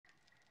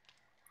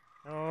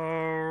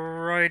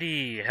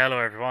Alrighty, hello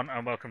everyone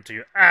and welcome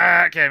to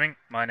Gaming.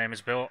 My name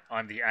is Bill,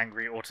 I'm the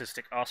angry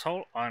autistic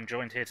asshole. I'm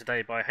joined here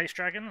today by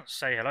HasteDragon.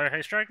 Say hello,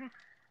 HasteDragon.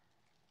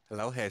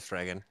 Hello,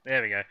 HasteDragon.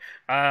 There we go.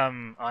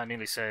 I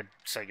nearly said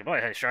say goodbye,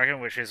 HasteDragon,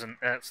 which isn't,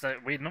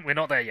 we're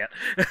not there yet.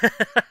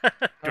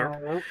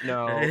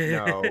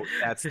 No,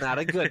 that's not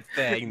a good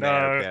thing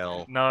there, No,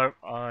 Bill. no,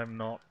 I'm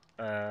not.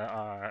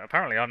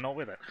 Apparently I'm not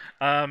with it.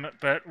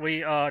 But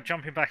we are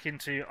jumping back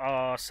into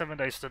our 7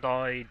 Days to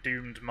Die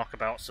doomed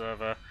muckabout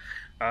server.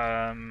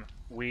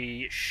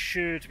 We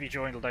should be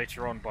joined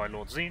later on by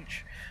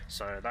LordTzeentch,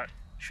 so that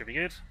should be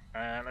good.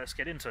 Let's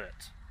get into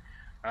it.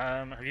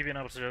 Have you been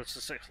able to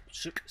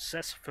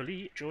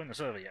successfully join the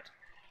server yet?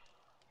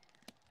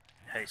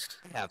 Haste.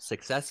 I have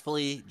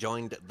successfully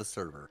joined the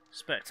server.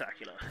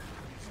 Spectacular.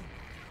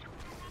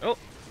 Oh!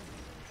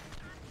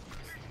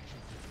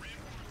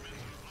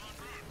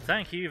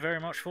 Thank you very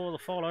much for the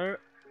follow,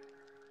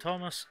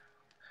 Thomas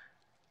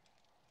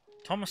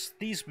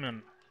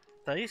Thiesman.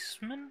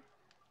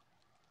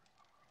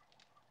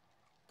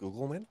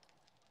 Googleman?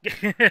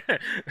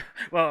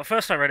 Well, at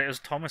first I read it as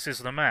Thomas is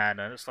the man,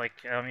 and it's like,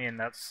 I mean,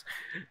 that's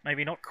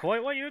maybe not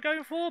quite what you were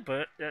going for,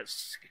 but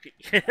that's...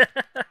 yeah.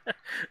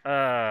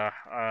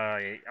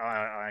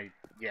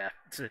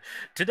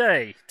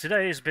 Today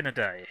has been a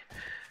day.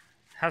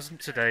 Hasn't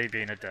today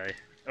been a day?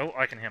 Oh,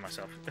 I can hear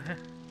myself.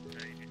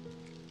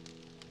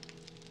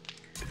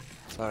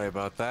 Sorry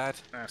about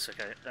that. That's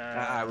okay.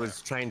 I was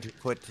trying to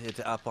put it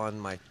up on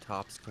my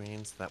top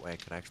screen so that way I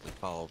could actually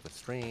follow the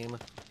stream.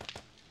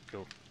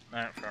 Cool.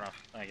 No, fair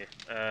enough. Thank you.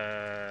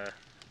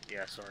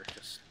 Yeah, sorry,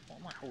 just... What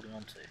am I holding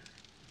on to?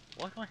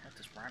 Why do I have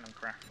this random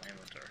crap in my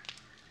inventory?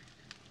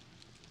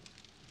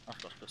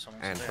 I've got to put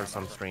someone And for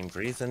some strange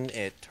reason,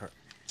 it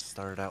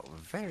started out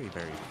very,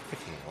 very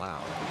freaking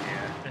loud.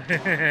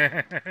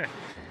 Yeah.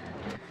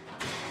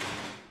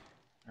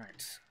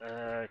 Right.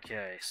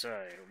 Okay,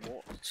 so,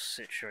 what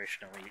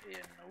situation are we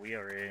in? We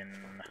are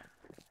in...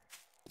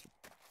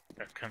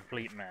 a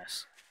complete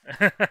mess.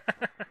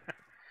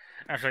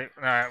 Actually,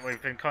 no,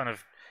 we've been kind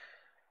of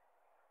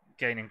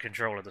gaining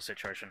control of the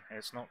situation.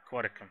 It's not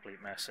quite a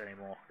complete mess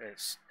anymore.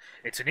 It's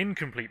an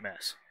incomplete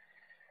mess.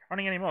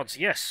 Running any mods?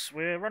 Yes,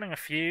 we're running a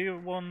few.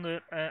 One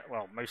that,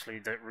 well, mostly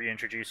that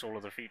reintroduce all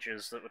of the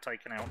features that were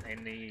taken out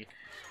in the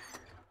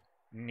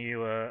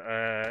new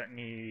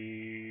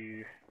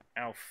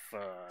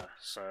alpha.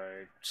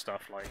 So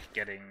stuff like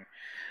getting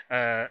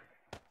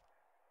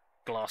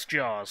glass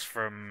jars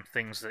from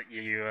things that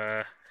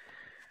you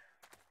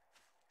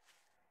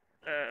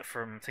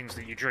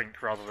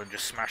drink, rather than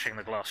just smashing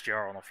the glass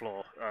jar on the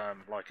floor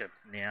like a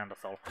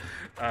Neanderthal.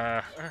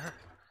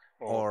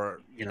 Or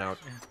you know,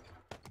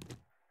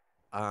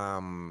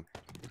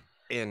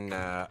 in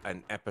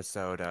an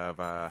episode of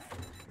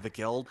The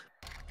Guild,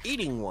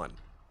 eating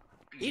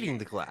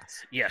the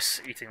glass.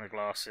 Yes, eating the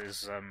glass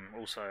is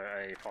also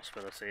a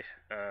possibility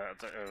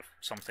of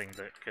something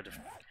that could have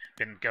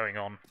been going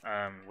on,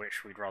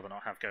 which we'd rather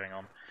not have going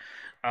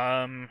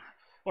on.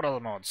 What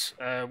other mods?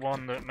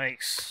 One that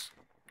makes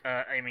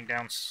aiming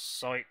down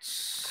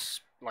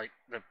sights, like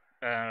the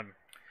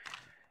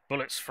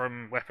bullets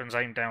from weapons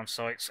aimed down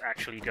sights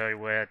actually go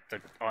where the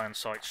iron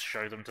sights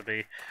show them to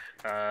be.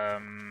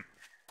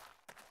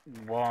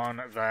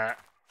 One that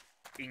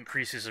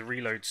increases the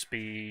reload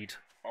speed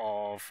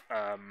of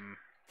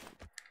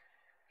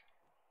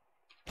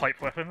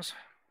pipe weapons,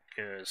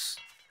 because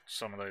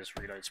some of those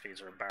reload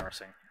speeds are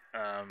embarrassing.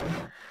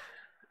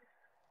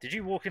 Did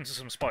you walk into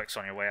some spikes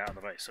on your way out of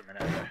the base a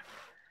minute ago?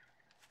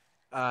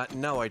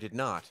 No, I did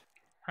not.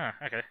 Huh,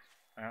 okay.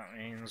 That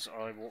means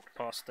I walked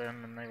past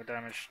them and they were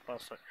damaged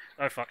past it.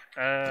 Oh fuck.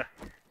 I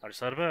just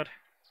heard a bird.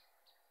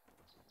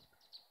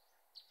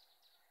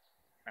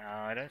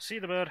 I don't see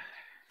the bird.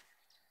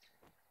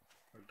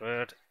 The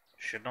bird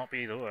should not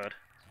be the word.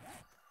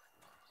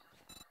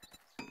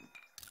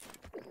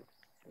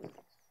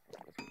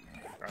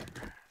 Right,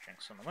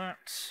 drink some of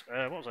that.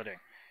 What was I doing?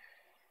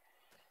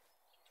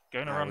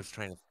 Going to run... I was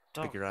trying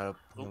to figure out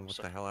what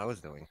the hell I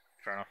was doing.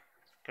 Fair enough.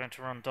 Going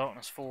to run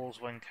Darkness Falls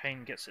when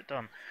Kane gets it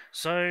done.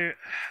 So,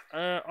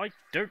 I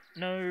don't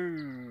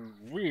know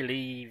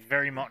really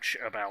very much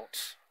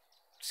about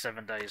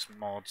 7 Days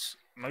mods,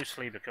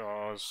 mostly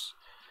because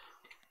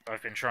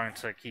I've been trying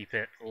to keep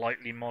it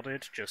lightly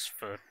modded, just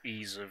for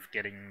ease of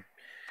getting,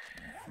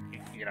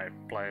 you know,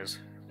 players.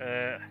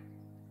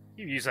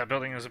 You use that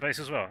building as a base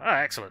as well. Ah,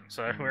 excellent,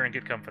 so we're in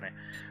good company.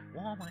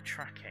 What am I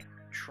tracking?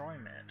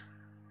 TriMed.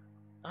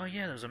 Oh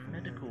yeah, there's a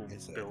medical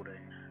building.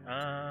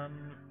 I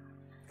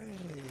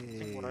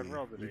think what I'd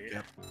rather do.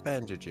 Get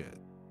bandages.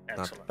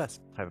 Excellent. Not the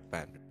best type of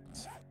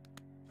bandages.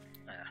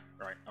 Yeah,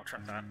 right, I'll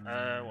track that.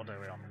 What day are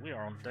we on? We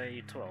are on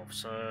day 12,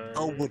 so...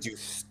 Oh, would you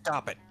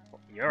stop it?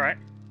 You alright?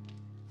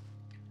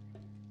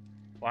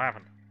 What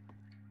happened?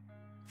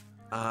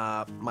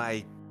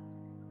 My,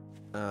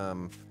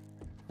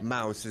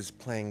 mouse is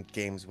playing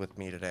games with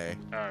me today.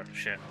 Oh,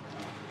 shit.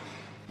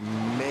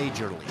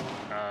 Majorly.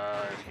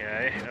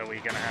 Okay, are we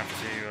gonna have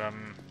to,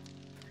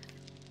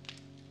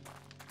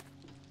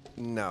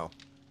 No.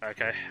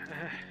 Okay.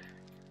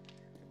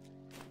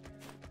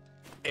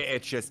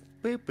 It's just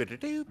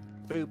boop-a-da-doop,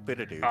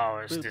 boop-a-da-doop, Oh,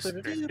 it's this.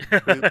 boop-a-da-doop,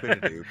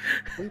 boop-a-da-doop,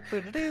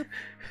 boop-a-da-doop.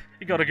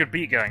 You got a good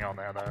beat going on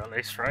there, though, at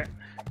least, right?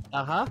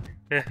 Uh-huh.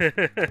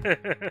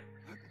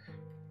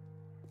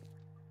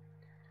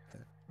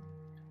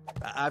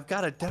 I've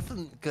got a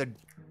definite good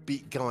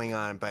beat going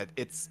on, but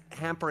it's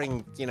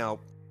hampering, you know,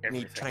 me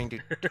Everything. trying to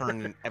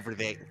turn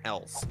everything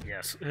else.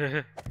 Yes.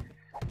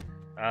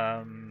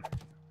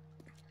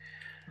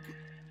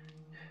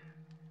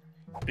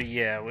 But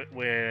yeah,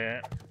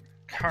 we're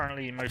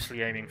currently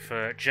mostly aiming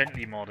for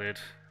gently modded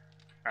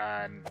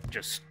and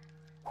just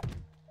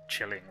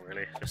chilling,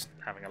 really, just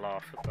having a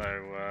laugh.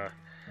 Though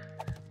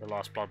the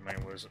last Blood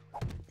Moon was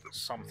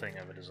something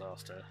of a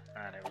disaster,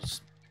 and it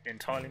was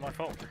entirely my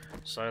fault,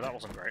 so that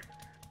wasn't great.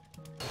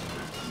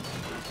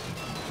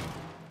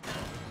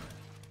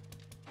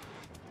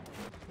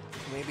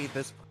 Maybe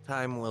this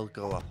time will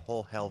go a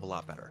whole hell of a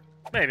lot better.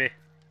 Maybe.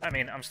 I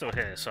mean, I'm still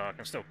here, so I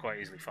can still quite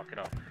easily fuck it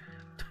up.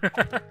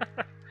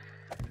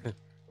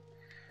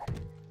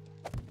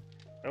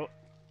 Oh,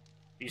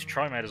 use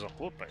Tri-Med as a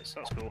horde base.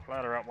 That's cool.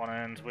 Ladder up one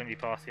end, windy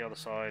path the other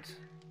side,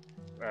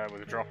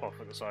 with a drop off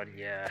at the side.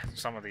 Yeah,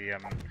 some of the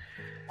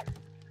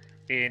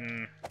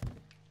in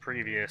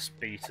previous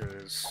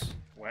betas,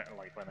 when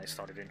they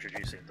started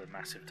introducing the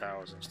massive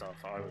towers and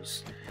stuff, I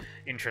was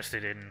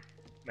interested in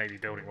maybe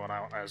building one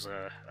out as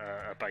a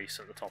base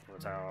at the top of a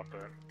tower,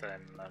 but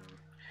then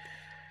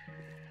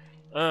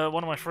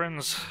one of my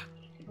friends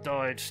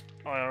died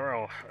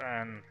IRL,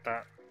 and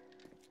that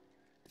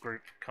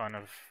group kind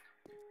of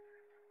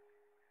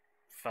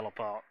fell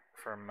apart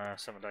from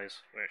 7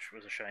 days, which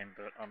was a shame,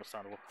 but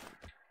understandable.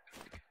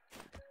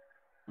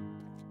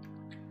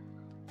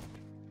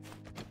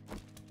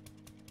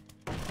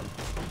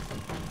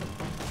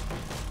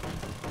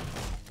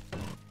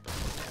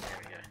 There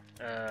we go.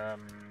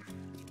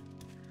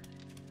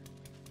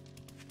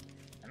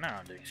 And now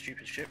I'm doing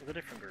stupid shit with a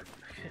different group.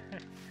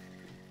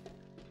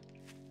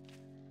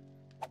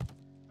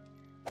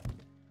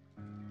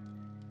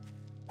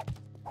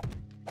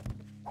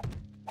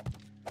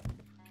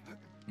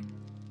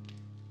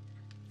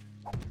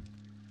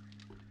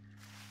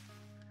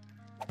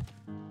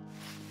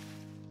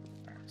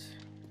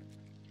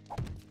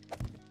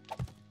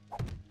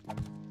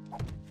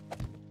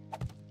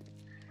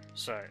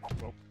 So,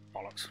 well,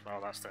 bollocks.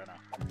 Well, that's there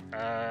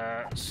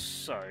now.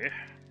 So,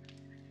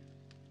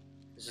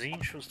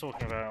 Tzeentch was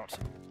talking about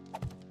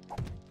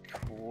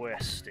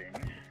questing,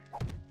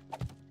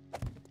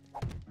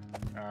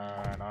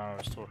 and I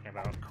was talking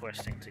about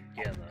questing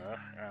together,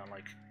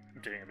 like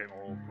doing a bit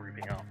more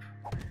grouping up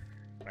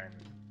when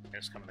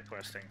it's coming to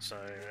questing. So,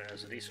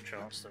 there's a decent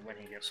chance that when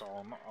he gets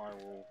on, I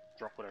will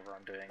drop whatever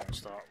I'm doing and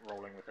start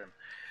rolling with him.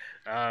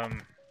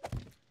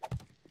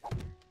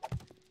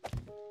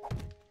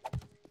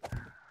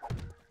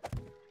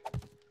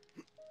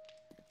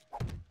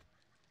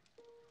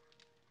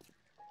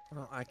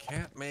 Well, I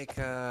can't make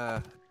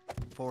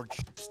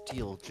forged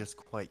steel just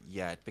quite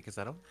yet because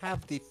I don't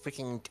have the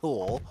freaking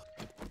tool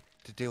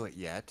to do it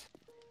yet.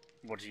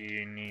 What do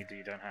you need that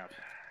you don't have?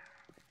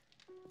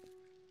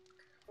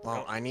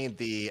 Well, I need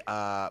the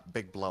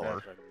big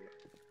blower.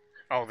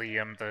 Oh,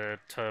 the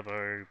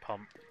turbo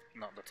pump,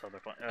 not the turbo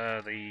pump.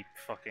 The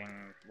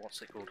fucking,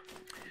 what's it called?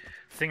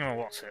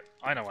 What's it?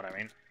 I know what I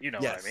mean. You know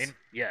what I mean.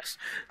 Yes.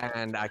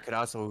 And I could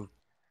also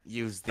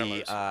use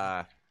the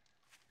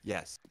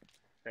yes.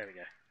 There we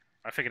go.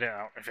 I figured it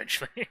out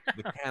eventually.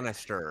 The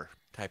canister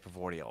type of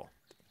ordeal.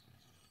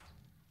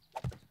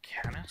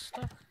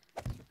 Canister?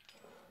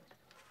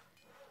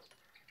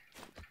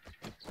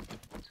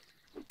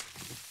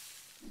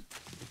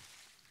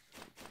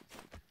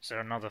 Is there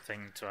another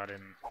thing to add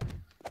in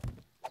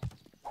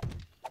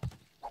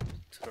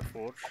to the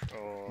forge,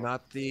 or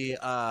not the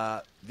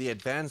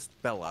advanced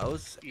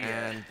bellows?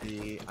 Yeah. And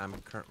the I'm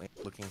currently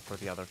looking for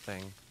the other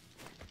thing.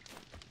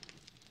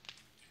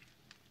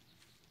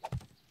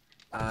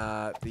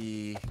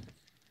 The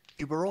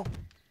tuberal?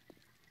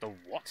 The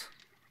what?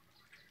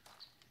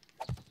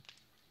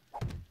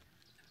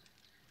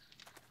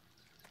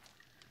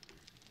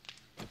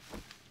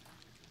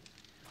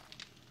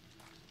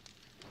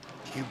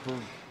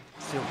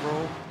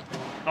 Tuberal?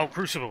 Oh,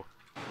 crucible.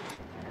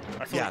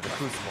 Yeah, the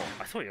crucible.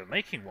 I thought you were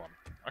making one.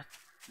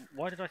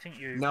 Why did I think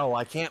you? No,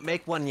 I can't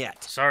make one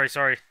yet. Sorry.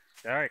 All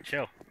right,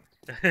 chill.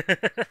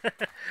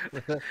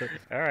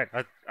 All right,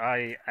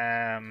 I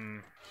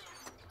am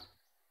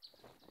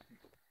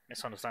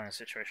misunderstanding the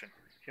situation.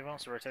 If you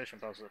advance the rotation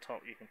bars at the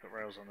top, you can put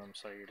rails on them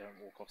so you don't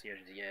walk off the edge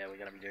of the air. We're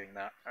going to be doing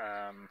that.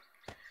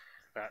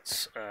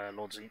 That's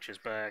LordTzeentch's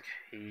bag.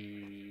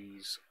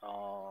 He's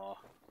our,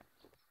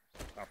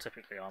 well,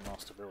 typically our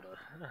master builder.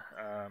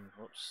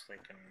 Whoops, they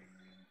can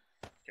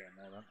go in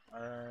there then.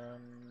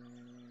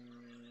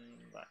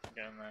 That can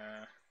go in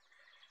there.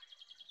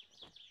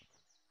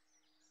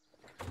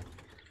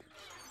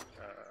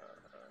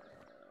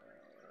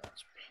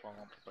 That's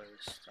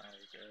plant-based. There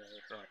we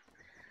go. Right.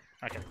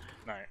 Okay,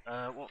 no,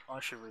 what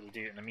I should really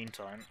do in the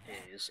meantime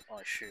is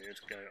I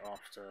should go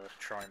after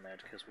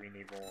Tri-Med, because we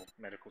need more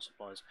medical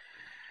supplies.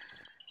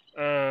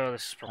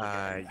 This is probably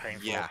going to be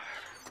painful. Yeah.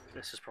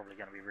 This is probably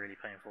going to be really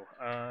painful.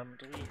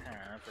 Do we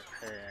have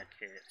repair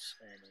kits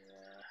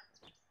anywhere?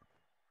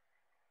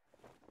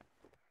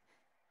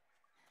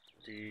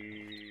 Do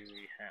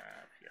we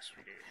have? Yes,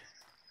 we do.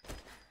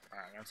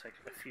 Right, I'm going to take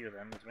a few of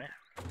them with me,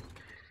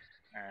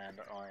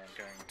 and I am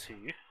going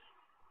to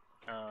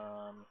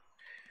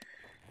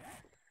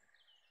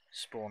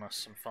spawn us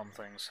some fun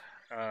things,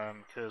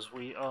 because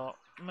we are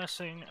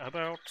messing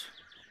about.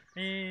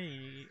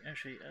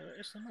 Actually,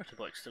 is the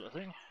motorbike still a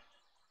thing?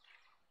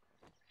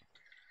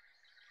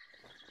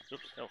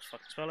 Oops, helps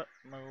fucking spell it.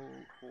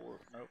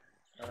 Nope.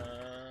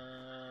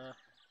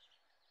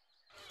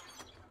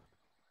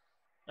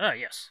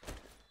 Yes.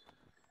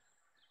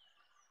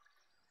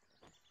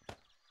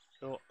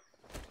 Cool.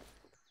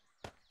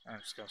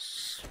 I'm just gonna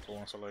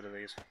spawn us a load of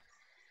these.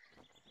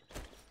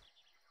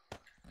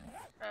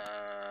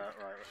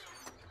 Right.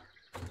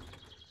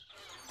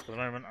 For the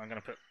moment, I'm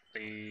gonna put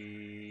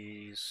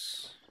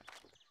these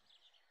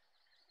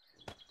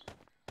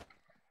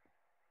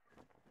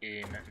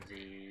in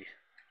the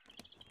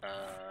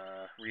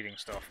reading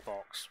stuff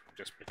box,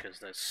 just because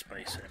there's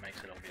space and it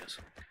makes it obvious.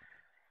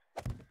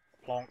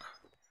 Plonk.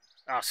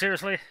 Ah,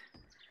 seriously?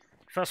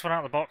 First one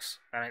out of the box,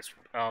 and it's...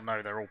 oh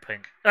no, they're all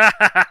pink.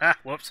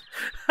 Whoops.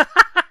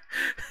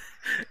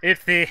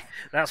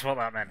 That's what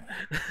that meant.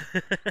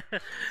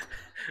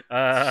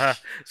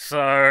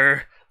 So,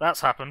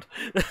 that's happened.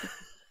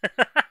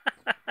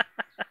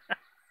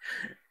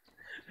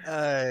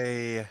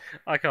 I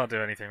can't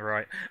do anything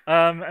right.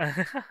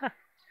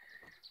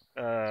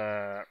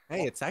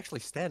 Hey, it's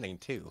actually standing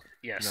too.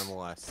 Yes.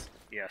 Nonetheless.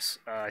 Yes.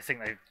 I think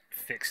they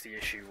fixed the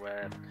issue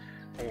where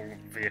all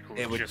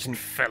vehicles just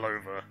fell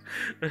over.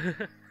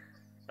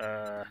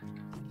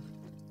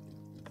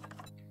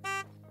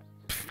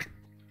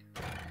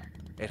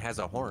 It has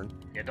a horn.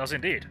 It does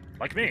indeed.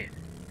 Like me.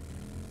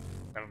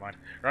 Never mind.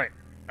 Right.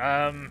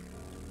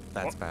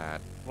 That's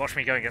bad. Watch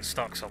me go and get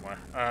stuck somewhere.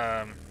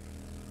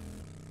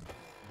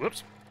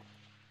 Whoops.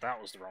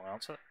 That was the wrong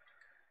answer.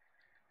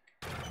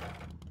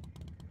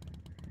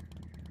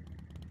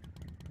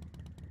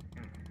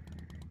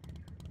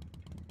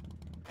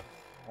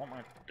 What am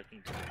I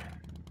looking to do?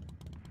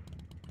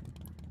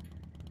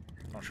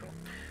 Not sure.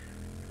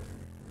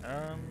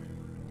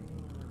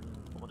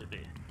 What would it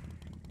be?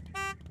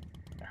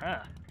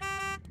 Aha!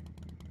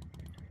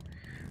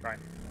 Right.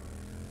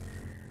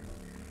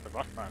 The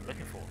button I'm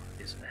looking for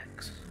is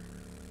X.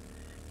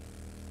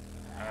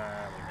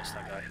 We missed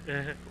that guy.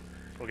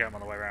 We'll get him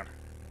on the way around.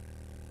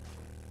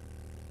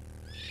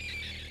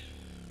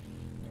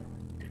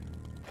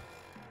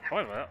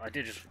 However, I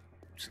did just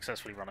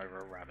successfully run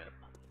over a rabbit.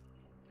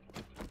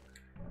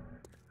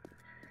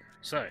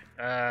 So,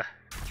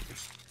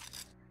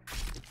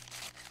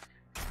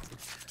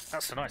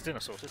 that's tonight's dinner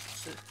sorted.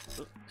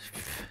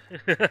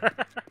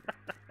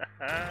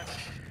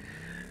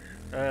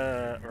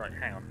 Right,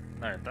 hang on.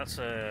 No, that's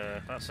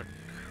a quest.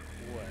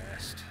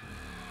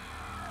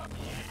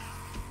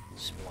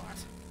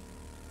 Splat.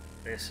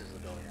 This is the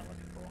building I'm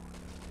looking for.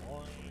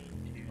 Why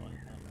do I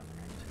have an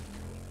active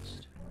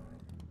quest?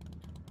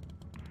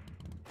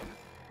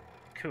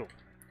 Cool.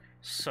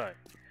 So,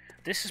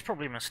 this is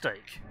probably a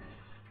mistake.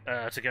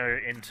 To go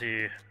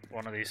into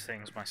one of these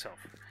things myself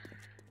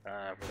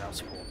without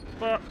support,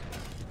 but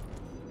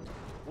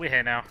we're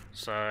here now,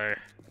 so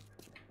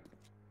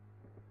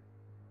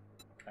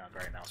oh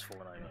great, now it's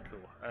fallen over.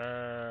 Cool.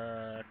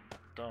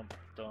 Dump,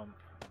 dump,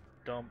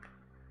 dump,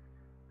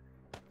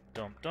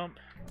 dump, dump.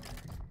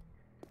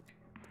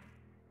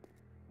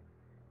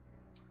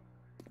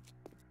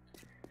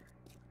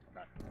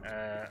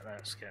 No,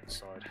 let's get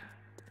inside.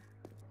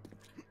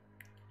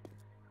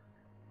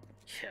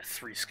 Yeah,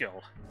 3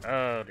 skill.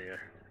 Oh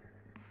dear.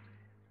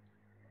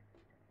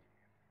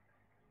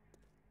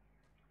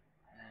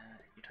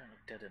 You don't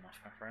look dead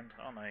enough, my friend.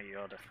 Oh no, you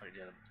are definitely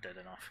dead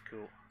enough.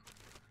 Cool.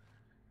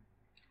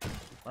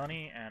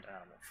 Money and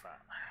animal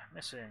fat.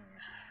 Missing.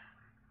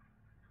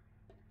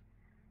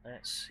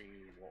 Let's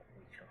see what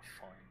we can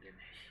find in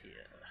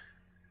here.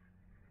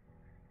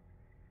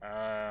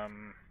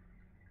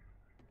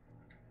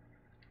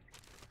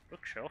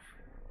 Bookshelf.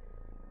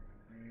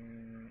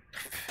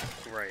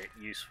 Great,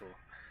 useful.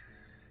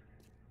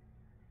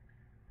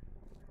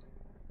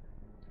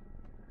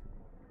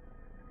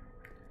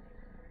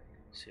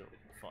 See what we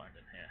can find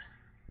in here.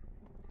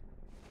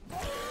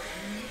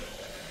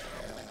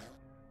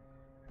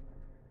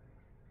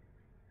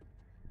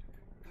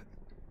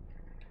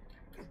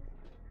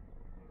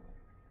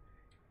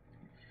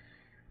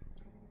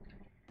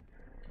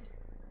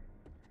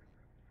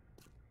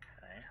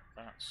 Okay,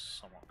 that's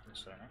somewhat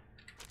concerning.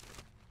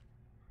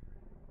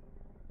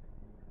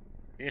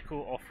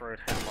 Vehicle off-road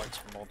headlights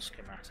mod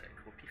schematic.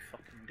 What do you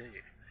fucking do?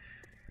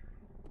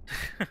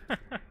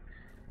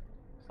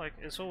 Like,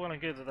 it's all well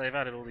and good that they've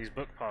added all these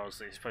book piles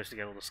that you're supposed to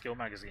get all the skill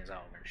magazines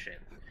out of and shit.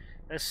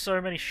 There's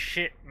so many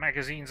shit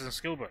magazines and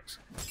skill books.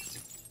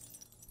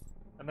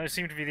 And those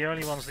seem to be the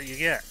only ones that you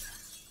get.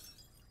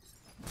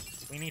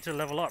 We need to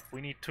level up,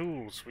 we need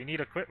tools, we need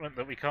equipment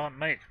that we can't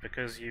make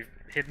because you've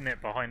hidden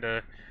it behind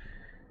a...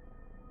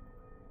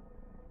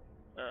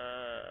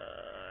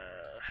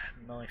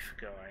 Knife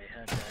guy,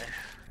 okay.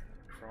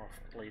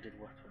 Craft bladed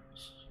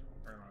weapons.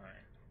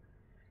 Right.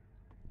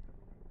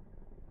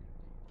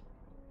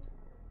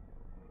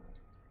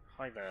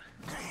 Hi there.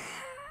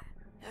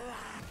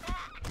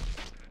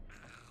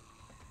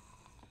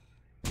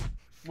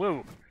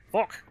 Whoa!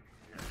 Fuck!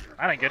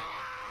 That ain't good.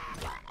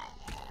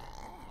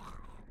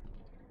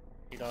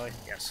 He died?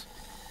 Yes.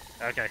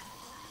 Okay.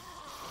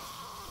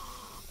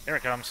 Here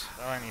it comes.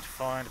 I need to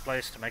find a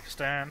place to make a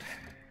stand.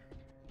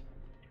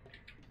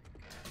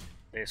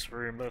 This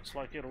room looks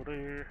like it'll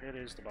do. It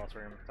is the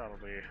bathroom. That'll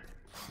do.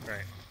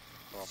 Great.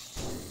 Well,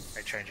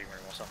 a changing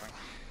room or something.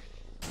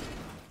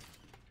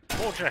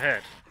 Forge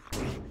ahead.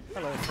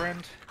 Hello,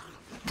 friend.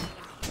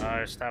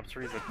 No, stab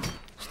through the door.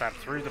 Stab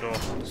through the door.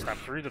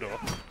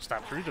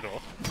 Stab through the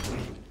door.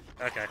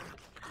 Okay.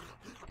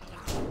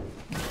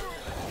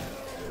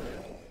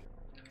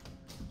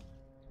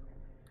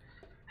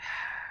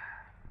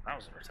 That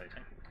was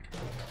irritating.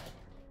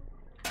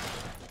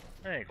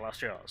 Hey, glass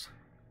jars.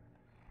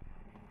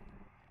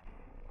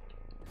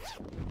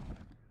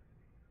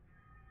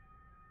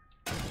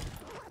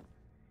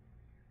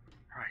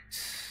 Right.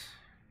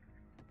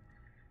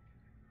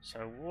 So,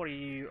 what are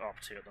you up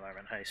to at the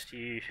moment, Haste?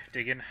 You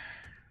digging?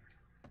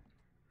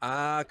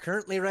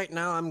 Currently right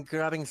now I'm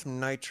grabbing some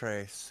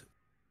nitrates.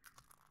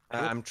 Cool.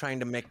 I'm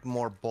trying to make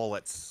more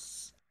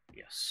bullets.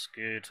 Yes,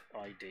 good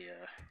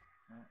idea.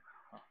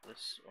 Oh,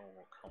 this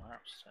all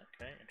collapsed.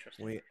 Okay,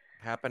 interesting. We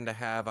happen to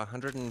have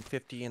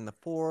 150 in the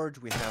forge.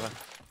 We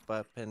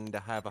happen to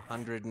have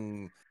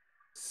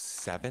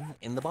 107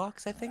 in the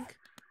box, I think.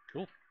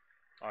 Cool.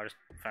 I just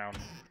found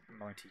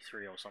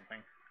 93 or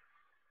something.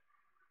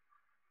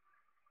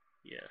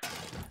 Yeah.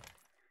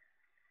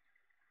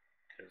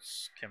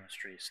 Because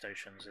chemistry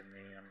station's in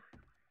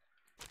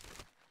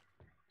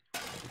the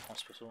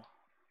hospital.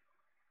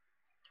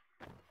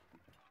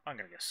 I'm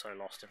gonna get so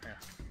lost in here.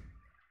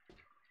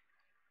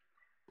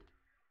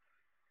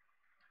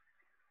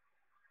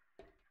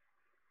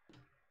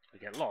 We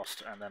get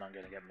lost, and then I'm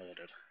gonna get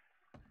murdered.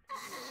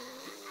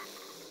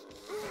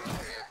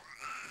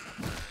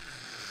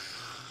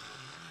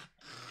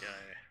 Go.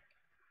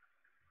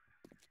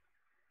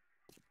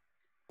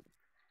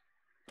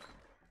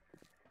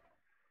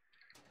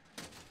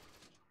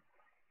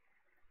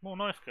 More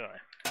knife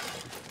guy.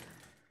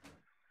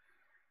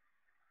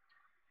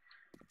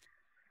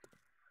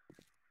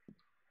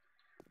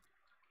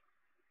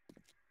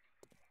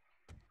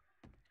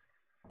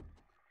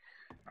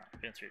 Right,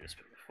 I've been through this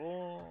bit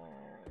before.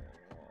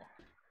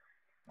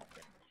 Not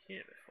been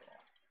here before.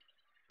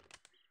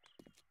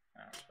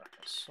 That's back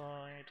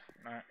aside.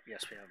 No,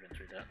 yes, we have been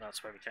through that.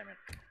 That's where we came in.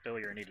 Bill,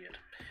 you're an idiot.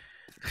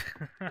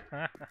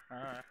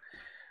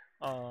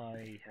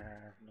 I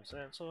have no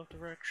sense of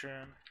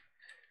direction.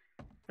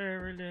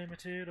 Very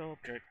limited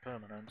object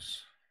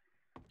permanence.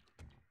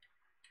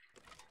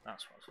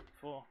 That's what I was looking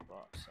for,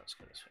 but let's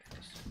go this way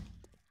first.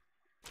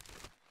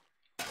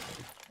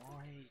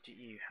 Why do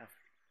you have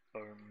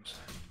bones?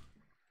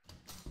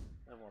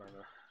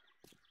 Whatever.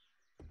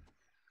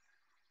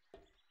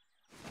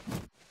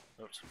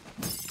 Oops.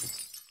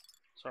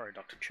 Sorry,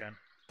 Dr. Chen.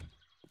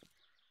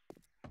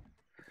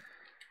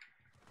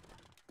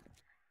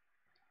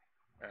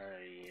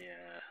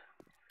 Yeah.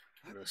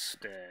 The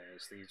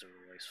stairs. These are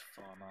always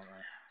fun, aren't they?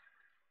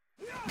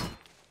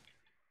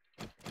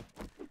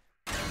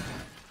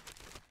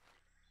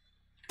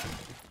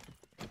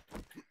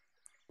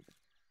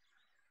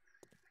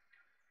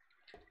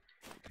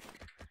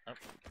 Oh.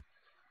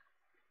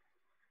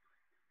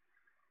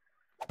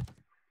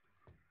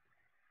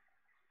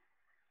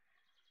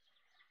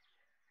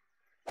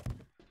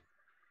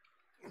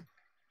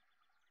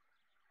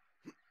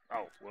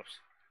 Oh, whoops.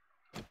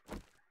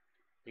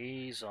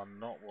 These are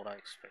not what I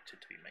expected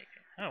to be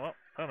making. Oh well,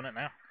 permanent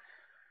now.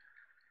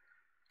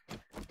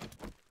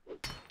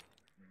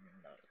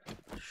 No,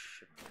 there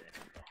shouldn't be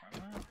anything behind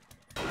that.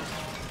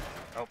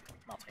 Oh,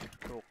 nothing.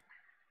 Cool.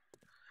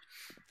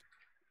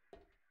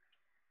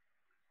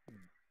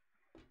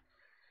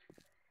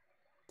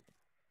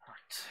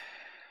 Right.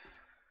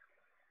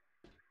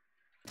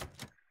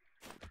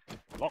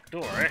 Locked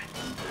door, eh?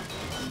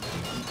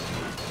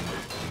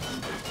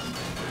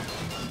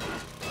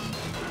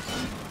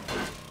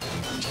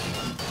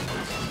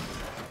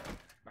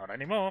 Not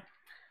anymore.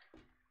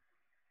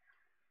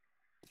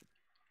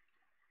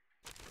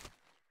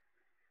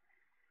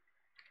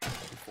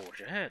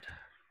 Forge ahead.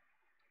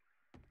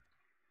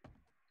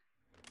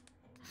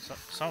 So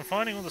I'm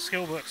finding all the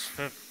skill books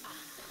for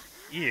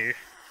you.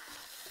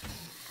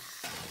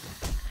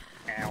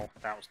 Ow,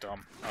 that was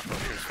dumb. I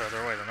thought she was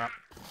further away than that.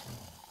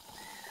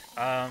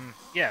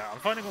 Yeah, I'm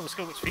finding all the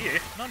skill books for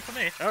you, none for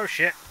me. Oh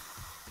shit.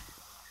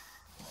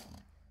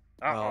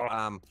 Uh-oh.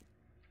 Well,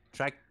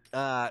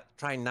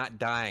 try not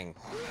dying.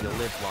 You'll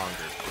live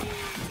longer.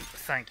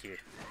 Thank you.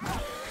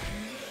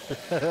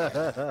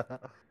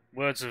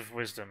 Words of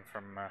wisdom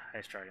from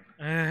HasteDragon.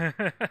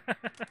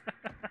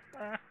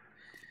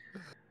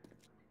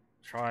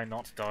 Try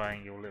not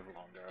dying, you'll live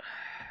longer.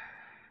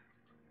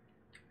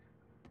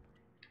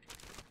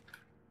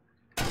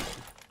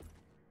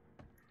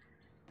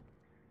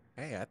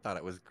 Hey, I thought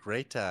it was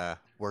great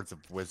words of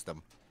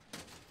wisdom.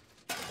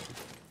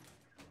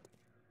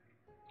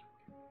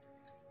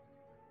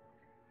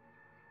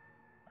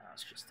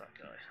 That's just that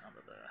guy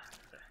under there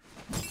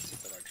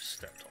that I just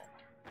stepped on.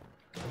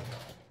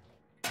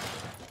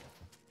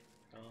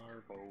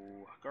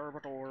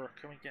 Garbador,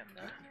 can we get in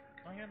there?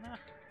 Can I get in there?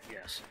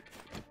 Yes.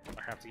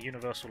 I have the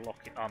universal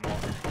lock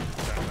unlocked.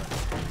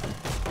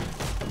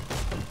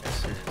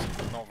 This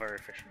is not very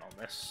efficient on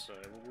this, so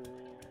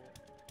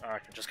I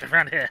can just go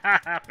around here.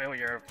 Haha, Bill,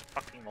 you're a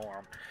fucking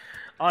moron.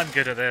 I'm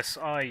good at this.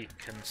 I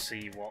can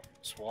see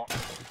what's what.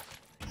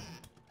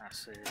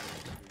 Acid,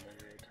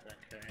 lead,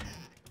 okay.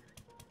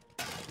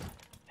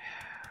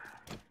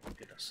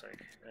 Goodness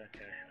sake.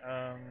 Okay.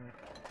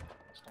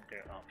 Let's not go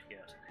up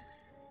yet.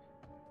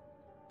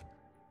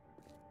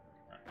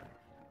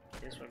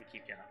 Here's where we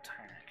keep getting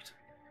attacked.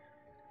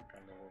 A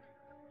little...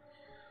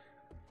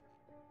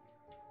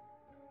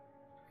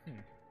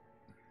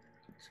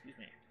 Excuse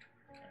me.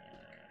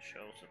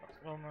 Shells are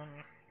nothing on them.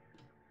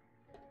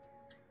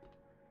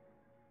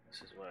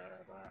 This is where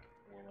that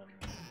woman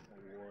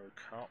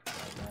woke up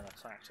and then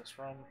attacked us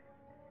from.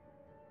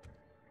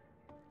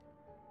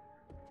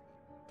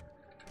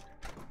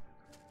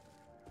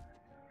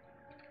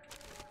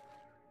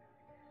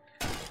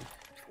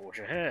 Forge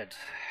ahead.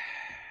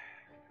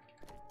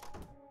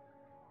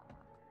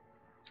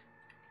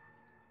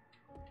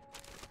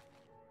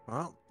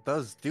 Well,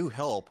 those do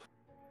help.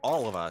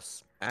 All of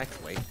us,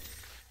 actually.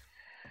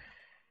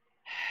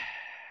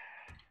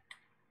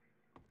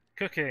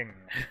 Cooking.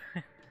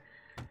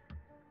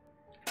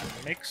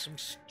 Make some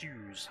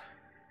stews.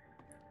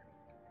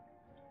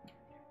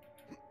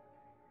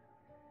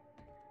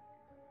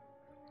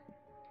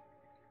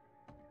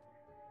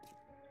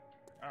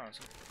 Oh, it's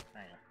a...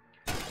 hang on.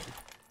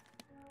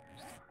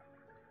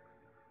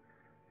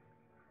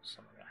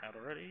 Something I had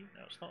already?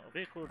 No, it's not.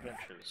 Vehicle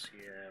adventures.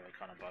 Yeah, we're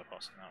kind of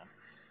bypassing that one.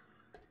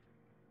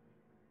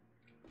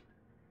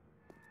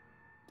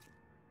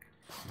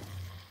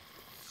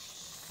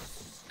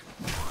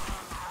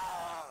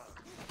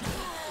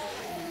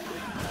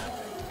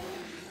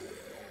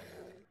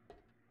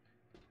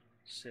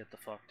 Sit the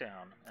fuck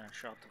down and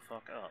shut the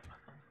fuck up.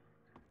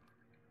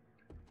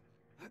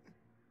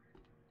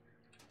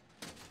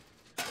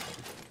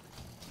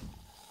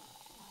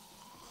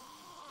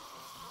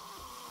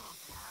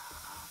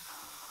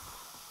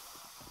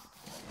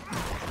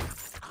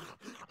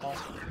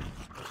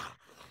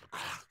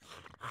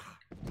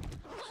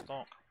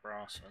 Stock,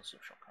 brass, and some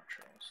shotgun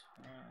shells.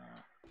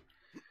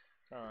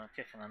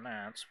 Kicking the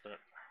nads, but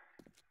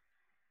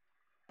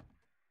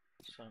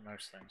so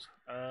most things.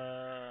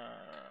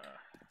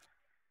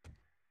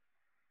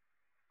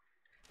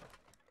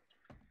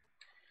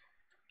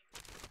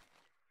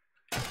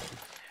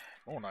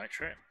 More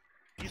nitrate.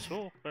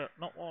 Useful, but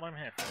not what I'm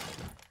here for.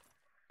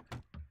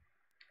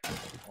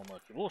 More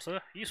murky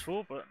water.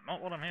 Useful, but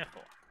not what I'm here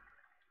for.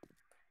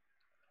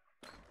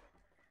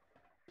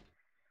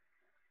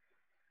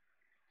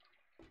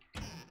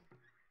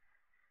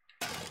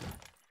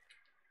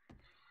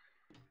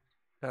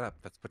 Shut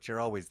up, that's what you're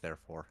always there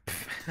for.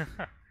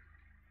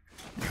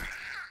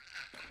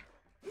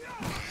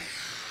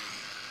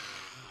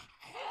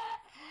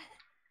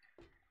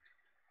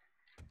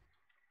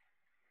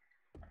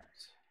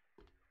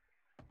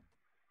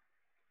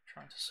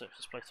 Trying to search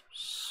this place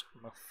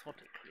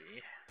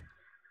methodically,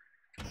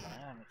 but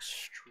I am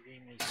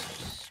extremely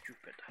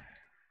stupid.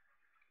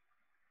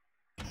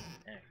 There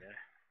we go.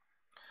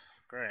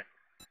 Great.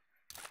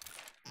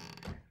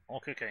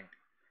 More cooking.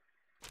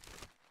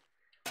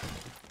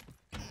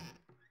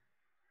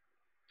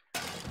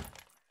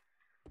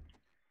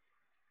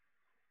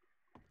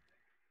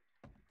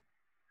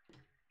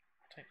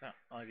 Take that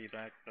IV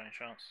bag by any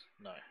chance?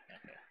 No.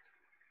 Okay.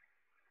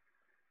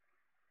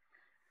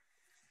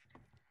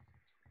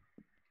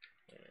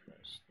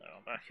 There's no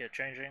one back here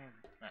changing.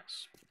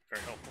 That's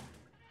very helpful.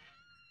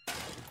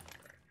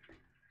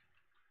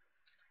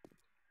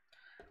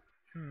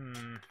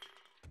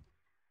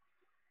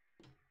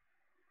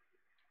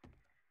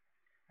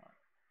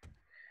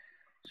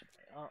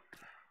 Up.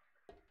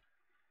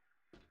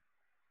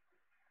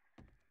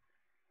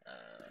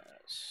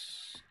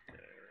 Let's go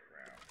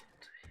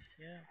around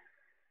here.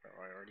 Have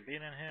I already been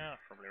in here?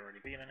 I've probably already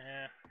been in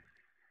here.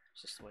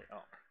 Is this the way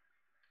up?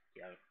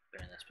 Yeah, I've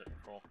been in this bit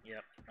before.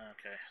 Yep,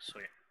 okay,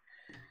 sweet.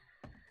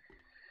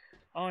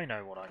 I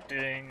know what I'm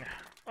doing.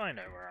 I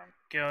know where I'm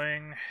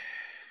going.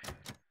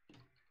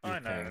 I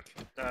know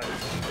that.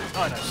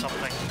 I know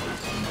something.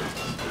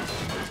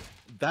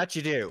 That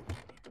you do.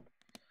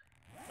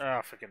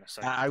 Ah, for goodness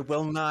sake. I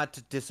will not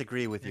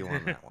disagree with you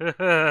on that one.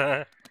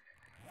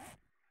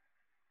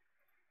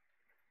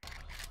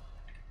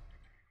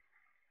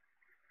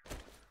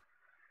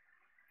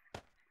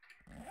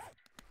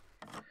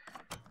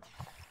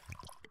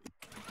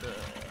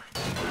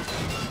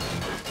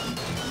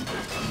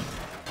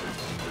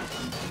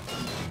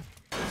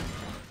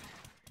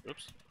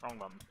 Oops, wrong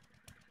button.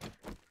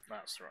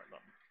 That's the right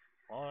button.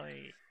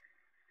 Why?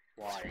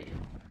 Why?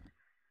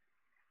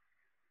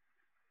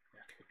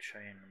 Metal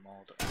chain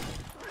mod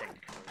pink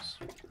was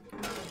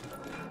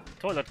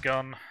toilet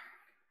gun.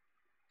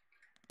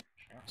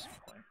 That's the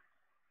point.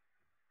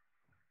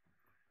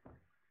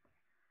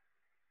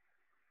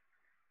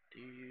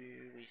 Do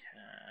we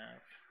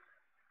have?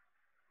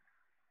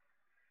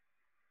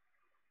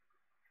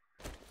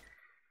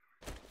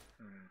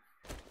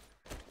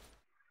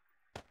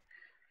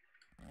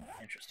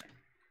 Interesting.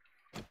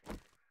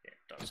 It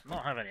does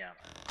not have any ammo.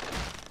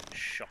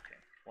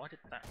 Shocking. Why did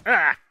that?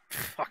 Ah!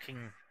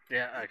 Fucking.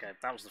 Yeah, okay,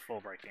 that was the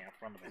floor breaking out in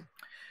front of me.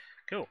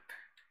 Cool.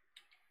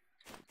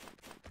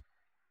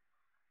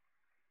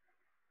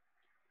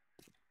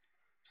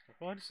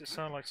 Why does it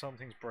sound like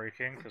something's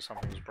breaking? Because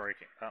something's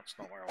breaking. That's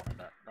not where I wanted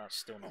that. That's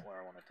still not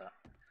where I wanted that.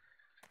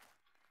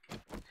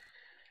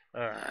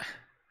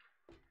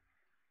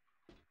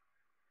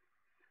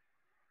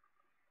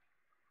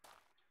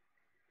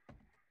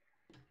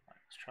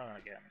 Let's try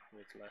again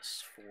with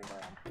less fall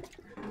down.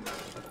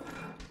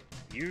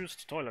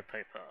 Used toilet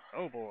paper.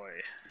 Oh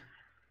boy.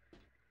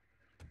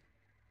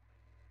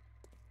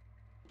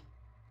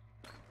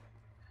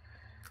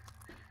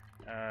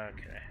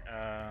 Okay,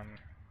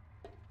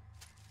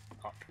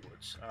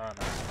 upwards. Oh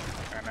no.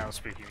 And now the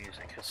spooky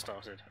music has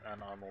started,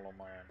 and I'm all on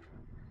my own.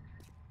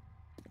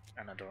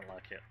 And I don't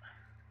like it.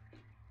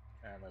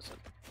 And there's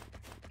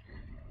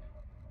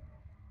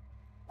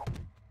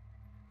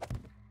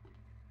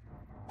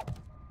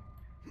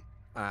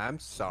a... I'm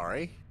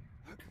sorry.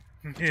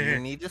 Do you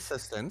need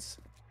assistance?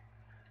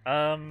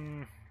 I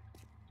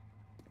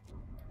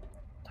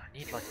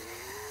need like...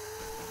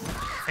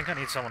 I think I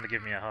need someone to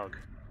give me a hug.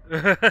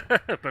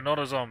 But not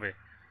a zombie.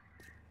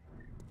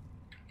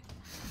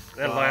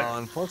 Well,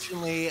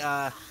 unfortunately,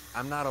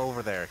 I'm not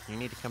over there. You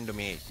need to come to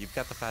me. You've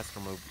got the faster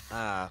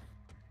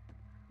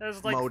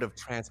there's like, mode of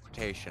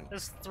transportation.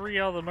 There's 3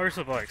 other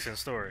motorbikes in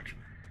storage.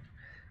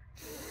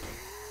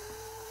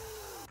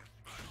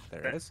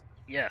 There is?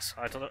 Yes,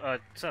 I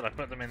said I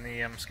put them in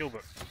the skill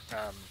book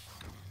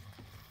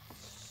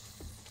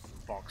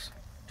box.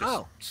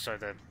 Just so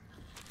they're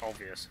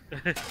obvious.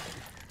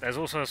 There's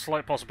also a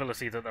slight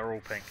possibility that they're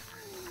all pink.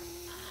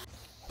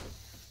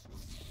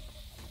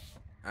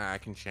 I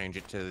can change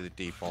it to the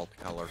default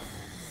color.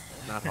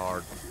 Not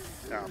hard.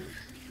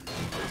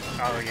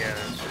 Oh yeah,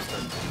 it's just a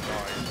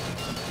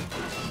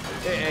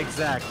line.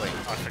 Exactly.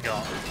 I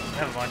forgot.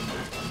 Never mind.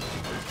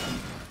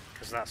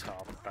 Because that's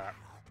how that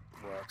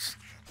works.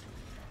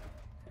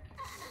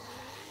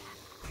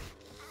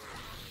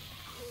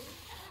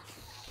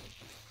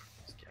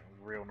 It's getting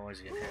real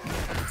noisy in here.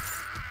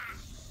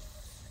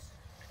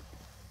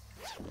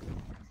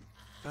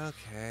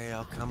 Okay,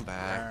 I'll come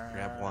back,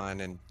 grab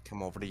one, and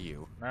come over to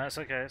you. No, it's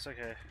okay, it's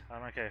okay.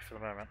 I'm okay for the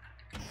moment.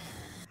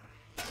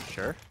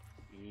 Sure?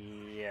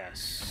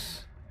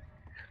 Yes.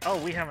 Oh,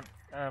 we haven't,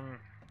 Bill,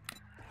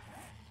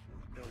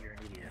 you're an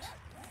idiot.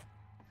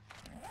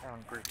 We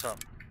haven't grouped up.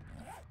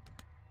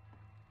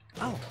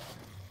 Oh.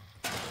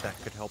 That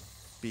could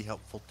be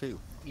helpful too.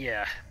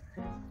 Yeah.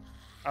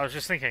 I was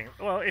just thinking,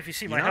 well, if you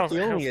see my You're health not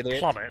the only idiot.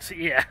 plummet,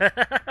 yeah.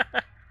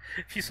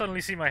 If you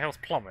suddenly see my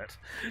health plummet,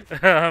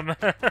 yeah,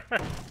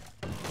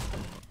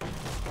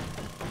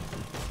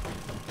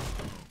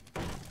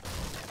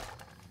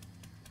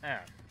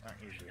 that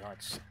usually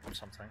hides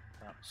something.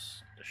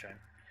 That's a shame.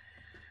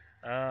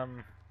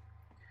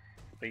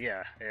 But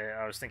yeah,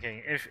 I was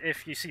thinking,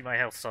 if you see my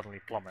health suddenly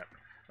plummet,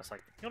 that's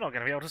like, you're not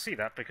going to be able to see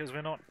that because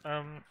we're not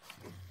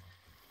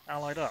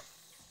allied up.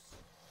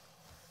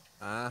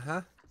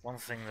 Uh-huh. One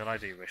thing that I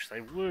do wish they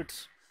would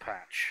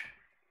patch.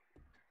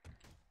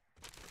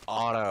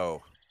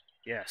 Auto.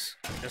 Yes,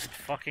 just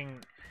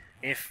fucking,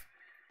 if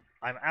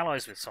I'm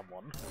allies with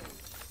someone,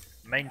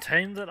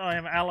 maintain that I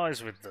am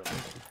allies with them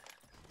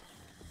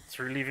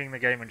through leaving the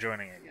game and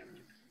joining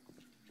again.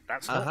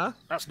 That's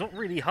not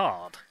really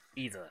hard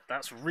either.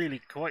 That's really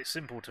quite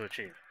simple to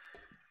achieve.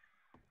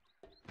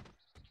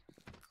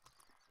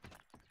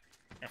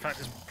 In fact,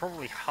 it's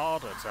probably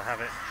harder to have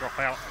it drop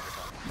out every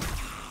time.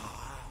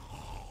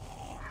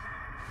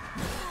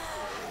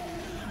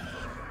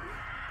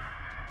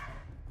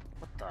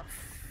 What the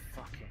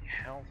fucking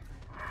hell?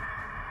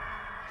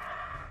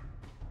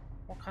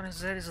 What kind of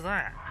Z is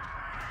that?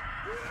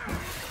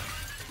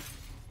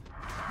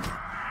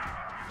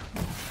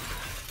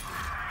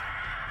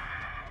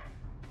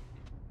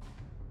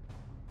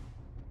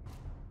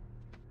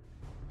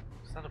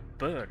 Is that a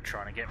bird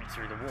trying to get me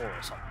through the wall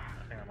or something?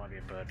 I think that might be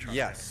a bird trying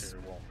to get me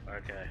through the wall.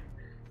 Okay.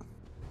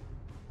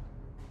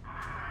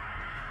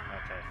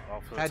 Okay,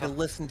 well, for the Had to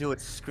listen to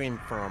it scream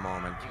for a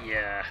moment.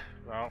 Yeah,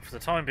 well, for the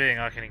time being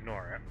I can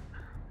ignore it.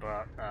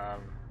 But,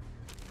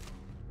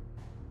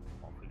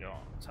 what have we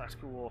got?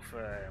 Tactical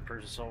warfare,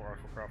 improves assault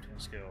rifle crafting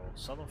skill,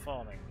 southern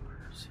farming,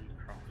 seed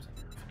crafting,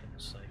 for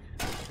goodness sake.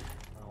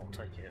 I'll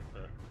take it,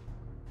 but...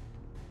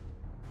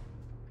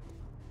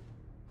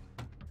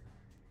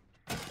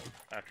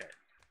 Okay.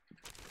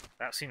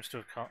 That seems to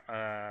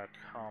have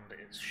calmed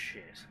its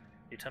shit.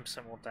 Do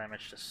 10% more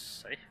damage to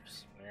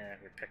safes? Yeah,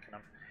 we're picking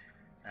them.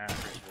 And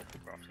improves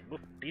vehicle crafting.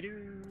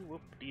 Whoop-de-doo,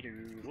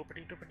 whoop-de-doo,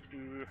 whoop-de-doo,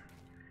 whoop-de-doo.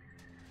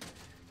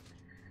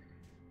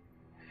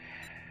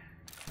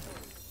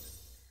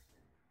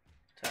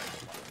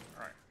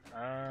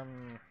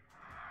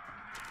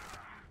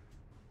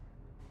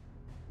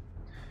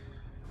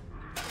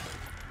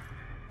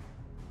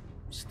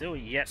 Still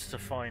yet to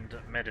find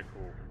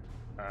medical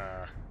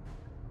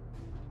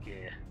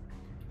gear.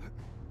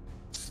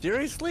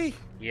 Seriously?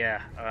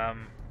 Yeah,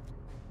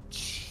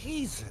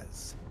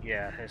 Jesus.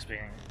 yeah, it's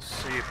being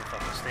super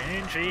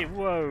fucking stingy.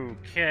 Whoa,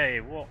 okay,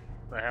 what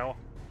the hell?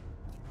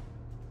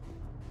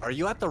 Are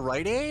you at the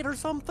Rite Aid or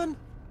something?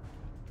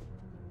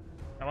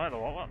 Am I the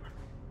what one?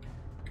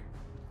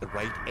 The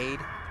Rite Aid?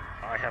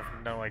 I have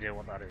no idea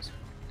what that is.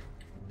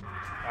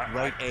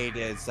 Rite Aid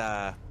is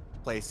a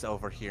place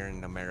over here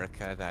in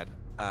America that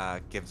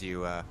gives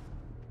you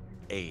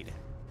aid.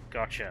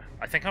 Gotcha.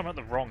 I think I'm at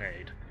the wrong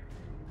aid.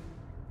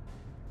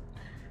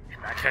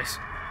 In that case,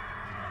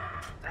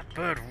 that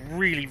bird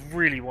really,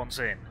 really wants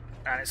in,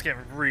 and it's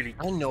getting really,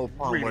 I know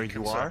upon really where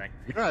you are. concerning.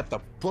 You're at the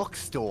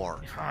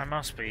bookstore. I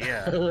must be,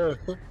 yeah.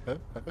 Fucking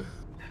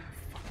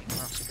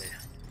must be.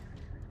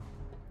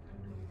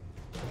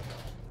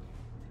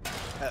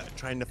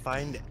 Trying to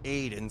find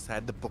aid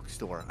inside the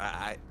bookstore.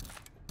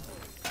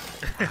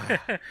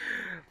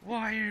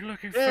 Why are you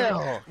looking Ew.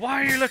 for?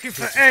 Why are you looking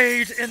for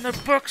aid in the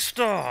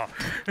bookstore?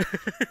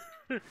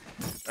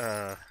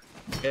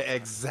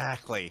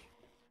 Exactly.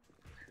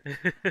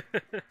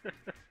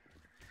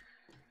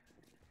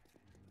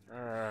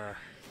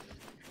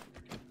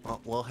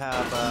 Well, we'll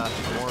have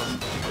more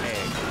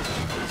eggs.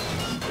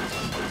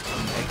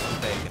 Eggs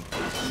and bacon.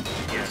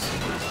 Yes.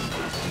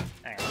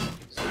 Hang on.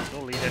 Does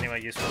it lead anywhere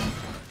useful?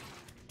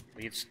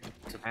 Leads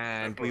to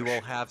And a we bush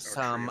will have or a tree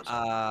some or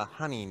something.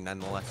 honey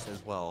nonetheless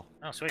as well.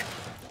 Oh, sweet.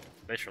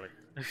 Literally.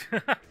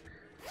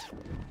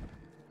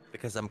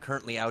 Because I'm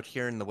currently out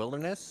here in the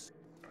wilderness.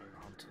 Bow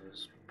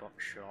hunters,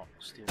 buckshot,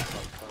 steel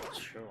plug parts,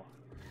 sure.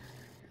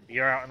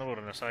 You're out in the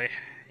wilderness, eh?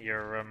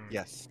 You're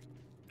Yes.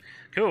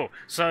 Cool.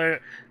 So,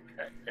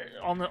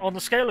 on the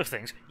scale of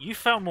things, you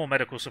found more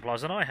medical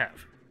supplies than I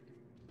have.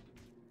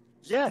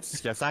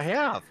 Yes, yes I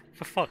have.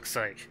 For fuck's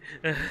sake.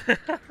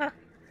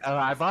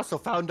 I've also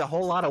found a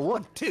whole lot of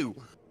wood too.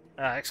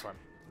 Excellent.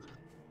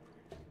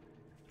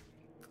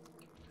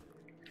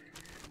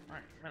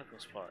 Right, medical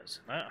supplies.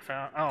 No, I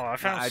found. Oh, I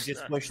found. I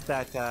just wish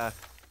that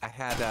I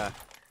had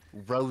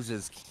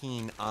Rose's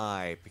keen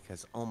eye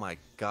because oh my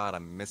god,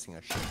 I'm missing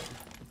a shit.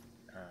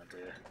 Oh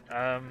dear.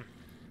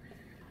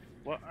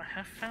 Well, I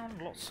have found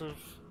lots of.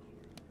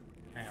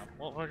 Hang on,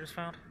 what have I just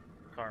found?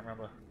 Can't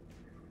remember.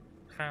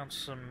 Found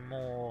some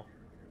more.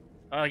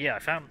 Oh yeah, I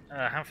found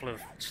a handful of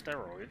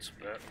steroids,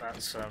 but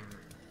that's oh,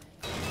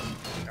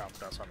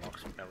 that's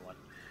unlocked. Never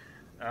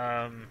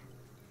mind.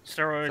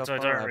 Steroids So I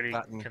far, don't I've really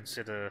gotten-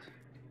 consider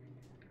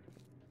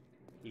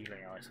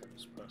healing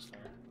items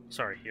personally.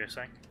 Sorry, you were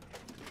saying?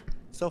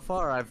 So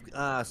far I've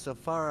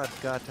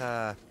got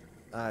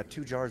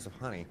 2 jars of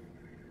honey.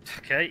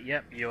 Okay,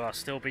 yep, you are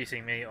still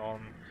beating me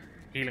on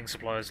healing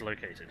supplies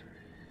located.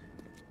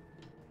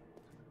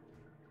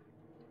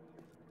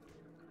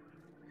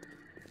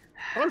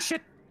 Oh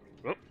shit!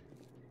 Whoop.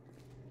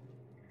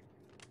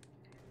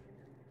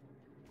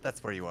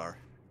 That's where you are.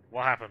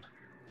 What happened?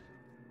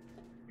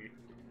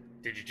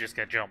 Did you just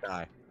get jumped?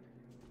 Die.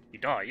 You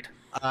died?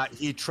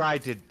 He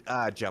tried to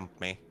jump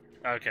me.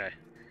 Okay.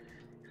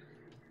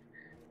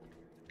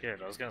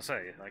 Good, I was gonna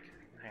say, like,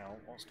 hang on,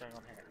 what's going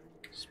on here?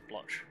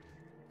 Splotch.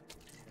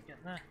 Can we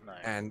get there? No.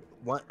 And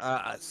what?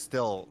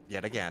 Still,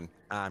 yet again,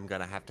 I'm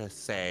gonna have to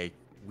say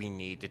we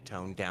need to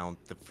tone down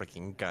the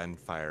freaking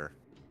gunfire.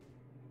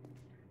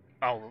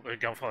 Oh, the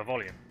gunfire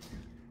volume.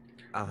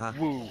 Uh-huh.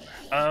 Woo.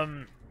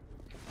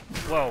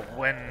 Well,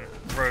 when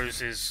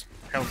Rose is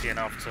healthy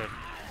enough to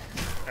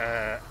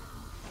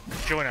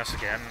join us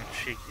again,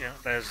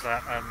 there's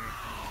that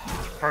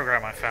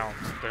program I found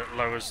that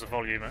lowers the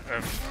volume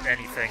of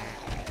anything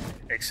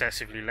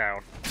excessively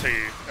loud to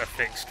a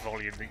fixed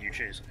volume that you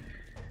choose.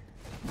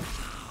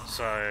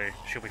 So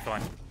she'll be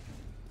fine.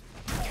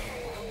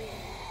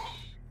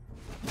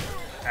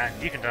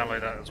 And you can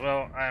download that as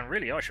well, and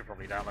really I should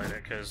probably download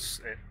it because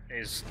it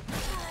is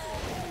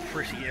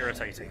pretty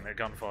irritating that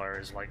gunfire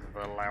is like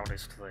the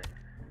loudest thing.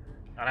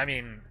 And I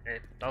mean,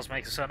 it does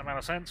make a certain amount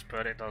of sense,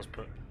 but it does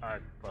put,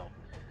 well,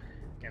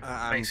 it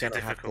makes it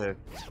difficult.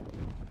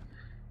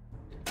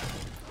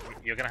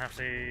 You're gonna have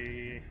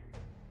to...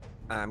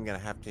 I'm gonna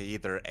have to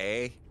either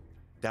A,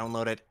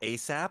 download it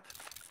ASAP,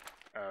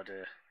 Oh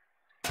dear.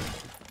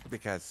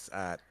 because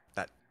that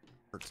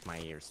hurts my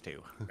ears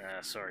too.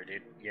 Sorry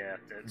dude, yeah,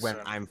 it's... when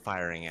I'm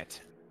firing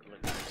it.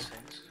 look at these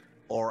things.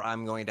 Or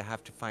I'm going to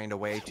have to find a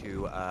way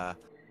to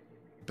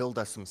build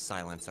us some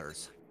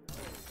silencers.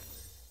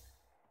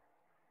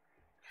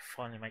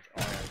 Finally make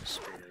iron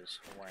spears,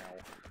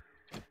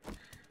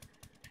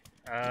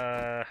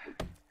 wow.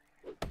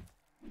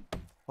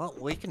 Well,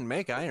 we can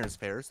make iron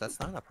spears, that's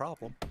not a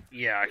problem.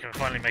 Yeah, I can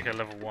finally make a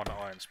level 1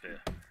 iron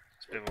spear.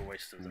 It's a bit of a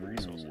waste of the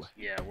resources. Ooh.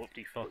 Yeah,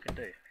 whoop-de-fucking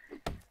do.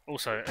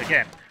 Also,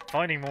 again,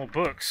 finding more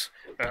books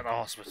at the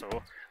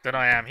hospital than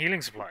I am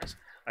healing supplies.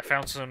 I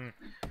found some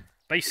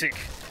basic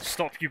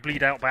stop you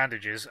bleed out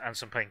bandages and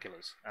some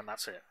painkillers, and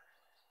that's it.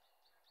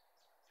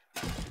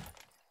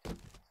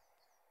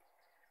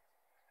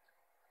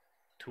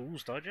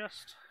 Tools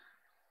digest?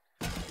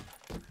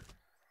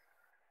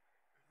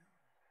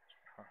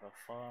 Have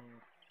fun.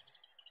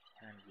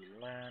 And you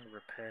land,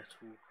 repair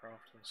tool,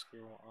 crafting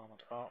skill,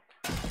 armored up.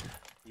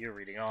 You're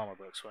reading armor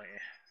books, weren't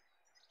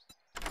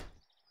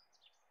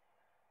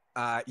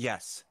you?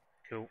 Yes.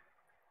 Cool.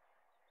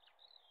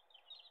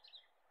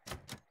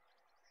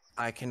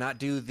 I cannot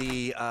do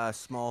the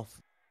small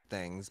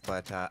things,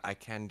 but I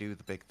can do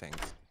the big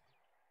things.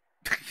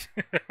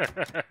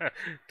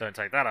 Don't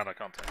take that out of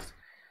context.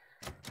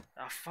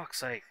 Oh, fuck's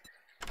sake.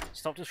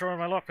 Stop destroying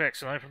my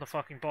lockpicks and open the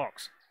fucking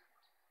box.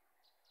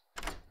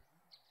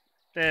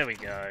 There we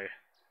go.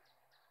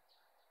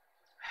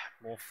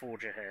 More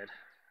forge ahead.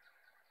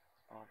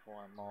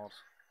 Hardwire mod.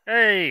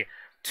 Hey!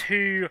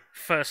 2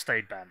 first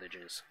aid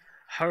bandages.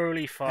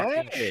 Holy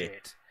fucking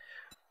shit.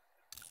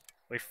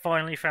 We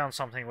finally found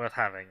something worth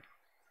having.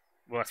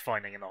 Worth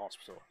finding in the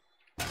hospital.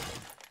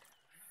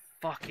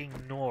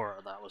 Fucking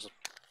Nora, that was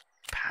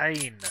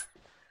pain.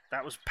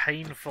 That was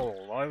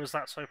painful. Why was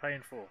that so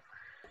painful?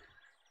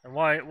 And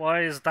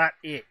why is that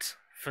it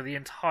for the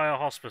entire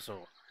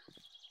hospital?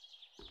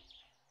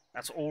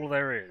 That's all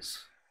there is.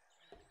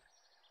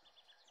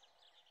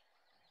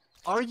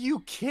 Are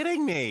you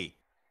kidding me?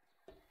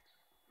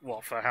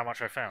 What, for how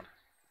much I found?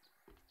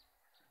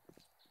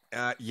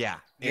 Yeah.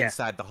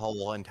 Inside the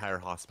whole entire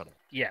hospital.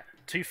 Yeah.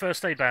 2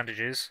 first aid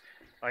bandages,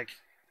 like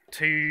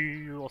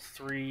 2 or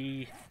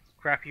 3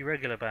 crappy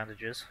regular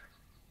bandages.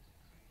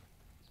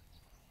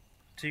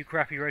 2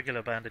 crappy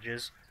regular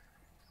bandages,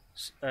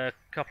 a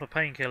couple of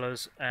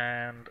painkillers,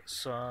 and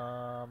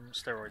some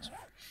steroids.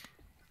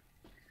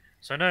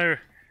 So no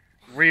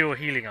real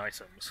healing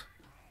items.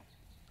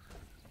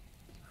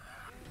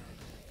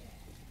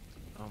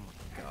 Oh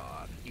my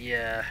god.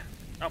 Yeah.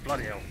 Oh,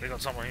 bloody hell. We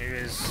got someone who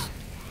is...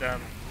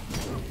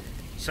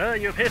 Sir,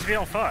 you appear to be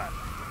on fire.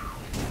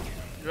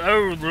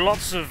 Oh,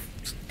 lots of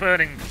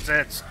burning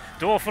Zeds.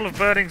 Door full of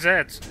burning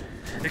Zeds.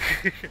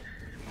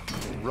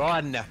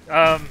 Run!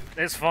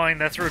 It's fine.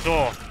 They're through a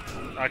door.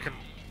 I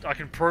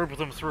can probe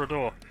them through a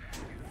door.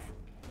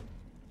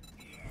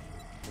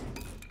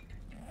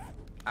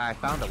 I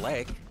found a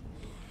leg.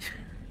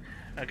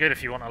 Good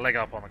if you want a leg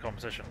up on the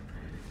competition.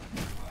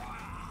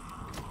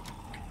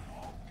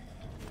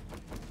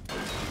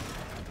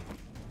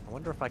 I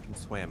wonder if I can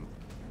swim.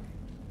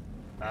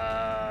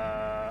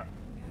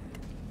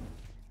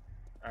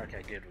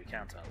 Okay, good. We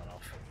can turn that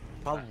off.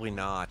 Probably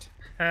not.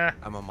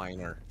 I'm a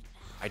miner.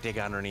 I dig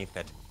underneath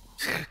it.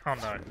 Oh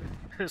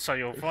no. So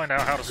you'll find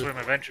out how to swim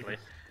eventually.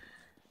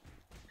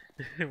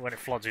 When it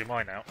floods your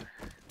mind out.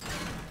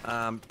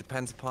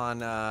 Depends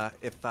upon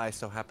if I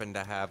so happen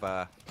to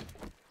have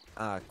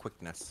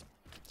quickness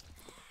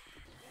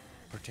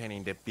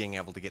pertaining to being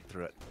able to get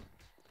through it.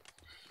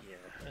 Yeah.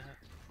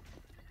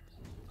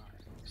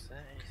 Is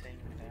there anything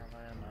down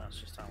there? No, it's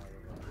just down the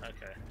river.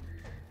 Okay.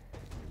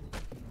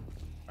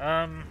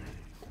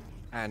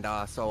 And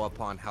also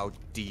upon how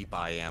deep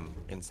I am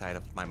inside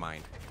of my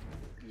mind.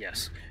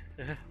 Yes.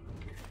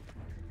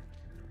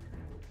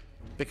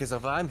 Because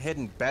if I'm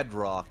hitting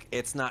bedrock,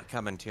 it's not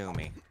coming to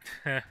me.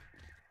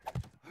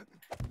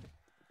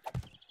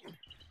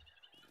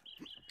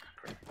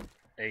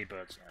 A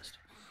bird's nest.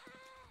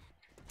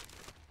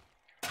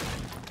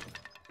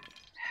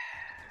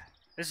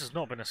 This has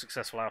not been a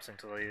successful outing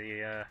to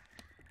the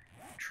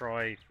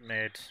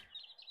tri-med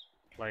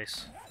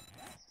place.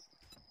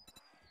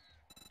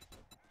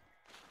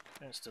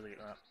 Let's delete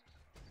that.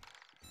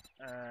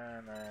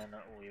 And then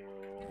we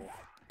will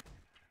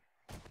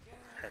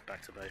head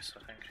back to base,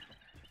 I think.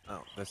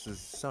 Oh, this has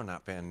so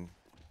not been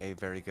a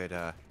very good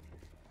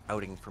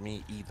outing for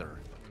me either.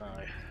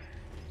 No.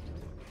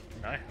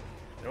 No?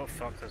 Oh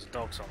fuck, there's a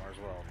dog somewhere as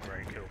well.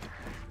 Very cool.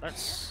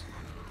 Let's...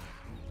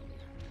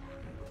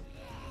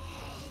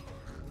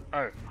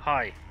 Oh,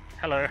 hi.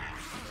 Hello.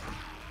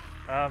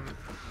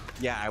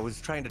 Yeah, I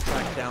was trying to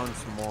track down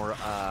some more,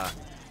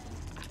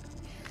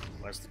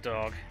 Where's the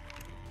dog?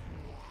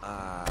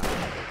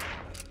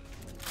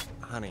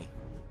 honey.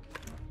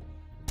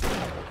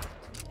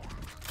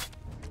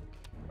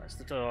 Where's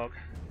the dog?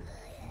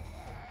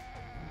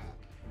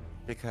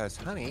 Because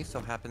honey so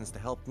happens to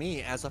help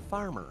me as a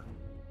farmer.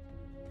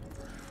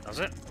 Does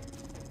it?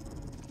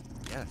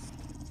 Yes.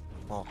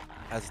 Well,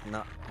 as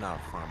not a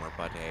farmer,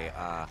 but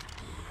a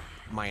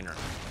miner.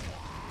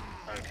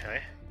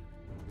 Okay.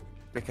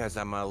 Because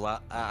I'm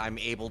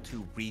able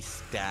to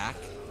restack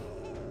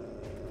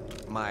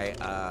my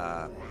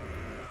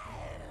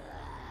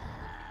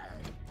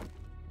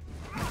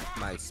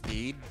my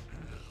speed,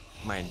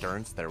 my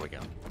endurance. There we go.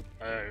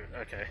 Oh,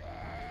 okay.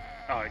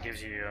 Oh, it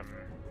gives you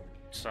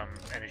some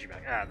energy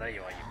back. Ah, there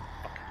you are, you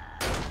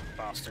fucking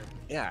bastard.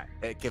 Yeah,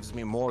 it gives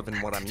me more than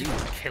what I'm using.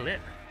 Kill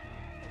it.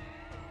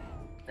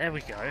 There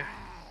we go.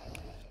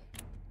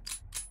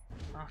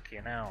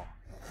 Fucking hell.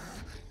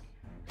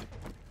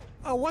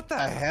 Oh, what the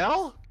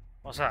hell?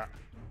 What's that?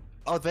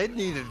 Oh, they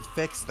needed to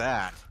fix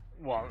that.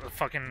 What, the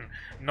fucking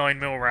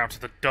 9mm round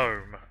to the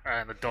dome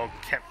and the dog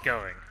kept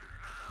going?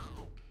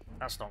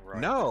 That's not right.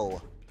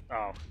 No.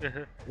 Oh.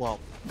 Well,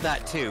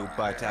 that too,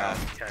 but okay,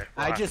 well,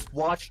 I just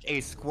watched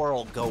a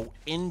squirrel go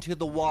into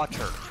the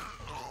water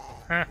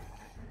Huh.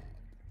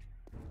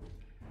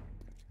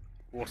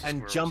 Water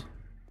and squirrels.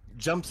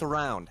 jumps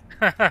around.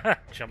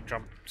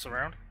 Jumps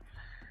around.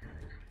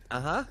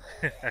 Uh-huh.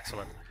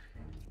 Excellent.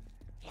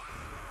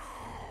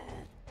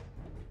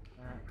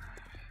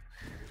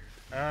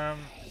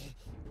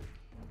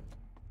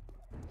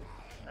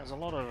 There's a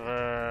lot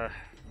of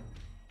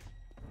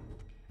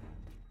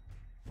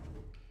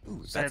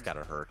Ooh, Zed, that's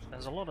gotta hurt.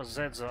 there's a lot of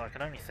Zeds that I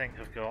can only think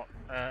have got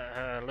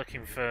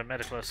looking for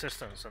medical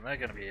assistance, and they're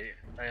going to be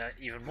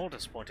even more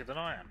disappointed than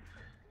I am.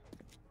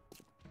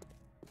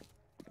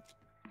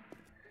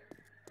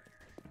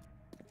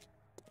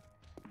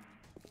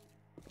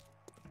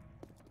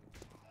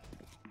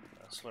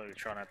 Slowly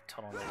trying to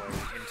tunnel their way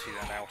into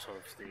and out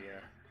of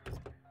the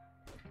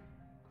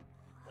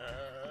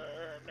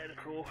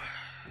medical.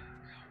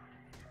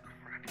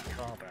 Crappy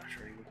car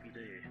battery would be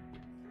do.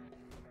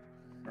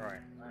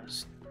 Right,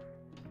 let's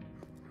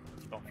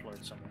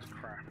offload some of this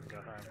crap and go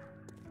home.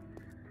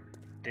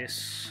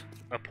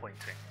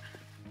 Disappointing.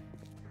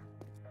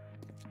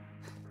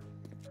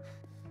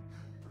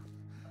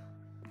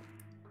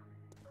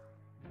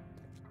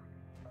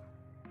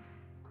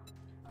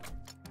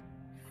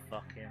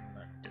 Fucking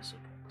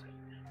disappointing.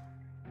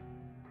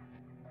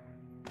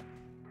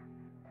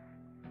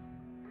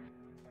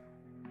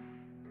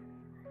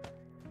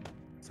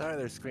 Sorry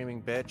they're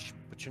screaming bitch,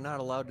 but you're not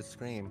allowed to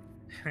scream.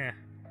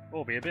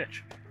 Or be a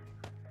bitch.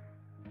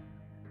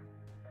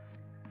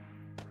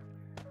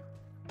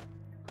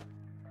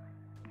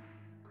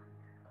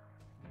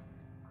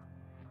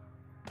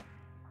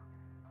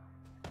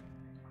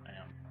 Hang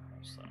on,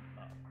 what's that?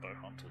 Oh, bow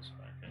hunters,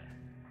 okay.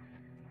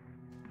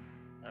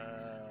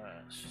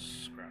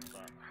 Scrap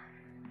that.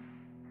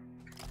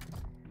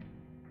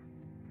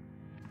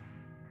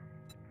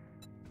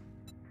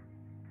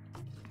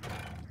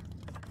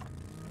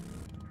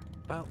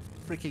 About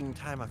freaking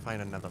time I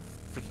find another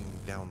freaking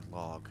down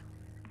log.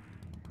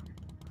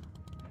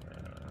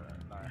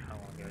 Now how I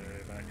go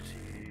back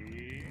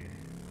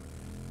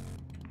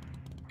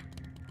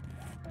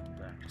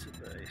to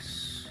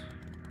base.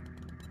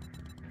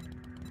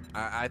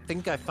 I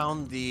think I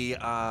found the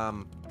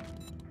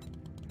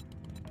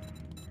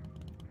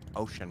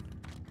ocean.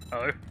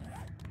 Oh?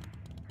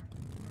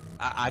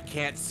 I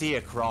can't see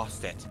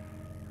across it.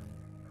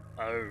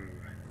 Oh.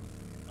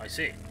 I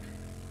see.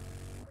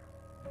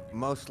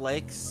 Most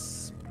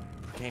lakes,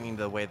 pertaining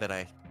to the way that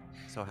I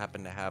so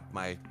happen to have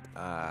my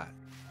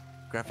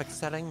graphics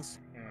settings,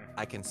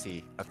 I can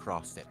see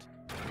across it.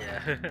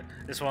 Yeah,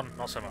 this one,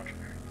 not so much.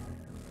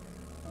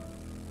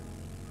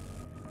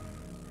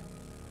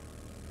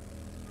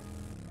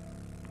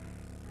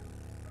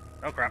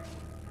 Oh crap.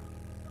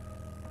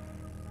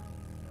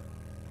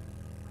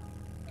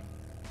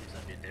 Please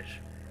don't be a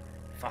ditch.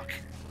 Fuck.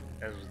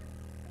 There's a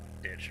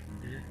ditch.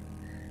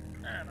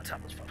 And the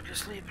tablet's about to go to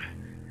sleep.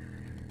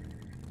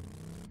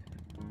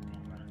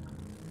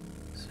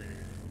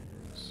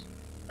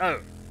 Oh,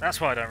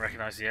 that's why I don't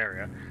recognise the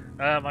area.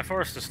 My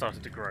forest has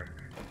started to grow.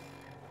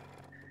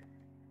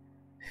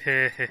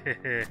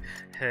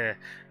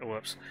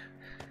 Whoops.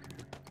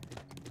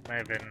 May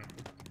have been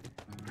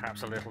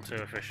perhaps a little too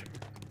efficient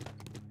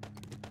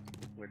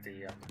with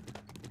the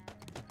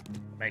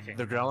making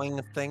The growing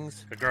of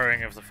things. the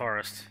growing of the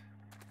forest.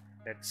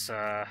 It's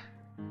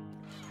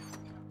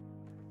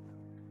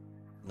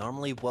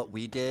Normally what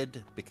we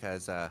did,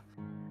 because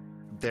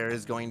there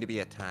is going to be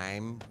a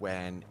time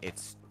when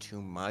it's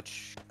too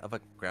much of a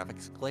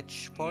graphics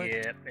glitch for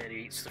it. yep, it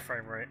eats the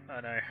frame rate.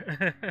 I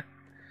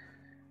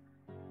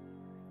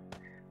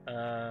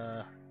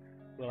know.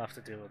 We'll have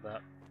to deal with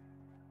that.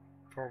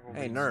 Probably.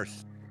 Hey,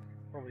 nurse.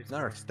 Probably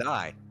Nurse,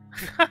 die.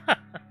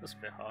 That's a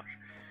bit harsh.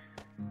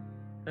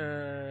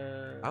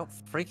 About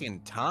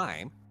freaking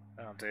time.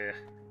 Oh dear.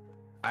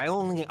 I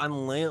only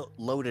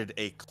unloaded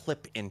a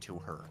clip into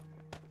her.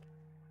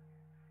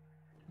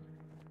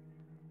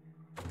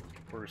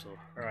 Brutal.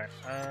 Alright,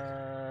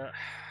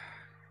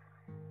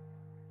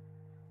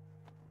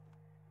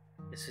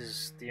 this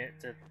is the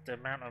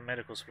amount of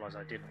medical supplies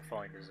I didn't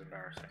find is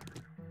embarrassing.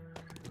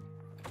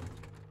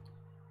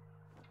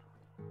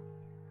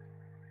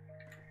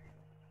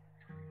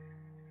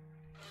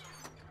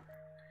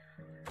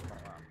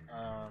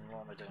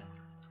 What am I doing?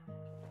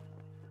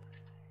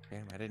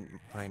 Damn, I didn't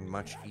find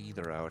much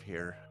either out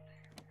here.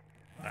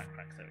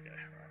 Backpack, there we go.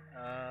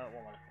 Right.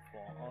 What am I looking for?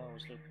 I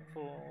was looking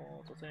for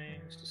the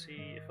things to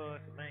see if I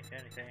could make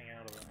anything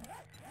out of them.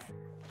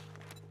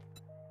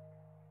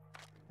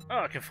 Oh,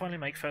 I can finally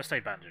make first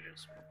aid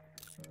bandages.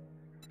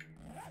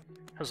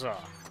 Huzzah.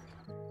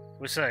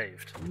 We're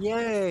saved.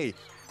 Yay!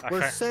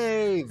 We're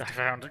saved! I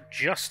found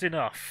just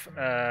enough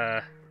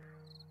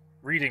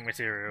reading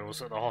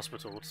materials at the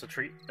hospital to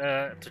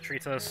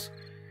treat us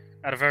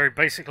at a very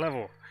basic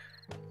level.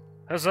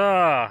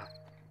 Huzzah!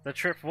 The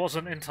trip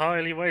wasn't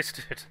entirely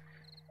wasted.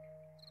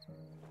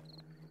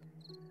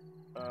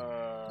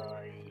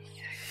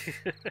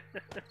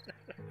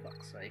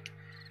 Fuck's sake.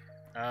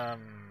 I'm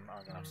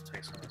gonna have to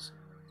take some of this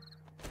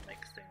and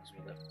make things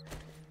with it.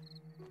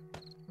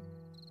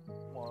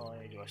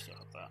 Why do I still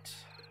have that?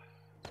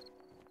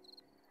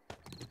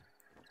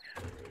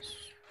 Because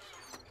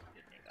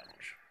didn't need that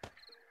much.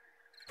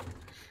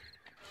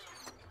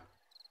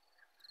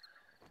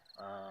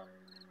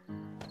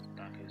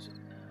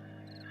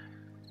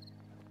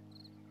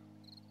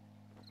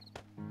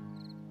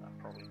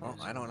 Well,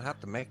 I don't have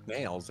to make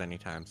nails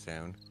anytime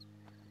soon.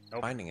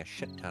 Nope. Finding a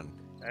shit ton.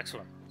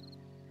 Excellent.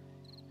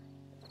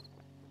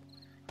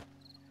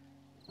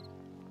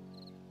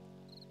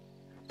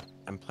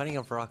 And plenty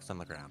of rocks on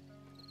the ground.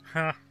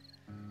 Huh.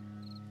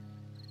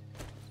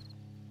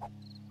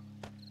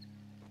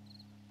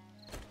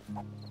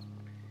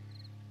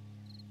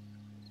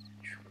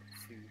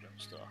 Food and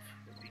stuff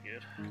would be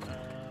good.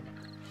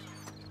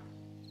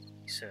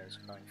 He says,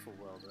 knowing full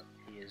well that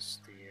he is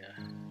the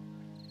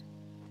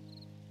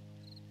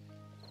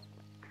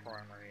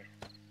primary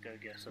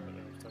go-getter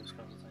of those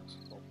kinds of things,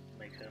 or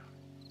maker.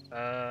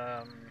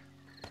 Found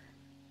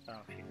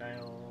a few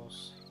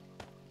nails.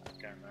 I'm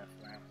going there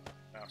for now.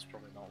 That's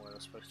probably not where they're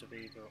supposed to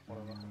be, but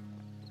whatever.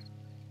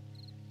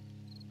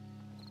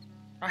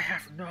 I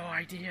have no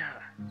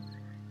idea!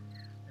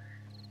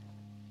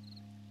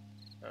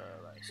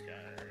 Let's go.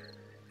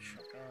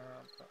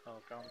 Shotgun.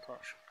 Oh, gun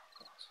touch. Shotgun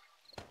glass.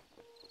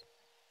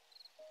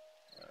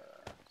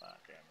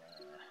 Back in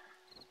there.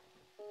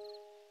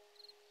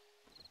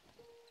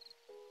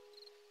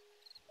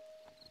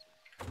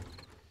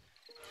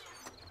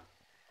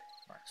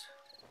 Right.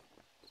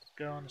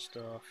 Gun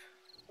stuff.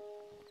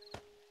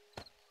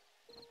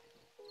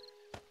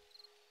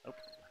 Nope.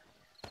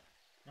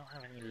 Don't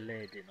have any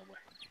lead in the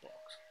weapons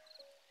box.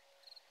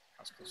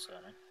 That's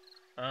concerning.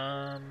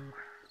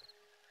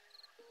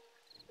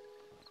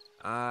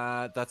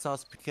 That's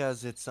also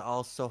because it's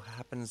also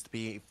happens to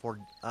be for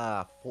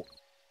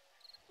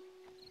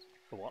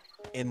what?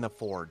 in the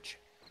forge.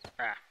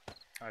 Ah,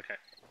 okay.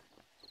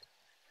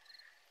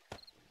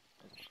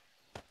 Oops.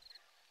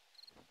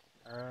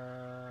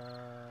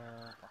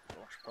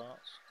 Launch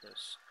parts,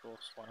 because of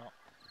course, why not?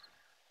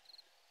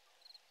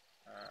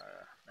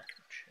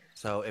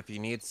 So if you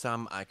need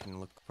some, I can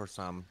look for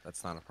some.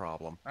 That's not a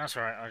problem. That's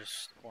alright, I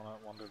just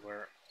wondered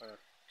where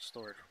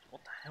storage.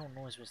 What the hell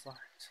noise was that?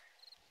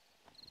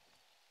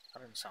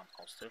 That didn't sound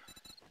positive.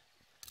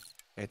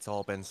 It's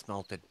all been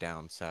smelted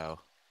down, so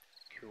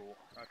Cool,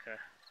 okay.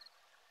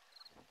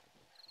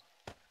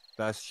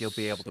 thus you'll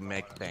be able to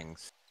make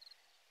things.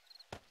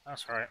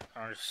 That's alright,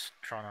 I'm just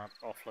trying to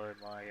offload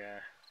my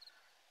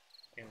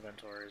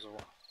inventory as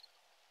well.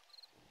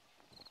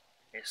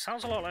 It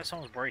sounds a lot like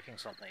someone's breaking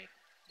something.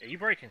 Are you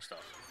breaking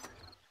stuff?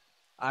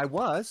 I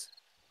was.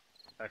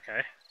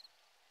 Okay.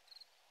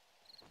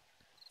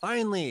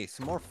 Finally,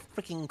 some more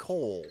freaking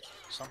coal.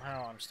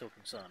 Somehow I'm still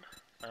concerned.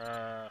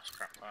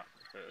 Scrap that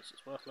because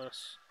it's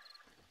worthless.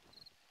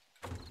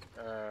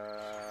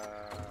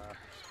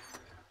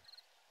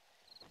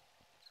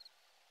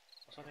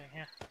 What's I doing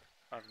here?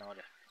 I have no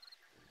idea.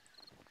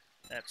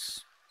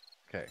 That's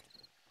Okay.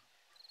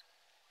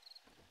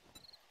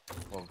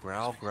 Well,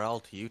 growl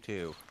to you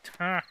too.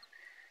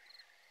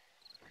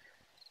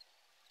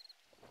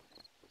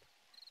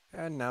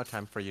 And now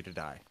time for you to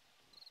die.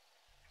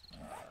 I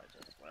don't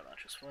know where that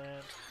just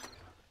went.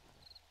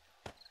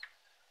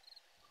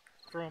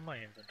 From my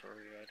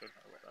inventory, I don't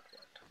know where that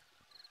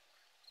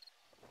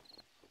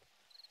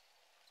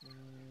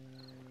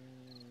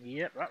went.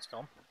 Yep, that's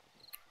gone.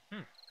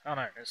 Oh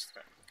no, it's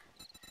there.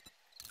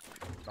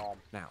 Nom.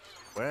 Now,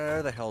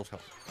 where the hell's home?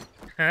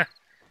 Head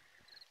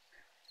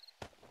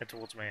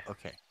towards me.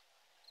 Okay.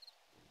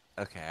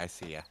 Okay, I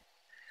see ya.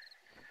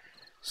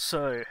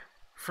 So,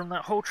 from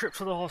that whole trip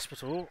to the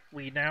hospital,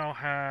 we now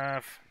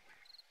have...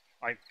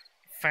 I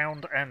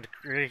found and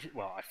created...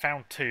 Well, I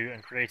found 2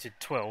 and created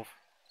 12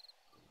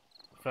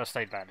 first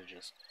aid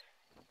bandages.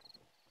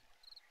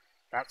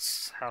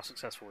 That's how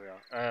successful we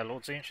are.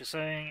 LordTzeentch is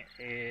saying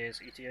his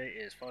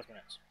ETA is 5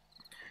 minutes.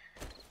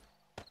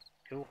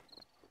 Cool.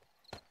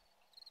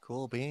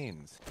 Cool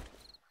beans.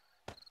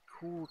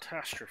 Cool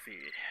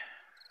catastrophe.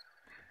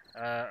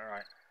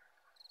 Right.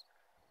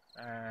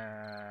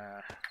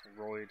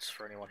 Roids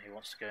for anyone who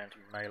wants to go into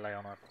melee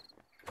on a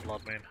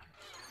blood moon.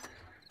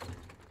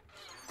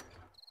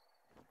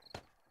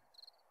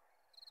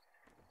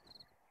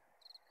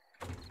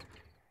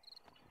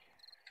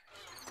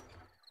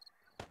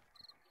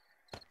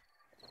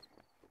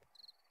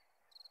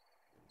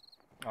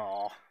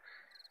 Aww.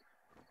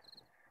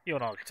 You're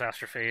not a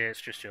catastrophe,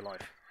 it's just your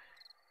life.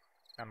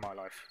 And my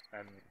life.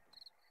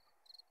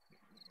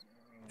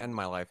 And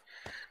my life.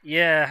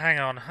 Yeah, hang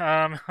on.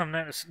 I'm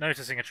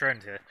noticing a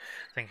trend here,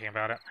 thinking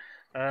about it.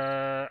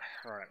 Right,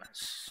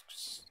 let's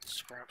just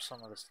scrap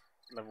some of this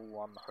level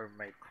 1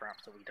 homemade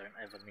crap that we don't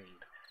ever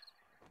need.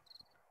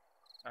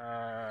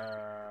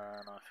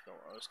 And I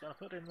forgot what I was going to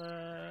put in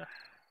there.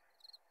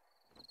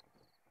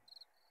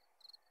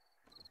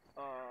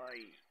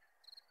 I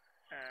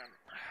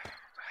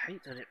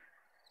hate that it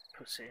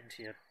puts it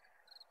into your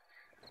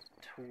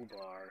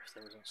toolbar if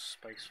there isn't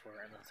space for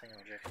it in the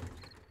thingamajig.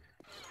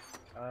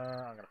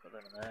 I'm going to put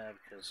them in there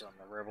because I'm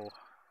a rebel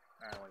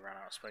and we ran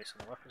out of space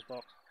in the weapons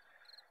box.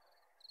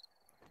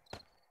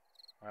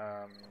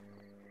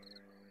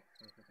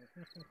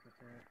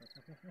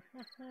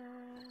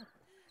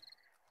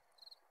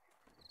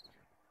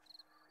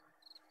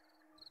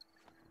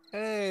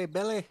 Hey,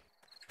 Billy.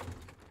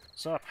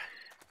 What's up?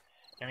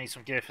 Gonna need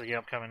some gear for the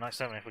upcoming Night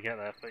 7 if we get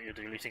there, but you'll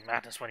do looting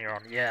madness when you're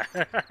on. Yeah.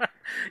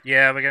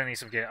 Yeah, we're gonna need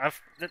some gear.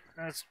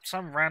 There's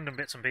some random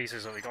bits and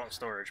pieces that we got in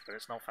storage, but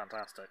it's not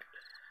fantastic.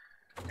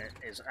 It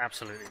is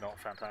absolutely not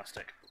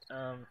fantastic.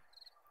 Right.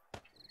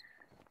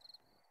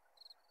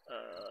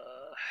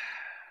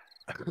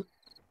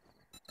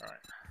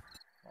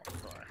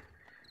 Modify.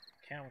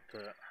 Can we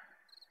put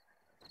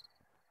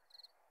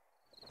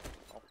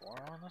top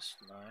wire on this?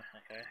 No.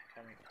 Okay.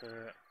 Can we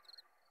put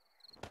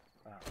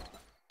that on it?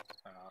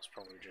 Oh, that's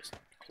probably just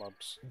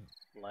clubs.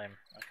 Lame.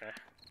 Okay.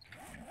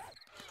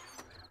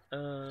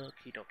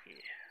 Okie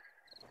dokie.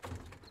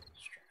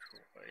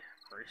 Structural way.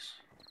 Grease.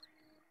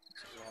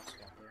 Makes it last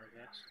longer, I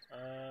guess.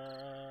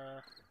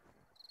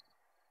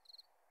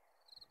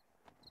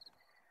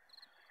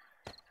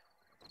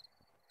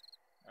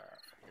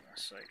 For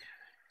goodness sake.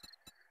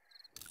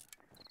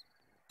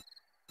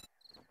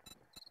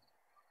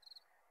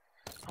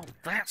 Oh,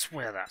 that's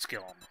where that's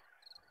gone.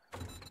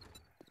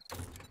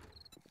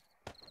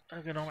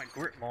 Ergonomic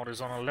grip mod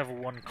is on a level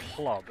 1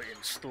 club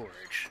in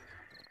storage.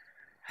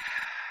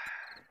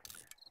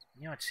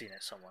 Yeah, I'd seen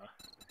it somewhere.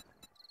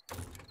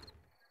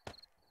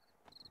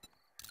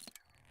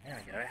 There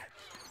we go.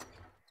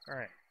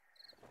 Right.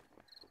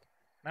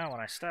 Now when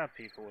I stab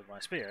people with my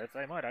spear,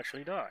 they might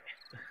actually die.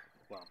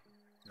 Well,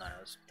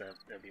 no,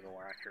 they'll be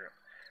more accurate.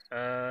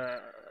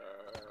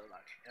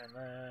 And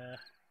there.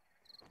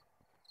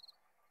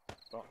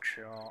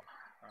 Buckshot.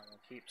 I'm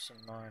gonna keep some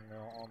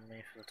 9mm on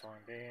me for the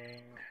time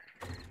being.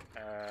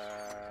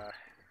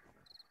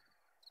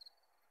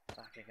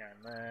 Back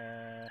again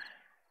there.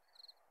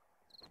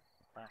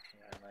 Back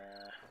again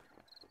there.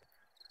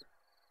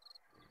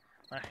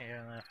 Back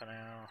again there for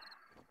now.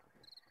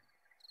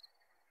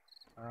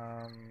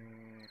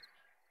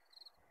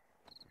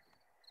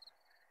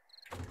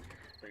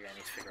 But yeah, I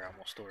need to figure out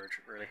more storage,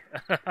 really.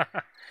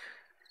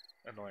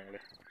 Annoyingly.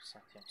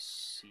 Chrysanthemum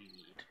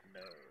seed,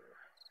 no.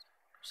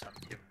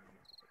 Chrysanthemum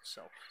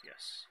itself,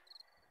 yes.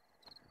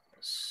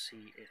 Let's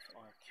see if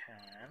I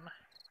can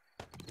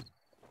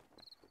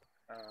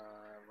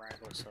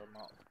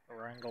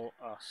wrangle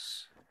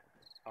us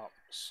up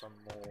some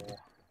more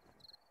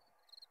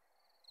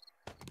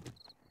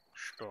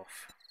stuff.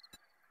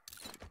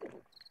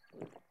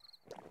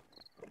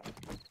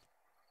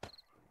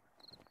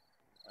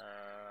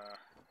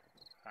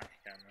 Back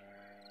again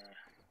there.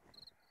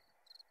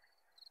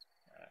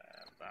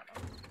 That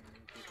one.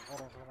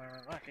 Hold on for the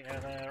moment. Back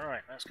again there.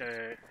 Right, let's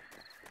go.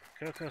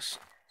 Cook us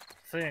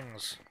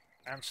things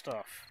and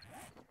stuff.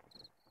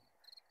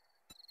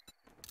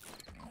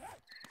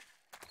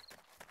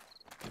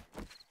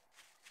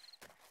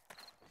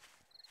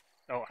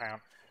 Oh, hang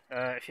on.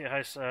 If your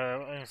host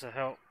willing to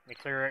help me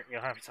clear it,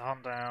 you're happy to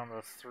hunt down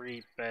the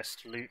 3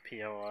 best loot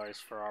POIs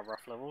for our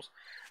rough levels.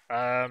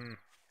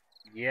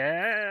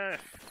 Yeah,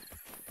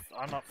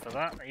 I'm up for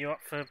that. Are you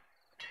up for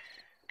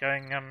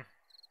going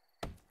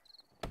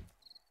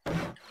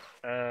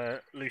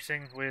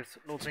looting with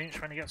LordTzeentch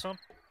when he gets on?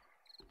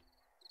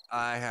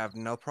 I have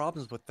no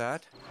problems with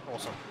that.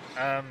 Awesome.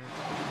 Are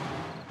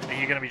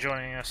you going to be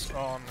joining us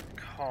on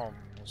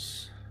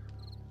comms,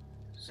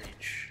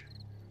 Zeentch?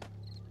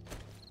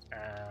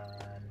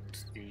 And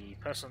the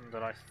person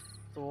that I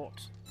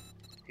thought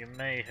you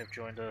may have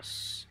joined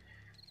us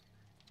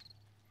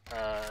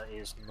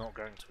is not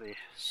going to be,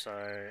 so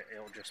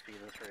it'll just be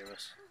the 3 of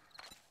us.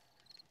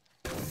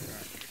 Right,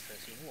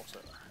 13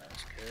 water.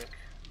 That's cook.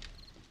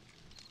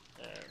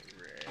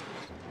 Red.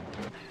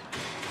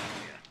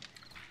 Yeah.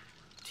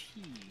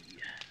 Tea.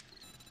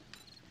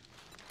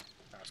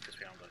 That's because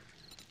we haven't got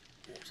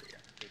water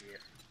yet.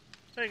 Idiot.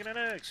 Bacon and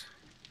eggs!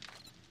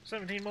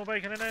 17 more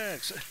bacon and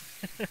eggs!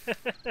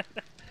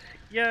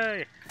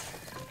 Yay!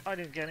 I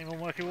didn't get any more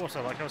murky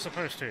water like I was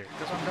supposed to,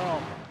 because I'm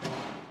dumb.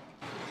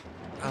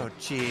 Oh,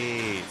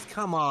 jeez.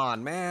 Come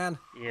on, man.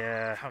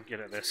 Yeah, I'm good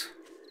at this.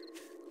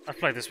 I've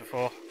played this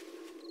before.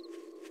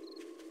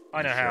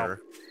 I know how.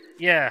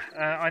 Yeah,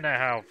 I know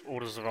how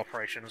orders of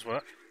operations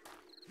work.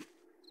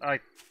 I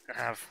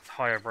have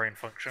higher brain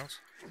functions.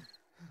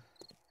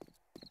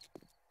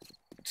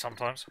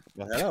 Sometimes.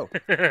 Well, hello.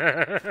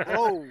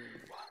 Hello.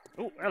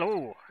 Oh,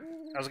 hello.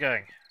 How's it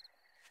going?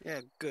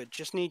 Yeah, good.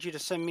 Just need you to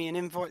send me an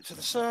invite to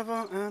the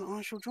server and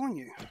I shall join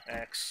you.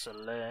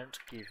 Excellent.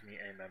 Give me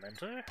a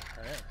memento.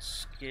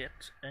 Let's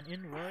get an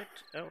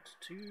invite out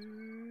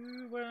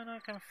to when I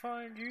can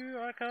find you.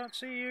 I can't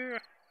see you.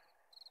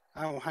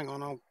 Oh, hang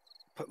on. I'll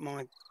put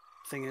my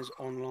thing as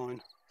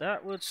online.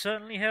 That would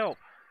certainly help.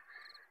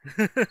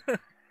 Here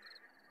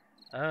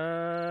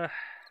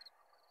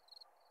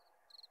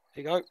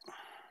you go.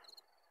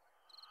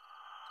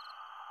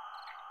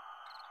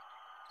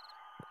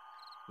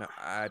 No,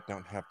 I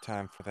don't have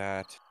time for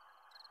that.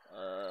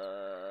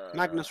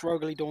 Magnus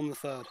Rogley Dawn the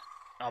Third.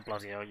 Oh,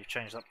 bloody hell, you've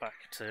changed that back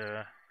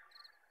to...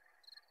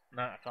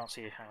 No, I can't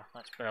see you. Hang on,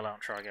 let's bail out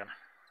and try again.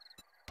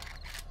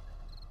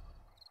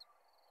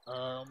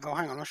 Oh,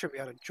 hang on. I should be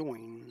able to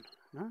join.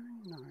 No.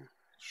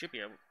 Should be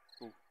able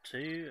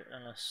to,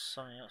 unless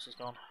something else has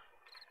gone.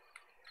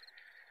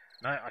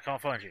 No, I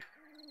can't find you.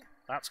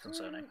 That's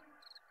concerning.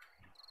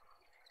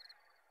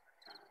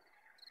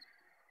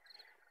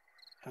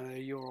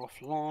 You're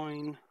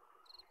offline.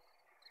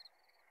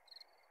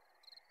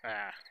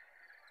 Ah.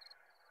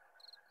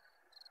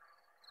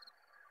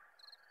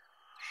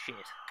 Shit.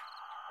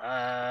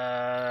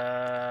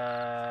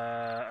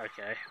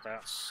 Okay,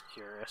 that's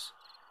curious.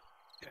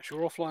 Yes,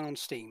 you're offline on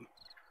Steam.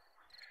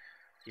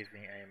 Give me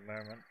a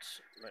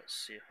moment. Let's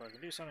see if I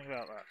can do something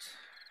about that.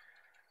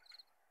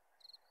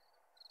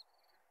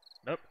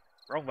 Nope,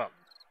 wrong button.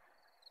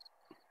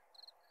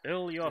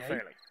 Bill, you are Yay.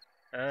 failing.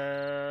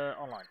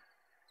 Online.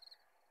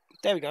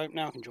 There we go.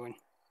 Now I can join.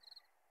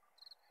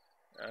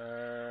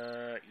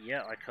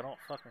 Yeah, I cannot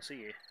fucking see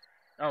you.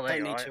 Oh, there Don't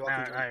you need are. to, I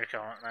can join. Now you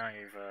can't. Now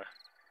you've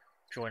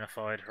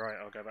joinified. Right,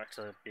 I'll go back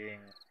to being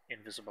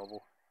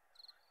invisible.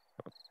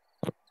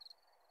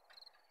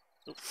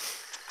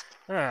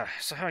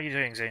 So how are you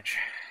doing, Zinch?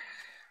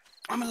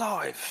 I'm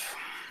alive.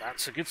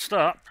 That's a good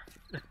start.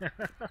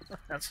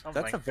 That's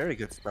something. That's a very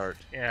good start.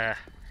 Yeah.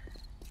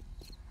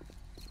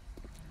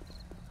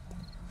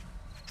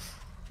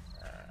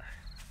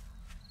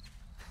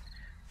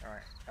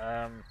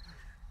 Alright.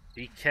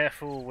 Be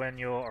careful when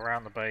you're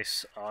around the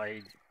base.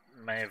 I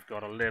may have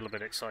got a little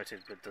bit excited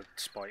with the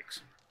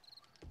spikes.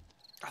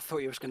 I thought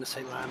you was going to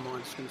say landmines. I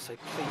was going to say,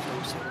 please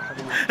don't say we're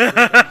having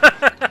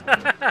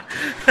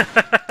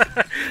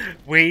that.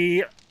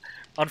 We,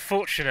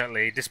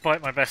 unfortunately,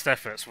 despite my best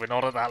efforts, we're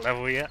not at that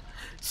level yet.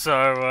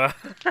 So,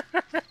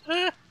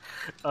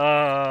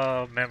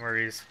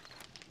 memories.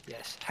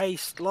 Yes.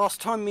 Haste.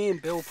 Last time me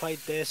and Bill played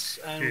this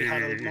and we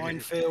had a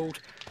minefield,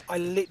 I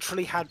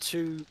literally had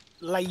to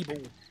label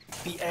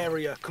the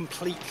area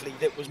completely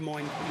that was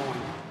mine.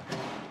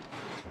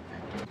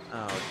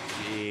 Oh,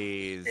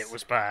 jeez. It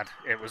was bad.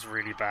 It was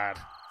really bad.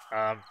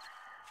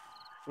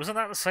 Wasn't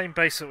that the same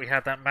base that we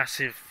had that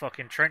massive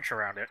fucking trench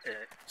around it?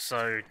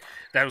 So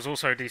there was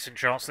also a decent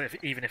chance that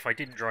even if I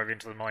didn't drive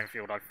into the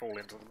minefield, I'd fall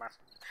into the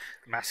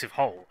massive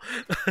hole.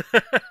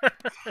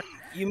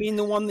 You mean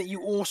the one that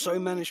you also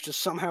managed to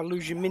somehow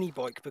lose your mini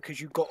bike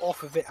because you got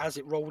off of it as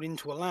it rolled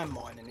into a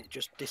landmine and it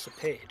just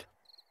disappeared?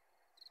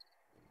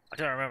 I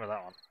don't remember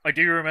that one. I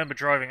do remember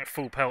driving at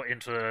full pelt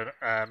into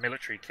a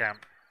military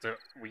camp that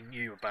we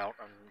knew about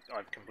and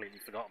I completely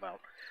forgot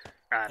about.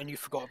 And you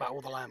forgot about all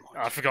the landmines.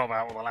 I forgot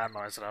about all the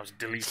landmines and I was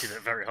deleted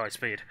at very high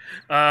speed.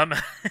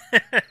 That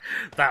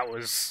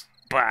was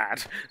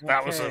bad.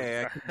 That was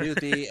I can do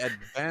the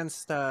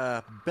advanced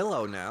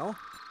billow now.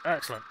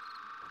 Excellent.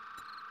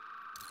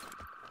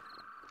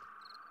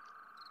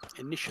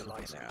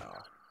 Initialize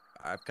Now,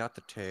 I've got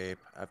the tape.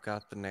 I've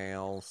got the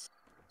nails.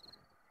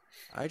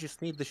 I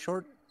just need the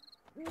short.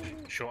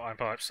 Short iron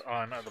pipes.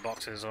 I'm at the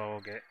boxes. I'll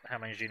get. How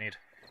many do you need?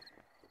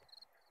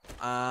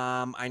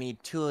 I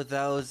need 2 of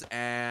those,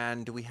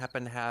 and we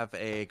happen to have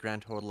a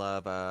grand total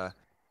of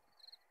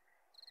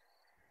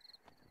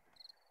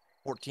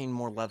 14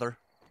 more leather.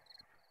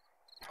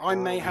 I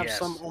may have Yes.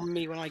 some on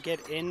me when I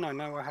get in. I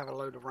know I have a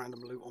load of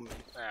random loot on me.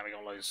 We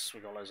got loads.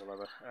 We got loads of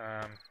leather.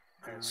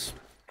 It's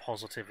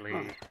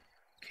positively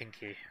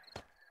kinky.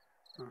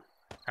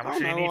 How much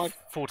do you need?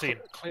 14.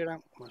 Cleared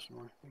out most of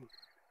my thing.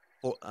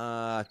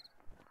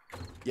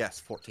 Yes,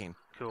 14.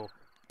 Cool.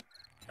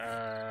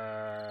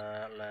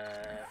 Let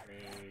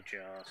me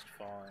just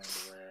find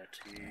where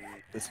to.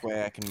 This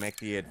way I can make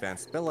the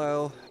advanced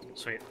billow.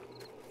 Sweet.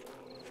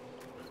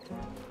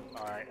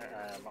 I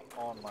am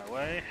on my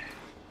way.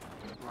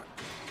 Right.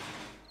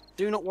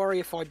 Do not worry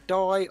if I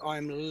die.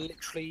 I'm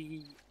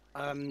literally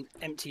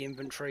empty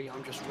inventory.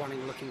 I'm just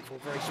running looking for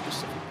very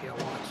specific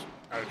POIs.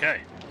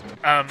 Okay.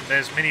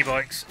 There's mini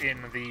bikes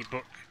in the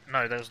book.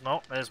 No, there's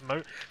not. There's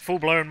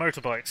full-blown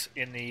motorbikes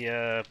in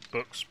the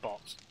book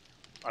spots.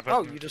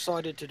 Oh, you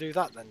decided to do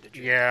that then, did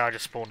you? Yeah, I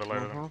just spawned a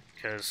load of them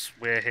because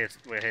we're here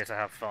to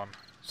have fun.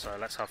 So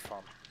let's have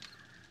fun.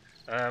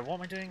 What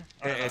am I doing?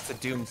 It's a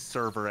Doom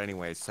server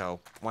anyway,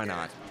 so why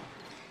not?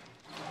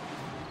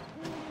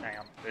 Hang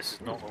on, this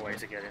is not the way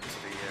to get into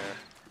the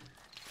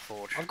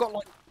forge. I've got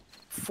like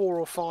 4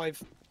 or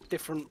 5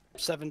 different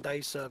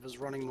 7-day servers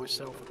running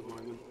myself at the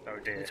moment. Oh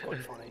dear. It's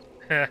quite funny.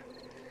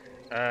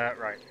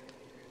 Right.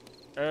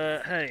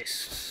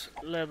 Haste,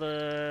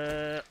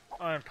 leather,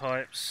 iron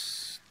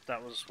pipes.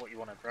 That was what you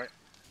wanted, right?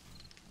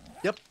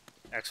 Yep.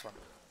 Excellent.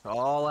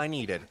 All I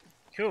needed.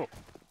 Cool.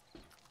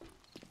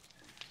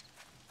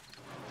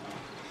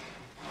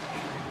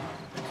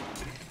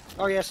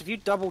 Oh yes, if you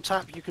double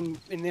tap, you can,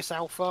 in this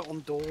alpha,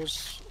 on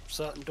doors,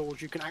 certain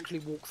doors, you can actually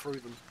walk through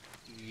them.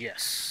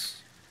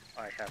 Yes.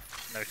 I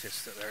have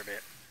noticed that they're a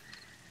bit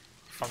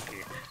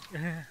funky.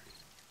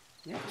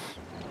 Yes.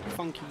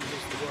 Funky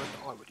is the word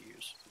that I would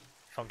use.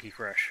 Funky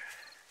fresh.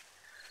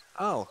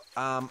 Oh,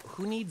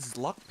 who needs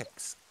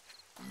lockpicks?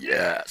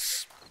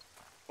 Yes!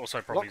 Also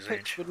probably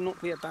Lockpicks Zinch. would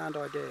not be a bad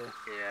idea.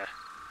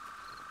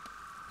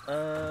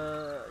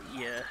 Yeah.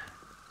 Yeah.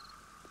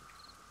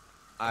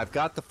 I've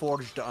got the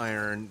forged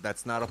iron.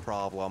 That's not a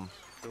problem.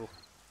 Cool.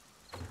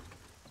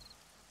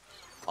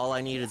 All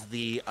I need is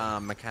the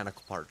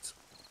mechanical parts.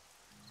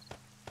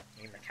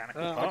 Need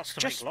mechanical parts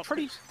to make just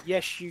lockpicks?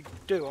 Yes, you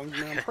do. I'm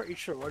pretty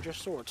sure. I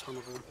just saw a ton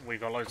of them. We've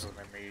got loads of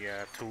them in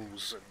the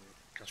tools and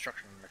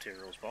construction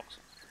materials box.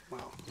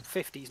 Well,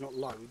 50's not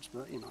loads,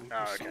 but you know.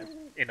 Oh, it's okay. some.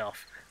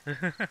 Enough.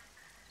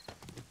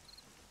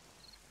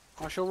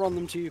 I shall run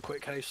them to you,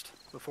 quick haste,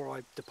 before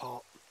I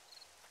depart.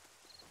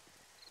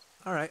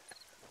 All right.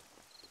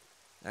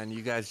 And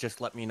you guys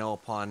just let me know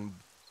upon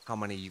how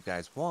many you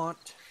guys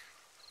want.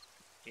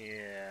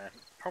 Yeah,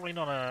 probably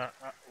not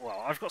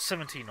well, I've got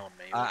 17 on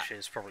me, which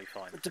is probably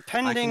fine.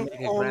 Depending make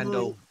a grand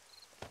on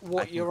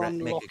what you're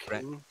make a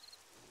grand. unlocking.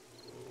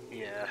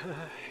 Yeah.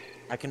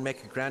 I can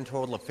make a grand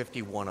total of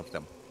 51 of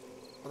them.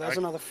 Well, there's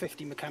another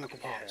 50 mechanical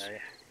parts.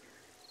 Okay.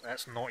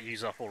 Let's not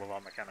use up all of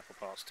our mechanical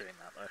parts doing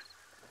that, though.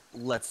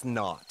 Let's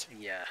not.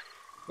 Yeah.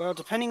 Well,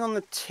 depending on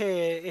the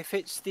tier, if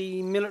it's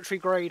the military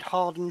grade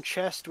hardened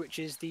chest, which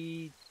is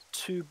the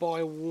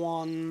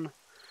 2x1,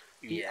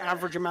 the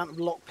average amount of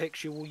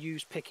lockpicks you will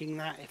use picking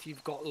that, if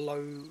you've got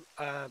low,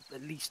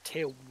 at least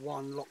tier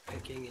 1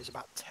 lockpicking, is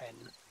about 10.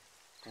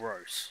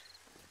 Gross.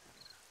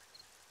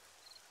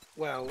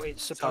 Well,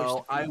 it's supposed So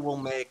to be. I will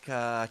make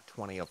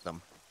 20 of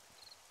them.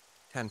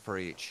 10 for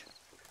each.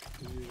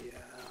 Yeah,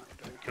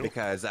 I don't Cool.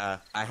 Because I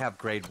have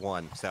grade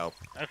 1, so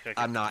Okay.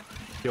 I'm not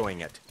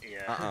doing it.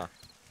 Yeah. What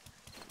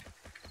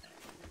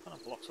kind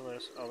of blocks are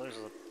those? Oh, those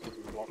are the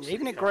wooden blocks.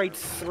 Even that at you grade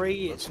can't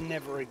 3, it's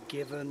never a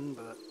given,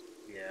 but.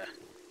 Yeah.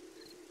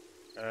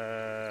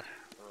 Right,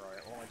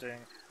 what am I doing?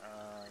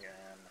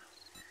 Again.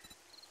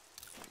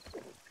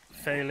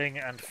 Failing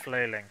and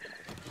flailing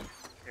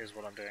is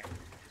what I'm doing.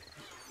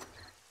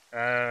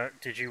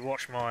 Did you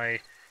watch my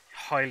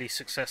highly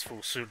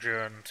successful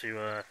sojourn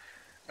to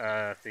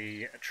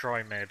the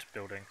Trimed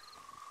building?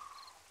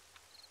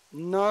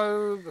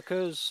 No,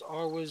 because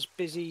I was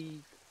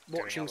busy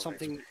Doing watching other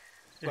something. things.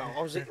 Well,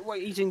 I was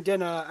eating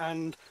dinner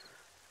and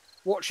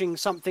watching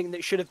something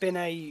that should have been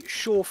a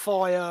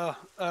surefire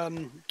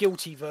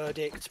guilty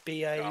verdict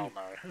be a Oh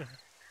no.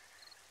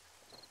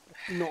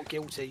 not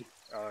guilty.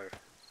 Oh.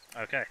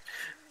 Okay.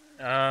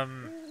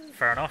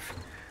 Fair enough.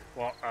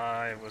 What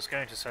I was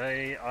going to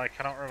say, I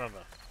cannot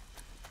remember.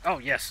 Oh,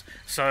 yes.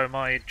 So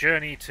my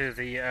journey to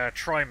the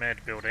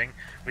Trimed building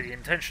with the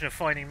intention of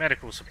finding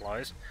medical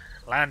supplies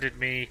landed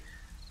me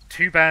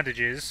 2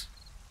 bandages,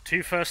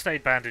 2 first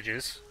aid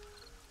bandages,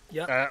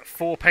 Yep.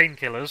 4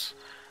 painkillers,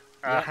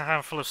 a Yep.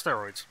 handful of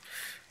steroids.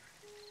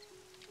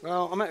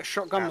 Well, I'm at a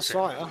Shotgun That's it.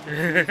 Messiah.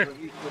 You've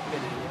been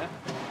here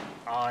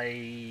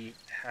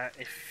yet?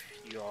 If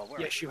you are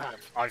aware. Yes, you have.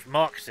 I've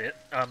marked it.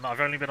 I've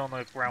only been on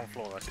the ground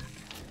floor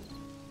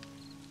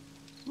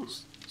though.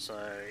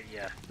 So,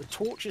 yeah. The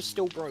torch is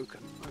still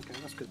broken. Okay,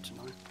 that's good to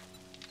know.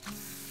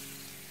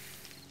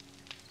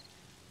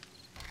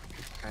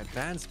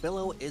 Advanced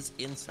Billow is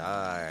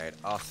inside.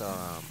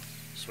 Awesome.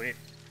 Sweet.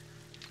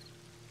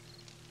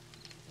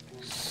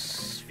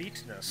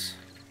 Sweetness.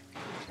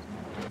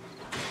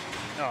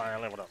 Oh, I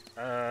leveled up.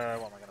 What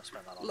am I going to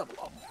spend that on? Level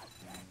up.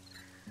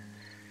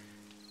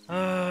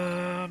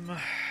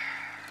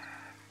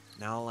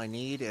 Now all I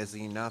need is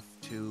enough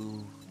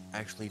to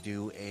actually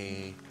do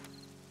a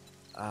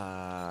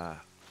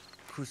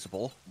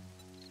crucible.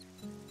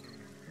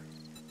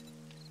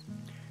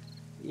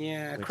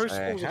 Yeah, Which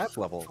Crucible's I have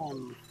leveled.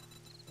 fun.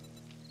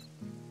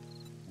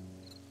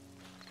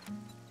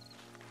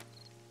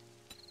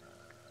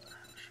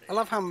 I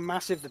love how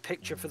massive the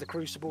picture for the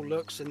Crucible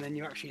looks, and then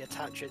you actually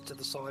attach it to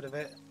the side of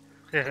it.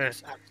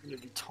 It's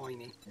absolutely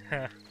tiny.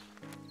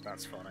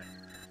 That's funny.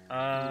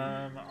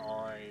 I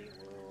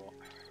will...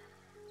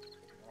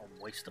 I'll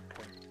waste a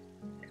point.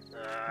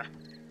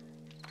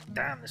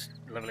 Damn, this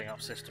leveling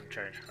up system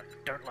change. I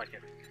don't like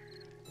it.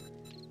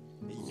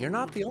 You're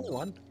not the only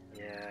one.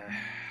 Yeah.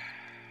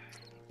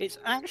 It's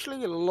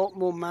actually a lot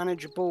more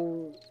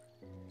manageable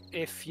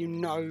if you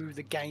know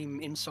the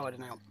game inside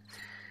and out.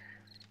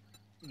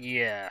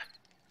 Yeah.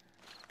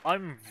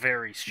 I'm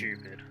very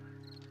stupid.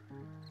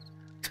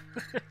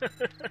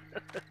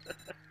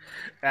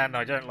 And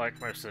I don't like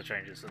most of the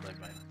changes that they've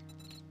made.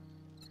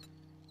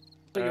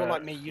 But you're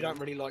like me, you don't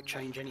really like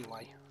change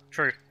anyway.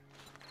 True.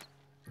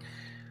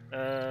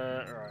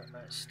 Right,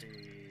 let's do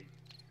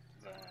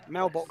that.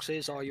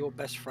 Mailboxes are your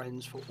best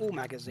friends for all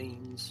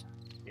magazines.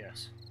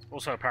 Yes.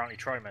 Also, apparently,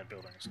 Trimed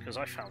buildings, because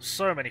I found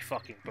so many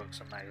fucking books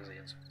and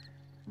magazines.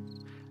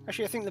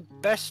 Actually, I think the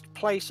best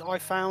place I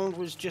found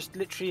was just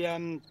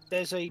literally,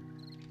 there's a...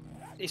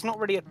 It's not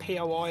really a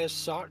POI as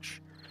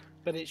such,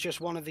 but it's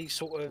just one of these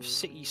sort of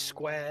city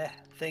square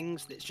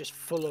things that's just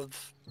full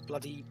of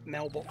bloody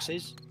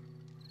mailboxes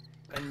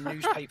and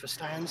newspaper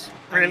stands.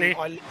 Really?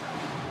 I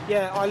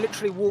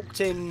literally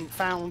walked in,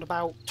 found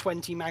about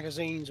 20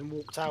 magazines and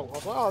walked out. I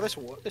was like, oh, this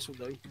will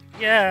do.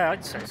 Yeah,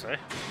 I'd say so.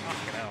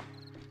 Fucking hell.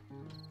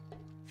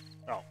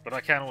 Oh, but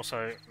I can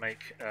also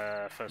make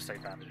first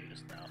aid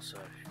bandages now, so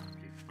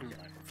if you know,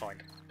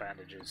 find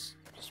bandages,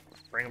 just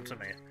bring them to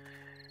me.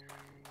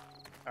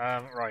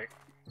 Right.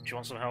 Do you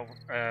want some help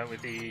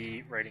with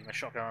the raiding the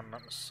Shotgun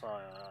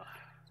Messiah?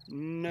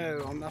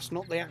 No, that's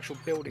not the actual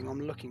building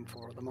I'm looking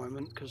for at the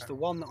moment, because the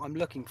one that I'm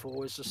looking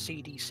for is a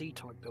CDC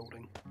type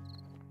building.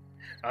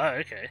 Oh,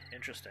 okay.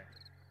 Interesting.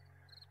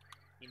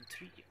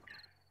 Intriguing.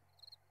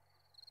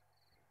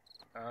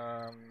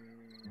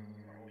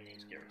 We need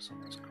to get rid of some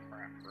of this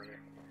crap, really.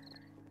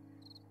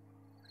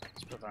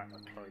 put that in the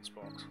clothes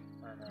box,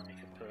 and then we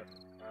can put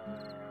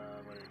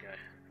where do we go?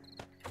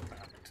 Put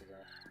that into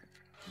there.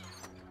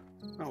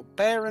 Oh,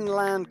 barren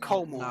land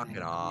coal Knock mining.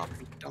 it off.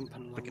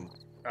 Dumping Freaking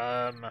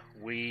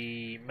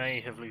We may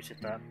have looted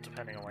that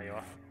depending on where you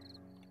are.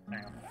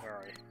 Hang on, where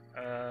are you?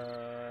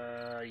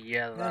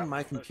 Yeah, that And my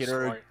looks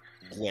computer like...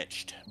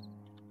 glitched.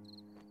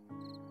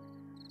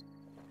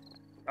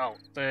 Oh,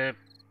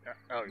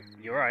 oh,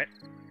 you're right.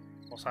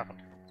 What's happened?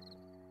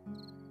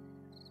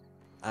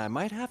 I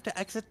might have to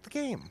exit the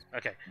game.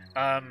 Okay,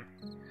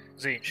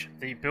 Tzeentch,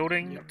 the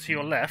building to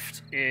your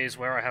left is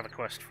where I have a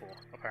quest for,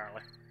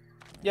 apparently.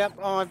 Yep,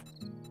 I've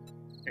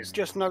Is...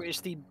 just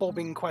noticed the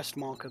bobbing quest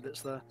marker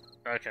that's there.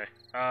 Okay,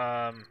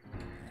 oh,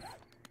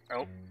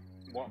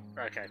 what?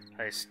 Okay,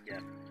 yeah.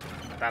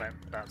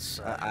 That's...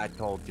 I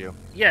told you.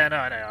 Yeah, no,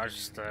 I know, I was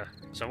just,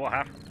 so what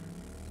happened?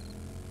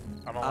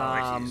 I'm on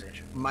my way to you,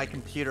 Tzeentch. My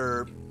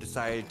computer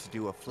decided to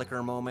do a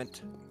flicker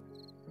moment.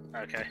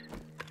 Okay.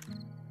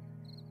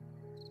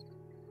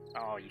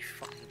 Oh, you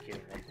fucking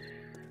kidding me.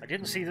 I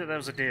didn't see that there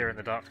was a deer in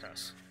the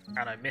darkness,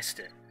 and I missed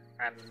it,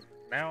 and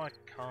now I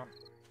can't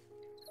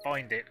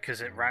find it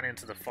because it ran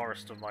into the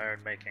forest of my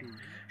own making.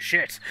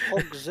 Shit!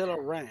 Hogzilla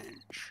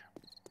Ranch.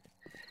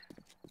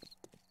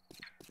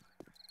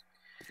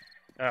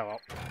 Oh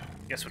well,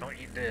 guess we're not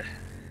eating deer.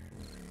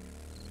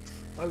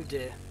 Oh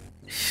dear.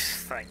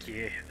 Thank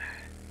you.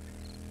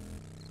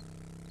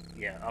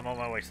 Yeah, I'm on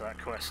my way to that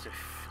quest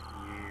if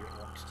you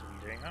want to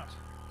be doing that.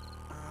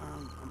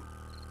 I'm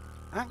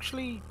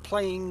actually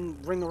playing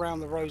Ring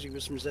Around the Rosie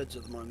with some Zeds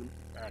at the moment.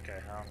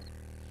 Okay, I'm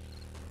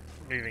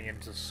moving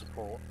into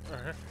support.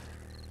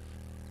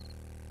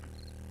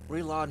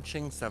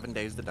 Relaunching 7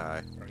 Days to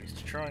Die. Or at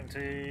least trying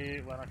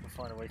to, when I can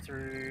find a way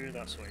through,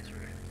 that's the way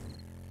through.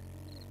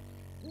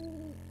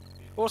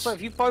 Also, if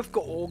you've both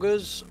got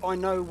augers, I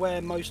know where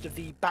most of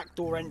the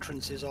backdoor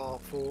entrances are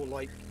for,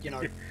 like, you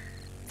know,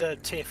 the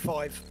tier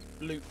 5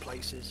 loot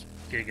places.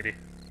 Giggity.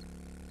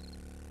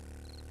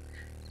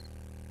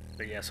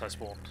 But yes, I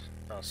spawned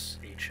us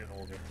each an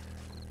auger.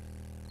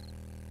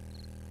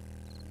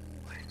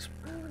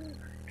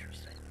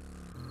 Interesting.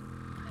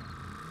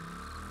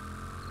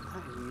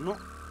 That is not...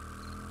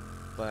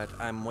 But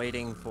I'm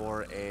waiting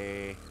for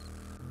a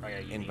Oh yeah,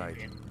 you invite.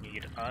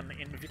 need an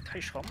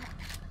invitation.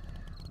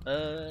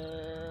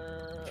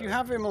 If you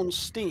have him on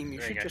Steam, you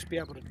There you should go. just be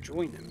able to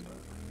join him.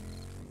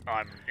 But...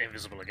 I'm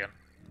invisible again.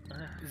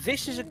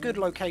 This is a good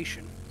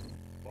location.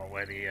 Well,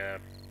 where the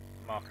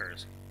marker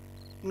is.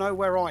 Know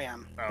where I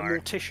am. Oh, The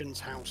alright. Mortician's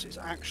house is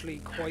actually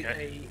quite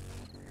Okay.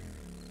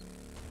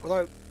 a...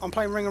 Although, I'm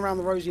playing Ring Around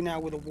the Rosie now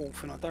with a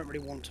wolf, and I don't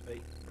really want to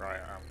be. Right,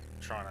 I'm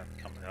trying to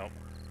come to help.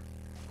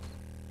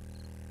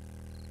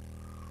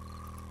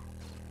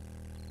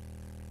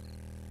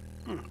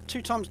 Hmm,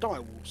 2 times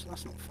dire wolves,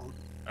 that's not fun.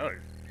 Oh.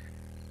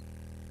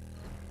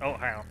 Oh,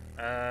 hang on.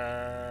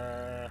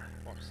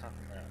 What just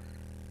happened there?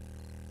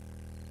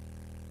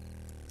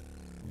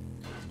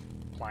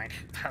 Plank.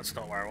 That's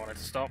not where I wanted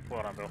to stop.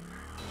 Well done, Bill.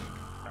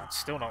 That's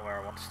still not where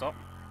I want to stop.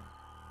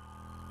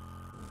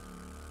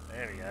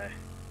 There we go.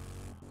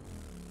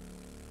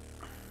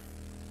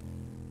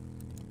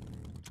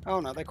 Oh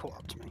no, they caught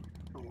up to me.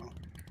 Oh well.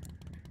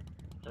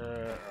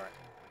 Right.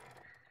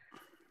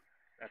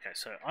 Okay,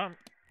 so I'm...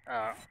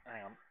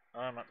 hang on.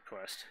 I'm at the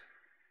quest.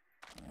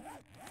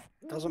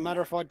 Doesn't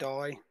matter if I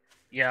die.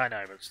 Yeah, I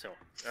know, but still.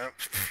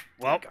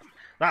 Well, Okay.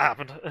 that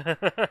happened.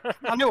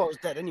 I knew I was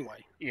dead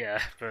anyway.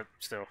 Yeah, but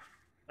still.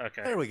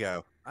 Okay. There we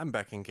go. I'm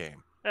back in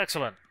game.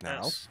 Excellent.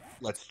 Now,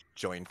 let's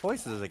join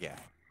voices again.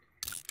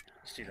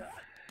 Let's do that.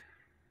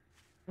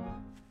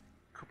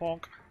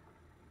 Kabonk.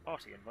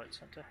 Party invite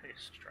center.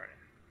 HasteDragon.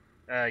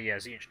 Yeah,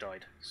 Tzeentch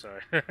died, so.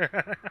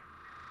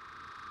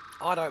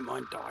 I don't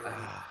mind dying.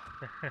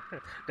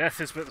 Death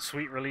is but the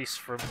sweet release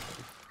from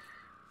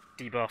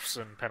debuffs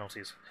and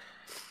penalties.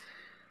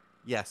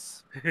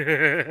 Yes.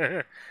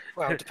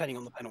 Well, depending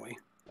on the penalty.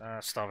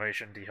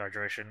 Starvation,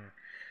 dehydration,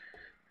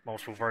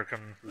 multiple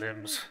broken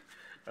limbs,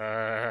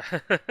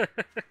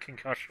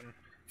 concussion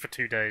for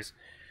 2 days.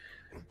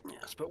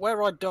 Yes, but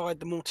where I died,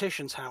 the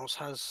Mortician's house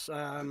has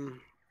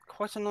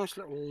quite a nice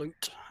little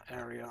loot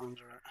area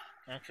under it.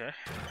 Okay.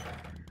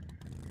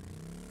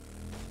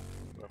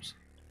 Whoops.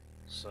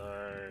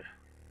 So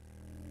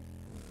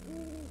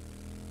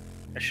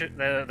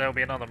there'll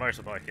be another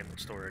motorbike in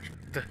storage.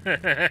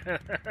 Yeah,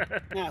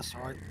 that's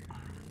alright.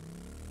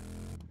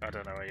 I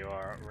don't know where you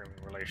are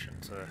in relation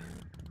to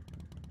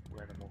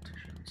where the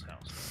Mortician's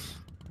house is.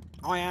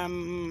 I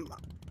am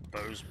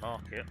Bowes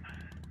Market.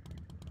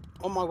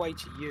 on my way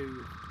to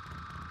you.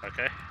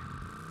 Okay.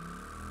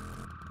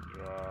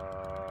 You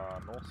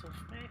are north of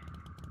me?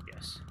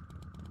 Yes.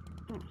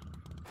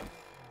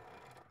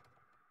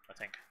 I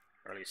think.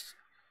 Or at least.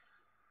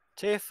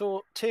 Tier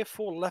 4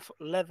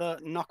 leather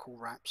knuckle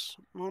wraps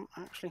aren't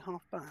actually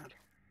half bad.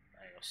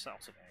 You're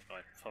south of me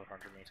by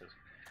 500 meters.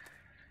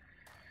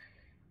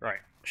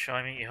 Right. Shall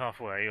I meet you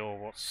halfway, or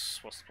what's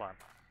the plan?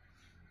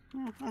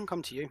 I can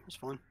come to you, it's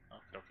fine.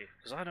 Okay,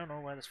 because I don't know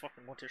where this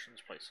fucking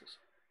Mortician's place is.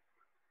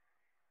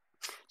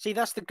 See,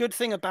 that's the good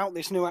thing about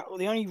this new alpha.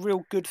 The only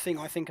real good thing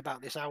I think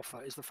about this alpha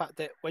is the fact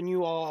that when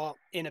you are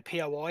in a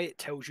POI, it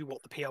tells you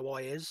what the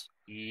POI is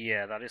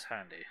Yeah, that is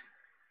handy.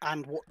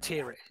 and what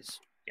tier it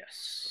is.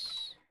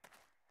 Yes.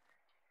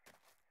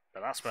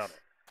 But that's about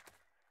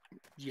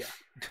Yeah.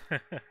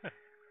 it.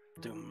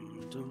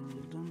 Dum,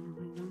 dum,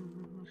 dum,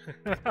 dum.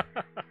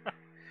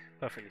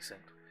 Perfectly synced.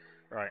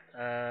 Right,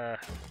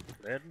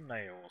 lead and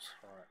nails.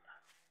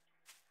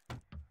 Right.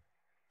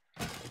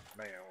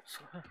 Nails.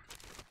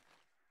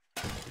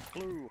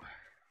 Glue.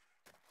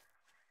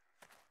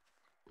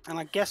 And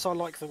I guess I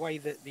like the way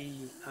that the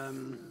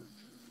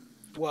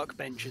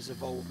workbenches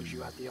evolve as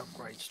you add the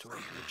upgrades to it.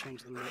 They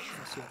change the look.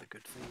 That's the other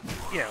good thing.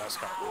 Yeah, that's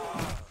kind of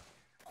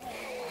cool.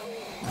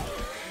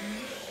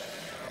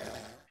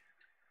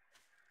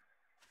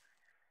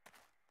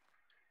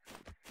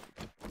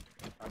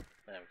 Oh,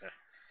 there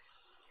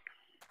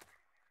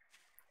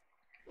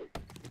we go.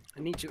 I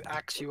need to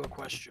ask you a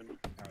question.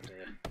 Oh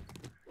dear.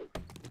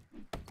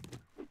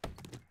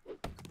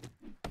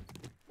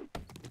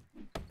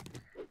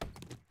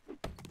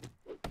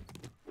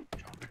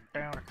 Chopping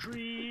down a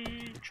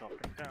tree,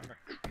 chopping down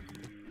a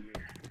tree.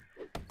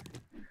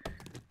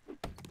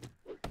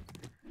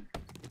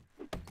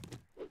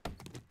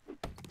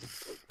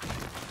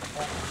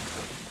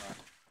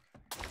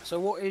 So,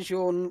 what is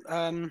your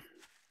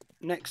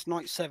next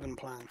Night 7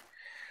 plan?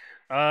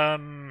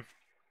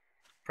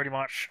 Pretty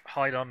much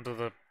hide under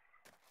the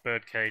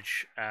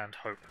birdcage and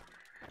hope.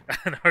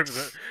 And hope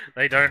that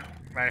they don't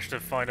manage to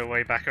find a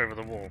way back over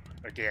the wall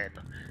again.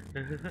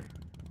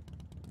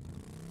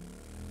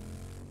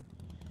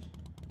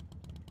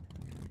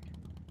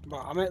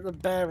 Right, I'm at the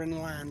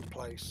Barren Land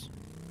place.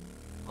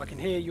 I can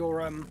hear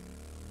your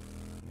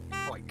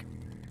bike.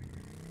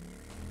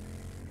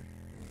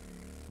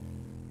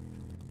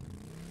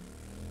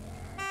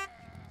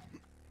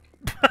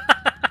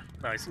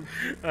 Nice.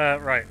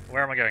 Right,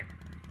 where am I going?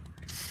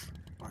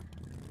 Right.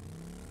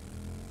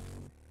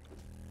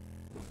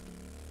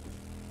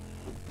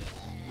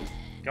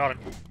 Got it.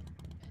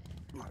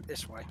 Right,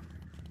 this way.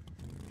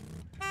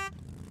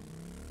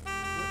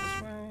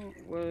 This way.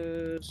 It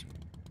was.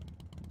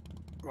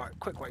 Right,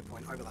 quick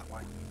waypoint over that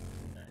way.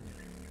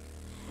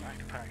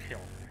 Backpack Hill.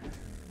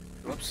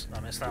 Whoops, I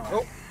missed that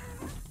one.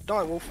 Oh,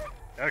 direwolf.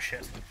 Oh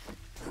shit.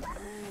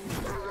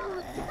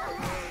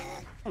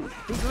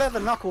 These leather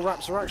knuckle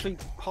wraps are actually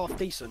half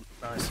decent.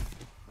 Nice.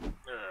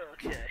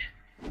 Okay.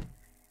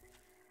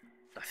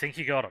 I think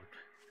you got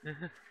him.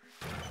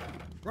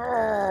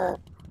 Roar!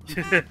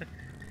 For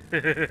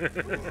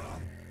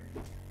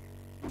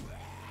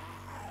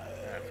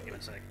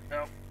goodness sake.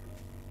 No.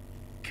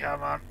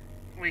 Come on.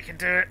 We can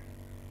do it.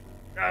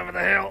 Over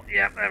the hill.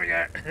 Yep, there we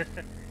go.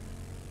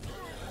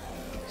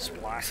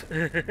 Splat.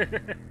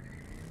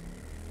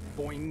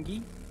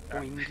 Boingy.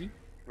 Boingy.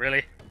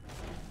 Really?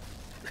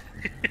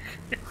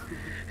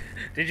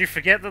 Did you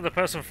forget that the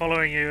person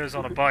following you is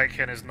on a bike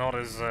and is not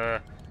as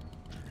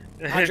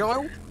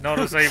Agile? not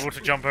as able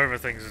to jump over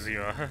things as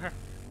you are?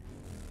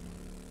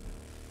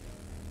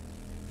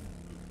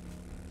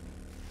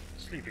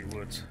 Sleepy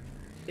Woods.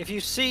 If you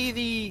see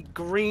the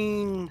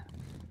green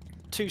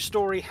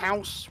two-story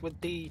house with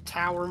the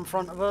tower in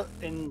front of it,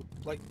 in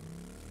like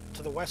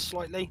to the west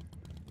slightly,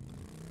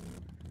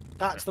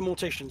 that's the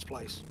mortician's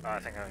place. I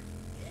think I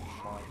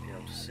might be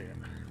able to see it.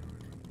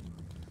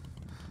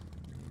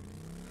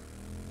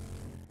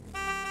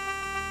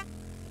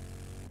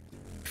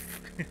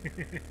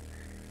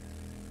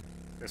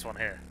 This one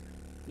here.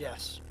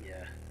 Yes.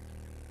 Yeah.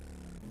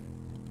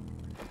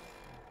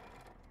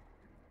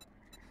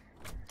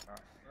 Right,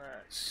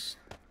 let's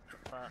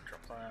drop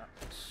that,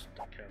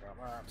 don't care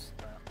about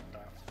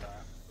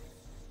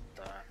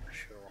that,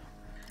 sure.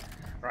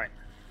 Right.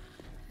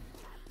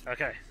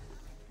 Okay.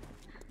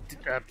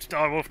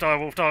 Direwolf,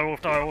 direwolf,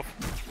 direwolf, direwolf.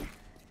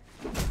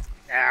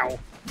 Ow.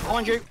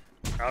 Behind you.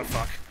 Oh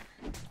fuck.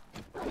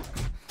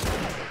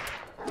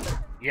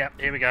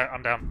 Yep, here we go,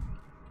 I'm down.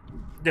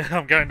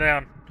 I'm going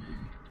down.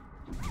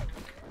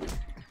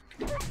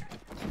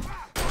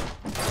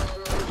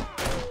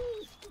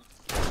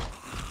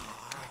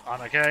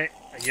 I'm okay.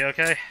 Are you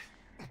okay?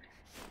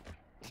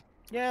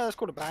 Yeah, that's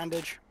called a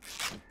bandage.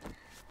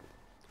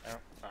 Oh,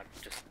 I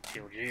just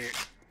healed you.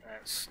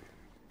 Let's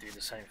do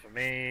the same for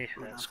me.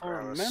 Let's I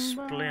grab a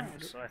remember,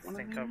 splint. I I don't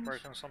think wanna I've use-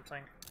 broken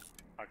something.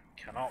 I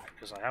cannot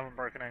because I haven't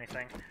broken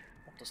anything.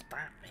 What does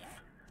that mean?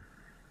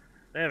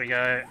 There we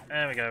go.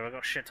 There we go. We've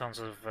got shit tons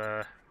of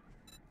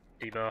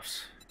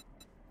debuffs.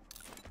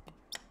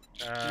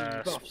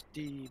 Debuffs,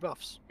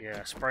 debuffs.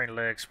 Yeah, sprained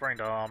leg,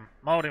 sprained arm,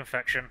 mild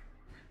infection.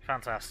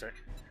 Fantastic.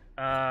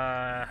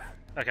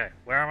 Okay,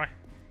 where am I?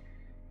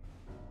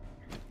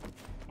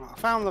 Right, I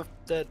found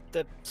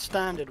the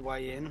standard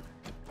way in.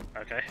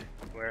 Okay,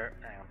 where?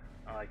 Hang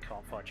on, I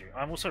can't find you.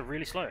 I'm also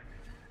really slow. I'm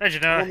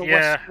Engineer, on the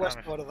yeah. west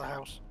side of the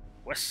house.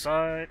 West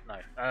side? No.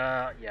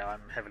 Yeah,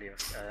 I'm heavily.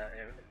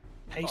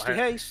 Hasty he-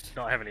 haste.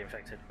 Not heavily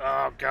infected.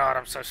 Oh god,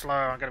 I'm so slow.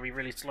 I'm gonna be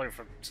really slow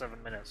for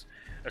 7 minutes,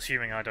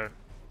 assuming I don't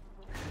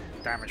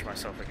damage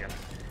myself again.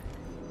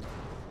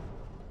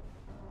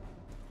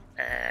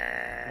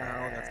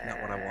 No, that's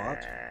not what I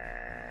want.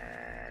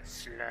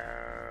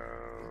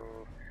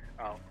 Slow.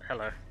 Oh,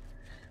 hello.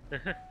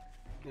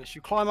 Yes,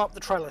 you climb up the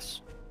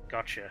trellis.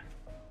 Gotcha.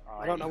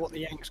 I don't know what the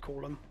Yanks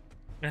call them.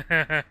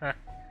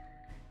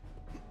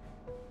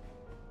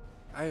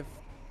 I've.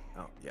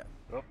 Oh yeah.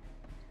 Oh.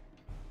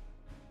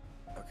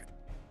 Okay.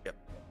 Yep.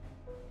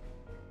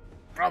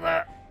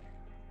 Brother,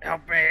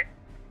 help me.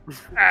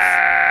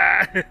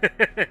 Ah!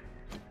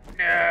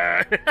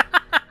 No.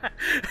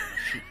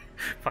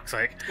 Fuck's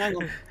sake. Hang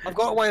on, I've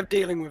got a way of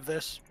dealing with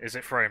this. Is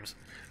it frames?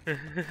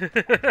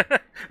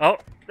 Oh.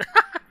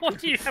 Why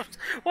do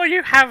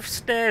you have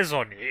stairs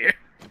on you?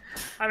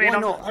 I mean, Why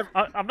not?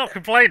 I'm not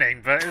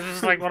complaining, but it's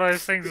just like one of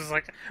those things. It's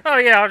like, oh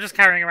yeah, I'm just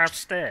carrying around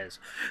stairs.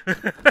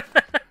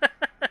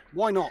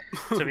 Why not?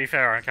 To be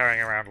fair, I'm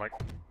carrying around like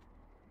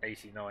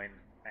 89.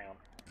 Hang on.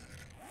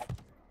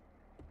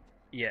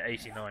 Yeah,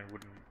 89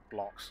 wooden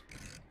blocks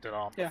that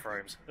aren't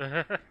frames.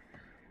 No,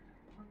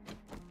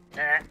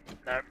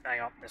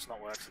 hang on, it's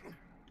not worked.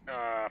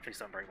 Please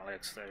don't break my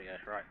legs. There we go.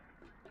 Right.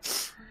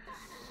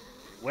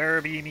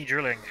 Where be me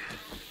drilling?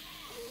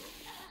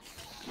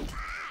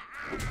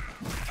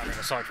 I mean,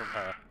 aside from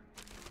her.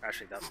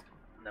 Actually, that's...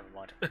 never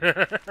mind.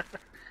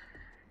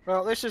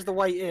 Well, this is the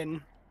way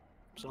in,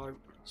 so...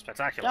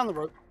 Spectacular. Down the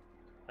rope.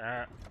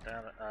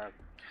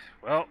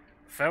 Well,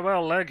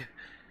 farewell, leg.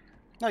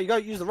 No, you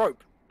don't use the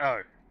rope.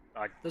 Oh.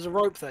 There's a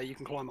rope there you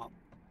can climb up.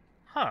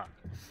 Huh.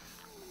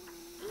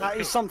 That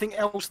is something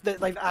else that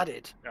they've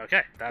added.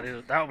 Okay,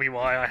 that'll be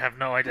why I have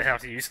no idea how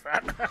to use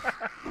that.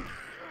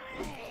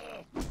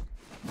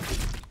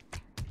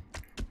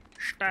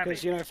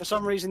 Because, you know, for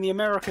some reason the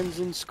Americans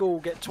in school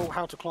get taught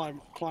how to climb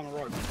a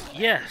rope.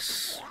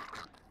 Yes.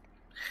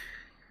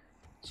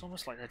 It's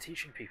almost like they're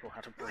teaching people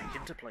how to break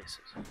into places.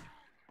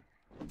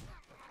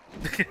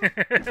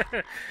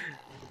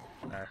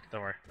 No,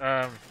 don't worry.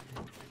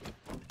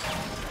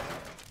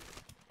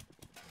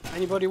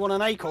 Anybody want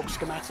an ACOG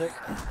schematic?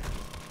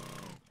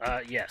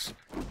 Yes.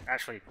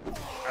 Actually,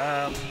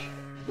 Haste,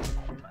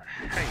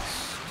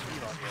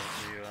 you might be able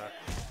to,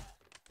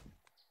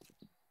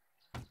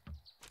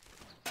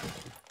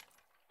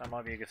 that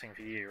might be a good thing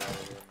for you rather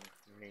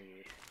than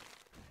me.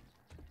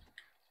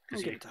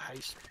 I'll give it to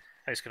Haste.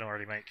 Haste can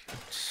already make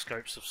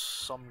scopes of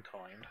some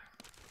kind.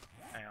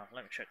 Hang on,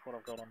 let me check what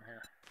I've got on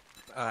here.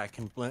 I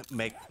can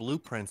make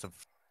blueprints of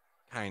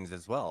kinds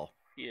as well.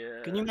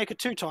 Yeah. Can you make a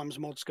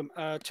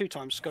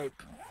 2x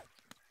scope?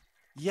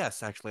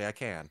 Yes, actually, I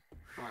can.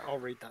 Right, I'll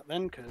read that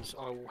then, because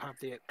I will have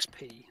the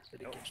XP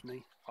that it gives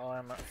me.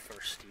 I'm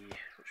thirsty,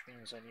 which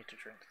means I need to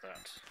drink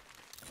that.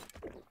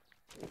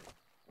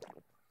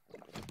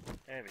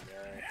 There we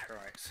go,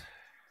 right.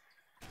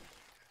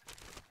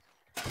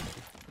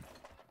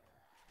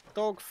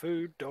 Dog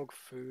food,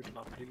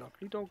 lovely,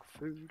 lovely dog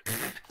food.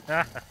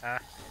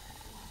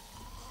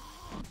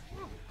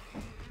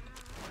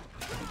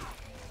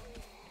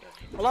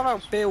 I love how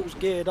Bill's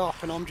geared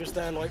up and I'm just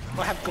there like,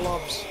 I have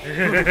gloves.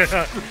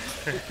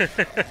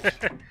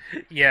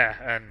 Yeah,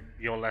 and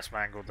you're less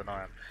mangled than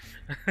I am.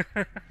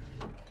 I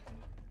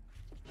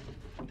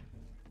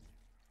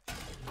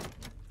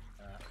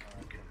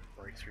can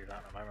break through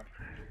that in a moment.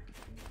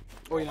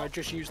 Or, you know,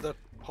 just use the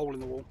hole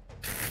in the wall.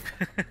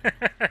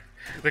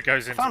 That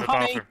goes into Found the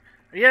honey. bathroom.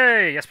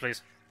 Yay! Yes,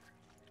 please.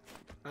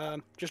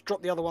 Just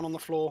drop the other one on the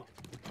floor.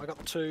 I got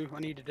the 2, I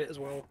needed it as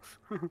well.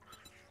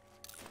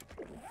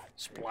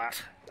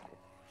 Splat.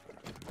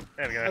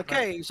 There we go.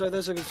 Okay, so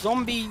there's a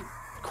zombie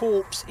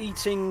corpse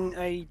eating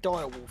a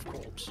direwolf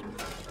corpse.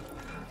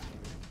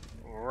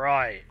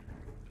 Right.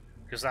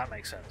 Because that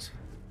makes sense.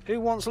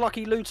 Who wants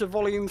Lucky Looter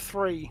Volume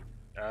 3?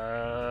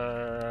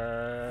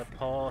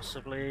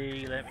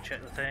 Possibly. Let me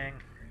check the thing.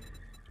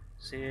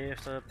 See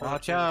if the...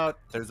 Watch out!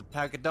 There's a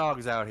pack of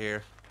dogs out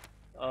here.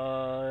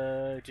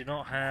 Do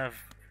not have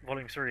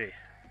Volume 3.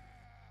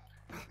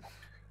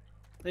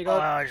 There you go.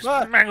 I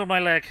just mangled my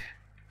leg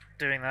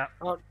doing that.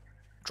 Oh,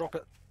 drop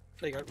it.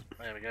 There you go.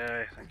 There we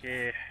go. Thank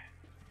you.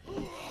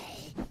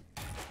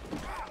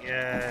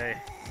 Yay.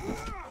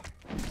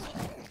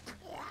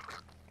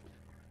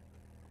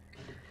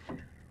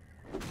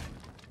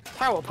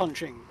 Power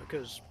punching,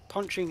 because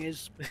punching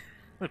is...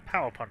 The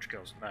power punch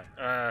girls. No.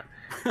 I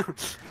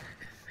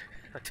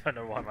don't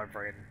know why my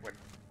brain went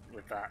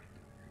with that.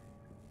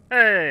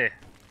 Hey!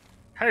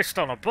 Haste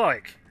on a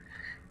bike!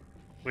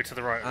 We're to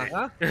the right of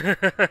me.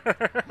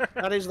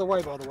 That is the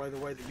way, by the way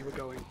that you were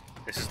going.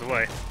 This is the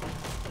way.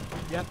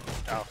 Yep.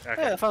 Oh,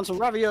 okay. Hey, I found some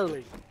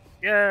ravioli.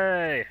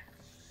 Yay!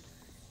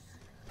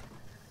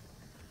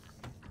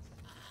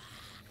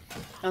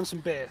 And some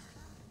beer.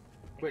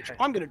 Which Okay.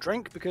 I'm going to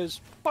drink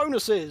because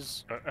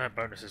bonuses.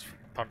 Bonus is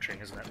punching,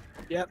 isn't it?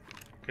 Yep.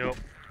 Cool.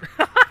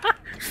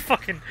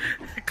 Fucking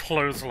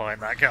clothesline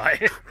that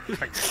guy.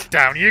 Like,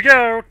 down you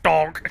go,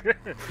 dog!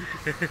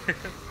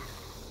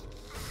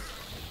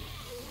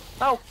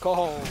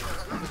 Alcohol.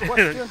 The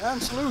question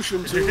and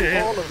solution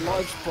to all of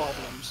life's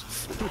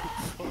problems.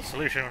 Well, the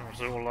solution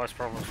to all life's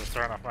problems was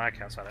throwing off Mad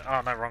Cats at it.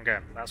 Oh no, wrong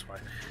game. That's why.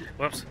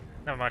 Whoops.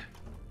 Never mind.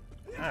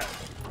 Ah,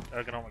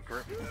 ergonomic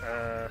grip.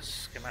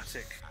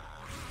 Schematic.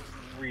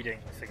 reading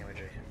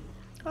thingamajig.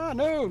 Ah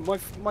no,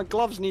 my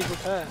gloves need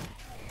repair.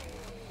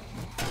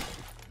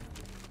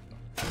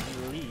 I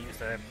believe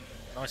they're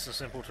nice and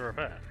simple to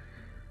repair.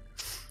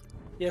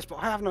 Yes, but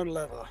I have no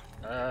leather.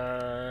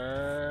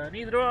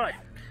 Neither do I.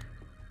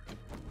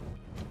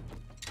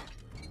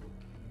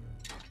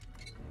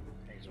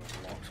 These are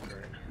locked,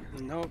 great.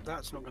 Nope,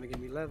 that's not going to give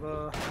me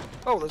leather.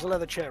 Oh, there's a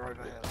leather chair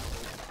over here.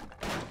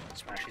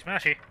 Smashy,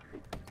 smashy.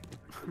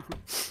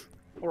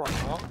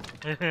 Alright, Mark.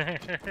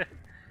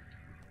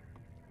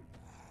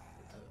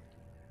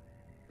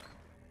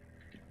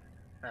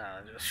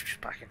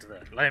 Just back into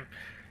there. Lame.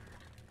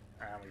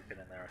 We've been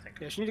in there, I think.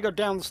 Yes, you need to go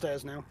down the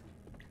stairs now.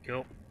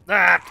 Cool.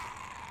 Ah!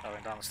 I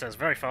went down the stairs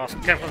very fast.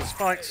 Careful of the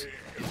spikes.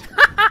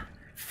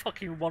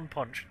 Fucking one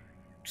punch.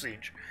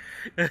 Tzeench.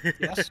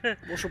 Yes?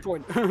 What's your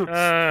point?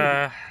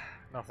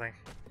 Nothing.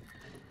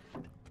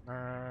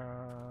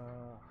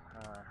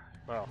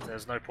 Well,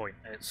 there's no point.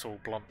 It's all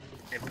blunt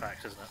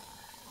impact, isn't it?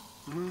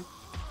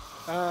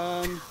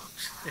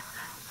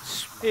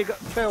 Here you go,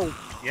 Phil.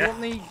 Yeah? Do you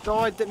want the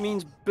guide that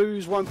means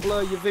booze won't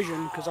blur your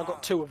vision? Because I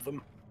got 2 of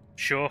them.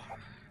 Sure.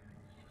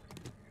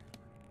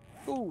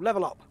 Ooh,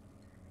 level up.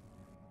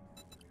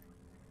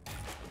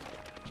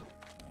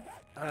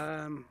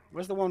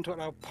 Where's the one to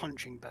allow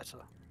punching better?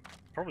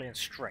 Probably in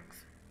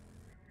strength.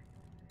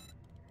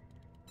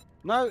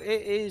 No,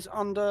 it is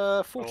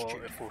under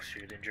fortitude. Or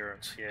fortitude,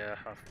 endurance, yeah.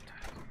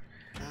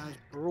 As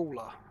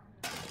brawler.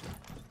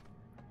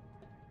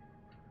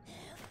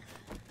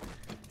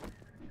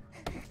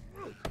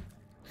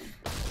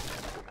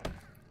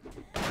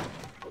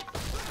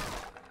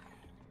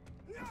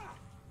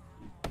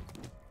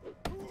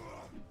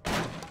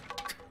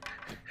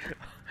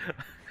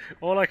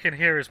 All I can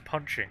hear is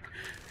punching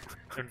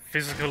and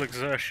physical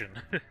exertion.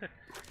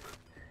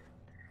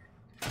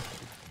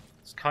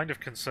 It's kind of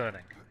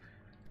concerning.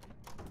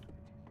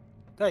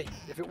 Hey,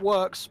 if it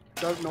works,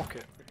 don't knock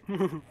it.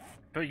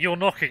 But you're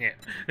knocking it.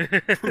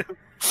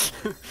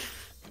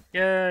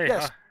 Yay!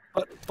 Yes,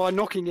 but by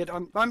knocking it,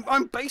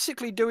 I'm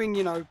basically doing,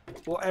 you know,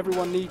 what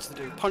everyone needs to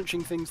do,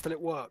 punching things till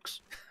it works.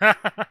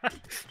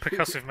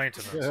 Percussive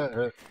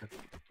maintenance.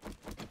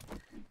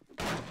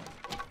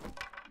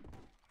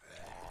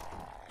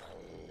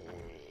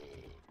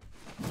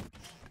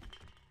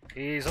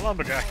 He's a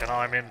lumberjack and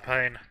I'm in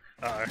pain.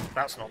 Uh oh,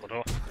 that's not the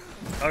door.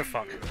 Oh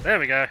fuck. There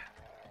we go.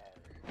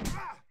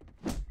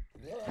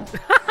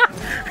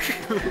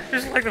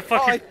 Just like the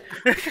fucking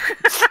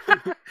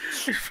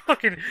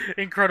fucking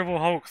Incredible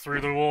Hulk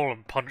through the wall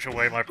and punch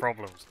away my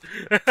problems.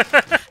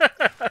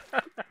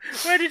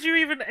 Where did you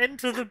even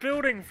enter the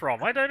building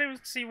from? I don't even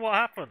see what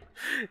happened.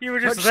 You were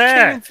just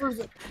there. I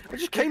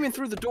just came in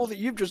through the door that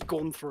you've just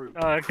gone through.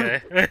 Oh,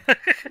 okay. I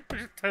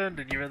just turned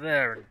and you were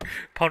there and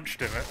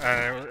punched him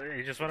and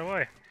he just went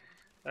away.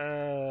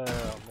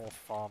 More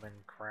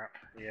farming crap.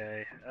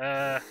 Yay.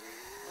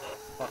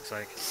 Fuck's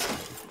sake.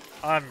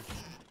 I'm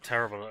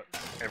terrible at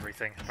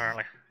everything,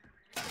 apparently.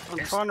 I'm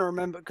trying to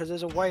remember, because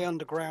there's a way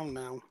underground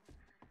now.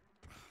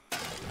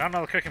 Found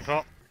another cooking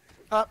pot.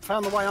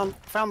 Found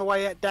the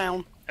way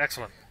down.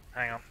 Excellent.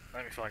 Hang on,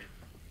 let me find you.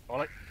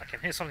 Well, I can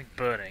hear something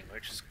burning,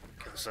 which is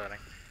concerning.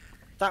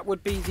 That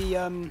would be the,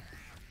 Hang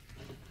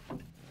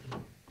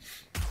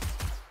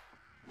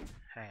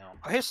on.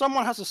 I hear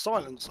someone has a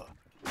silencer.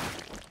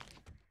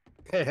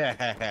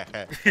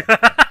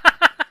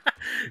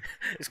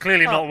 It's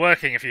clearly not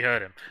working if you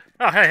heard him.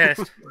 Oh, hey,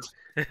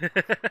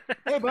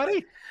 Hey,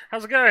 buddy.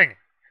 How's it going?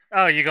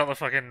 Oh, you got the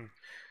fucking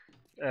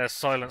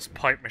silenced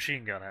pipe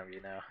machine gun, have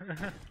you now?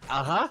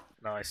 Uh-huh.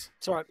 Nice.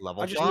 It's alright.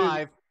 Level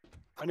 5.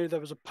 I knew there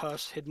was a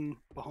purse hidden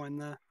behind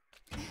there.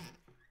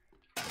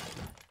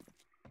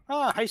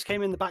 Ah, Haste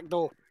came in the back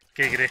door.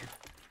 Giggity.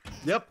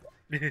 Yep.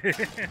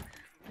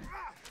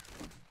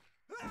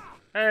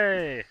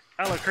 Hey,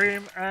 aloe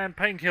cream and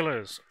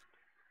painkillers.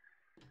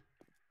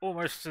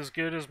 Almost as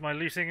good as my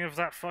looting of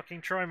that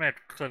fucking TriMed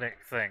clinic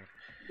thing.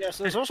 Yes,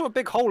 there's also a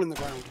big hole in the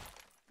ground.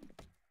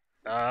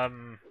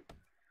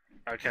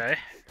 Okay.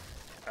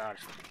 I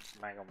just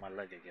bang on my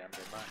leg again,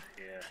 didn't I?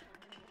 Yeah.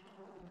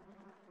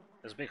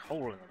 There's a big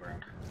hole in the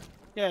ground.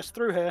 Yes,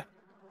 through here.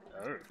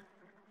 Oh.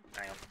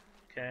 Hang on.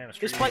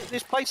 Chemistry.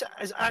 This place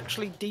is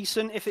actually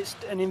decent if it's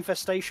an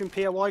infestation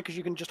POI, because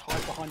you can just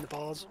hide behind the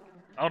bars.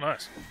 Oh,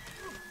 nice.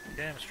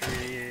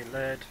 Chemistry,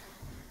 lead.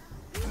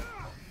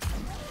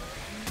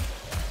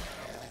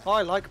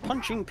 I like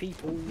punching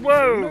people.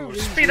 Whoa! No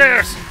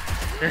Speeders!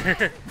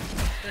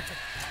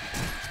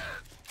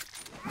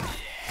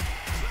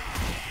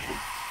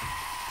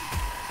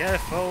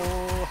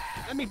 Careful!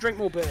 Let me drink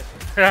more beer.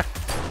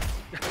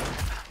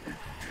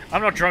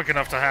 I'm not drunk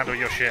enough to handle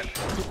your shit.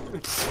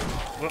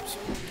 Whoops.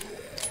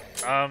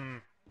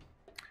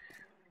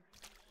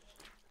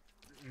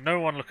 No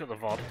one look at the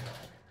VOD.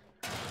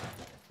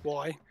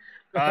 Why?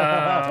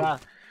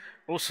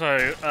 Also,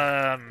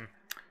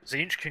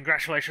 Tzeench,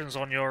 congratulations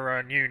on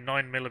your new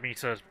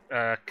 9mm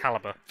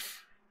caliber.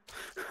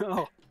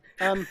 Oh,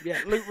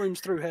 yeah, loot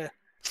room's through here.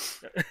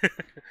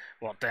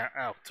 What, down?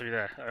 Oh, through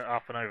there.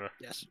 Up and over.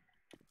 Yes.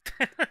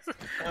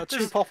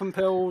 2 popping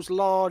pills,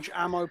 large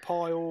ammo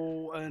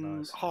pile, and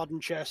Nice.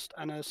 hardened chest,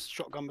 and a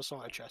shotgun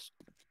Messiah chest.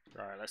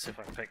 Right, let's see if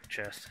I can pick the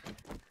chest.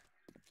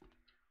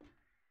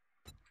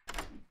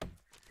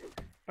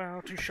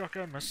 Bow to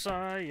shotgun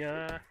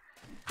Messiah.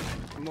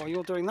 And while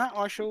you're doing that,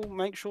 I shall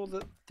make sure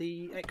that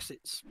the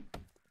exit's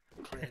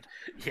cleared.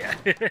 Yeah.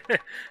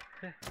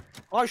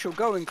 I shall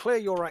go and clear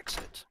your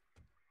exit.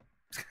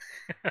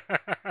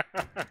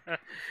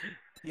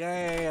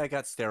 Yay, I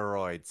got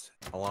steroids,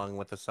 along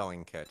with the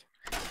sewing kit.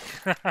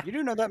 You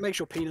do know that makes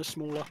your penis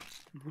smaller.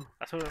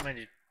 I thought it made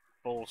your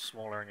balls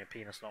smaller and your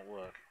penis not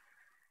work.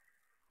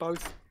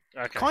 Both.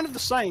 Okay. Kind of the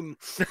same.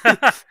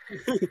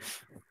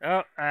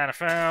 Oh, and I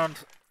found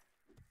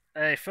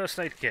a first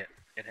aid kit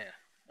in here.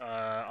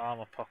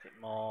 Armor pocket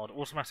mod,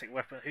 automatic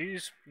weapon.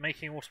 Who's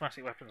making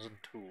automatic weapons and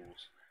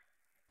tools?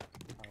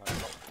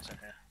 What's in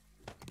here?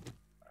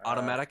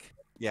 Automatic?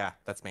 Yeah,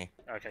 that's me.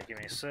 Okay, give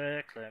me a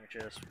sec. Let me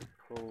just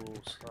pull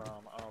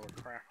some other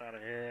crap out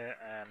of here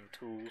and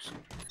tools.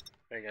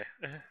 There you go.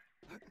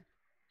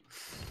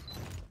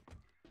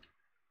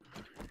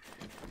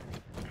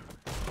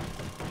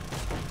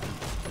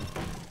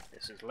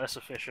 This is less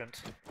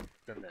efficient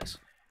than this.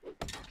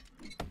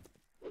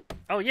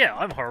 Oh yeah,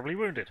 I'm horribly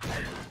wounded.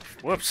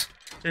 Whoops.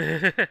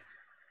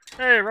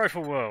 Hey,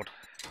 rifle world.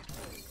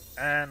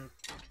 And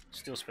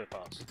steel spare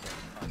parts.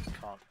 I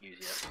can't use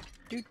yet.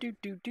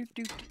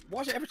 Do.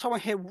 Why is it every time I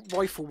hear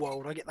Rifle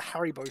World, I get the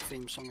Haribo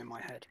theme song in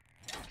my head?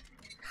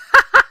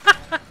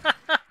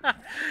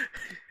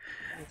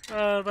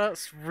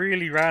 That's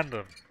really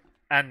random.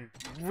 And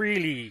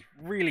really,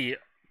 really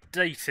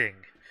dating.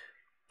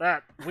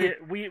 That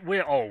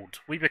we're old.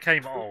 We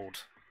became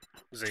old.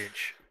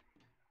 Zinch.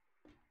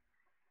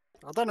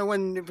 I don't know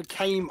when it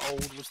became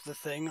old was the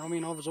thing. I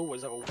mean, I was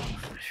always old.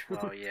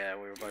 Oh yeah,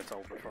 we were both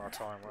old before our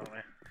time, weren't we?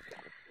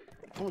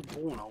 I was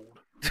born old.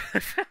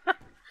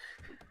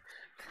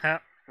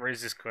 That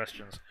raises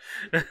questions.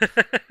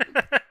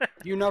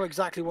 You know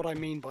exactly what I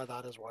mean by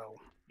that as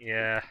well.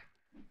 Yeah.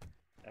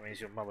 That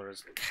means your mother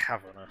is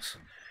cavernous.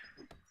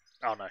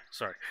 Oh no,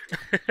 sorry.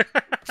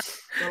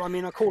 Well, I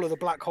mean, I call her the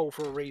black hole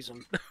for a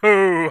reason.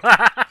 Oh!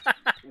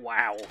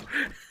 Wow.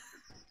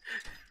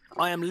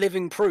 I am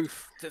living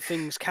proof that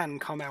things can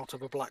come out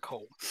of a black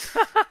hole.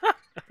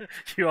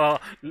 You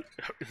are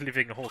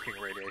living Hawking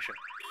radiation.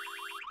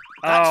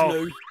 That's oh,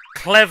 new.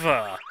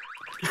 Clever!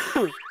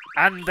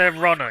 And they're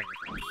running.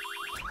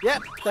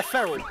 Yep, they're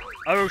feral.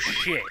 Oh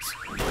shit.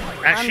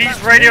 And And she's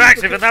that's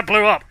radioactive because- and that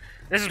blew up.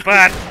 This is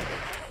bad.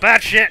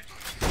 Bad shit.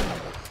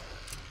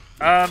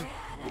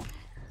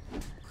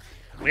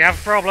 We have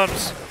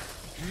problems.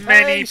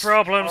 Many Haste.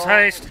 problems, Oh,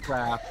 Haste.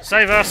 Crap.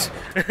 Save us.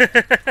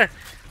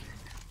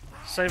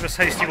 Save us,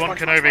 Hasty One Munch,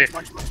 Kenobi.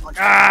 munch, munch, munch,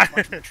 Ah!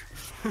 munch, munch.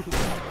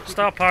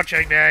 Stop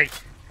punching me.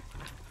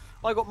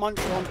 I got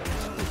munched on.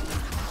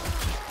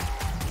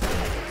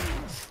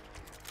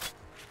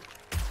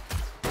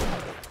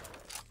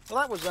 Well,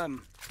 that was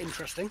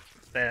interesting,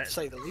 They're to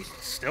say the least.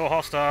 still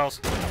hostiles.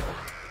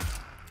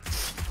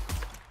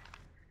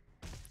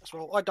 That's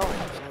well, I died,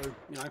 so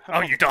you know. have Oh,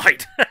 fun. you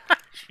died.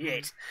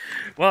 Shit.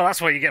 Well,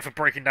 that's what you get for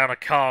breaking down a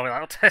car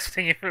without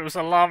testing if it was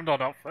alarmed or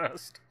not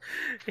first.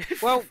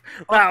 Well,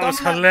 that I've was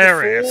done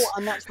hilarious. before,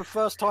 and that's the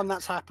first time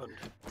that's happened.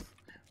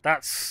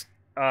 That's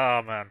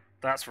oh man,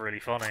 that's really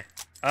funny.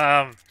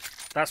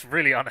 That's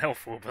really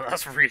unhelpful, but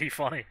that's really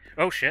funny.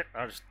 Oh shit,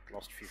 I just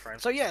lost a few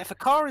frames. So yeah, if a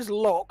car is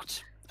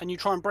locked and you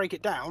try and break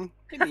it down,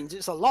 it means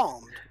it's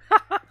alarmed.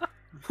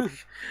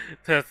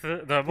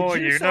 The more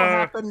Did you so know.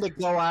 happen to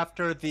go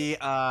after the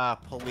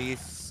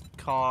police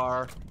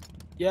car?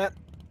 Yep.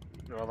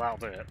 Well, that'll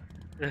do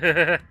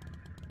it.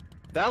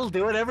 That'll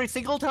do it every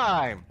single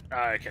time.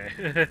 Ah, okay.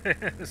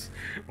 It's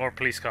more a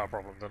police car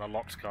problem than a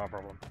locked car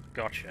problem.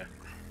 Gotcha.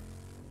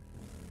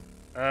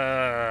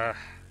 I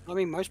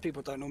mean, most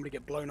people don't normally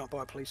get blown up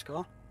by a police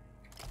car.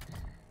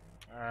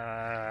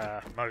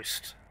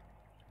 Most.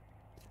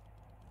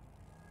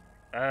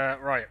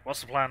 Right,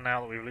 what's the plan now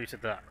that we've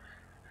looted that?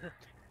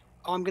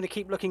 I'm going to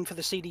keep looking for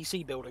the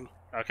CDC building.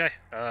 Okay,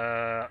 in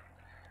that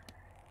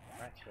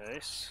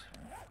case...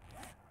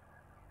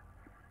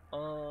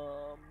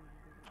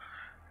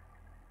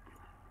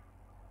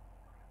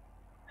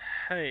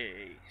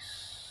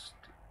 Haste.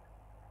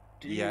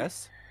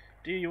 Yes.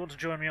 Do you want to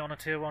join me on a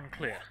tier 1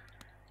 clear?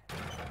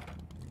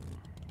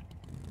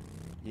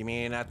 You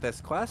mean at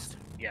this quest?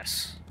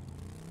 Yes.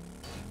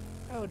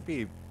 I would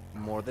be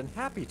more than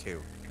happy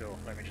to. Cool,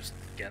 let me just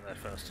get there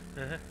first.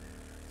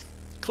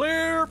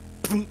 Clear!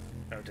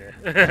 Oh dear.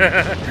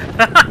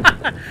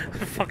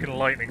 Fucking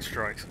lightning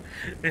strikes.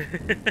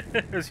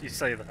 As you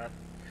say that.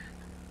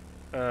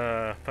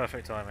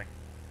 Perfect timing.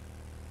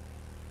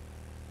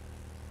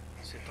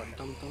 See if I can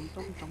Dum, dum,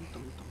 dum, dum,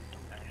 dum, dum, dum.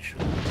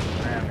 actually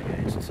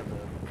navigate to the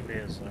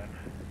clear zone.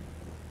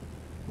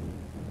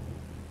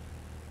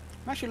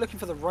 I'm actually looking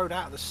for the road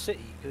out of the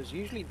city, because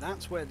usually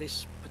that's where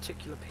this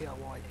particular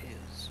POI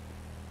is.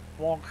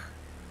 Wonk.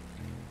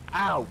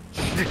 Ouch!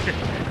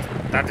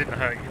 That didn't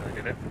hurt you though,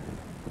 did it?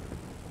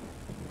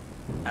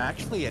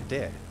 Actually, it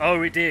did.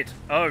 Oh, it did.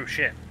 Oh,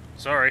 shit.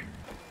 Sorry.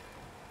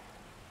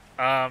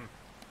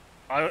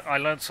 I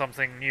learned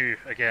something new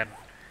again.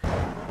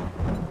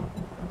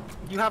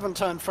 You haven't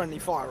turned friendly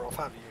fire off,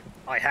 have you?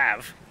 I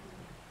have,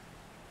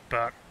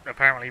 but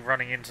apparently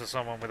running into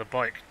someone with a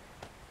bike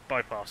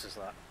bypasses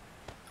that.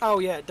 Oh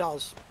yeah, it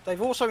does.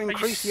 They've also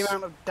increased the s-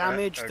 amount of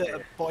damage that okay.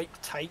 a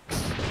bike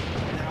takes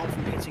now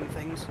from hitting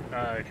things.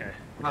 Okay.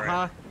 Right.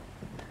 Uh-huh.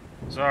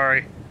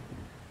 Sorry.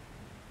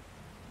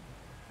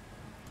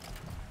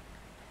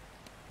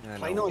 Yeah,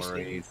 Play no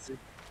nicely. worries.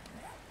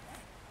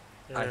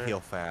 I heal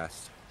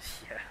fast.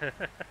 Yeah.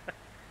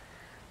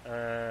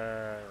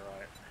 Right.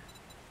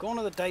 Gone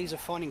are the days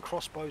of finding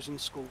crossbows in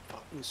school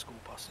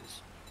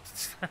buses.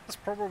 That's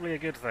probably a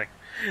good thing.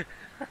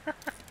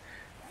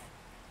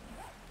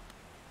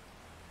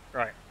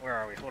 Right, where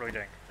are we? What are we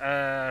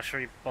doing? Should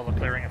we bother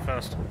clearing it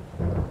first?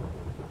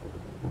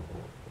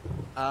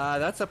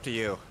 That's up to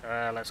you.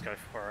 Let's go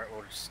for it.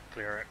 We'll just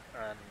clear it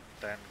and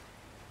then.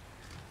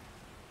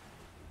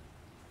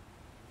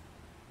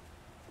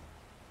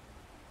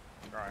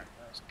 Right,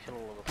 let's kill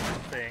all of the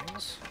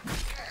things.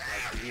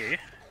 Like you.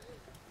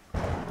 I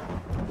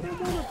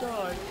wanna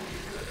die.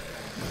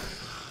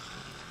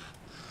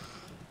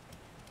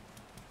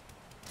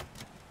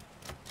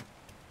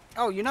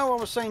 Oh, you know, I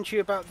was saying to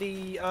you about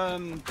the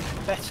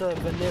better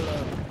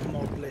vanilla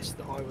mod list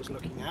that I was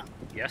looking at.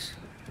 Yes.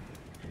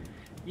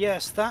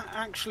 Yes, that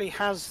actually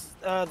has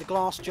the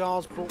glass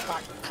jars brought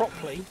back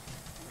properly.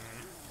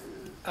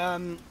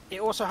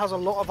 It also has a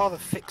lot of other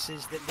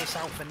fixes that this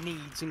alpha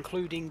needs,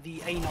 including the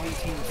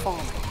A19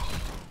 farming.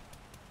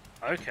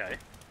 Okay.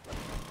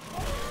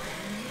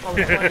 I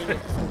was planning it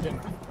for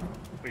dinner.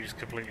 We just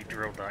completely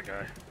drilled that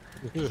guy.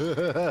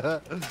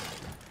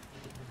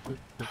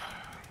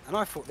 And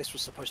I thought this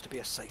was supposed to be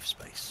a safe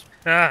space.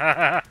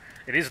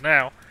 It is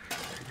now.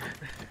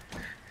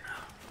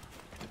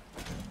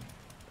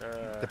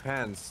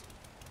 Depends.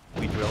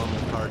 We drill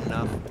them hard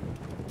enough.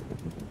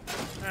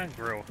 And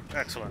grill.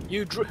 Excellent.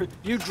 You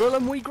drill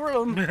 'em, we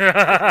grill 'em.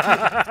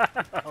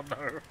 Oh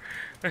no.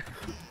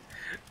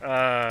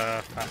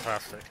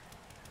 Fantastic.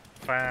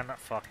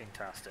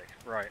 Fan-fucking-tastic.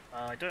 Right,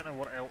 I don't know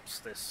what else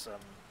this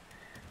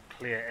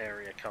clear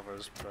area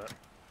covers, but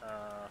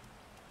I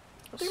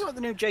do like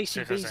the new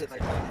JCBs that they've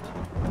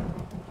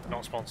added.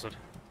 not sponsored.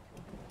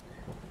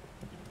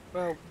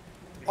 Well,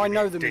 You I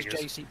know mean them as diggers.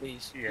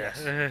 JCBs. Yeah.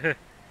 Yes.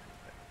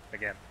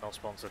 Again, not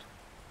sponsored.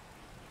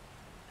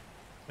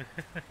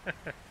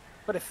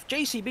 But if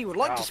JCB would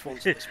like Oh. to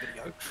sponsor this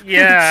video,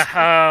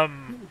 Yeah,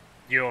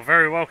 you're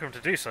very welcome to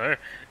do so.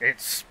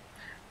 It's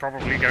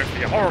probably going to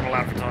be a horrible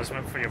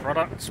advertisement for your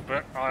products,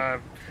 but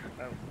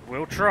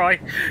we'll try.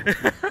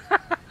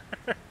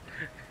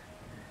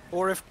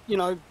 or if you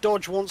know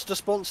Dodge wants to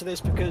sponsor this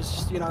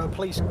because you know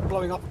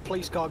blowing up a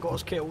police car got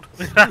us killed.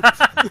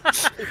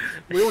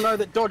 We all know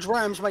that Dodge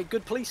Rams make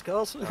good police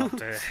cars. Oh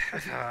dear.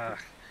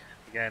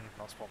 Again,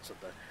 not sponsored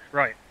though.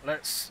 Right,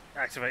 let's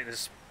activate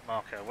this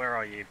marker. Where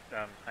are you,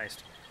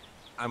 Haste?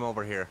 I'm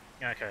over here.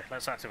 Yeah, okay,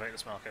 let's activate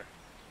this marker.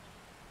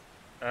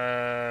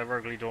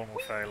 Roguely Dawn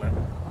will fail it.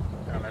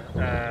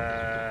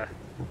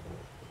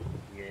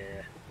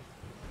 Yeah.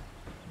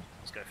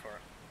 Let's go for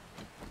it.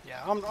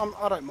 Yeah,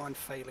 I don't mind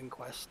failing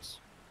quests.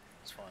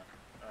 It's fine.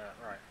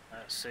 Right,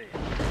 let's see.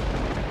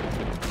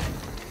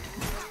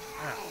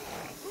 Ah.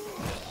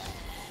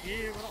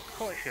 You were not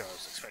quite sure I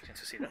was expecting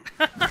to see that.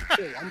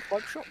 Tier 1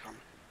 pipe shotgun.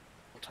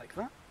 I'll take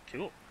that.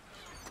 Cool.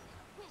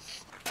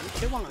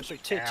 Tier 1, no, sorry,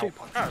 Tier 2 Ow.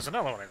 pipe Oh, there's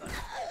another one in there.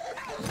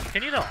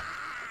 Can you not?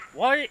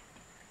 Why?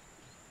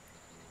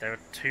 There are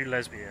two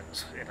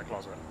lesbians in a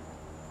closet.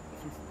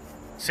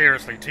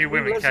 Seriously, two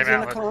women came in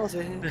out the of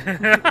closet.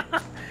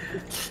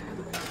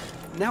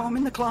 Now I'm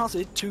in the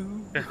closet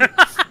too.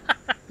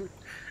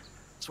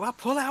 So I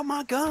pull out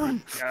my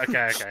gun.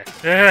 Okay, okay.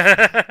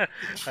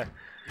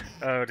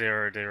 Oh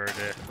dear, oh dear, oh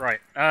dear. Right,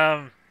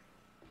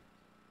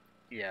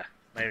 yeah,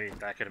 maybe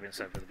that could have been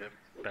said with a bit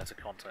better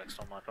context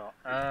on my part.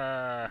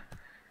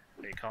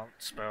 But you can't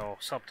spell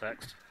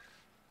subtext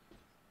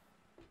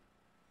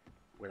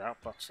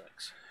without butt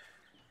sex.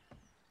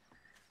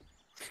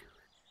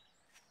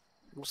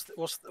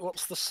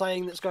 What's the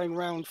saying that's going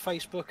around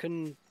Facebook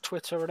and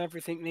Twitter and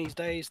everything these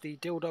days? The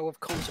dildo of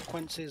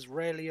consequences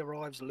rarely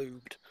arrives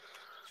lubed.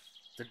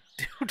 The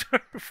dildo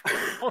of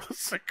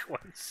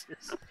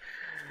consequences.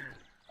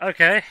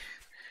 Okay.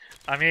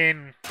 I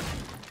mean,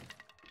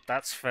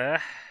 that's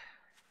fair.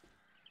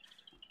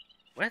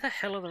 Where the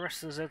hell are the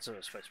rest of the Zeds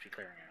are supposed to be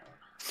clearing out?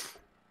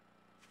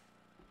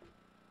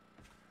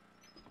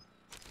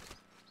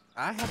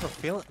 I have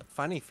a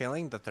funny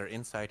feeling that they're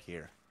inside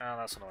here. Oh,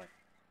 that's annoying.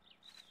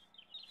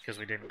 Because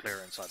we didn't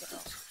clear inside the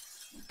house.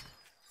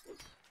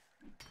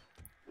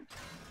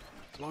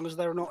 As long as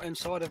they're not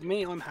inside of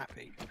me, I'm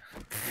happy.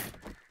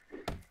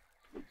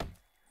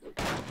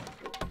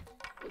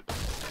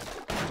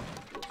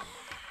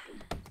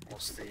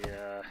 What's the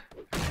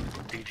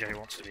DJ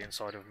wants to be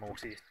inside of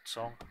Morty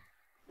song?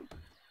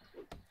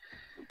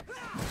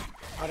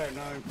 I don't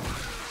know.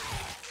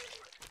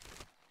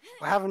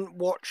 I haven't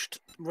watched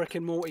Rick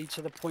and Morty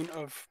to the point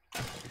of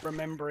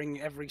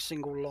remembering every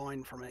single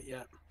line from it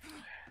yet.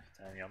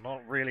 And you're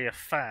not really a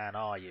fan,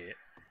 are you?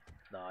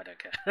 No, I don't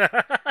care.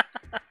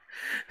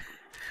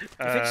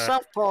 If it's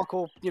South Park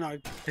or, you know...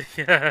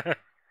 Yeah.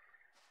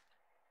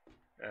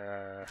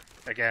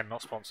 Again,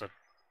 not sponsored.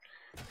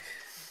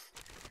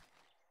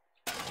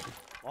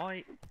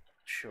 Why?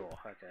 Sure,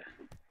 okay.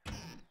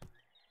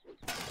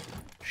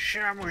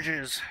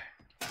 Sandwiches!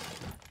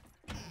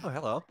 Oh,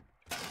 hello.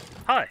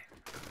 Hi!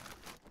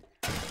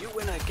 You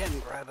win again,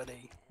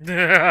 Gravity.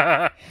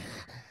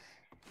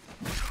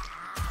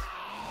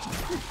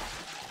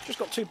 Just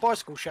got 2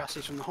 bicycle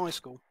chassis from the high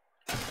school.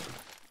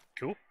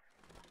 Cool.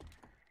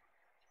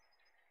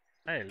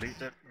 Hey, loot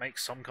that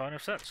makes some kind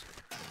of sense.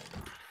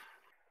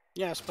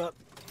 Yes, but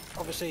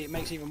obviously it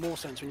makes even more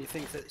sense when you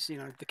think that, you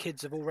know, the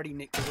kids have already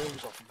nicked the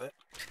wheels off of it.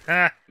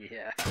 Ah,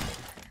 yeah.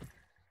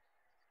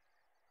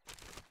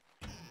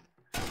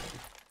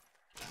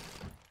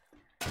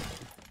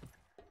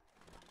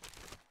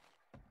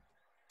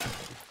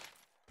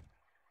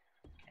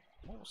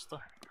 What was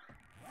that?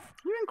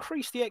 You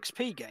increase the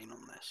XP gain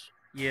on this.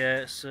 Yeah,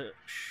 it's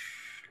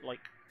like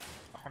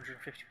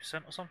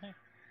 150% or something.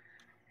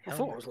 I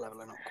thought it was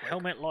leveling up quick.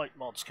 Helmet light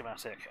mod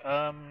schematic.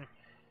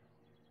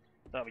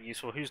 That'd be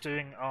useful. Who's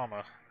doing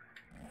armor?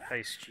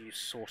 Haste, you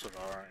sort of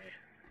are,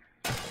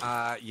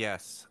 aren't you?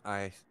 Yes,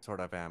 I sort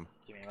of am.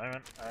 Give me a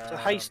moment. So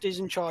Haste is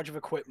in charge of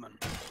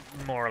equipment.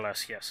 More or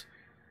less, yes.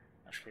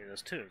 Actually,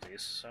 there's 2 of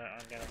these, so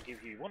I'm going to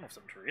give you one of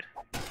them to read.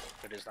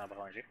 It is now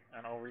behind you,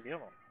 and I'll read the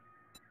other one.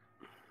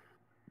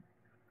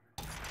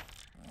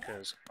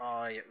 Because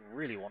I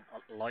really want a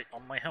light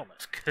on my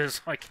helmet,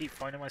 because I keep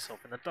finding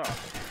myself in the dark.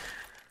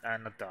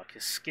 And the dark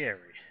is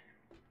scary.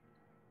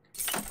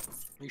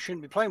 You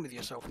shouldn't be playing with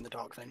yourself in the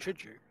dark then,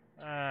 should you?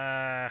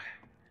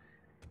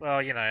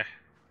 Well, you know,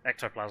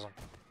 ectoplasm.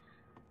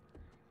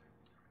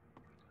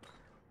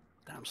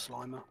 Damn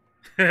Slimer.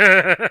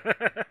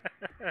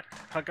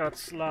 I got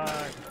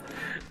slime.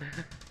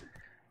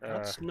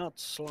 That's not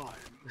slime.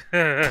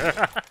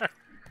 No.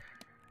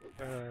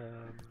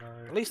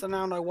 At least I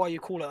now know why you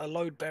call it a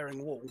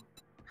load-bearing wall.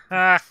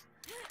 That's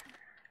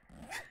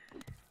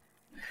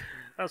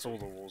all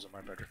the walls in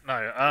my bedroom.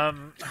 No,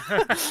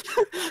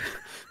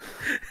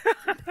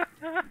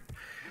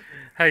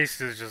 Haste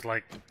has just,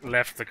 like,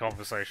 left the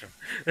conversation.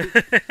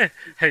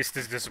 Haste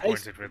is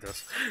disappointed with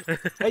us.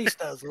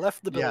 Haste has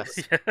left the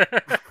building.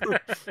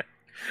 Yes.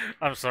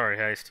 I'm sorry,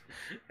 Haste.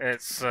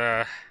 It's,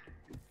 it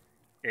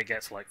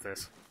gets like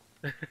this.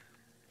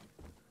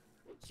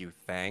 You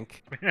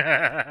think?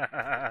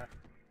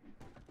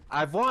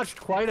 I've watched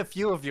quite a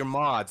few of your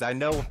mods. I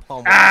know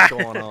what's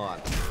going on.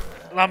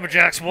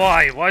 Lumberjacks,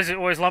 why? Why is it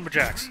always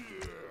lumberjacks?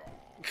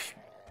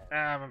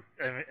 Got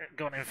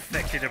an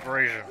infected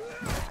abrasion.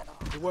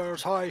 He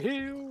wears high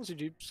heels, he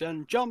jumps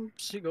and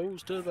jumps, he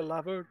goes to the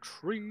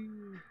lavatory.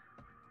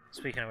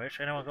 Speaking of which,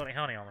 anyone got any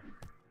honey on them?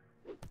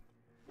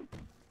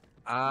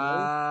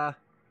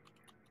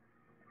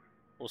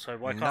 Also,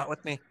 why Not can't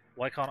with me.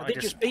 I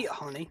did just beat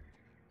honey.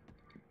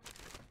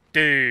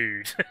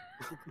 Dude,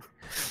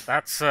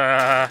 that's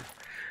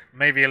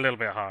maybe a little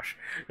bit harsh.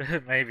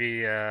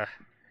 Maybe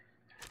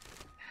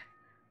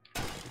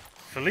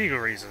for legal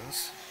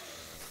reasons.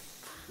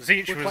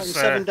 Tzeentch We're was playing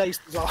 7 Days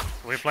to Die.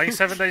 we're playing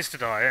 7 Days to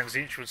Die, and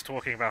Tzeentch was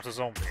talking about a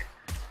zombie.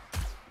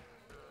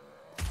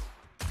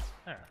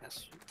 Yeah.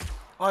 Yes.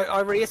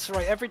 I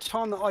reiterate, every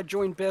time that I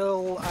join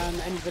Bill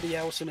and anybody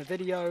else in a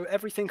video,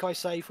 everything I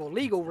say for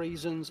legal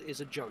reasons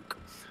is a joke.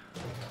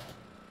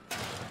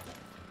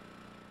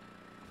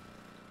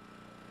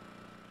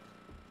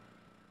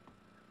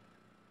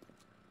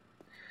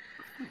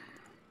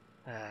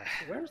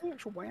 Where is the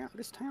actual way out of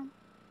this town?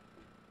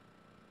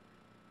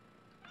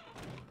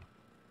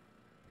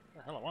 Where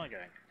the hell am I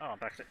going? Oh, I'm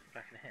back in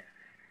here.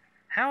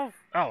 How?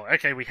 Oh,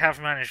 okay, we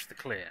have managed the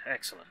clear.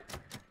 Excellent.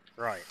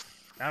 Right.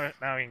 Now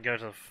we can go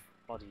to the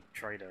bloody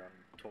trader and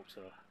talk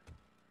to her.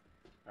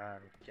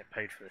 And get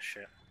paid for this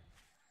shit.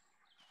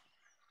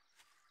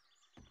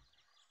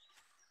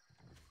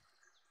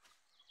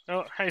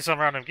 Oh, hey, some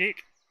random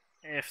geek.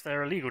 If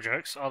they're illegal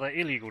jokes, are they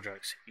illegal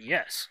jokes?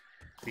 Yes.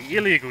 The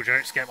illegal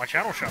jokes get my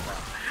channel shut down.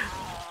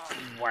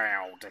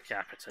 Wow,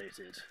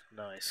 decapitated.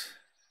 Nice.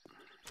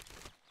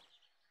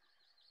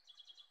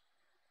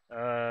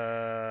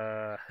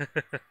 Right,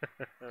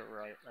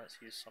 let's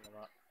use some of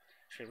that.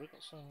 Actually, we've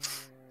got some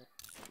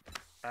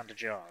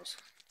bandages.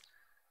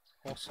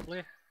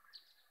 Possibly.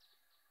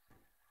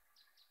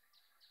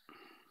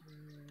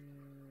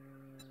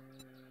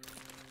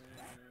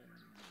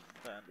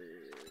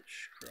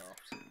 Bandage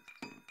craft.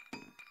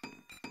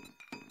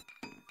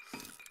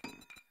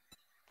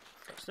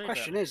 The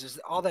question is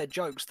are there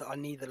jokes that are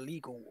neither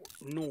legal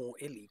nor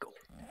illegal?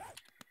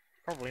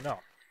 Probably not.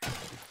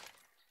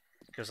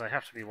 Because they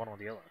have to be one or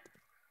the other.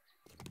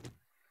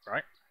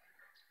 Right?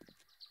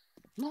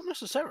 Not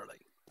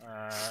necessarily.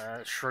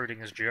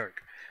 Schrodinger's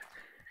joke.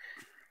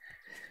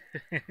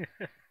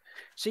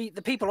 See,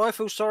 the people I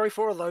feel sorry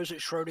for are those at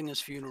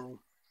Schrodinger's funeral.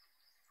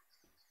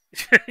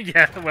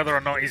 Yeah, whether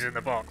or not he's in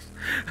the box.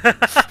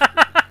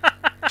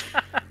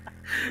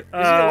 Is he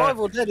alive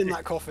or dead in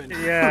that coffin?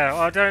 Yeah,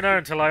 well, I don't know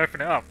until I open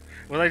it up.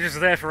 Were they just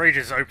there for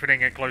ages,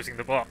 opening and closing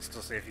the box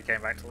to see if you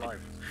came back to life?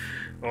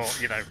 Or,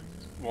 you know,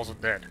 wasn't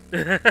dead?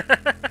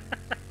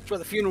 That's where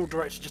the funeral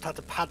director just had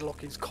to padlock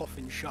his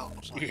coffin shut.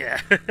 Or something.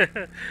 Yeah.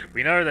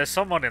 We know there's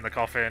someone in the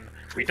coffin.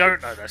 We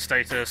don't know their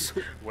status.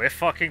 We're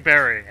fucking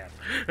burying him.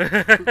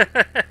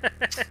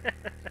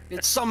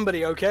 It's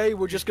somebody, okay?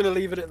 We're just going to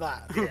leave it at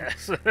that.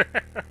 Yes.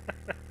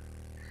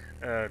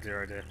 Oh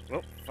dear, oh dear.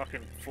 Well,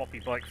 fucking floppy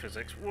bike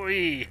physics.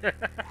 Whee!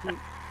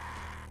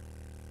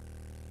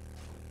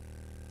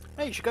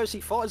 Hey, you should go see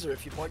Pfizer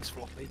if your bike's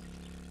floppy.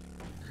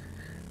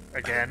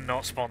 Again,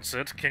 not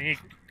sponsored. Can you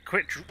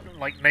quit,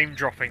 like,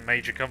 name-dropping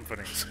major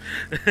companies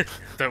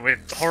that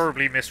we're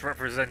horribly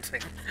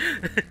misrepresenting?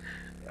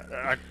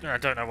 I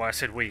don't know why I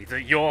said we.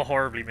 That you're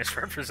horribly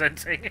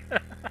misrepresenting.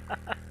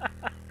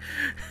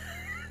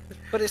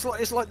 But it's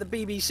like the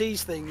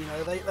BBC's thing, you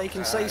know. They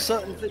can say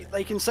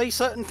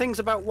certain things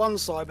about one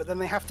side, but then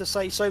they have to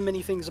say so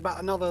many things about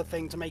another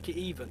thing to make it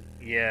even.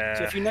 Yeah.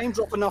 So if you name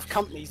drop enough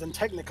companies, then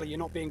technically you're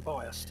not being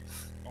biased.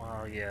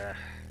 Well, yeah.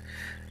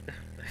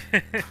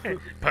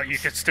 But you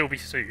could still be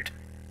sued.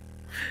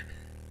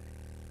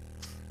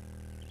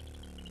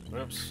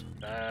 Whoops.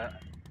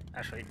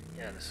 Actually,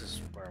 yeah, this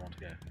is where I want to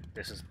go.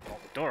 This is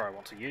not the door I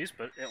want to use,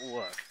 but it will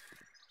work.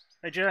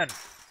 Hey, Jen!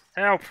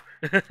 Help!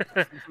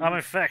 I'm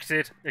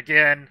infected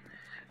again.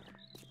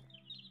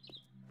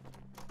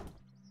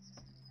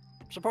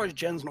 I'm surprised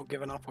Jen's not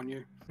giving up on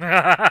you.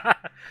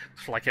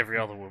 It's like every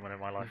other woman in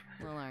my life.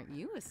 Well, aren't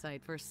you a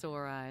sight for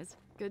sore eyes?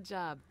 Good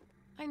job.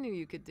 I knew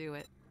you could do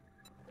it.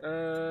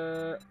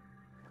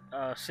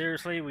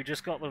 Seriously, we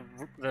just got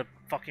the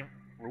fucking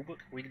rulebook.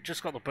 We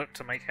just got the book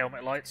to make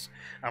helmet lights,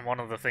 and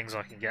one of the things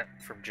I can get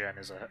from Jen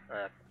is a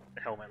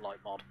helmet light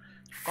mod.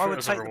 I would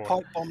as a take the reward.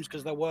 pipe bombs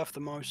because they're worth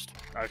the most.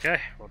 Okay,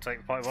 we'll take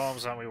the pipe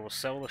bombs and we will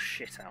sell the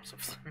shit out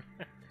of them.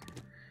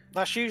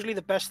 That's usually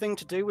the best thing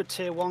to do with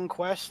tier 1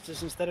 quests,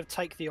 is instead of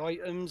take the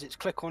items, it's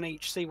click on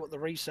each, see what the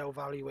resale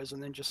value is,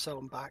 and then just sell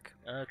them back.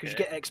 Okay. Because you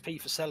get XP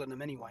for selling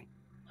them anyway.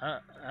 Okay.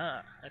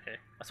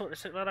 I thought they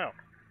took that out.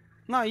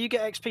 No, you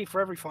get XP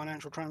for every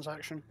financial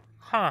transaction.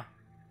 Huh.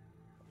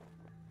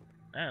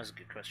 That was a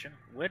good question.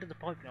 Where did the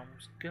pipe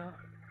bombs go?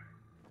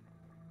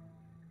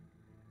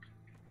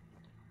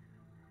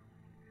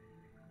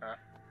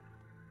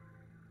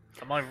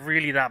 Am I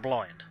really that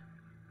blind?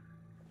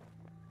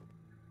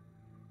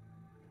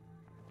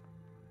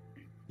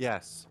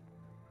 Yes.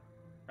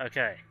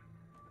 Okay.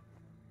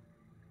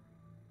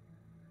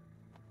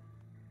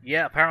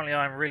 Yeah, apparently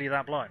I'm really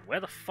that blind. Where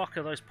the fuck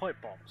are those pipe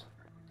bombs?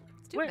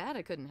 It's too Wait. bad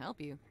I couldn't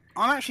help you.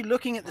 I'm actually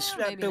looking at the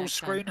Well, maybe Bill's next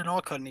time. screen and I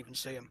couldn't even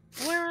see them.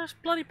 Where is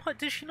bloody pipe?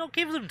 Did she not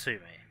give them to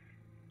me?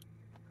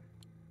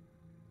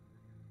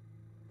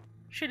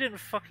 She didn't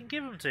fucking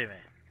give them to me.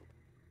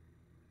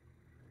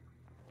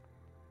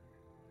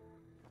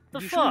 The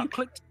you fuck?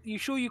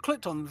 Sure you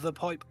clicked on the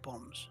pipe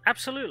bombs?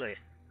 Absolutely.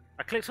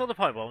 I clicked on the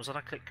pipe bombs and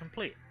I clicked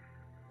complete.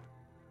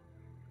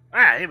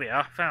 Ah, here we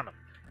are. Found them.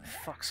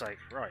 Fuck's sake.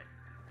 Right.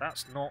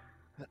 That's not...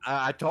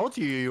 I told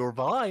you you were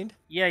blind.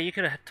 Yeah, you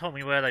could have told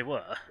me where they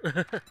were.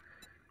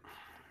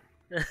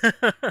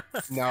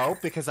 No,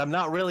 because I'm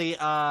not really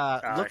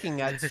looking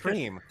at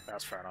stream.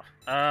 That's fair enough.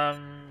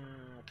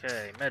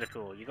 Okay,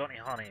 medical. You got any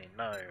honey?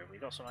 No. We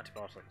got some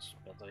antibiotics,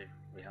 but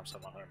we have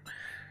some at home.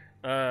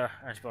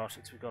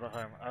 Antibiotics we got at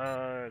home.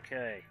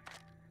 Okay.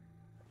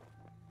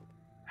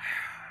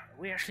 Are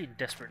we actually in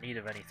desperate need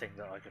of anything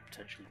that I could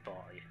potentially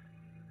buy?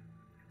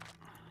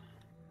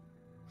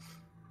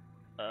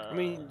 I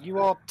mean, you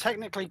are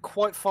technically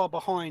quite far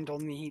behind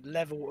on the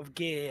level of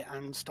gear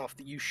and stuff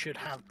that you should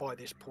have by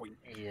this point.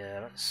 Yeah,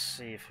 let's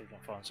see if we can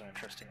find some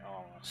interesting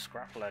armor.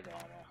 Scrap leg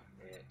armor.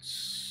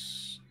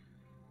 It's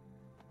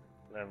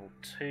level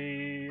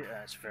 2,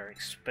 and it's very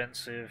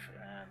expensive,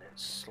 and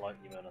it's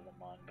slightly better than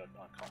mine, but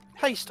I can't.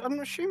 Haste, I'm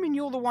assuming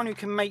you're the one who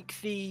can make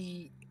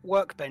the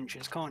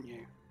workbenches, can't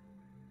you?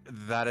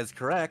 That is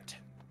correct.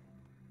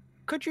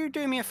 Could you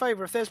do me a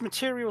favour? If there's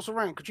materials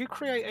around, could you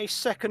create a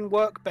second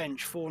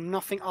workbench for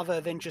nothing other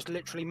than just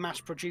literally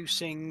mass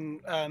producing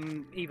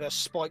either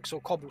spikes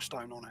or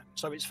cobblestone on it?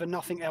 So it's for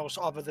nothing else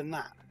other than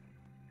that.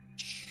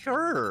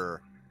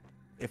 Sure.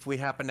 If we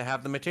happen to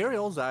have the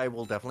materials, I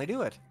will definitely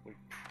do it. We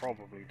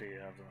probably do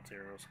have the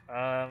materials.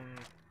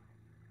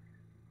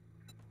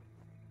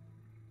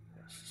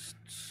 Let's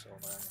sell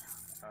them.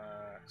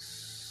 Let's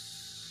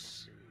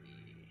see.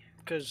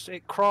 Because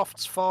it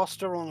crafts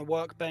faster on a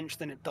workbench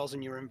than it does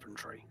in your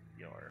inventory.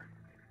 Your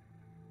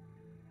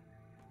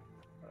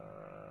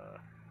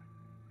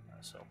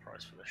sell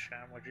price for the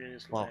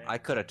sandwiches. Well, I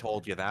could have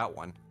told you that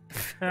one.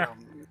 I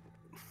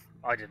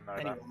didn't know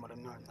Anyone that. would have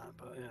known that,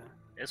 but yeah.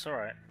 It's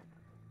alright.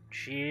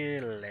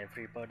 Chill,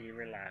 everybody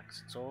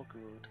relax. It's all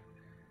good.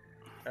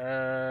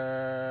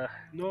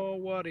 No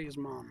worries,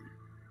 Mom.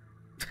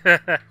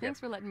 Thanks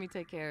for letting me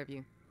take care of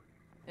you.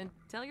 And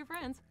tell your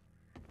friends.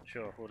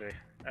 Sure, we'll do.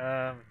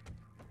 I'm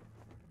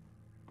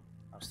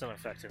still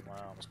infected. My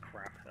arm's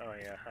crap. Oh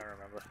yeah, I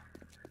remember.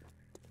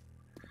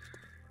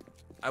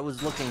 I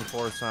was looking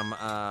for some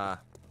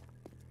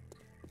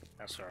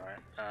That's alright.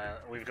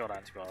 We've got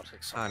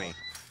antibiotics. honey.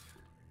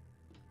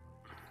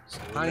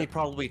 Honey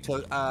probably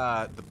took,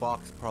 the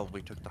box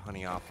probably took the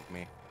honey off of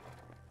me.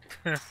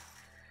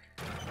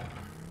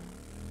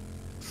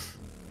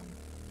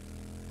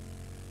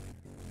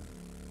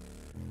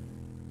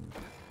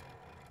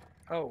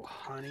 Oh,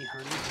 honey,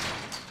 honey.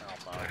 Oh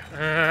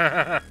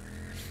no.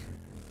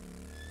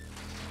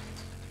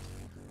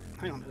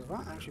 Hang on, is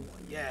that actually what?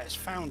 Yeah, it's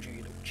found you, you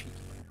little cheeky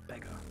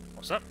beggar.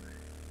 What's up?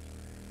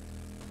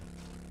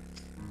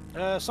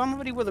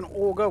 Somebody with an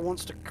auger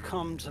wants to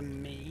come to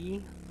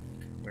me.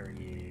 Where are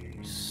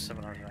you?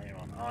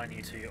 781. I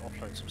need to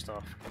offload some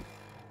stuff.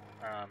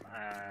 And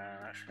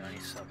actually I need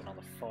to set up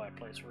another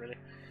fireplace really.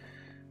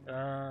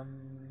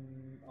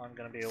 I'm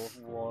gonna be a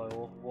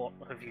while. What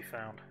have you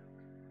found?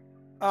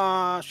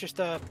 It's just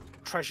a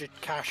treasured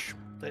cache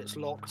that's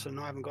locked, and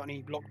I haven't got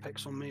any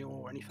lockpicks on me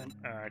or anything.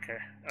 Okay.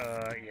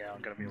 Yeah,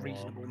 I'm gonna be a while.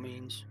 Reasonable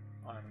means.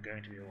 I'm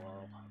going to be a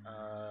while.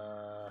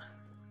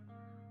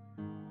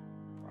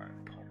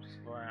 Right, pop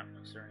that.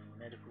 Is there any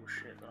medical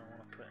shit that I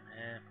want to put in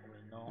here?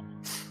 Probably not.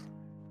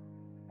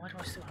 Why do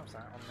I still have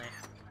that on me?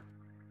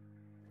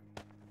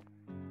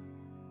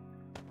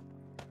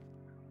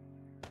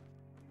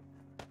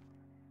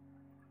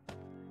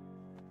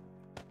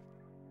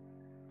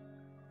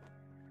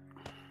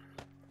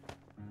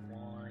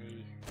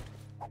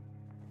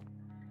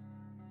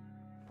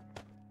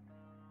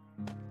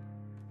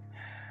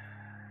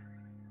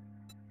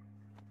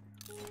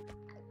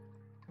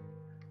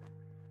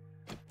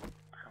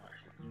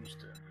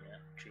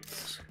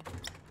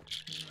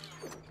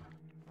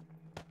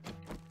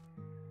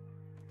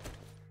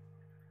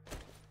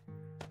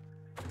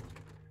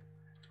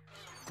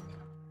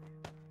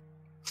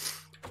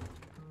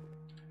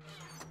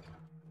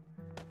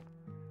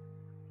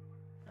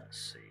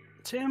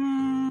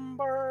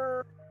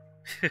 Timber.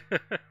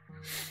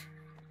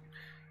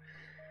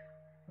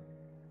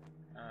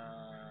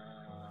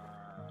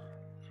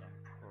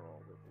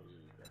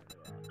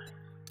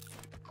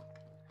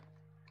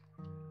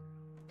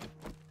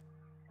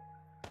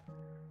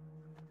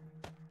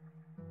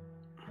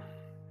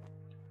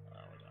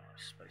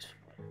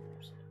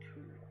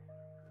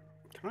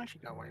 Can I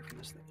actually go away from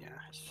this thing? Yeah,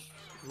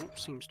 it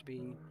seems to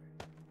be.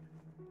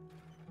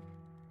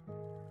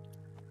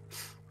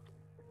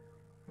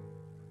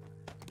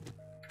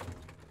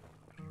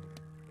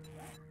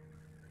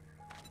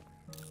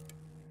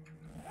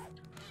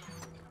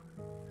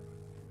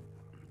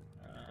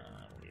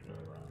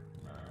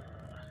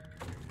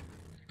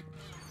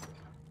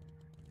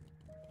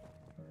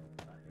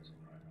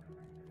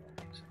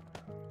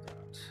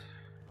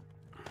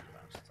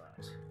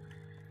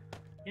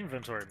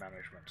 Inventory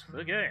management,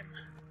 the game.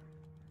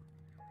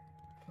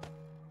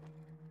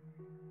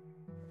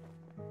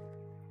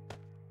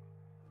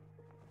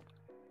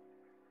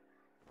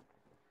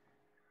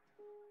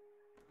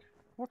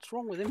 What's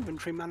wrong with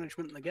inventory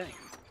management in the game?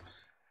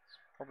 It's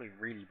probably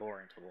really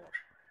boring to watch.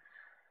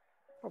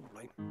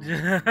 Probably.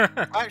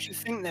 I actually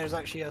think there's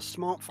actually a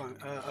smartphone,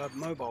 a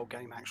mobile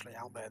game actually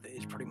out there that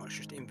is pretty much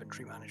just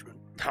inventory management.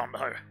 Oh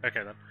no.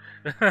 Okay then.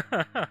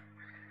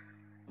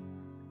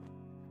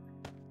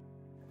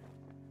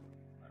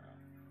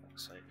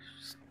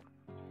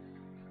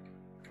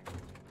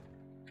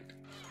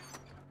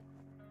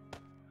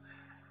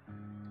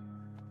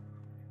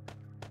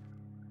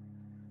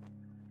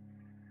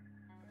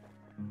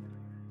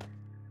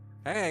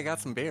 Hey, I got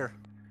some beer.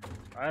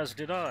 As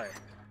did I.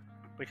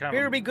 We can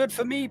Beer be good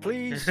for me,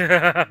 please.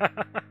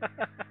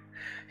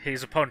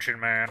 He's a punching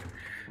man.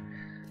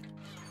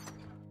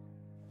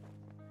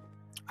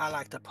 I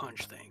like to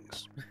punch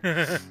things.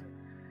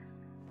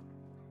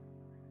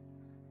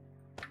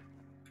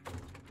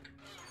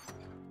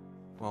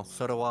 Well,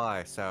 so do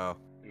I, so...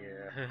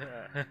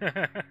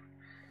 Yeah.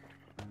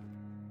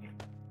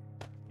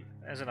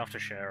 There's enough to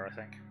share, I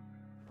think.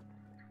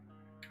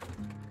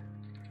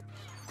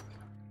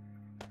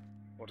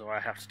 Or do I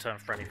have to turn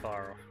friendly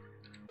fire off?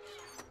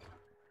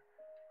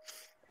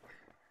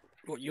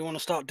 What, you want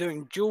to start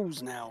doing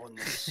duels now in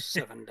this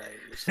 7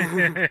 days?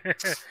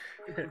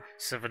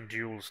 7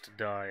 duels to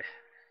die.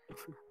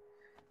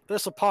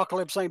 This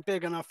apocalypse ain't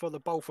big enough for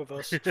the both of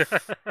us.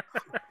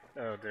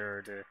 Oh dear,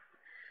 oh dear.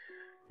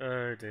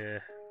 Oh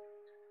dear.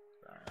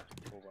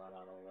 Pull that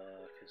out of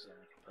there, because then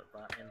we can put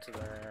that into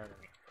there, then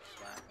we can put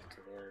that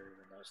into there,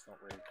 even though it's not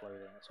really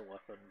clothing, it's a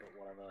weapon, but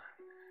whatever.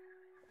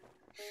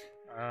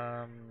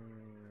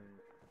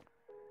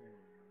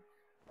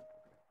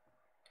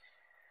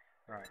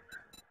 Right.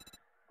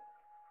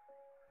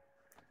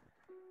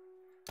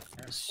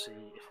 Let's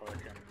see if I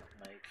can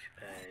make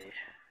a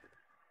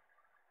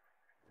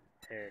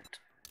head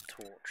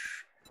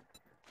torch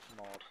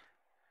mod.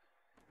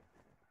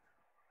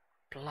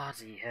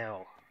 Bloody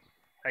hell.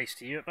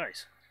 Haste, are you at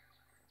base?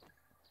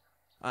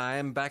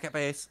 I'm back at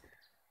base.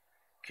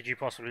 Could you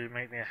possibly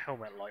make me a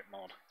helmet light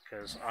mod?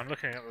 Because I'm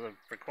looking at the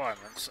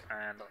requirements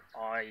and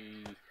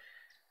I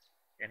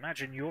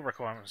imagine your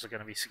requirements are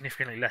going to be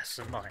significantly less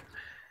than mine.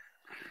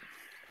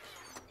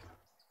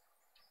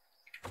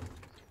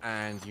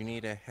 And you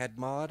need a head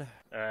mod?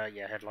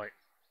 Yeah, headlight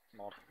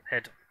mod.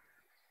 Head.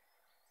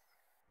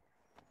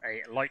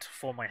 A light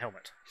for my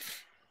helmet.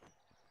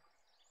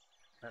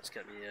 Let's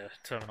get the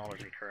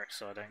terminology correct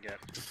so I don't get,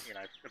 you know,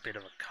 a bit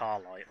of a car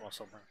light or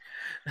something.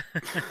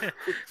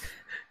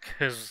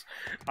 Because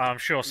I'm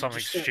sure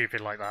something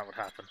stupid like that would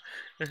happen.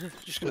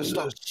 Just gonna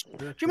start.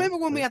 Do you remember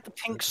when we had the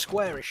pink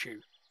square issue?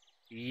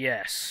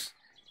 Yes,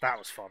 that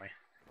was funny.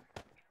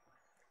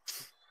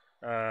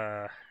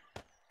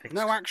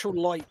 No actual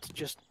light,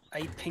 just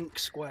a pink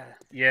square.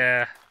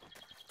 Yeah,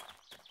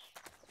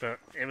 but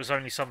it was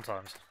only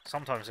sometimes.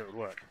 Sometimes it would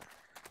work.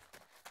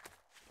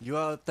 You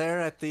out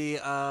there at the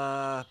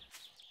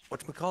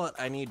whatchamacallit?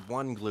 I need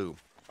 1 glue.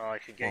 I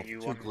can get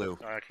you 2 one glue.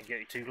 I can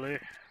get you 2 glue.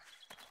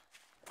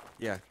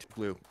 Yeah, 2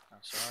 glue.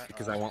 That's alright.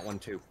 Because I want 1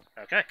 too.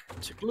 Okay.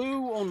 To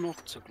glue or not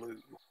to glue?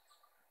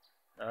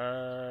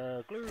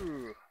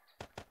 Glue.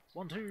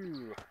 1,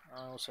 2.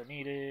 I also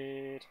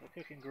needed a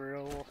cooking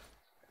grill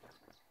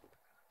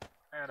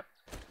and a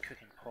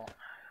cooking pot.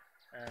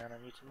 And I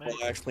need to make.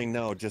 Well, actually,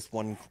 no. Just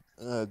 1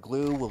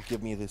 glue will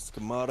give me the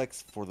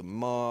schematics for the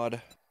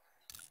mod.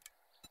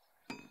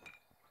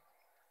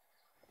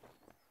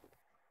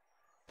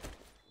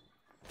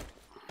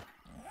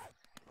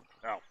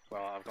 Oh,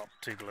 well, I've got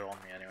 2 glue on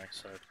me anyway,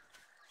 so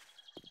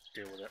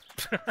deal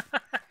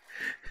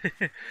with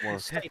it. More.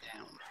 Stay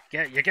down.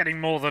 You're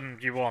getting more than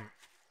you want,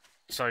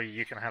 so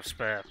you can have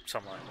spare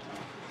somewhere.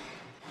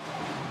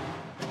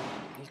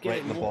 He's Right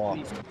getting in the more.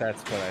 box.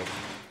 That's what I.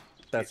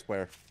 That's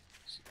where.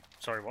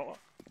 Sorry, what?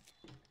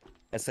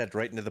 I said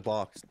right into the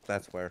box.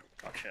 That's where.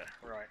 Gotcha.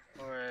 Right.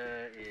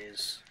 Where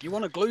is... You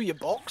want to glue your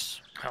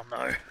box? Oh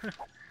no.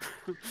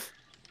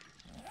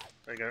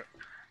 There you go.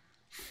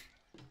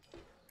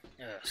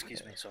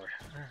 Excuse me, sorry.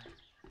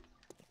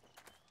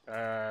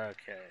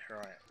 Okay,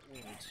 right. We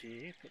need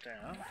to put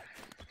down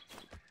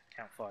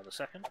campfire the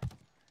second.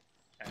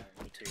 And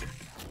we need to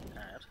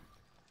add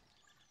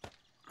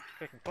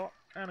cooking pot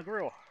and a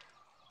grill.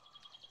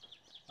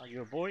 Are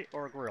you a boy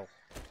or a grill?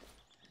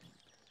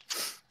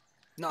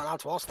 Not allowed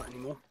to ask that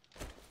anymore.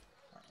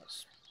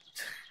 That's...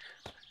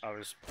 I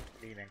was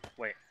meaning...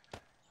 Wait.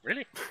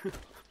 Really?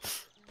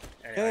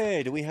 Anyway,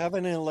 Hey, do we have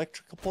any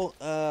electrical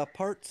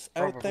parts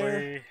out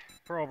there?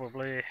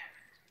 Probably.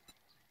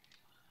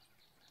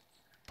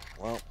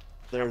 Well,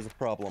 there's a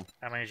problem.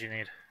 How many do you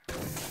need?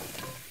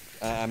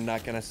 I'm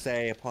not gonna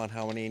say upon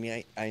how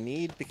many I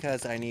need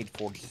because I need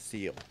forged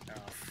steel. Oh,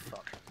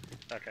 fuck.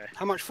 Okay.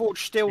 How much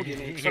forged steel do you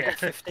need? 'Cause I've Yeah. got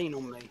 15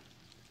 on me.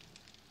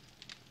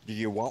 Do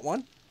you want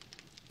one?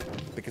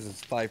 Because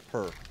it's 5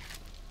 per.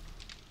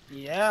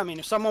 Yeah, I mean,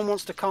 if someone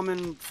wants to come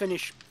and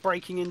finish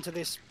breaking into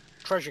this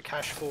treasure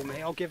cache for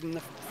me, I'll give them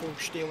the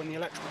forged steel and the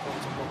electrical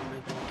parts I've got on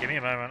me. Give me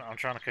a moment, I'm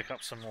trying to cook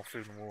up some more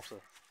food and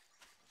water.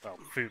 Well,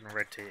 food and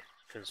red tea,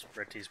 because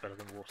red tea is better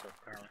than water,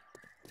 apparently.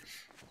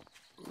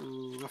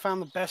 I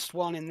found the best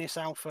one in this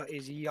alpha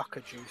is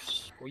yucca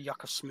juice, or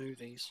yucca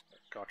smoothies.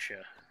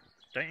 Gotcha.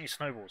 Don't use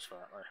snowballs for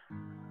that, though.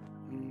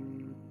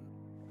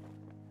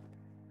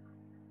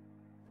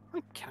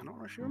 I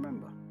cannot actually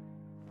remember.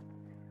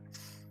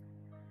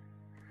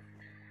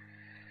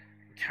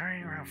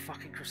 Carrying around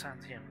fucking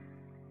chrysanthemum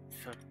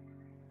for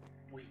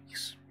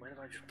weeks. Where did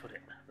I just put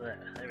it? There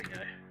we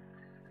go.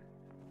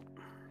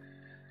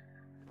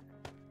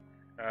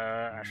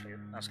 Actually,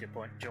 that's a good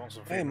point. Do you want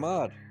some food? Hey,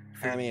 Mod.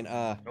 Food? I mean,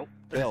 Oh,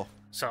 Bill.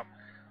 Sup?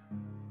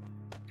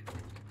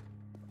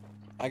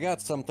 I got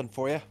something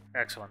for you.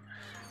 Excellent.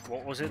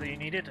 What was it that you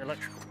needed?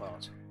 Electrical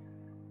parts.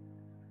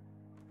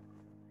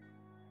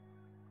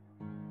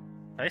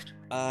 Haste?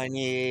 I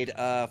need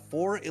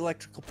 4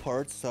 electrical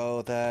parts,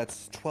 so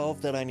that's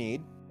 12 that I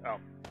need. Oh,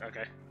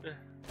 okay.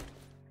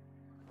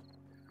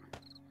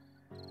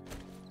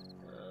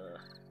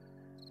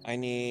 I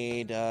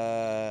need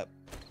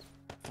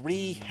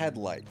 3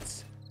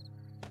 headlights.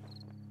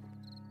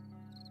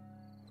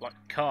 Like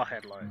car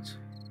headlights.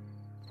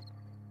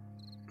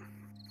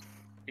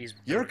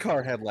 Your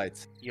car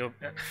headlights. You're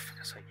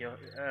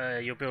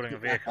building a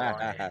vehicle,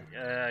 aren't you?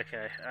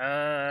 Okay.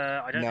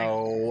 I don't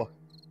No,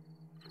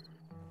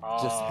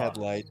 think... just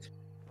headlight.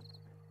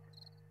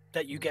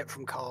 That you get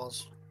from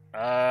cars.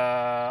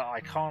 I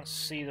can't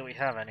see that we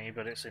have any,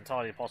 but it's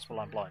entirely possible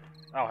I'm blind.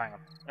 Oh, hang on.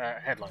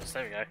 Headlights,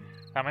 there we go.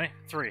 How many?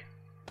 3.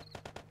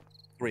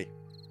 3.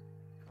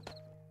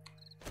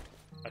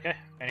 Okay,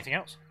 anything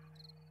else?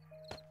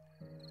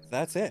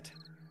 That's it.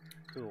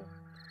 Cool.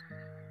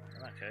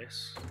 In that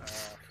case,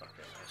 fuck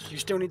it. You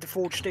still need the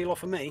forged steel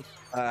off of me?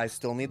 I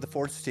still need the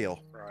forged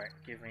steel. Right,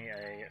 give me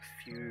a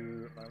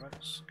few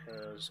moments,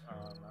 because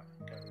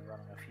I'm going to be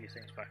running a few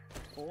things back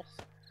and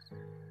forth.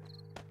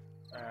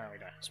 We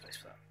don't have space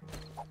for that.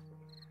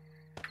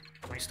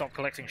 Can we stop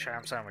collecting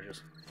sham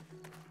sandwiches?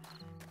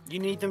 You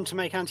need them to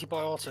make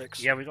antibiotics.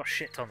 Yeah, we got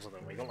shit tons of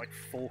them. We got like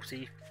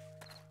 40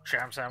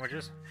 sham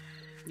sandwiches.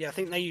 Yeah, I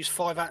think they use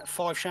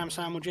 5 sham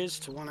sandwiches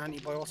to 1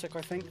 antibiotic,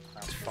 I think.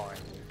 That's fine,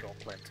 we've got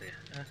plenty.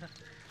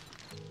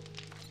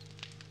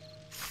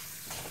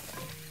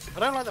 I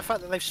don't like the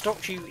fact that they've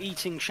stopped you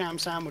eating sham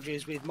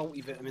sandwiches with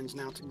multivitamins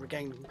now to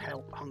regain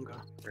hunger.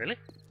 Really?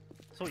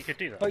 I thought you could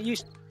do that. But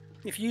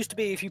if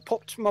you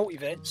popped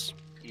multivits,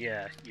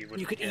 Yeah, you would.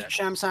 you could yeah. eat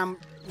sham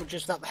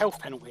sandwiches without the health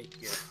penalty.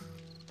 Yeah.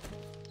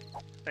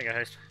 There you go,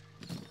 host.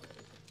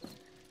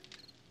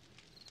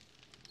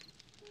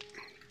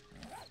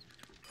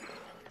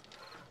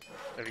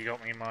 Have you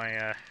got me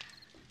my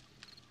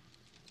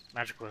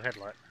magical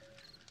headlight?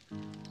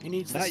 He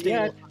needs the Not steel.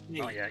 yet.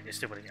 Oh yeah, you're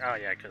still winning. Oh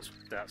yeah, because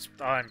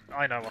I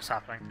know what's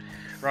happening.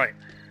 Right,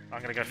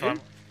 I'm gonna go find.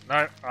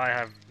 No, I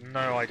have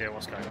no idea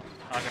what's going on.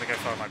 I'm gonna go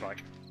find my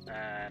bike,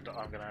 and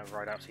I'm gonna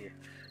ride out to you.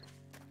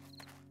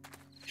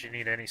 Do you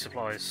need any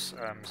supplies,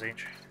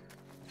 Tzeentch?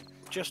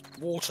 Just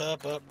water,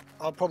 but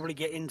I'll probably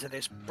break into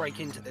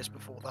this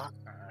before that.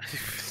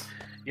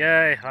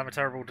 Yay, I'm a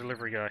terrible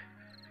delivery guy.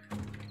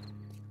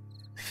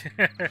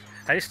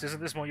 Haste,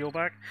 isn't this more your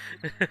bag?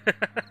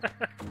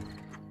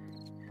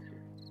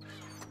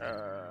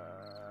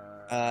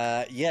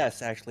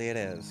 Yes, actually it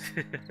is.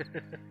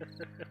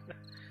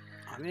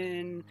 I'm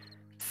in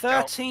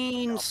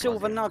 13 Oh, silver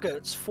bloody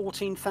nuggets,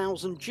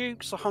 14,000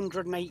 dukes,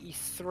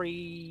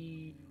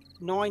 183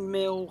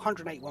 9mm,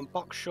 181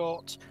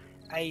 buckshot,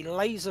 a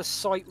laser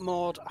sight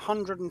mod,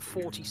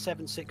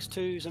 147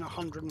 6.2s, and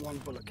 101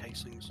 bullet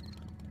casings.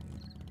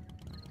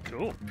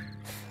 Cool.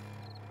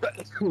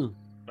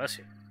 Bless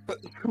you.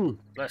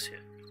 Bless you.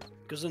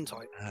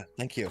 Gesundheit.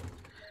 Thank you.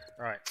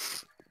 Right.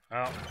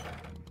 Well,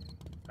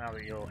 now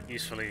that you're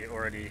usefully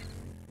already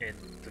in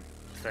the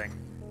thing.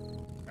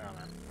 Oh man.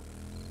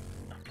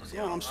 Oh, bloody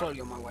Yeah, hell, I'm slowly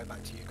on my way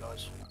back to you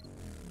guys.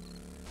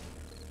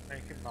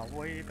 Making my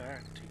way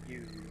back to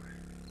you.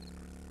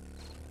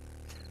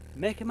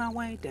 Making my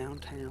way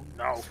downtown.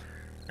 No!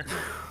 I'm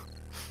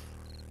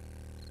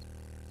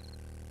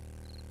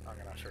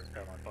gonna have to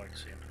repair my bike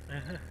soon.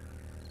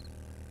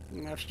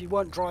 You know, if you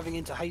weren't driving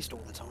into haste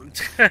all the time.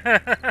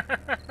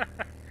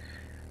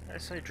 I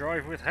say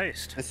drive with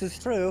haste. This is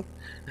true.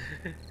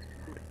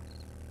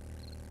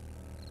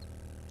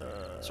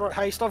 It's alright,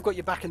 haste, I've got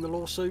you back in the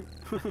lawsuit.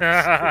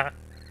 I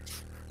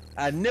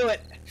knew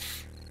it.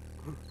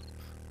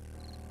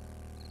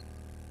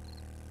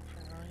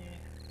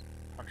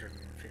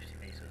 150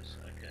 meters,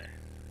 okay.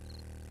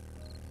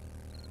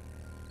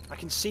 I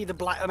can see the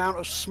black amount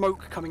of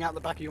smoke coming out the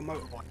back of your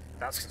motorbike.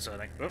 That's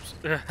concerning. Whoops.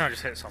 I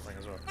just hit something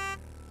as well.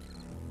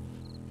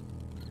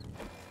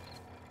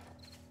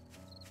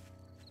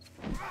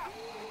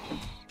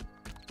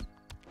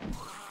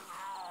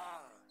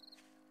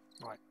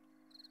 Right.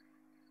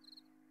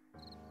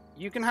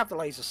 You can have the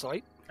laser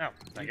sight. Oh,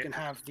 thank You you. can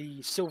have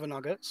the silver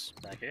nuggets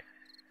Thank you.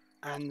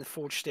 and the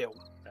forged steel.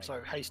 Thank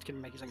So haste can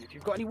make his own. If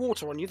you've got any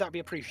water on you, that'd be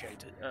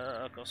appreciated.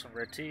 I've got some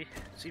red tea.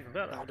 It's even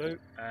better. That'll do.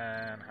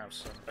 And have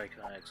some bacon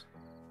and eggs.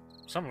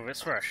 Some of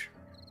it's fresh.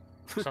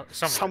 Some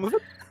Some of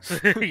of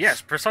it. it.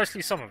 Yes,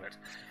 precisely some of it.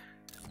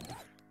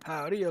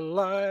 How do you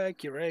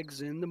like your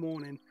eggs in the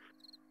morning?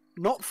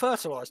 Not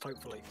fertilized,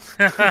 hopefully.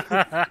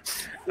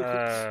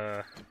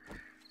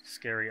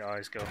 Scary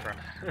eyes, girlfriend.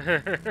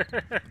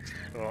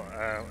 Well, I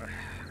can't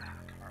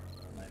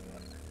remember the name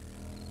of it.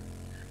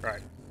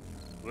 Right.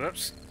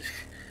 Whoops.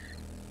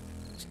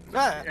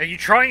 Ah, Are you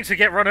trying to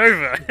get run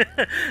over?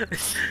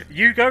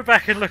 You go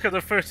back and look at the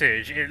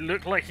footage. It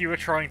looked like you were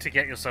trying to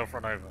get yourself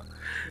run over.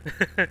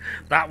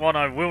 That one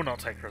I will not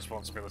take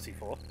responsibility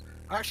for.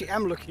 I actually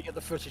am looking at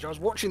the footage. I was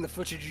watching the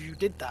footage as you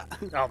did that.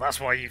 Oh, that's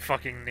why you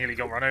fucking nearly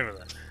got run over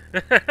then.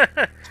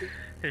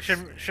 You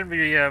shouldn't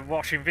be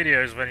watching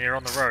videos when you're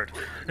on the road.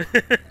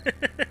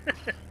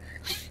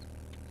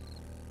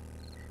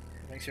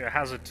 Makes you a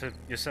hazard to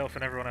yourself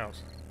and everyone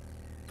else.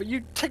 But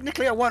you,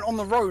 technically I weren't on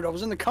the road, I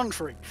was in the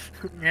country.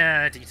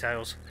 Yeah,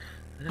 details.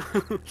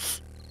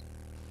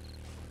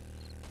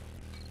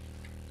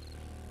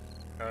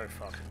 Oh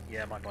fuck.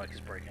 Yeah, my bike is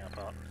breaking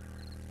apart.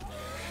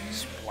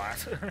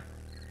 Splat.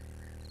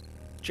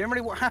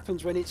 Generally what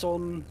happens when it's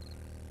on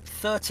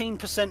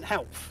 13%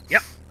 health.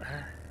 Yep.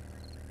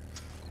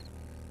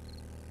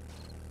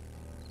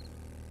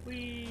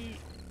 Whee!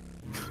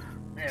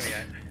 There we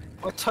go.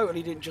 I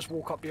totally didn't just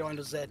walk up behind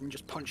a Z and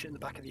just punch it in the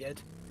back of the head.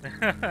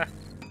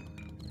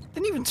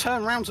 Didn't even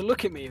turn around to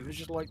look at me, it was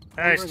just like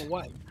wandering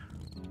away.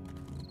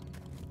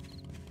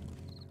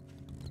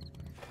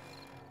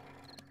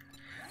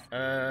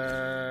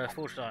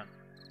 Forged iron.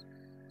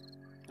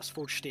 That's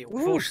forged steel.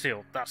 Forged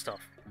steel, that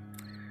stuff.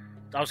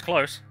 That was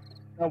close.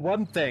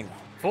 One thing.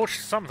 Forged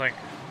something.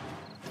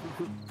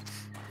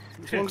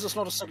 As long as it's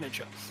not a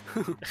signature.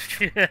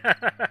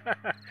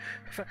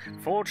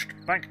 Forged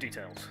bank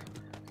details.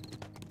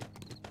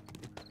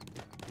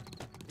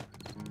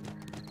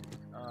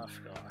 Oh, I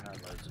forgot I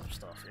had loads of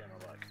stuff in my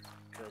bike.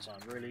 Because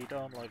I'm really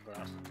dumb like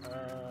that.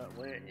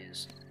 Where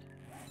is...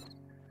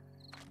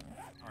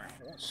 Alright,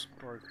 what's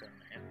broken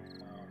in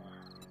my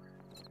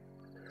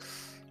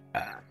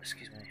armor?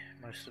 Excuse me,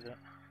 most of it.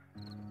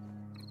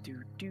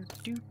 Do do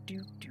do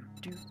do do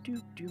do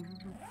do do.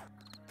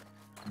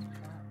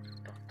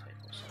 Duct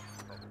tape or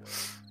something, probably.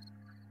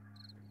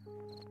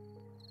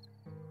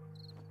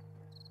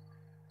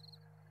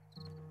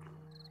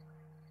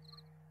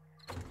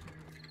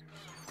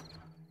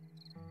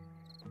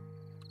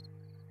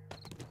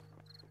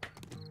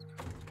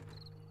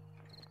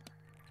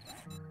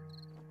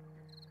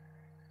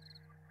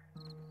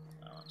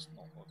 Oh, that's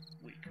not what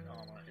weak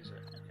armor, is it?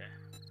 Okay.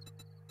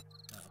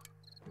 No.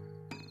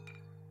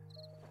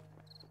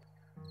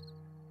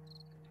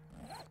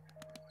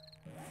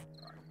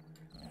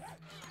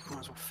 Might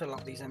as well fill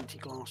up these empty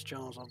glass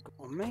jars I've got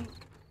on me.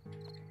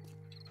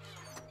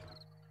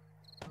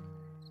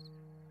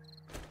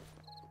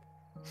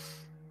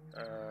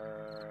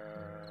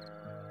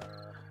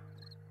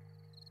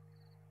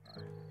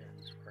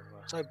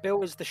 So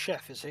Bill is the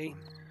chef, is he?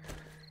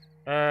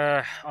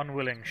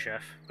 Unwilling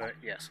chef, but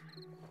yes.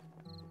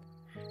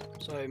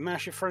 So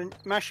mash your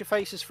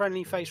face's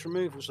friendly face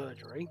removal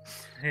surgery.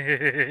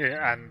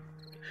 And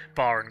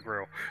bar and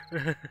grill.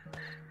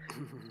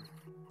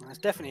 That's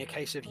definitely a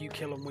case of you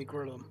kill them, we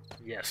grill them.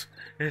 Yes.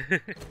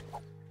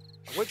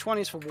 Which one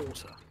is for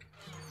water?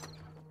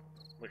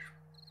 Which?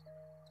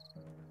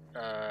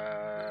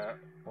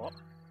 What?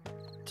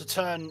 To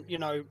turn, you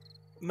know,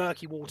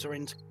 murky water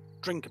into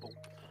drinkable.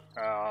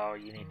 Oh,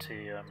 you need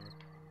to,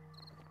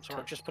 Sorry,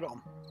 I've just put it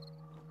on.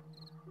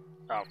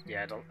 Oh,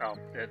 yeah,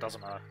 it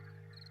doesn't matter.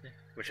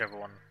 Whichever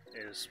one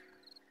is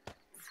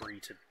free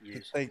to Did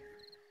use. they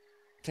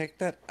take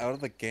that out of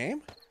the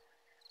game?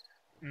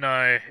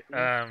 No,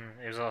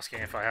 he was asking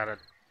if I had a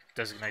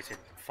designated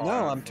fire.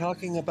 No, I'm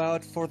talking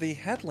about for the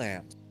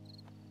headlamp.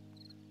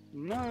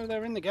 No,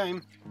 they're in the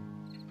game.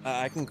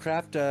 I can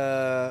craft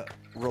a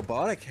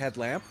robotic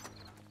headlamp.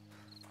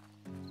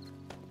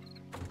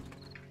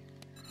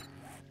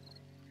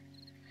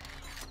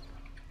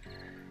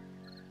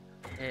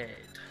 Head.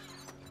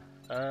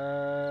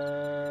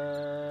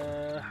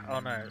 Oh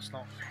no, it's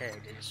not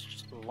head, it's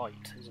just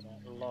light, isn't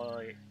it?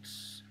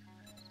 Lights.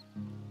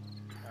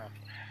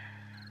 Okay.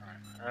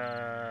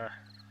 Right.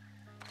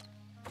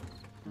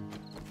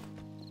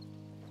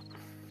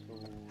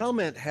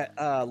 Helmet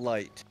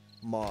light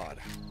mod.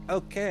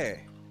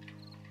 Okay.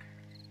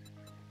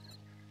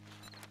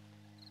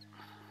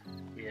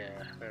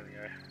 Yeah, there we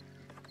go.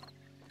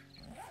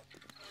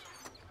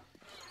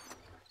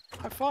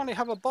 I finally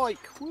have a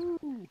bike.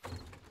 Woo!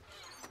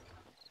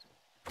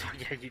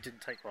 Yeah, you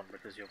didn't take one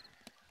because you're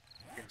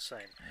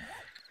insane.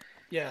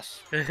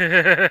 Yes.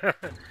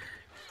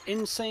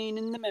 Insane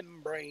in the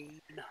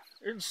membrane.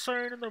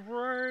 Insane in the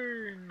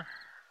brain!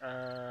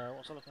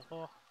 What's I looking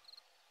for?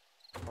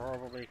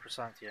 Probably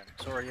chrysanthemum.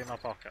 It's already in my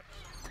pocket.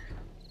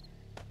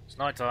 It's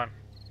night time.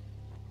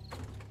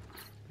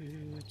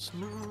 It's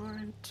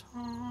night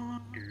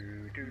time.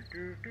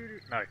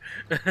 No.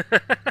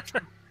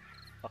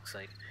 Fuck's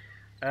sake.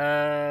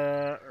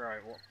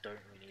 Right, what don't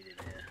we need in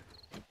here?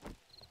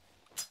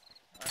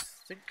 I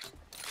think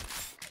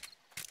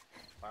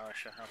I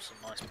should have some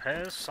nice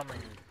pears.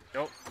 Something.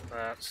 Oh,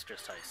 that's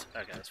just haste.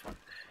 Okay, that's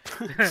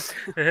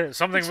fine.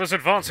 Something was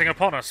advancing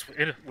upon us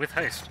with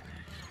haste.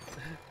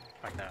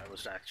 I know it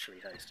was actually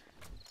haste.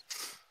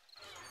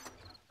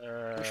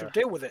 We should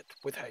deal with it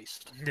with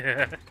haste.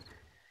 Yeah.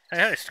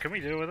 Hey, haste, can we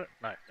deal with it?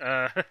 No.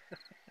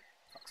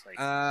 Fuck's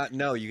sake.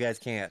 No, you guys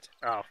can't.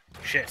 Oh,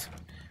 shit.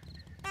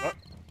 What?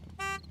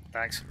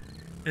 Thanks.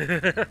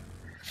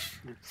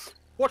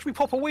 Watch me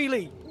pop a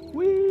wheelie!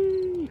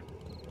 Whee!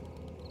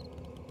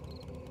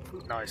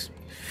 Nice.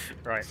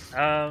 Right.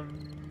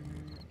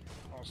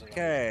 What was it?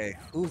 Okay,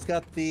 who's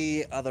got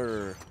the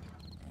other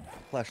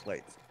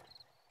flashlights?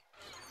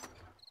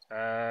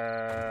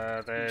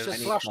 There's You I said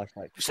need flash-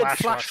 flashlights. You said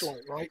Flashlights.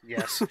 flashlight, right?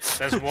 Yes.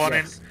 There's one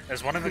Yes.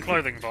 There's one in the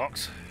clothing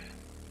box.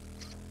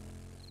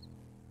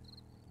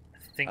 I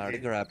think. I already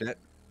grabbed it.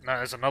 No,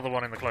 there's another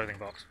one in the clothing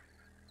box.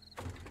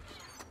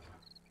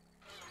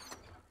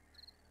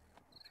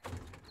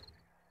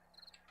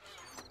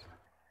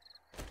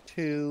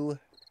 Two.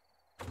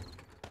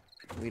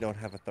 We don't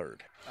have a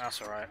third.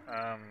 That's alright.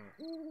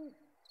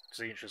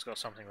 Tzeentch has got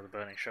something with a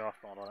burning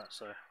shaft mod on it,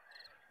 so.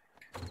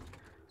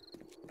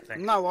 I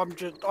think. No,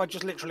 I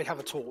just literally have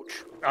a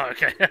torch. Oh,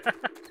 okay.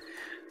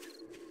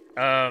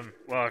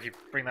 Well, if you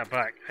bring that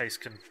back,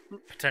 Haste can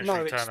potentially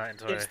No, turn that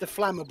into it's the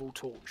flammable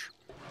torch.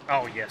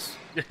 Oh, yes.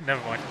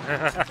 Never mind.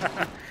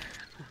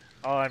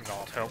 I'm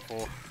not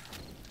helpful.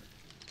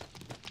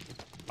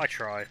 I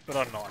try, but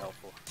I'm not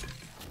helpful.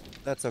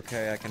 That's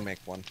okay, I can make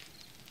one.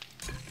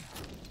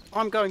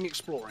 I'm going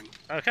exploring.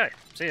 Okay,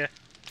 see ya.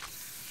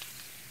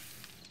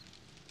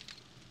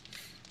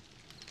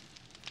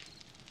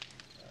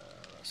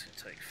 That's gonna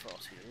take far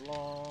too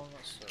long.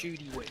 So...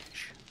 Judy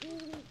Witch.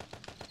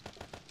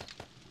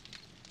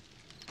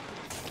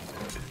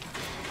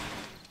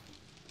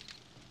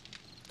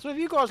 So have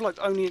you guys like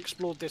only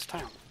explored this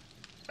town?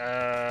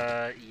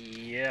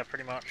 Yeah,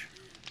 pretty much.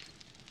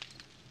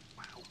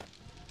 Wow.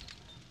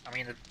 I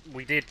mean,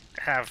 we did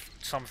have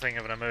something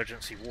of an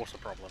emergency water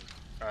problem,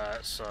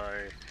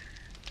 so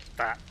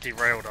that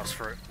derailed us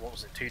for, what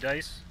was it, 2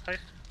 days? Hey?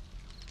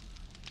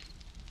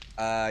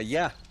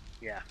 Yeah.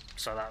 Yeah,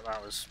 so that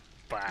was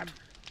bad.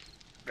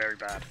 Very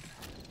bad.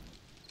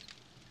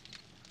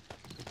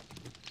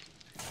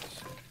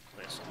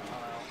 Clear some of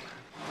that out.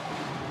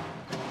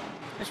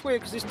 It's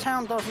weird because this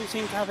town doesn't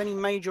seem to have any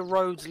major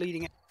roads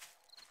leading.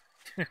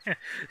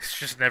 It's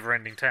just a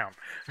never-ending town.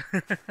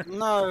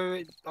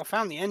 No, I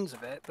found the ends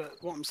of it,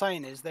 but what I'm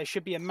saying is there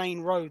should be a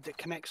main road that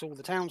connects all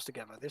the towns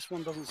together. This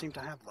one doesn't seem to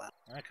have that.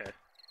 Okay,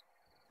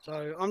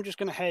 So I'm just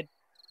going to head,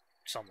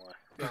 somewhere.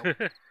 Well,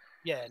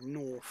 yeah,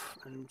 north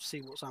and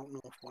see what's out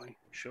north way.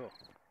 Sure.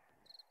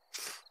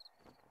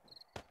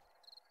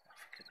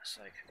 goodness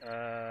sake.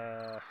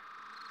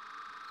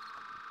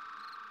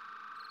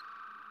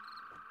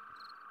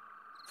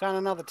 Found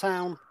another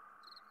town.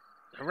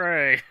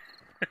 Hooray!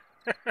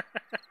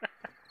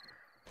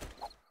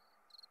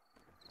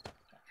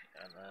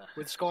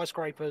 With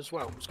skyscrapers.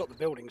 Well, it's got the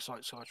building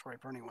site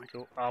skyscraper anyway.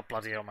 Cool. Oh,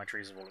 bloody hell, my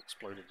trees have all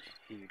exploded.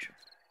 Huge.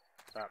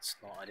 That's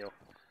not ideal.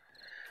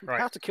 Right.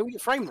 How to kill your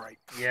frame rate.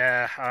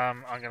 Yeah,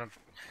 I'm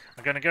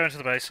gonna go into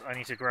the base. I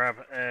need to grab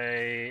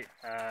a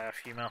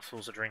few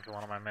mouthfuls of drink and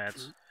one of my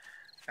meds,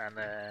 and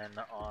then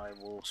I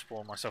will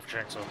spawn myself a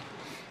chainsaw.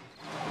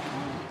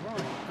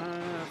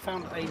 Right,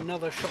 found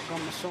another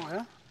shotgun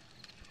Messiah.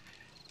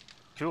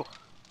 Cool.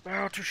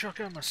 Bow to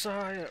shotgun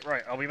Messiah.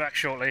 Right, I'll be back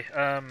shortly.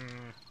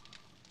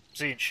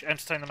 Tzeentch,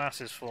 entertain the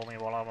masses for me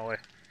while I'm away.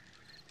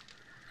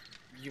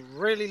 You're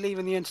really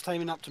leaving the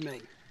entertainment up to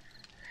me.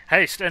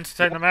 Haste,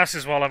 entertain the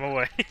masses while I'm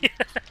away.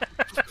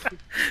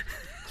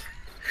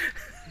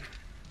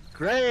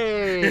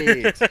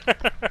 Great!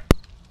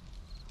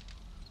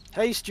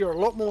 Haste, you're a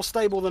lot more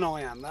stable than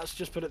I am. Let's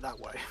just put it that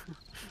way.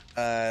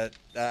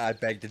 I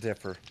beg to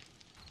differ.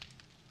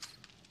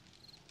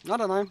 I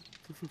don't know.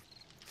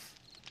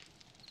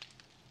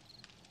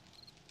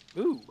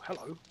 Ooh,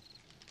 hello.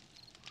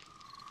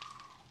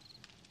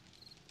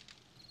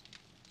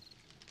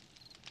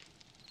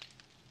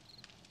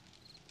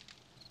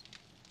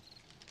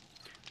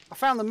 I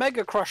found the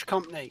Mega Crush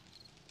Company.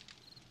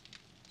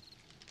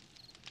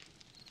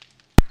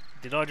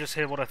 Did I just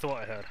hear what I thought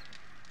I heard?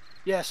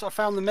 Yes, I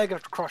found the Mega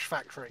Crush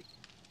factory.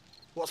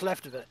 What's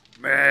left of it?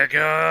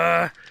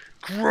 Mega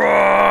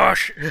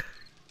Crush!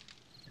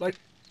 Like,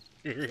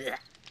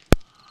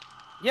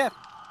 yeah,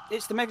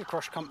 it's the Mega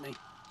Crush Company.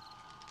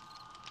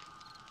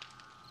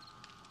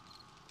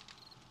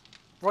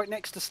 Right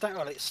next to Stand.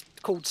 Well, it's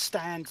called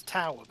Stand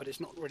Tower, but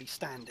it's not really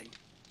standing.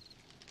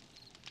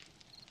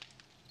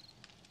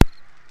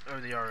 Oh,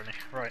 the irony.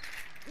 Right.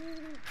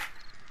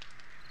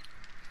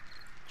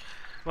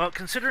 Well,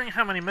 considering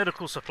how many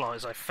medical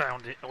supplies I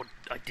found, or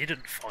I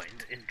didn't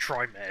find in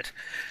Trimed,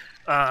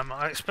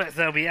 I expect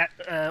there'll be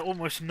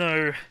almost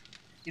no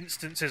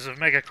instances of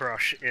Mega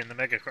Crush in the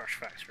Mega Crush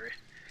factory.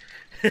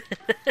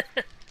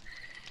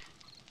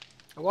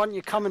 Why don't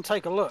you come and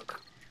take a look?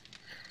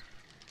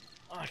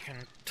 I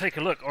can take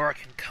a look, or I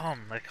can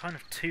come. They're kind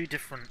of two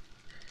different...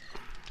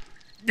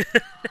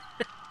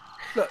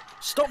 Look,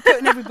 stop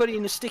putting everybody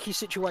in a sticky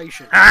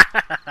situation.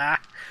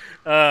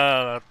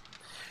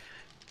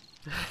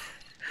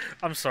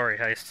 I'm sorry,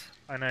 Haste.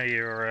 I know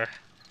you're a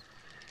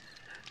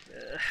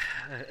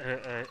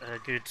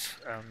good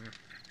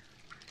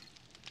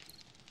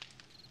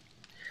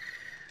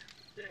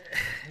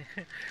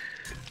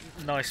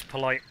nice,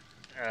 polite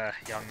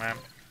young man.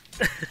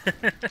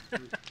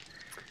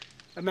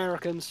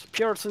 Americans,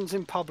 Puritans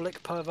in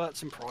public,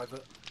 perverts in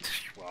private.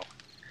 Well,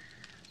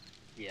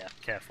 yeah,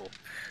 careful.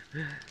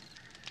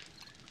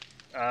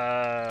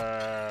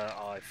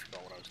 I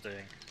forgot what I was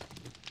doing.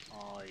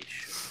 I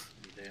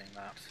shouldn't be doing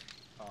that.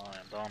 I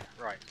am done.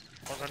 Right,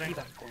 what was I doing?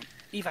 Evac point.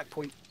 Evac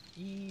point.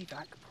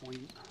 Evac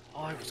point.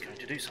 I was going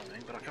to do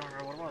something, but I can't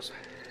remember what it was.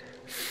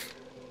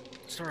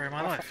 Story of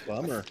my life.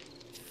 Bummer.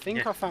 I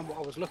think I found what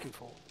I was looking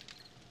for.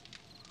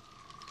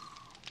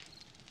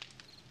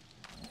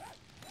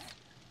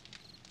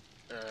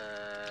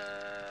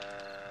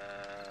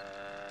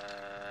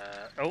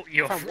 Oh,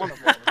 you're... I found one of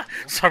what I was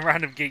looking for. Some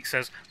random geek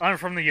says, I'm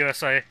from the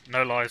USA.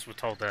 No lies were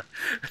told there.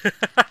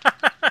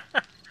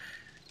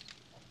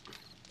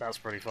 That's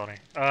pretty funny.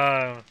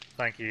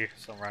 Thank you,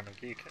 some random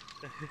geek.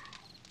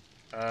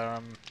 I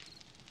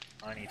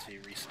need to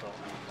restart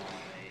my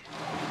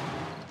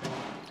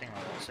thing.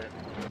 That's it.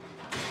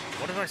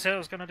 What did I say I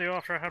was going to do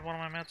after I had one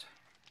of my meds?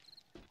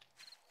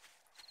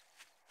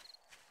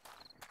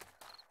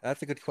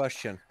 That's a good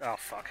question. Oh,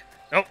 fuck.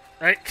 Oh,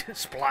 hey,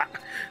 splat.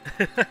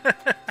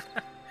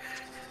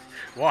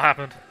 What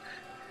happened?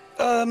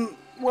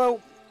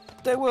 Well,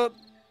 there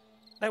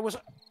was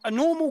a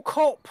normal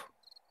cop,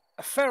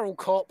 a feral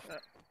cop,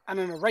 and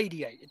an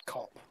irradiated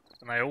cop.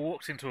 And they all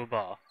walked into a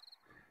bar.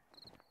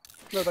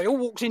 No, they all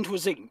walked into a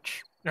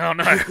Tzeentch. Oh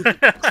no!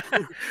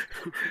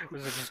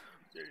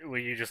 Were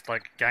you just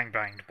like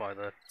gangbanged by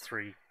the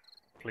 3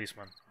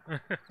 policemen?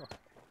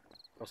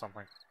 Or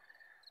something?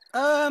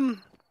 I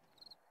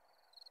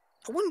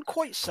wouldn't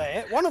quite say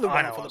it. One of them I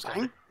went know for the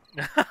what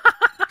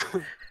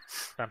bang.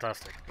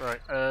 Fantastic.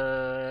 Right,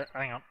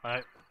 hang on. No,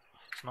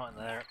 it's not in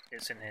there.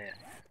 It's in here.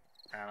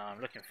 And I'm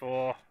looking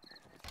for...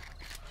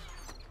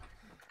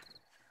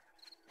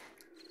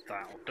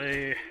 That'll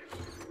do.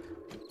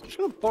 I'm just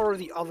going to borrow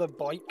the other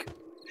bike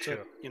to,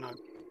 Sure. you know,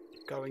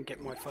 go and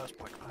get my first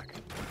bike back.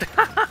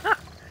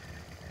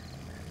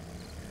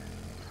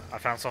 I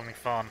found something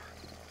fun.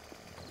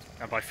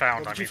 And by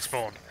found, What I did mean you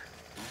spawned.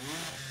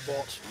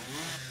 What?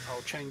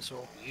 Oh,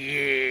 chainsaw.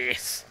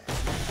 Yes!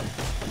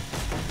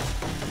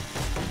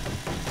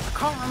 I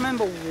can't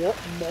remember what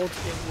mod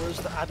it was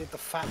that added the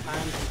fat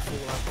man from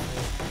Fallout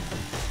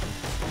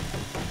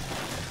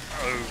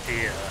 4. Oh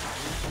dear.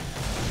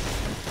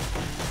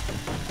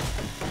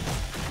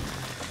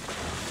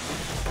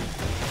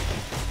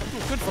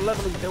 It's good for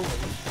leveling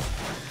buildings.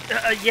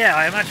 Yeah,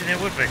 I imagine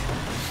it would be.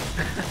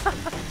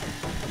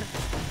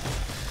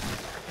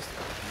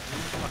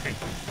 Fucking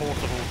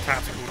portable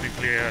tactical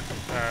nuclear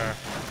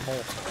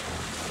mortar.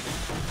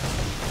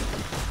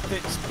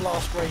 Its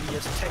blast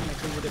radius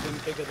technically would have been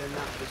bigger than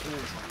that of its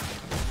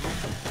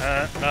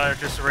launch. No,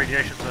 just the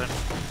radiation zone.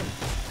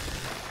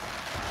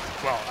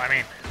 Well, I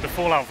mean, the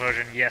Fallout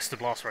version, yes, the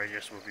blast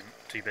radius would be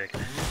too big.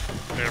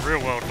 The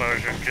real-world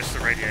version, just the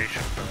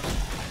radiation burst.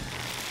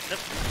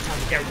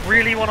 You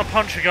really want to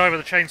punch a guy with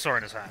a chainsaw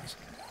in his hands?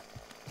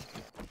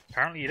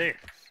 Apparently you do.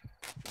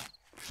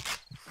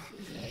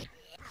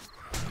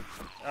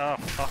 Oh,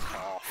 fuck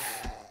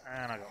off.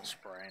 And I got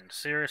sprained.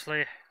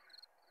 Seriously?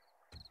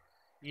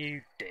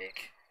 You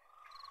dick.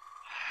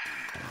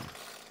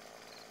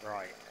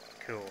 Right,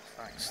 cool.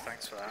 Thanks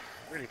for that.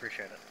 Really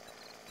appreciate it.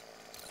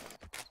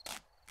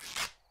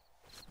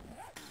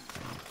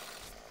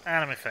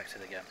 And I'm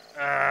infected again.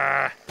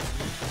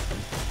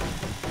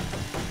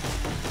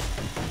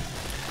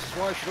 This is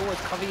why you should always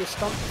cover your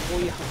stunt before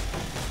you hunt.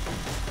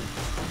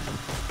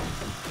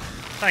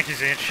 Thank you,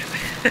 Tzeentch.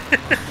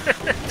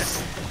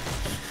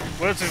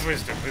 Words of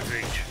wisdom with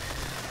Tzeentch.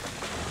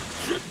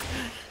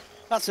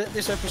 That's it.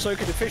 This episode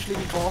could officially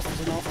be classed as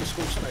an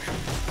after-school special.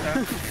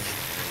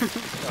 Oh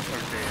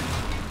dear.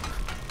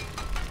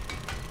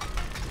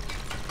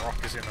 Rock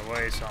is in the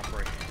way, so I'm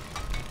breaking.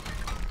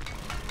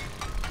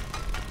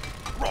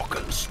 Rock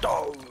and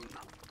stone.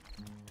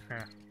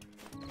 Huh.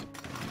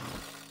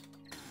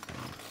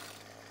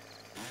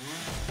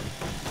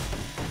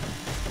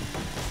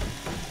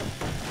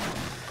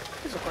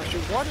 Here's a question.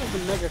 Why does the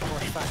Mega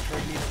Crush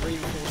factory need a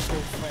reinforced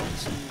steel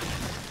fence and...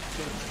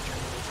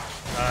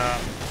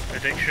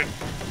 Addiction.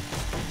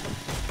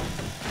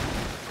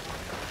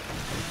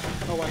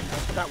 Oh wait, no,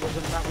 that was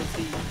the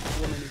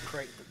woman who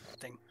created the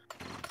thing.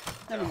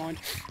 Never mind.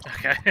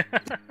 Okay.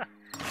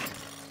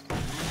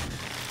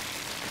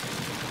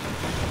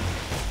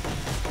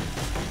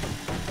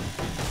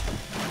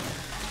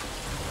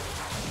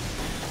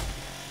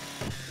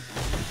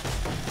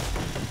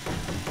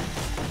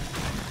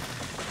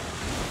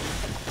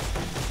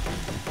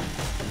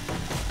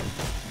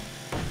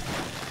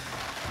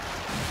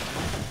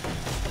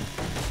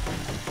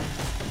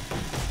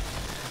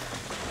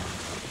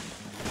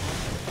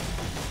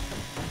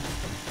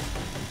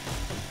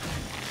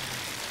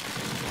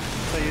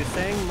 So you're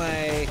saying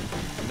my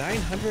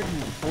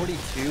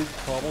 942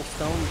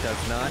 cobblestone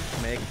does not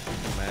make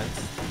meds?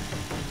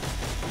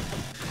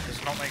 Does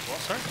it not make what,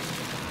 sir?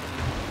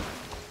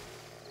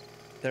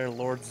 They're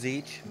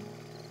LordTzeentch.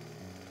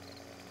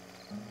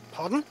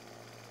 Pardon?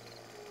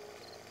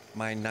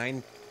 My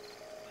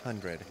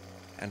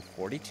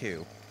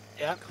 942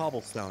 Yeah.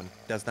 cobblestone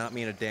does not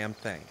mean a damn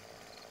thing.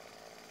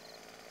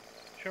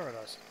 Sure it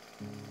does.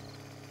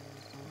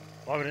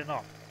 Why would it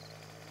not?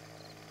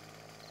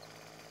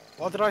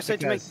 What did I say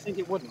to make Because- you think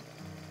it wouldn't?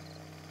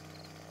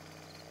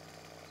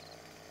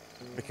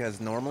 Because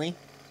normally,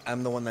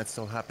 I'm the one that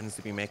still happens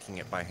to be making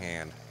it by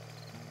hand.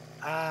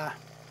 Ah.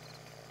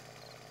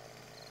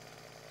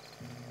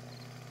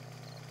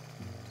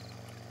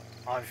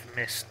 I've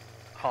missed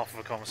half of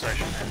a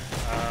conversation there.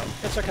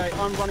 It's okay,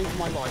 I'm running for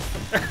my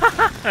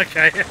life.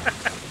 Okay.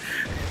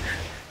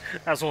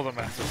 That's all that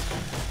matters.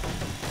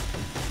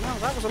 No,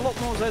 that was a lot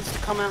more Zeds to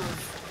come out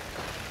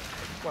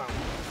of... Wow.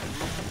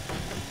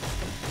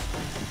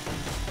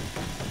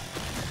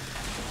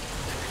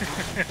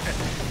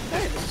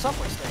 Hey, there's a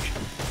subway station.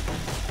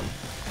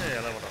 Yeah,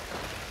 leveled up.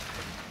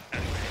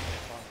 Actually,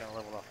 if I'm going to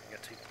level up and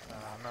get to...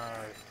 no.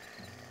 I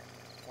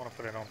want to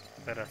put it on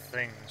better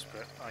things,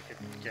 but I could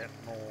get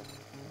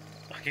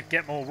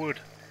more wood.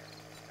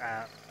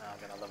 I'm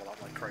going to level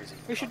up like crazy.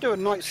 We should do a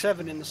night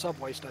 7 in the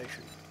subway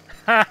station.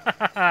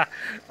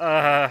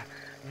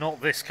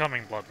 Not this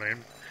coming blood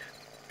moon.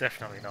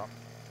 Definitely not.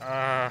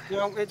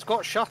 Well, it's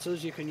got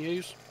shutters you can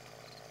use.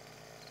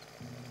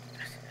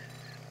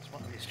 This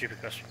might be a stupid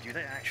question. Do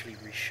they actually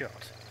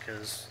reshut?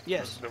 Because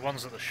Yes. the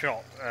ones at the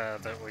shop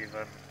that we're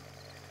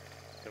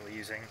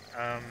using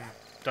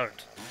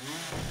don't.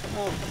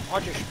 Well, I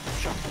just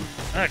shut them.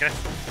 Okay,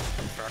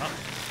 fair enough.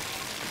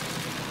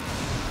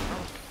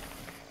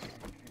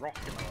 Rock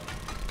in the way.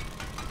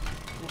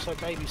 Also,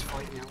 babies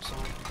fighting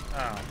outside.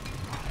 Oh.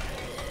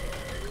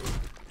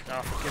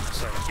 Oh, for goodness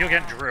sake. You're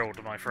getting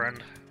drilled, my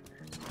friend.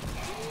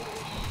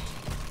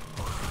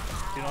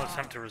 Do not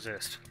attempt to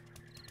resist.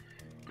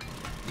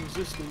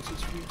 Resistance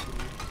is futile.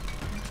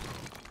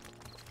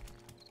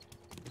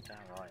 Damn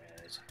right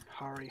it is.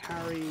 Hurry,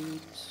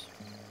 Harrys.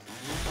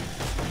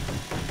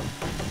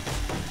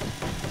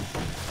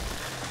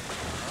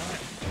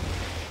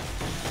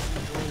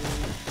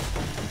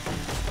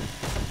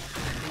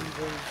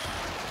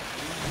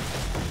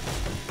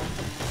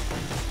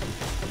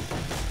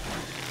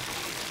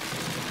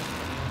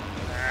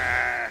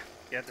 Alright.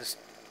 Get this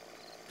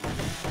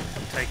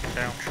taken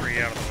down tree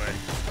out of the way.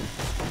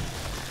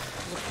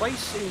 There's a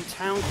place in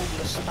town called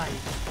La Spank.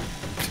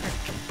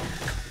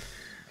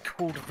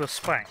 Called the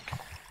Spank.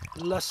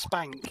 La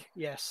Spank,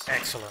 yes.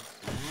 Excellent.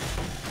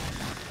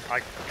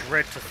 I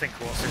dread to think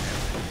what's in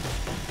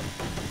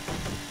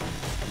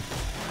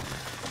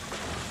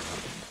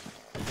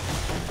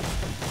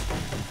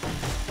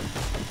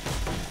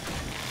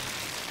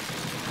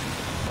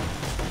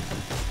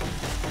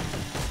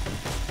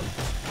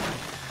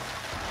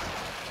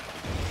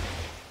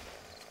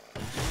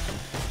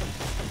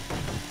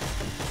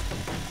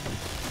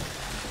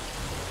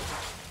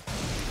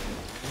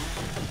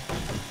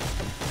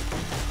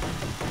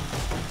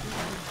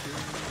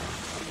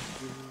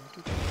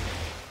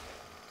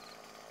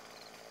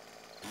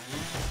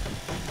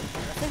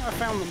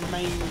found the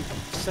main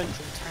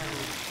central town.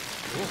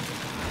 Oh.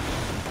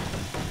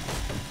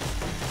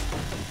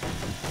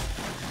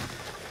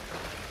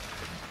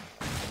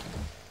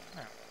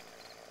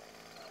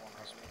 That one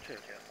hasn't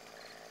matured yet.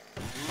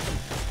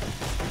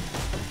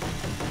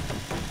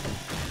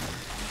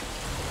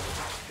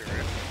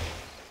 Curious.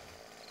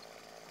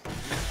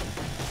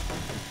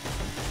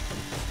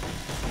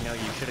 You know,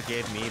 you should have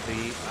gave me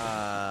the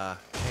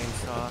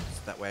chainsaw,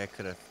 so that way I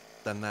could have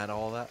done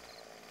all that,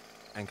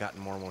 and gotten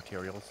more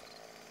materials.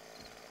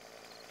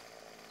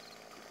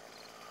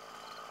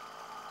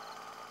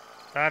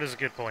 That is a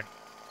good point.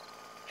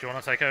 Do you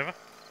want to take over?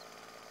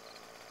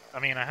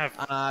 I mean, I have...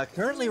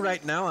 Currently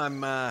right now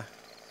I'm, thought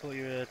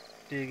you were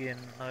digging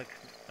like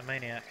a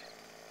maniac.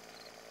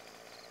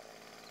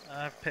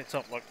 I've picked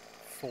up like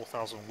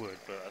 4,000 wood,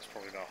 but that's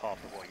probably about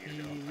half of what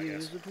you got, I guess. He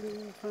is a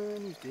dwarf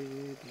and he's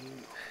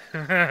digging.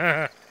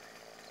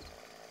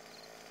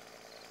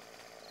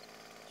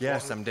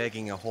 yes, I'm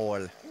digging a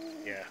hole.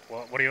 Yeah.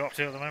 What are you up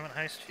to at the moment,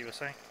 Haste? You were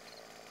saying?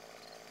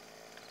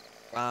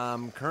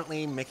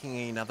 Currently making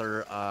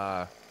another,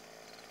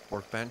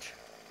 workbench.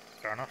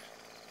 Fair enough.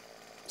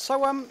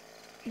 So,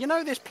 you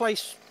know this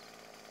place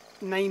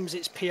names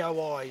its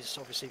POIs,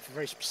 obviously, for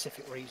very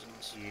specific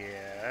reasons.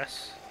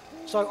 Yes.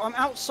 So, I'm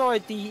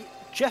outside the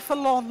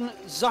Jefferlon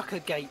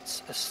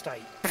Zuckergates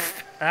estate,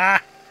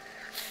 Ah!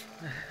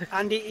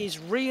 and it is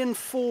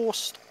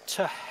reinforced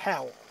to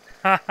hell.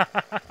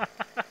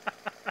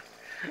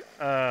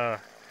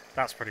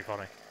 That's pretty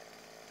funny.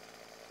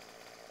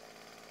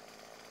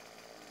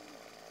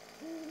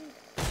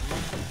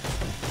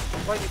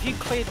 Like, if you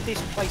cleared this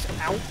place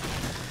out,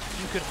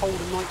 you could hold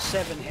a Knight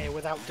 7 here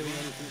without doing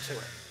anything to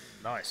it.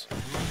 Nice. I'm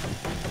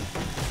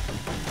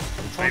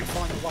trying to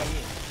find a way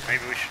in.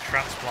 Maybe we should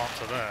transplant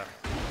to there.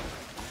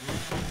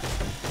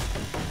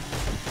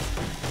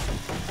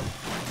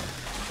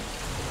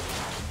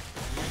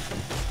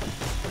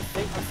 I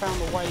think I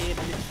found a way in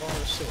and it's via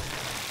a sewer.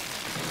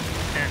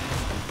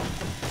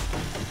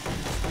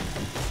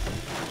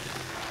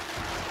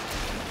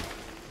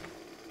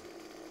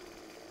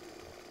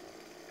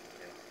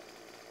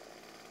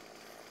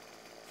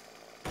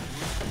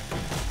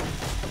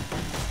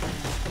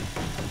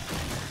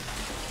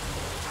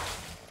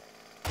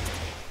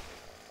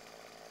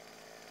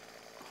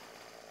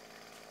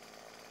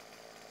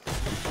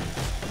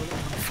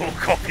 Full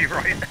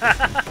copyright.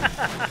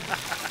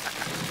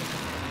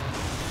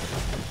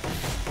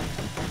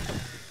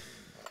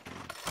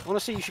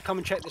 Honestly, you should come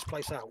and check this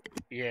place out.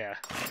 Yeah.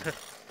 The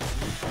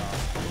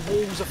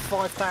walls are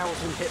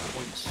 5,000 hit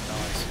points.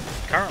 Nice.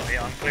 Currently,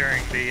 I'm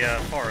clearing the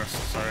forest,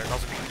 so it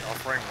doesn't meet our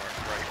framework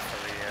rate for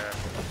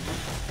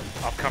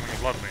the upcoming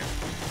blood moon.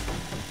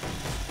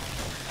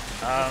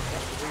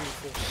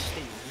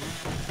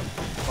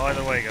 By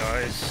the way,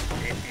 guys,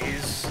 it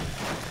is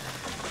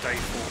day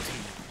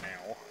 14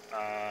 now,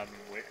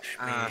 which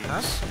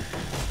means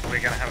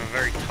we're going to have a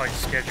very tight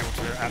schedule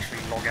to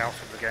actually log out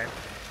of the game.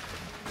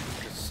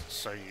 Just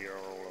so you're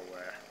all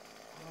aware.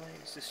 Why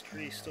is this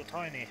tree still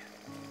tiny?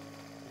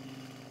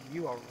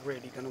 You are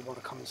really going to want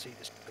to come and see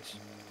this place.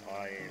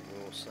 I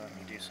will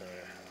certainly do so.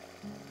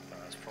 But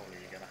that's probably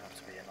going to have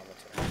to be another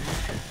time.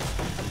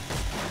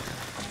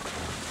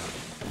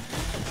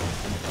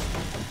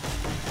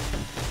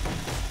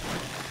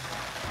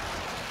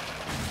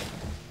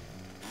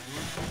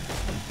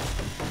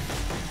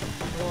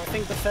 Well, I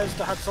think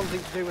Bethesda had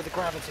something to do with the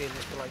gravity in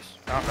this place.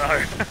 Oh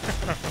no!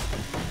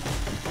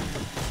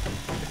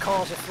 The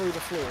cars are through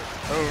the floor.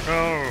 Oh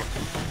no!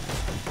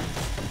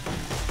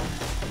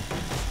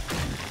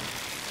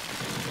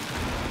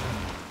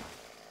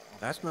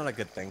 That's not a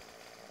good thing.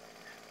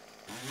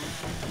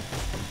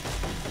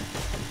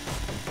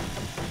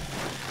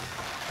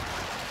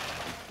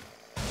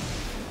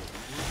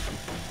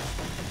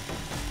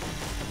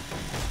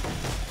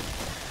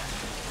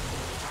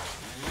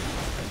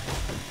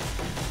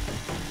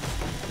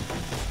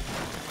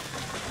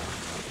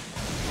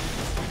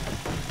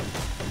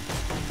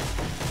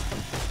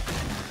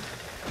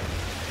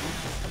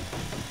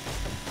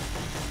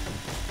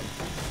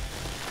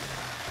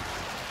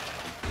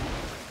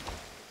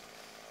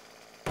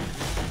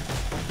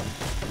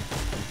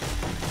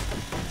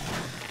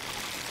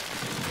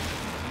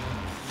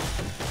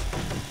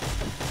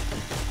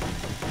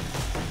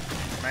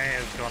 May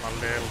have gone a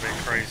little bit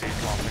crazy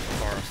planting the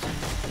forest.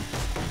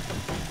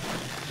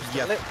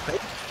 Yeah.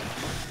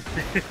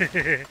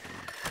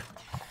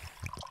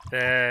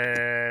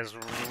 There's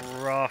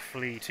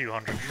roughly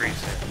 200 trees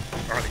here,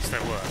 or at least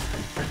there were.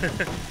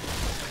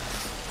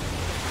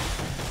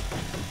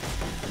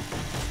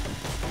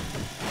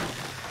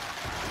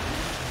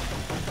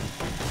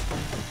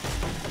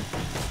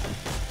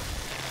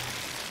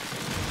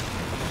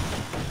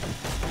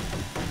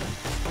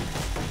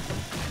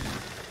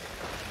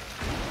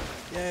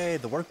 Yay,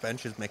 the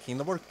workbench is making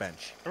the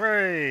workbench.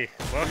 Hooray!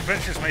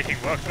 Workbench is making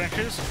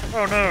workbenches?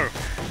 Oh no!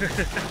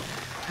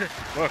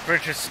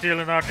 Workbench is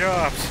stealing our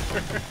jobs!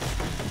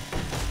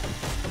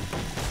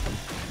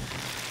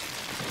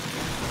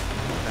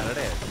 That it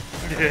is.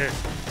 Yeah.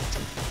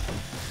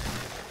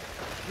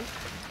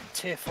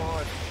 tier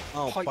 5.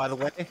 Oh, pipe by the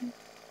way,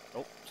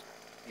 Oh,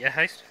 yeah,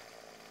 Haste.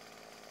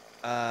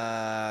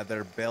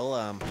 there, Bill.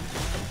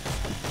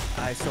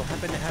 I so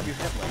happen to have your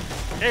headlight.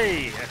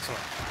 Hey, excellent.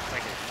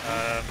 Thank you.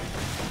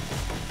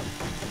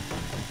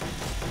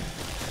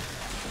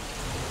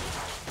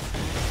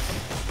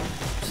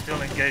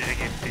 Still engaging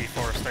in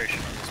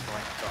deforestation at this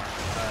point in time,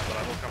 but I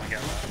will come and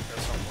get that at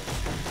some point.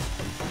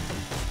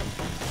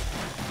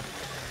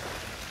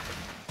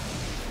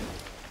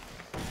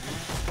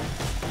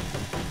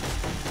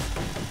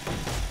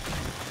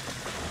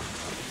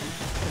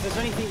 If there's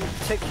anything in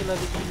particular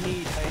that you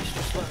need, Haste,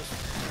 just let us.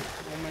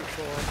 We'll make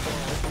sure I've got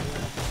it for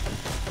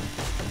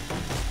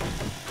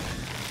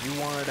you. You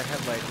wanted a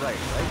headlight,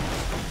 right?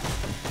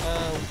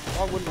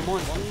 I wouldn't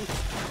mind one.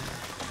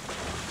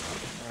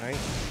 All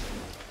right.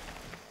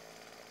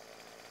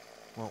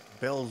 Well,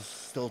 Bill's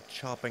still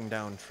chopping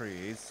down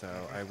trees, so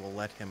I will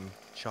let him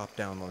chop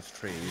down those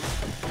trees.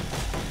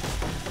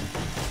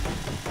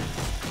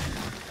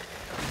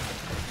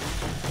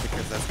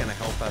 Because that's going to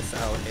help us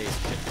out a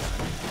shit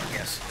ton.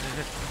 Yes.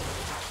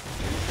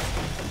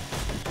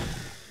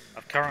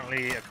 I've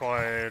currently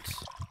acquired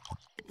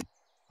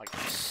like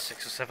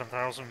 6,000 or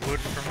 7,000 wood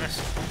from this.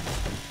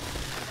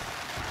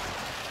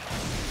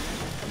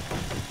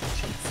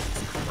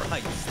 Jesus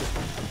Christ.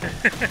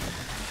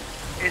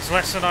 It's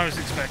less than I was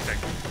expecting,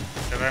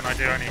 but then I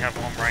do only have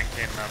one rank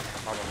in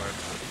mother mode.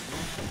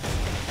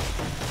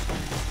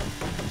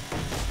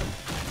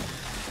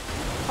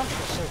 Punch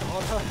her so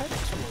hard her head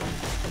exploded.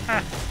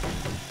 Ha!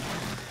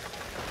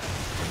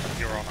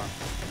 Your Honour.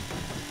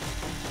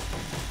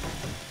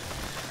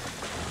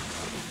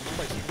 This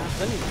place even has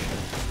vending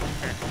machines.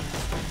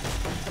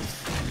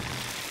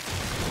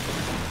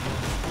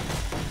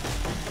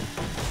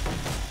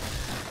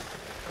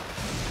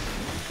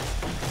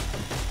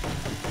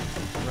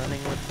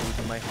 Running with food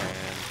in my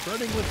hand.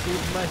 Running with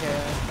food in my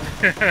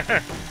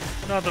hand.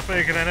 Not the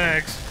bacon and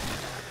eggs.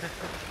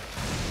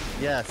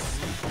 Yes.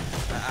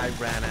 I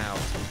ran out.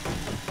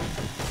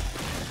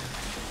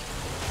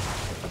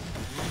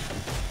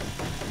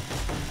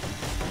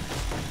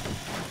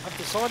 I've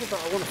decided that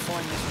I want to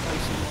find this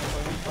place in my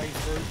own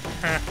playthrough.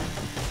 And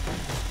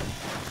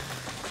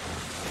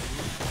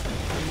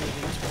move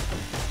into it.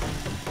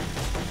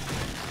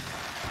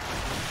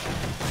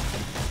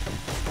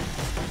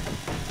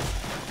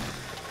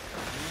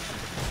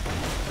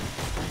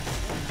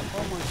 How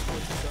am I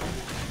supposed to go?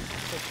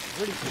 It's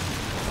really good.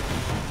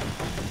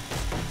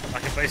 I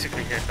can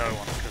basically hear no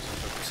one because of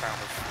the sound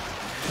of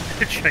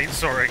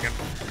chainsawing and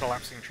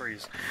collapsing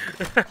trees.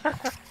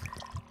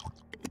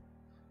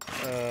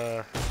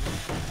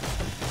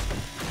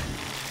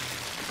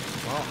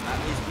 Well, at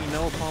least we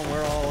know upon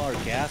where all our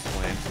gas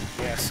went.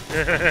 Yes.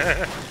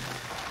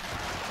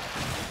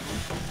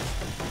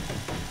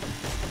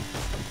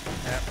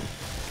 Yep.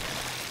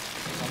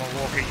 I'm a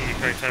walking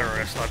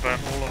eco-terrorist. I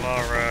burnt all of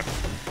our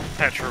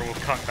petrol,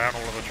 cut down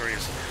all of the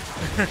trees.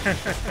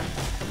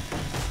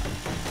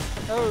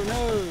 Oh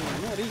no,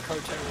 not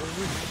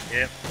eco-terrorism.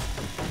 Yep.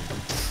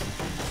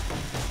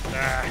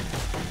 Ah,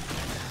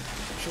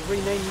 Should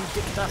rename you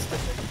Dick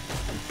Dastardly.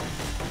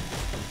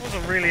 it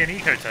wasn't really an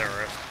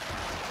eco-terrorist.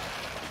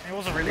 It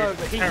wasn't really No, a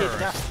but he did terrorist.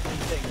 dastardly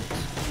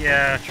things.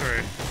 Yeah,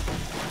 true.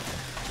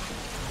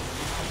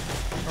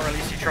 Or at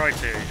least he tried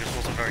to, he just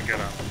wasn't very good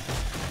at it.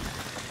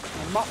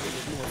 And Muttley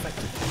was more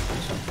effective than he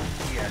was.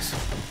 Yes.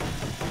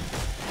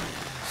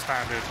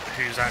 Standard,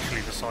 who's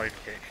actually the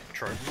sidekick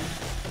trope.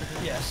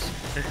 Yes.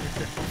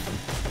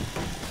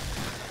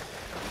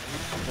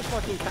 Just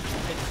like in Catch the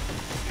Pig.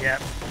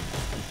 Yep.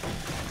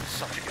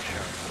 Such a good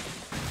show.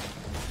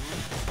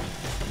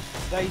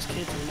 Today's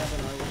kids will never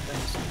know what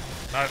Benson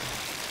is. No.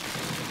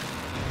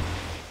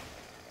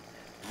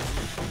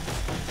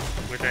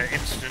 With their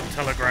instant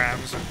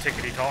telegrams and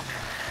tickety-tock.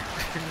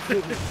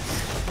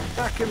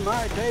 Back in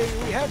my day,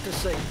 we had to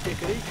say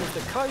dickety because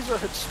the Kaiser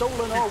had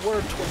stolen our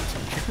word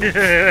 20.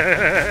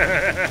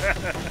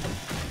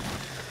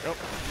 Yep.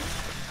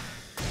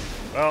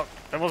 Well,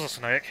 there was a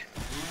snake.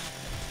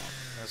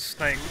 The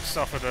snake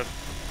suffered a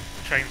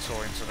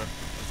chainsaw incident.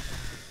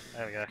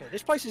 There we go. Okay,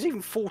 this place is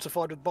even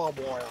fortified with barbed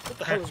wire. What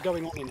the hell is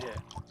going on in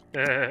here?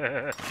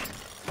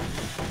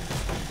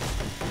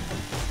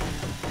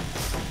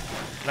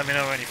 Let me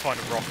know when you find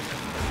a rocket.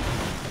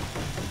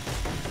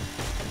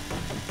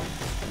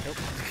 Yep.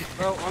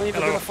 Well, I'm either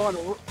Hello. going to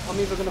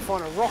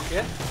find a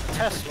rocket, a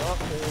Tesla, or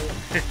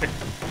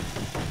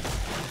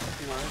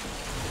you know.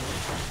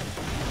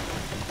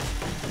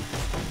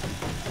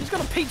 He's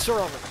got a pizza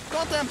oven.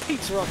 Goddamn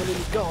pizza oven in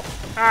his gob.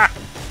 Ah!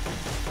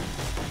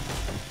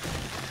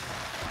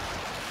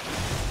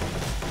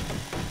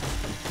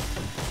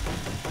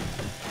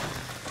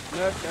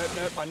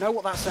 Nope. I know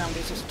what that sound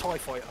is. It's a TIE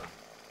fighter.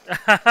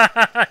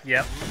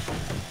 Yep.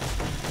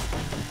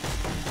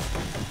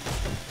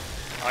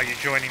 Are you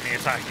joining me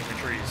attacking the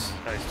trees,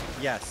 Haste?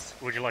 Yes.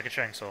 Would you like a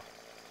chainsaw?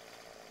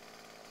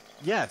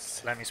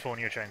 Yes. Let me spawn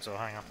you a chainsaw,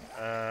 hang on.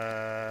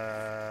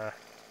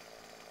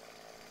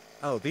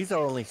 Oh, these are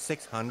only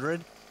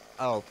 600?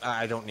 Oh,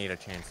 I don't need a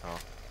chainsaw.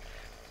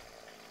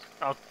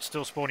 I'll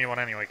still spawn you one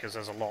anyway, because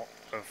there's a lot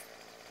of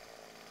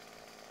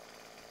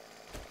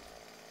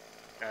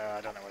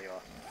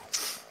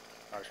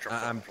it's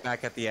dropped I'm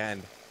back at the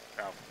end.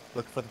 Oh.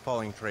 Look for the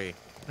falling tree.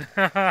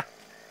 Apparently,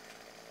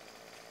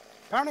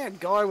 a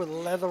guy with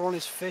leather on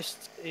his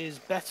fist is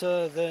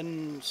better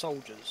than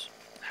soldiers.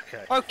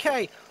 Okay.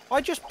 Okay,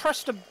 I just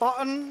pressed a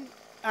button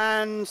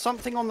and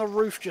something on the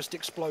roof just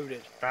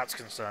exploded. That's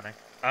concerning.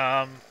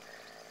 Have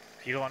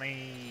you got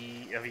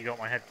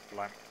my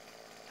headlamp?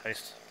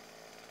 Haste.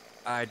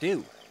 I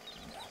do.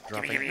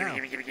 Drop it now.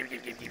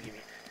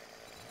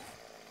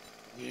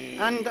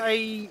 And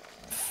a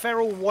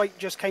feral white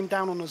just came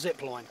down on a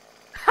zip line.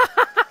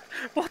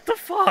 What the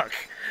fuck?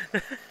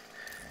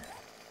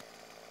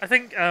 I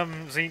think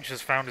Tzeentch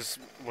has found his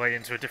way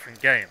into a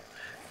different game.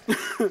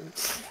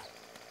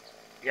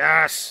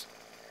 Yes!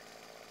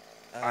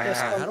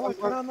 How do I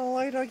put on the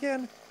light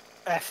again?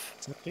 F.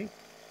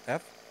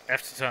 F?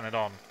 F to turn it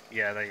on.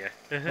 Yeah, there you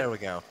go. There we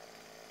go.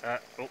 Oh,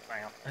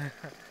 hang on.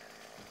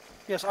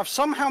 Yes, I've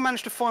somehow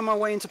managed to find my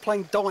way into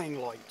playing Dying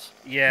Light.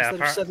 Yeah,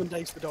 instead of 7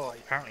 Days to Die.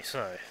 apparently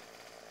so.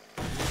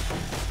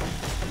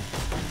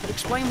 Would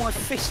explain why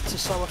fists are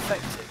so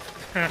effective.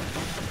 The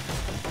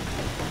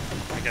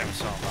game is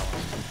so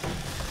unbalanced.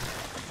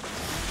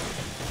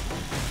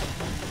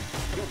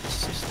 You're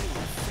insisting on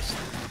a fist.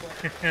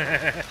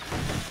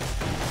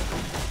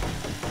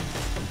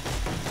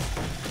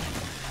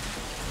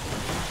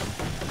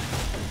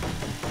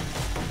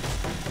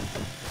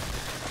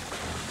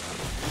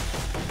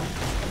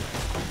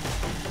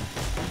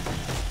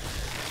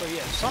 So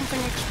yeah,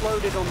 something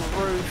exploded on the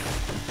roof.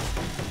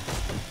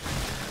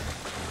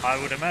 I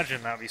would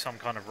imagine that would be some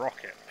kind of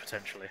rocket,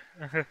 potentially.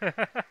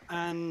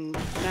 And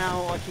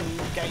now I can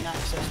gain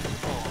access to the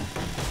car.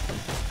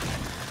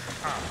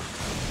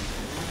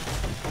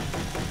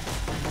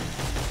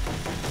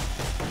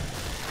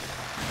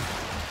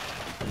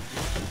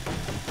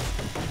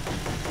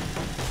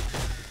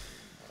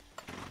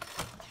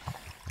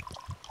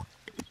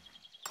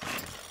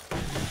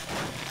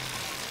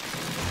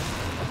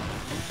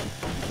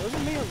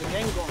 Doesn't mean that the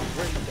game got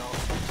really dark.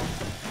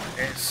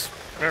 It's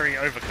very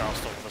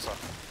overcast all of a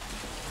sudden.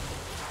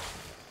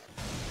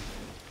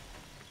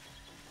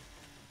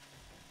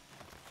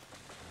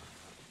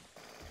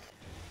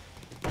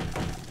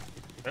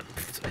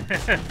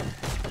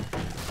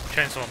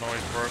 Chainsaw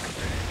noise broke.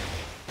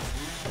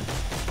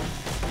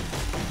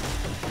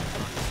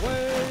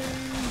 Way.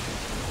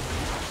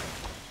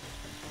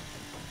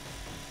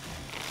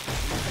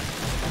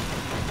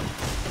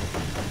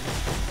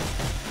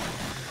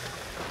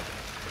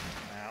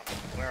 Now,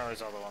 where are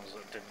those other ones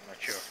that didn't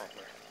mature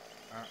properly?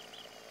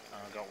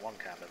 I've got one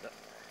candidate.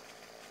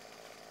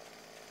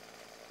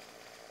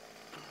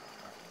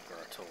 That didn't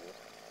grow at all.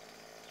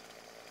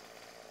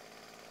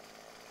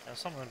 And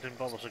some of them didn't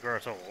bother to grow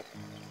at all.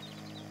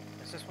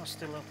 Is this one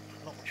still not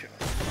mature?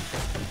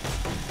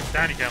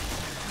 Down you come.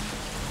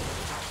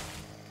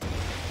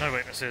 No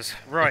witnesses.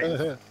 Right.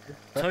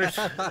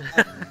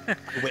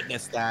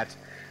 Witness that.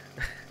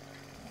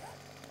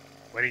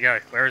 Where'd he go?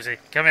 Where is he?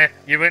 Come here.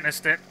 You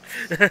witnessed it.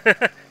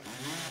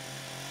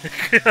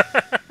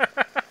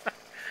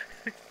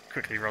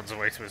 Quickly runs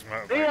away to his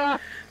motorbike.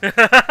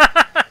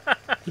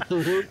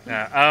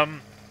 Yeah.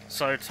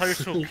 So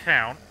total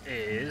count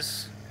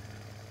is...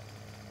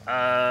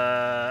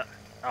 oh,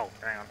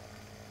 hang on.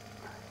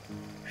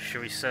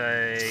 Should we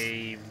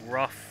say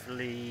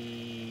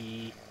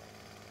roughly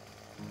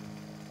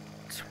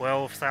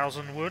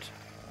 12,000 wood?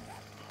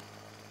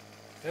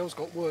 Bill's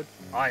got wood.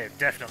 I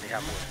definitely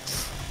have wood.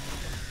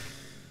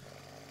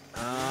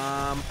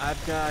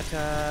 I've got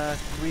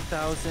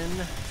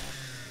 3,000.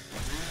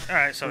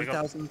 Alright, so we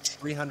got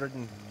 3,300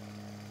 and...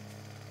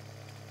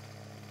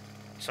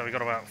 so we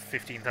got about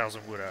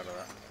 15,000 wood out of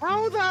that.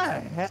 How the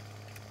heck?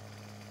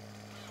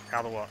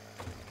 How the what?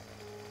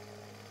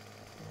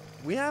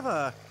 We have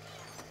a...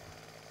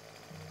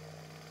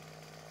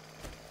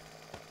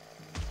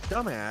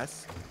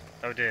 dumbass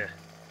Oh dear.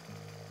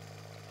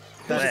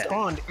 that Where?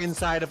 spawned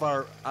inside of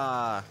our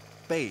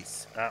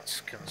base.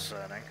 That's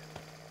concerning.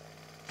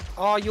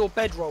 Are your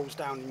bedrolls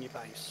down in your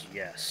base?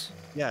 Yes.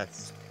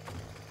 Yes.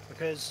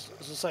 Because,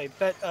 as I say,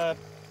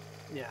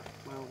 yeah,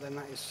 well, then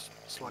that is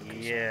slightly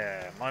concerning.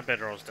 Yeah, my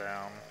bedroll's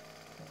down.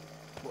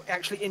 Well,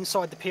 actually,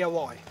 inside the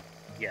POI.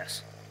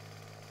 Yes.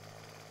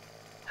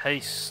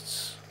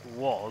 Haste's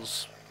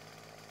was...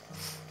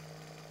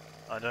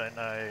 I don't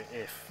know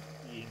if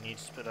he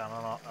needs to put down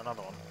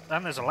another one.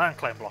 And there's a land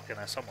claim block in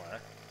there somewhere.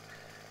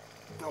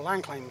 Oh,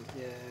 land claim,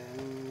 yeah.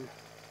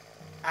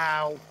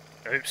 Ow.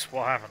 Oops,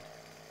 what happened?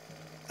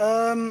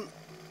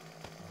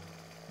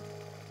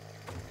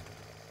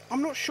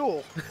 I'm not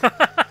sure.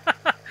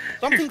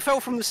 Something fell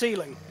from the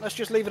ceiling. Let's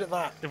just leave it at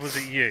that. Was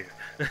it you?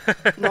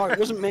 No, it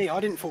wasn't me. I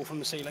didn't fall from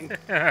the ceiling.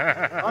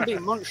 I'm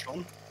being munched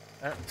on.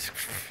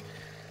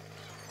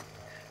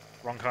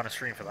 Wrong kind of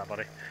stream for that,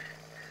 buddy.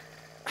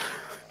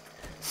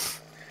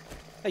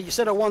 Hey, you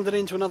said I wandered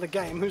into another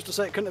game. Who's to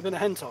say it couldn't have been a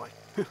hentai?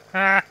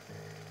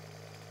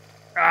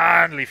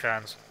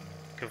 OnlyFans.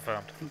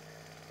 Confirmed.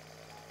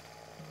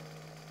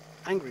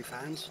 Angry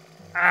fans.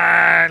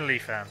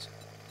 OnlyFans.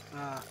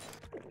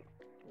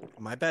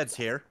 My bed's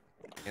here.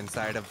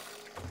 Inside of...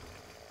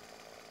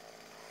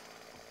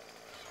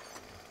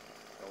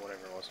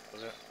 whatever it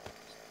was it?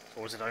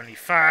 Or was it only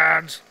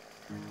fans?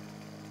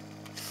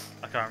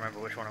 I can't remember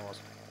which one it was.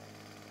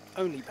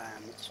 Only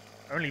bands.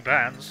 Only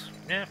bands?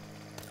 Yeah.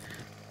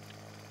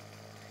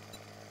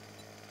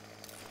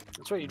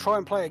 That's right, you try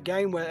and play a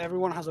game where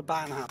everyone has a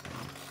band hat.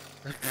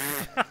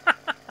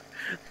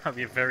 That'd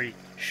be a very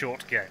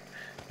short game.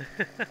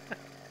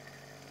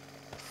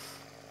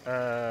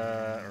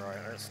 Right,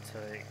 let's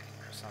take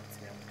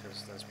chrysanthemum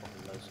because there's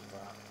probably loads of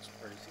that. It's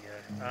ready to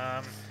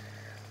go.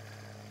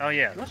 Oh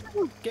yeah.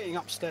 We're getting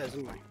upstairs,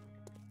 isn't we?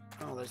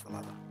 Oh, there's the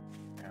ladder.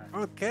 Yeah.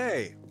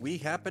 Okay, we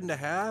happen to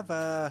have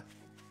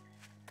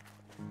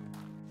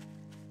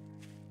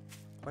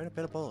quite a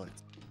bit of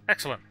bullets.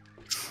 Excellent.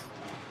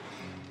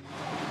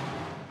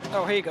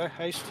 Oh, here you go,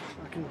 Haste.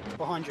 I can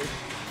behind you.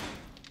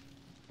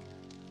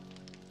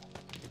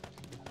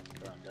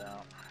 Burn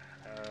down.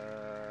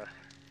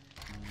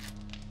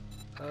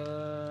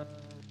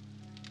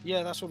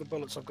 Yeah, that's all the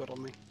bullets I've got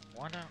on me.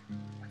 Why not?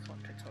 I thought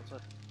I picked up the. Oh,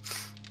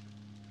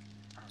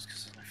 it's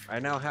 'cause there's no I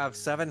now have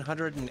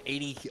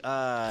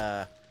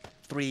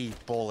 783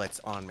 bullets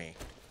on me.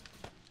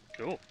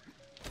 Cool.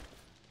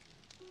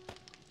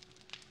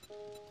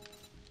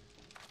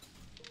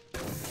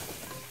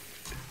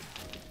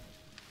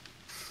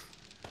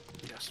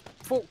 Yes.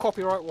 For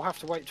copyright, we'll have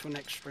to wait till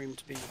next stream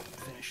to be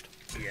finished.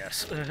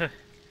 Yes.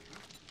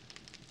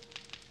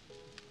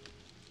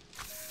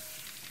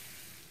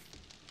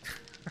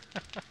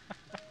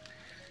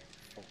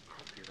 Full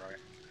copyright.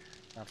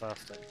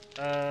 Fantastic.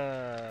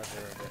 There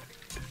we go.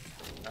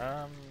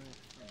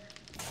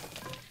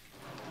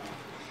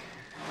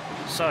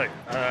 So,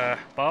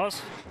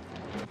 bars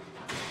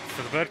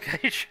for the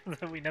birdcage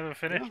that we never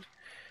finished. Yeah.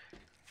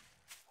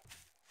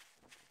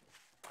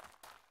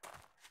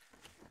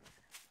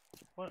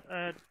 What?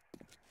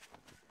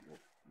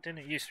 Didn't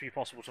it used to be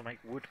possible to make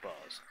wood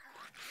bars?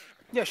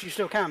 Yes, you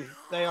still can.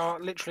 They are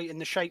literally in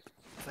the shape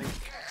thing.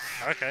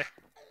 Okay.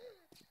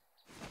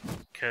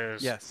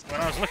 Because Yes. when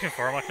I was looking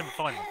for them, I couldn't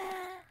find them.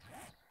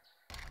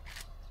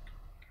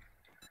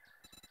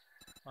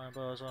 Iron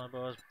bars, iron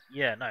bars.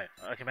 Yeah, no,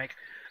 I can make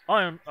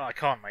iron. I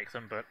can't make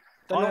them, but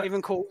They're iron... not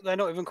even called. They're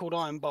not even called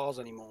iron bars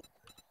anymore.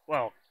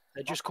 Well,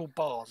 They're just called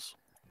bars.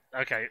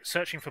 okay.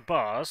 Searching for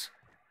bars,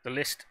 the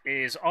list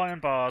is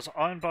iron bars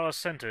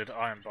centered,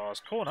 iron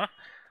bars corner,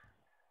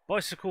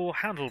 bicycle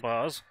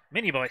handlebars,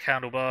 mini bike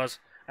handlebars,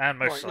 and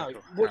Right.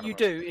 motorcycle. No. What you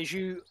handlebars. do is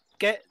you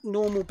get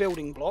normal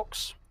building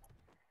blocks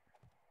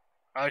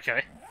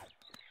Okay.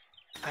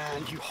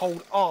 and you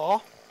hold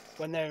R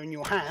when they're in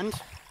your hand,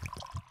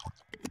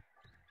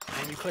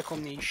 and you click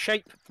on the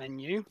shape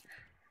menu.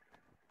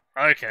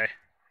 Okay.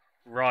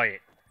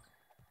 Right.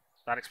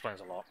 That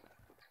explains a lot.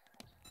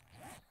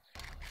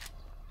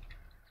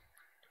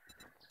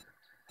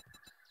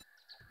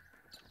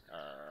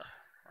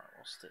 Right,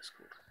 what's this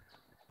called?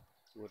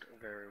 Wood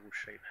variable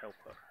shape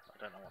helper. I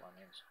don't know what that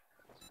means.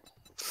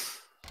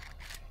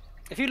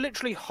 If you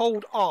literally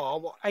hold R,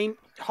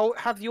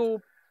 have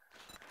your,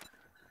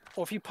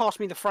 or if you pass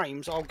me the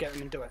frames, I'll get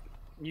them and do it.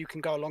 You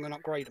can go along and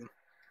upgrade them.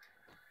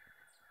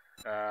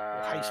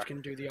 Or Haste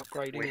can do the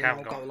upgrading, we and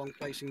haven't I'll got- go along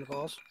placing the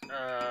bars.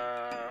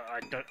 I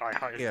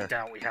highly Here.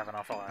 doubt we have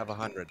enough iron. Have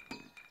 100.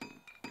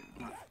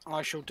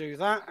 I shall do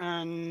that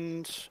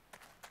and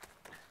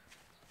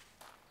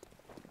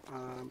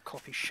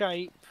copy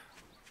shape,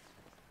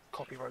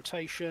 copy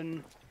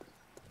rotation.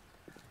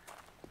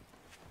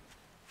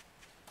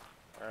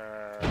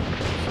 I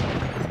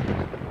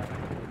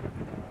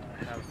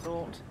have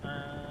thought,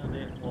 and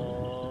it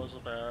was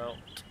about.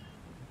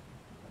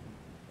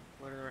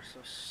 Where do the rest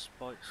of the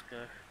spikes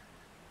go?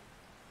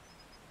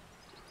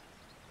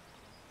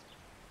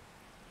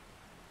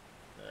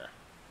 There.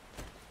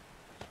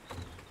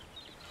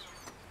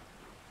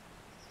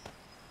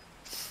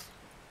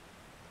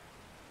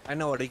 I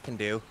know what he can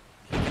do.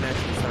 He can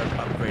actually start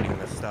upgrading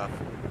this stuff.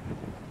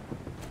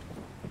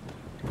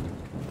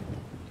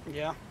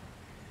 Yeah.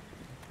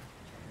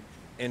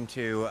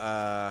 Into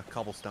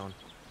cobblestone.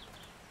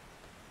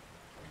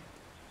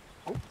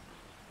 Oh.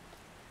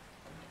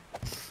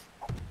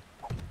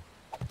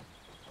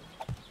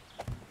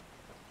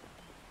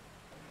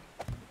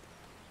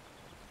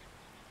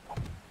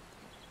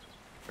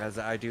 As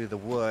I do the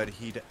wood,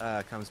 he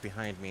comes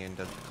behind me and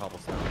does the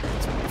cobblestone.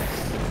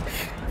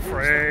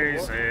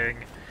 Phrasing.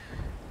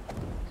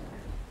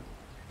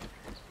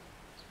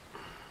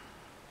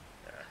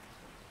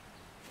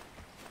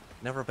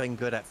 Never been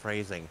good at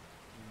phrasing.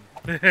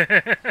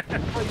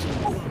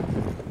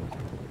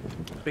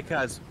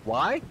 Because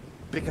why?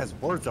 Because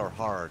words are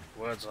hard.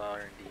 Words are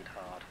indeed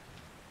hard.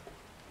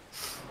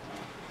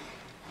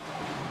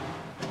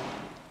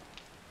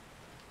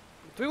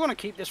 Do we want to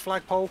keep this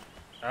flagpole?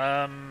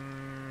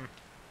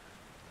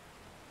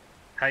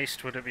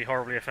 Haste, would it be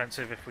horribly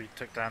offensive if we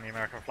took down the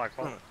American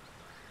flagpole?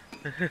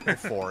 Go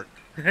for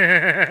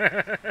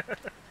it.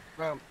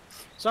 Well,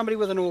 somebody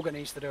with an organ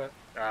needs to do it.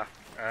 Hang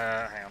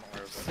on,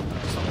 where is it?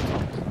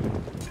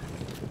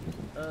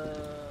 You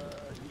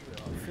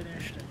are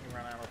finished and you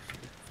ran out of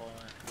fire.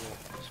 Cool,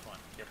 that's fine.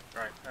 Good.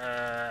 Right,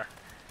 let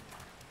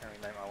me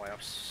make my way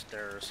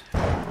upstairs.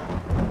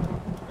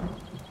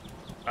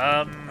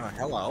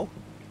 Hello.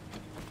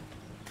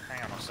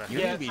 Hang on a second. You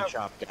Yeah, need to be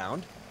chopped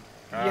down.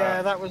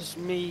 Yeah, that was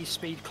me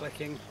speed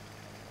clicking.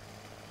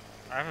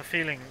 I have a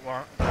feeling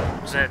that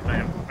Zed may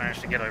have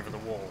managed to get over the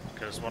wall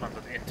because one of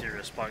the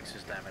interior spikes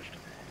is damaged.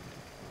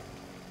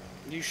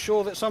 You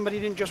sure that somebody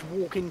didn't just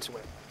walk into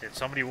it? Did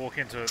somebody walk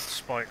into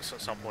spikes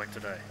at some point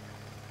today?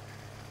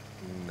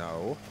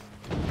 No.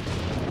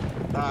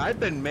 I've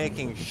been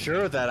making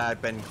sure that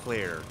I've been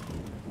clear.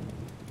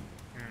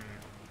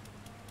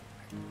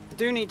 I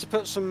do need to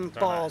put some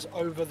bars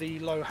over the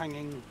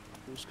low-hanging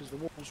walls because the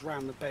walls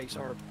around the base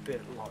are a bit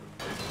low.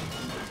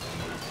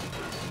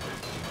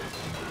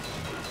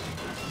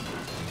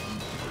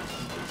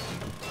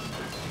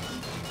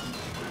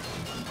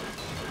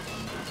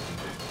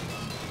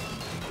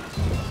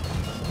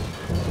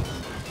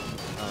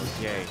 Oh,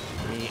 yay.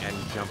 Me and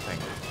jumping.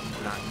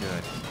 Not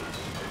good.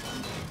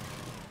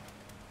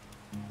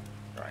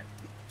 Right.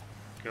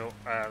 Cool.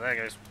 There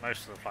goes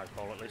most of the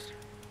flagpole at least.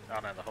 Oh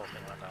no, the whole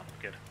thing went down.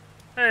 Good.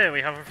 Hey,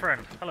 we have a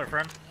friend. Hello,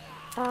 friend.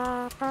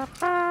 Oh, fucking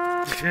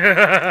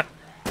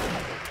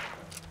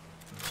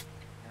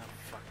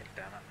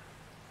damn it.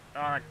 Oh,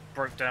 I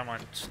broke down my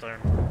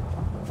stone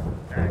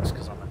axe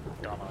because I'm a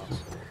dumbass.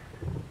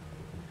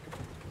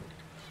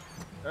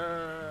 We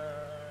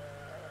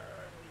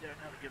don't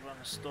have a good run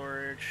of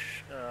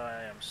storage.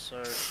 I am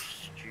so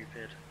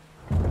stupid.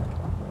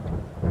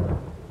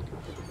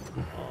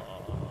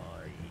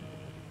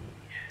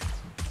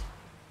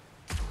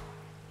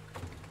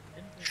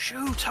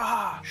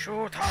 Shooter!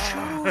 Shooter!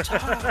 Shooter!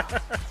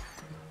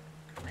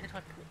 Where did I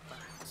put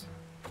that?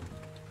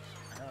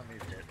 I know I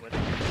moved it. Where did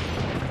I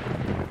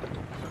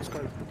Let's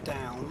go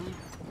down.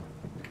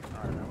 I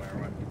don't know where I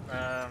went.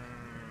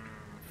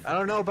 I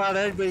don't know about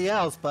anybody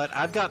else, but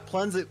I've got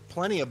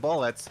plenty of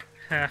bullets.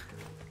 Fucking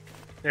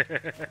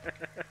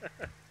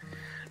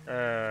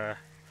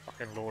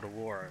Lord of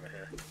War over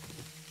here.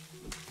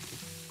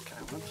 Okay,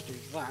 I want to do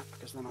that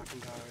because then I can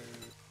go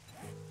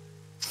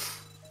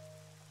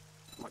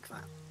like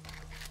that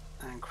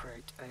and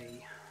create a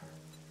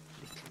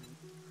little.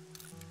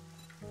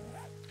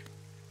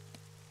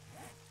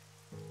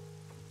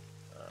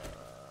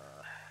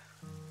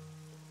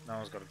 No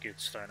one's got a good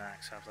stone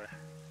axe, have they?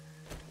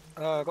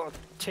 I got a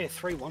tier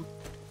 3 one.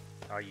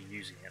 Are you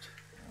using it?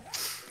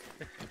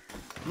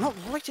 Not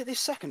right at this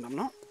second, I'm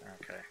not.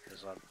 Okay,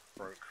 because I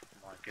broke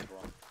my good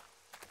one.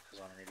 Because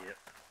I'm an idiot.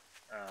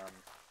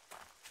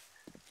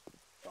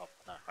 Well,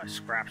 no, I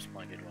scrapped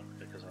my good one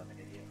because I'm an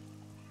idiot.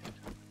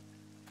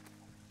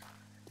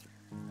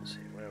 Let's see,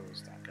 where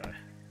was that guy?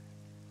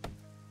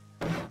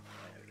 There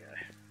we go.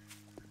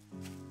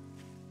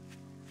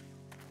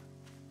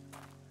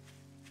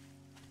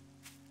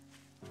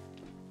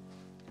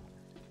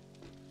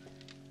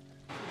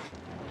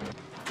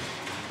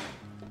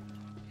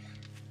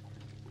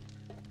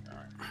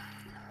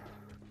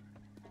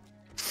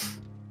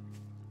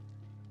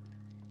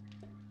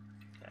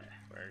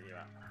 Where are you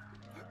at?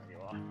 There you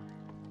are.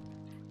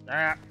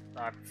 Ah! I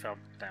fell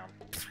down.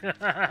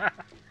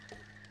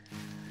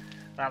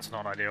 That's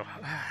not ideal.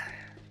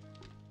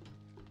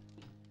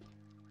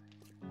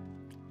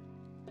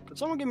 Could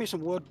someone give me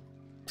some wood?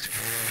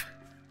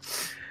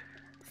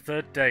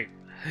 Third date.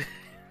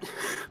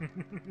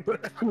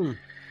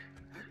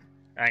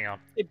 Hang on.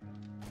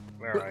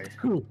 Where are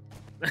you?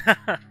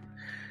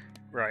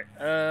 Right.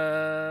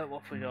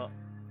 What have we got?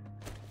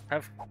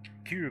 Have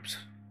cubes.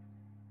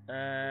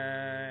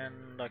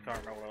 And I can't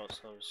remember what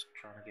else I was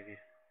trying to give you.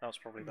 That was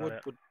probably about Wood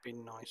it. would be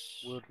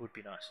nice. Wood would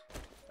be nice.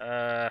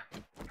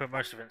 Put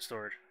most of it in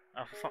storage.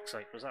 Oh, for fuck's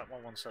sake, was that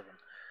 117?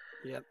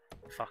 Yep.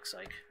 Fuck's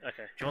sake.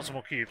 Okay, do you want some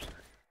more cubes?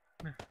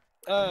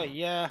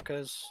 Yeah,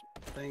 because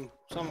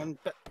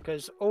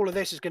all of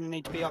this is going to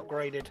need to be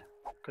upgraded,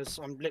 because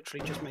I'm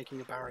literally just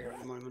making a barrier at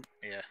the moment.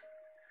 Yeah.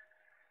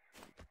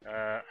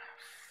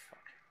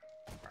 Fuck.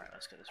 Right,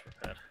 let's get this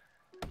repaired.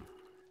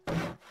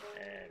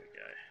 There we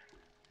go.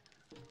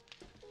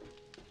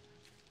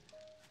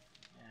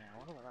 Yeah, I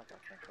wonder where that guy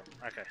came from.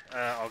 Okay,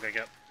 I'll go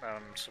get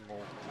some more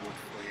wood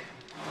for you.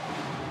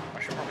 I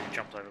should probably have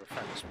jumped over the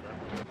fence, but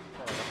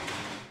whatever.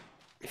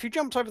 If you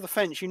jumped over the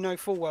fence, you know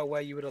full well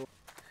where you would have.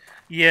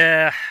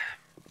 Yeah.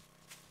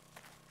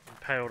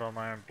 Impaled on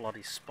my own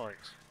bloody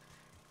spikes.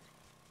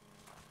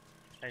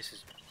 Ace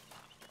is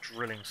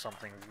drilling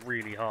something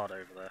really hard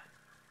over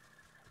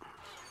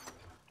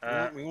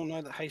there. We all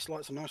know that Haste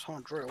likes a nice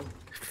hard drill.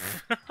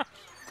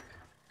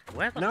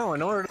 Where the No,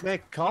 in order to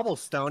make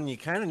cobblestone, you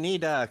kind of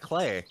need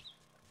clay.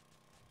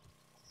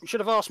 You should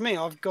have asked me.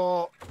 I've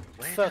got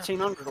Where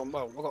 1,300 on.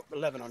 Well, I've got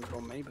 1,100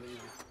 on me, but you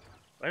know.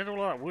 Where did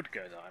all that wood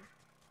go that I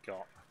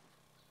got?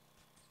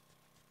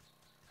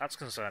 That's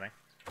concerning.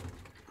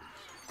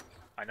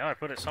 I know I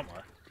put it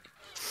somewhere.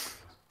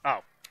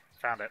 Oh,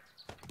 found it.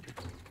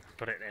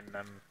 Put it in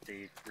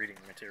the reading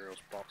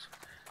materials box.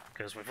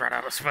 Because we've run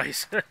out of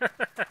space.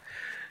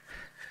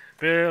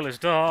 Bill is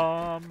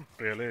dumb.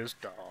 Bill is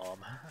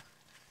dumb.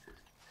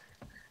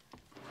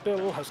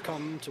 Bill has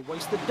come to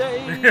waste the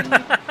day.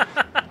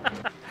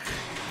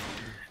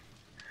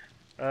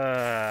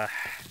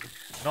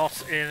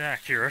 Not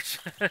inaccurate.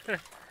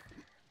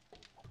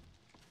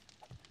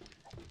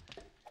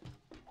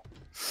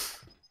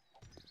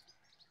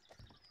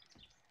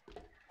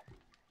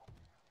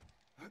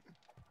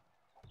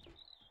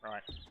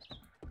 Right. Do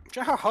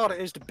you know how hard it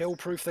is to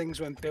bill-proof things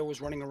when Bill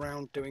was running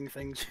around doing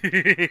things?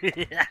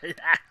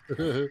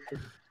 There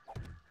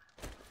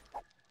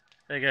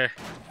you go.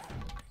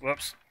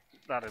 Whoops.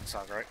 That didn't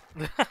sound great.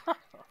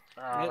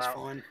 It's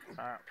fine.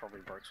 That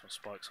probably broke some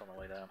spikes on the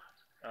way down.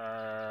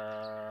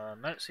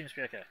 No, it seems to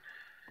be okay.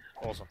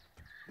 Awesome.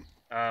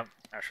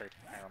 Actually,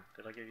 hang on.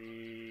 Did I give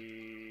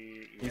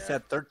you... Yeah. You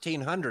said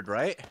 1,300,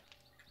 right?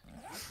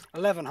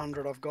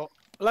 1,100 I've got.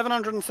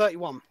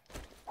 1,131.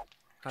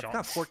 I've John.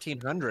 got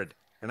 1,400,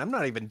 and I'm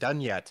not even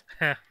done yet.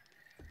 Right,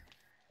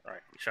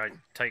 shall I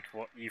take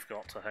what you've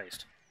got to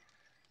haste?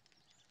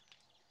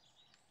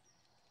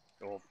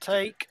 Or...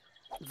 Take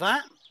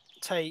that.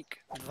 Take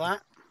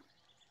that.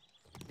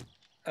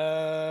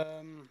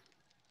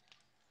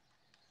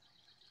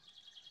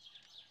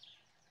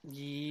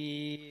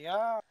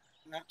 Yeah,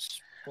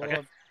 that's what Okay.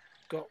 I've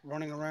got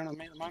running around on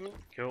me at the moment.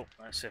 Cool,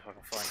 let's see if I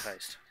can find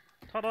haste.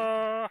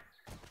 Ta-da!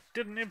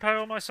 Didn't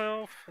impale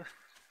myself.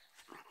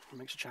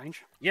 Makes a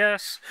change.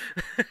 Yes!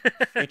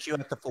 Meet you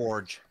at the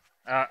forge.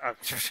 God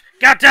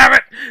damn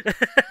it!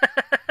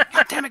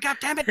 God damn it, god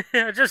damn it!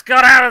 I just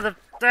got out of the...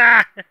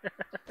 Ah!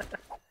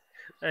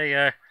 There you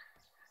go.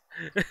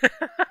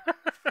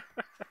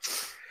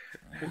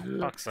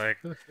 Fuck's sake.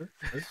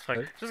 It's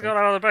like, just got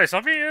out of the base.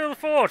 I'll meet you at the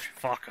forge.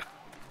 Fuck.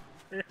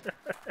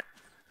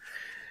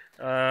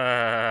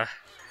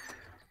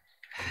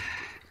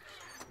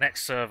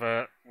 Next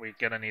server, we're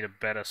gonna need a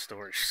better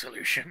storage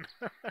solution.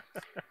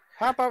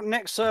 How about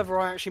next server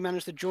I actually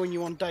managed to join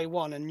you on day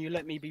one and you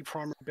let me be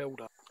primary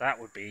builder? That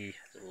would be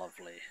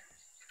lovely.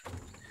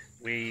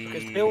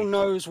 Because Bill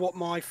knows what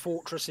my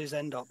fortresses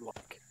end up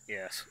like.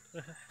 Yes.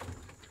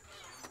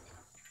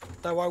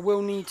 Though I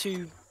will need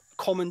to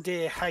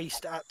commandeer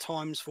haste at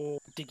times for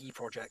diggy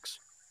projects.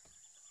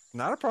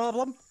 Not a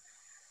problem.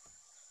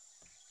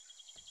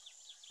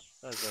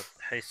 Those are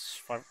Haste's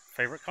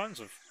favourite kinds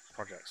of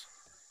projects.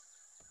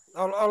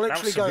 I'll That was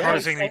literally go,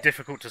 surprisingly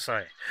difficult to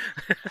say.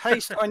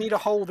 haste, I need a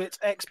hole that's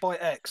X by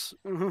X.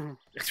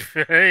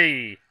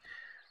 Hey!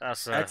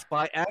 That's X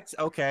by X?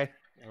 Okay.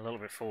 a little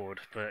bit forward,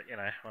 but, you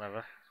know,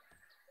 whatever.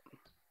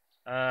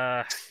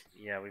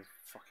 Yeah, we've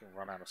fucking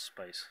run out of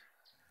space.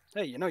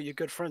 Hey, you know you're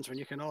good friends when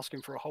you can ask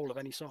him for a hole of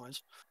any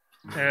size.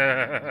 Fucking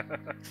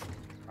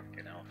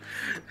hell.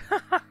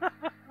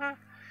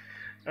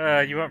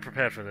 You weren't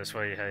prepared for this,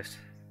 were you, Haste?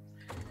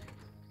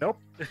 Nope.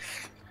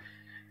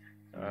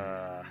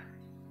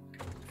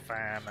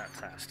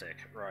 Fantastic.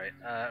 Right,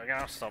 we're gonna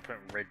have to start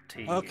putting red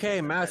tea. Okay,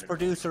 in mass red-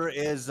 producer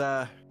is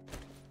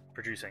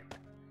Producing.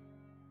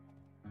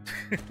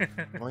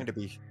 going to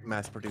be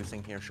mass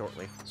producing here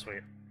shortly.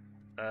 Sweet.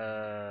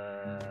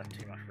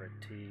 Too much red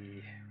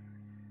tea.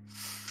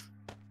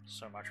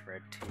 So much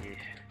red tea.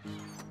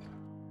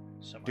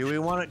 So much. Do we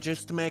want it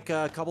just to make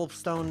a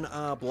cobblestone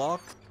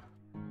block?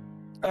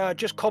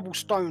 Just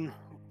cobblestone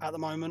at the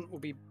moment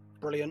would be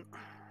brilliant.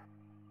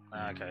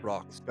 Okay.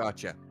 Rocks,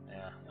 gotcha.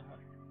 Yeah.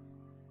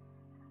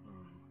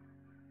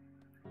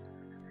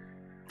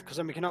 Because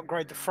then we can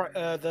upgrade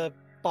the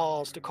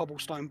bars to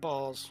cobblestone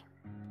bars.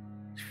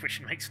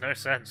 Which makes no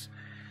sense.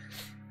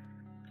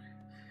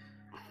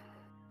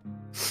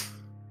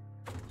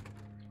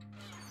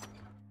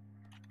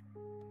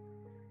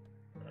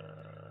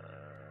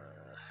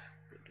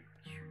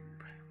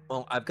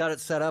 Well, I've got it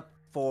set up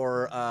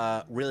for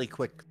really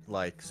quick,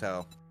 like,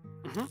 so.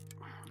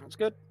 That's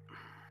good.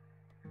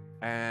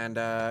 And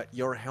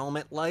your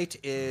helmet light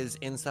is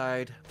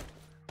inside.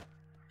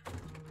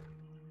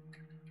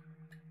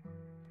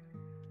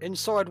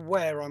 Inside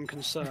where I'm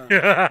concerned.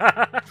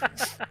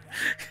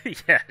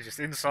 Yeah, just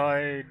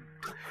inside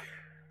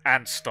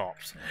and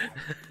stopped.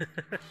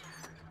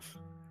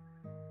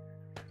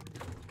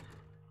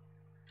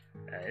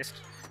 Haste.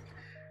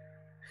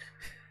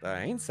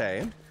 I ain't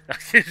saying.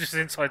 Just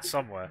inside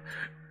somewhere.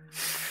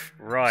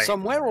 Right.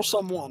 Somewhere or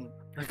someone?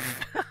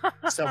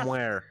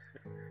 Somewhere.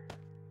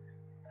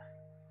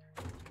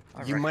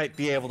 You might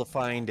be able to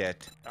find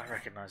it. I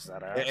recognize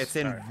that as. It's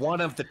in one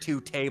of the two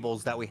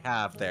tables that we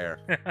have there.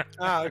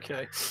 Ah,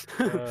 okay.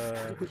 Hang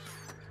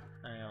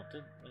on,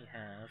 didn't we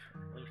have?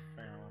 We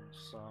found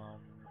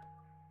some.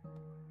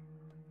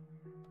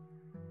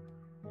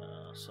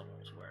 Someone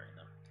was wearing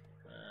them.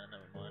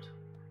 Never mind.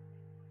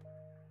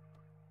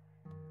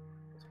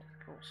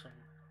 Got some.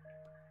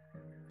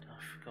 I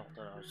forgot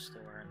that I was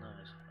still wearing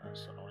those.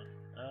 That's annoying.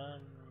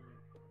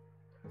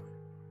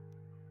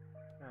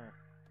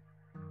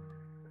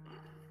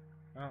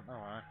 Oh,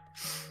 alright.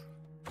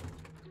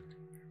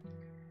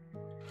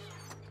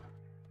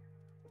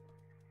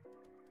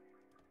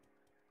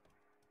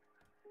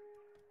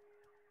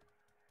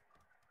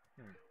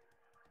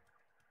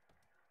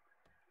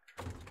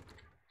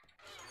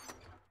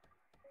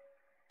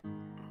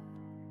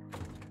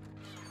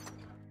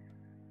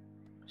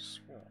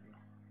 Swan.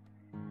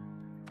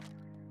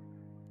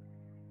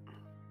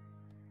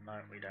 No,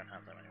 we don't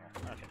have them anymore.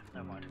 Okay,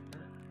 never mind.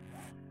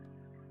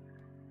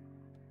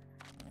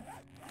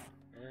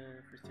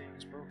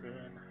 Everything's broken.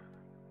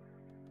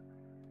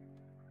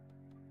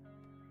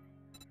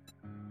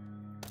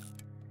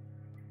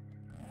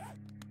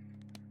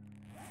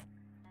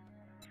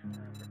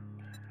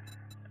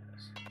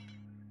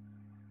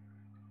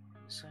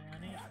 say I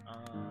need?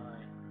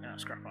 Yeah,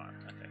 scrap iron.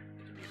 Okay,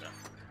 we can do that.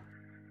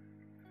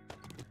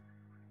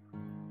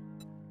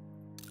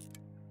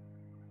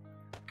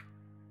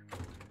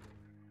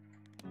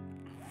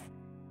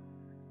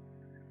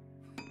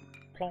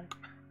 Plonk.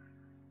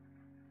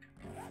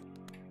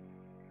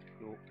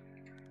 Cool.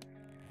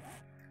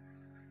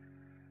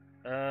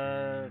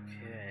 Okay.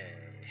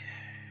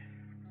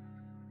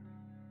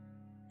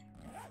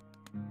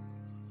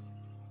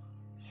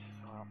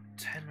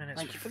 10 minutes.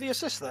 Thank you for the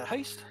assist there,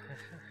 Haste.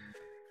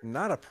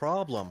 Not a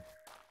problem.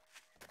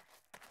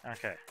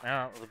 Okay,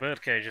 now the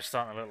birdcage is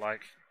starting to look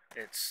like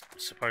it's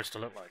supposed to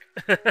look like.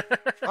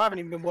 I haven't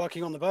even been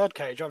working on the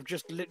birdcage. I've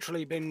just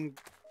literally been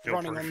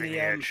running on the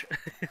edge.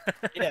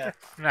 yeah,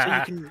 so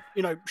you can,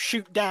 you know,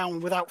 shoot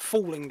down without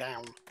falling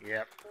down.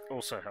 Yep,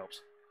 also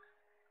helps.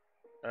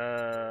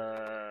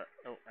 Oh,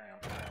 hang on.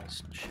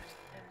 There's shit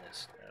in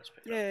this.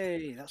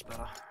 Yay, that's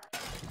better.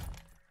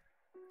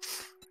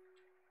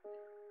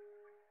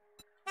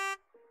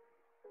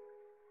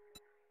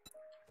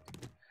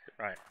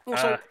 Right.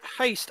 Also,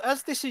 Haste,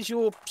 as this is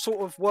your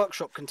sort of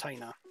workshop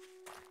container,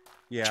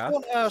 do Yeah. you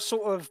want a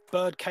sort of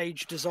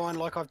birdcage design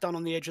like I've done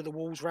on the edge of the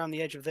walls, around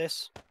the edge of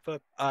this?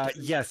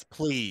 Yes,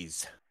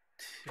 please.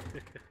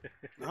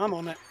 I'm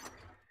on it.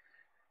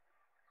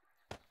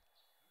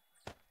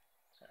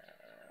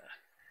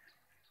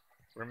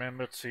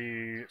 Remember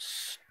to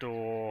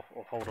store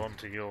or hold on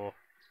to your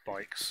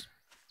bikes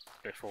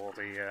before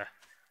we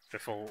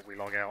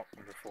log out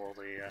and before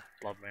the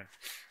blood moon.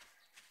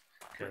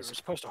 We're Because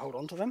supposed to hold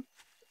on to them.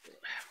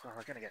 well,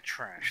 they're gonna get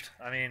trashed.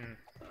 I mean,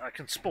 I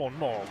can spawn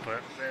more,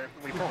 but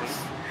we probably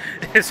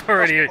it's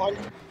already.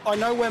 I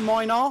know where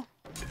mine are.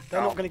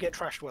 They're Oh. not going to get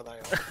trashed where they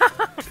are.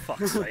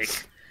 Fuck's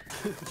sake.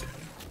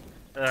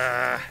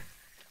 I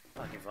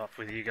give up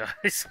with you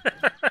guys.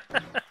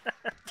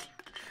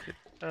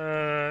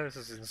 This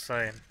is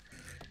insane.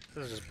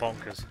 This is just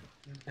bonkers.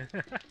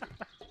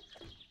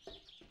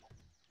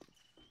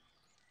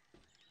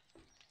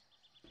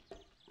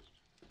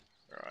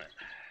 Right.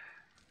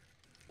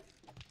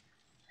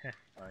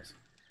 Nice.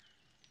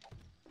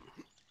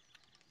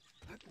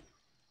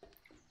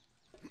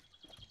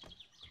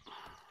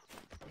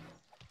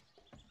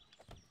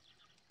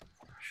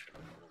 I should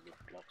have all the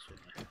blocks with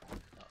me. That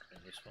would have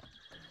been useful.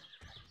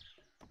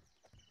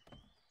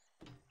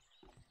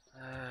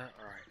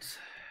 Right.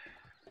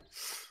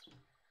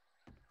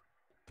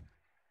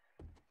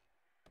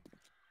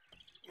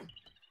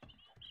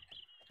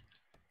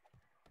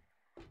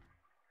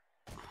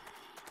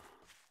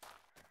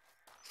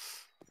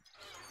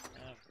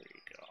 Have we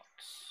got?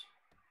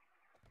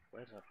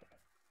 Where's that?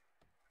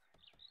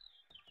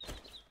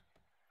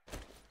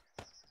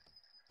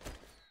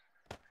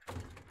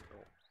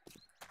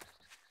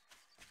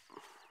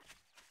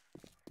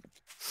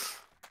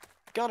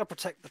 Gotta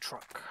protect the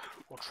truck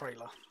or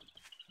trailer.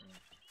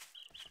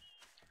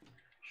 We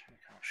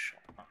can't shut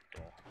that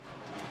door.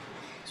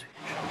 So we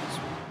can shut this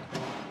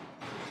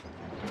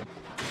one.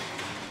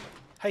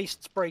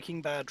 Haste's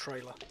Breaking Bad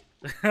trailer.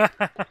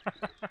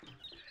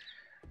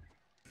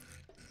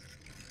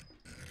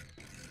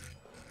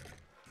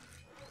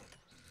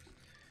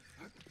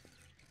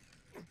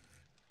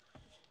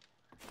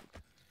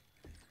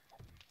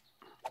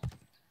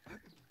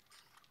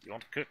 You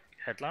want to cook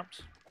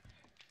headlamps?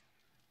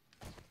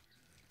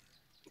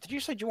 Did you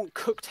say you want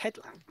cooked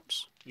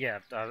headlamps? Yeah,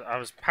 I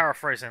was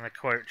paraphrasing the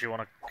quote. Do you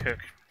want to cook?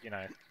 You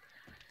know,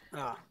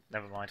 Ah,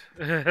 never mind.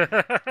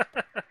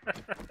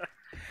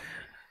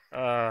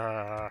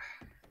 I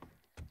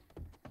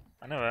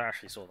never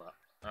actually saw that.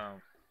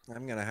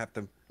 I'm gonna have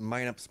to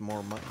mine up some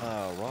more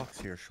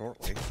rocks here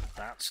shortly.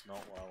 That's not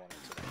what I wanted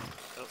to do.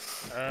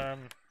 Oh,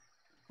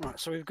 right.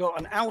 So we've got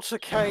an outer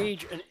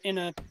cage, an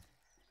inner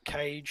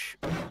cage.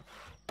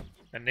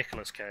 a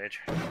Nicolas Cage.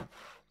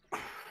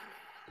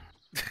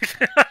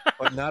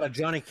 But not a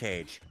Johnny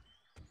Cage.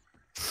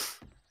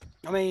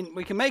 I mean,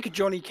 we can make a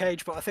Johnny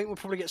Cage, but I think we'll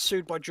probably get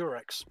sued by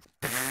Durex.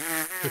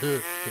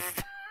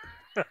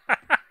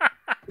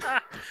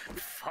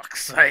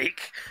 Fuck's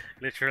sake!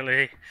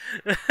 Literally.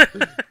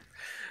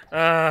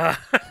 I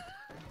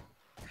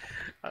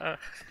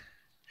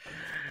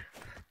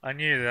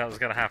knew that was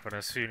going to happen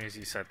as soon as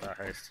you said that,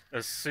 Haste.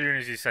 As soon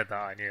as you said that,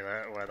 I knew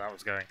that where that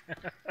was going.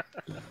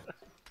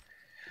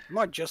 Am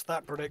I just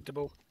that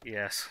predictable?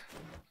 Yes.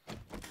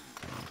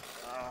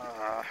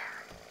 Right.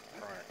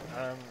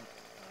 I'll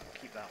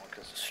keep that one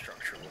because it's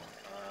structural.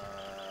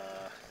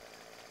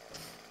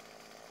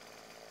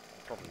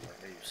 Probably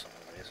remove some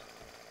of these.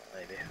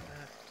 Maybe.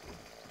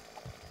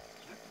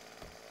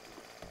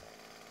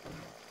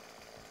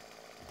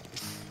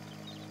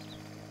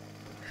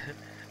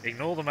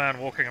 Ignore the man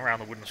walking around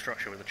the wooden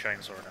structure with a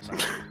chainsaw in his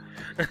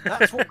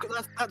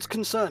hand. That's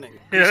concerning.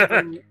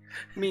 Considering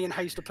me and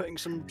Haste are putting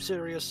some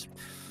serious.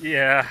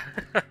 Yeah.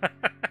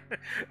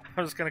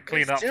 I was going to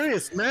clean up.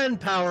 Serious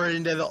manpower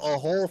into the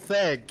whole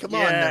thing. Come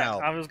on now.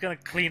 I was going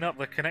to clean up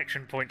the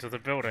connection point to the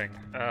building.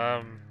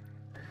 There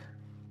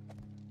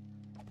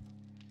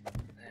we go.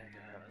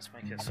 Let's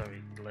make it so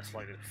he's less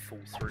likely to fall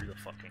through the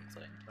fucking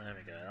thing. There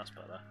we go. That's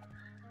better.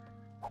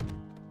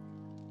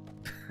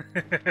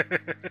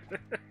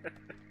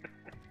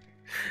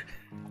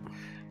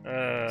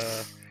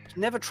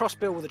 Never trust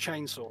Bill with a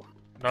chainsaw.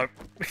 Nope.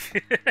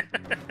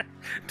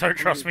 Don't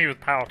trust me with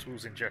power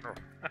tools in general.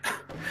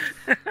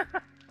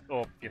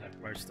 Or, you know,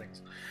 most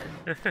things.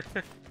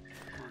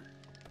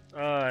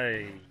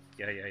 Ay,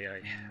 yeah.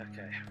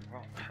 Okay,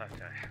 well,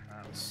 okay,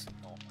 that's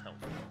not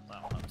helpful.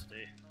 That one to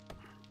do.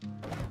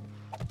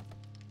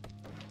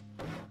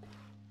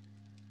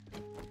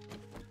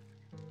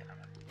 Damn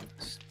it.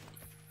 It's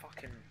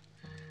fucking...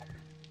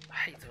 I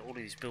hate that all of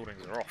these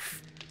buildings are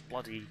off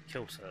bloody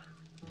kilter.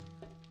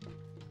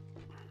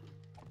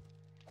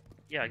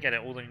 Yeah, I get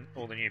it. All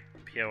the new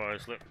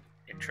POIs look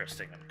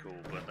interesting and cool,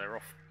 but they're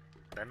off.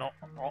 They're not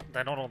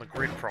on the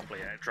grid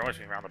properly, and it drives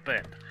me around the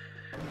bend.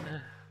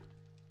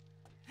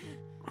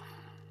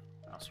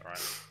 That's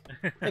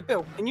alright. Hey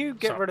Bill, can you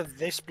get So- rid of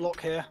this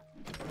block here?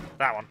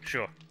 That one,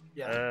 sure.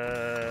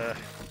 Yeah.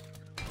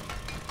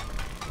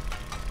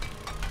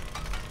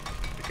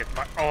 Get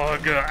my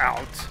auger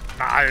out.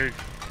 No.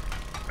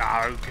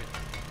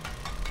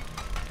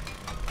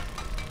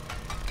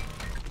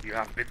 You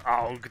have been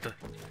auged.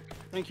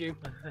 Thank you.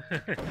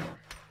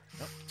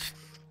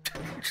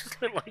 You just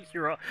look like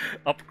you're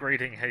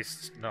upgrading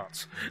Haste's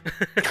nuts.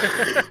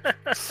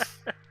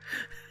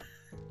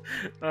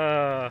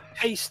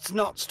 Haste's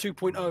Nuts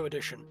 2.0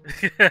 edition.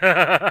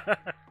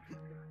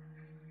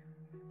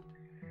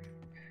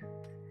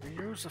 We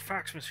use the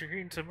fax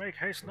machine to make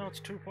Haste Nuts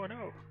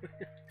 2.0.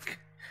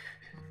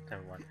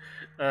 Never mind.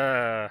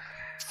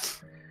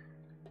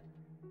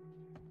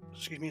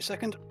 Excuse me a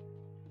second.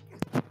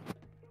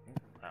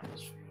 That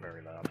was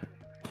very loud.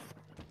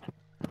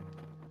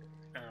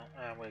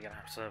 Oh, we're gonna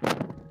have to...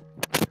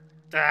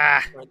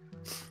 Ah!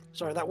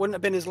 Sorry, that wouldn't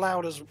have been as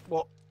loud as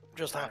what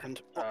just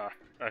happened.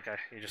 Okay,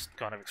 you just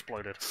kind of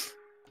exploded.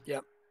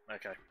 Yep.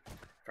 Okay,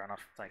 fair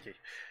enough, thank you.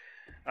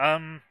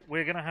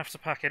 We're gonna have to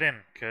pack it in,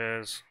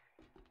 because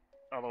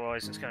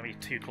otherwise it's gonna be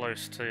too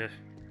close to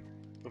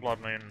the Blood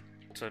Moon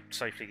to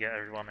safely get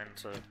everyone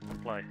into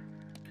play,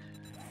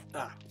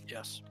 Ah,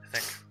 yes. I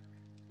think.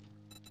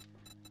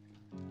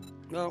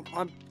 Well,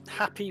 I'm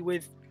happy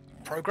with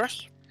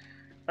progress.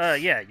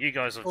 Yeah, you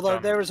guys have Although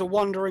done... there is a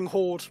wandering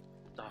horde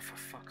Oh, for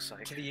fuck's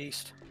sake. to the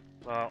east.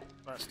 Well,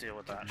 let's deal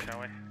with that,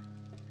 shall we?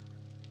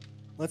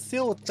 Let's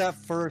deal with that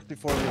first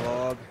before we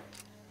log.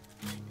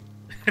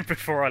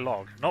 Before I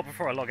log. Not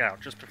before I log out,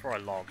 just before I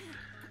log.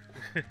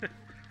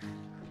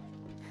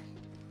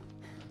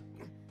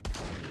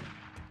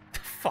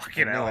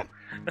 Fucking I know hell.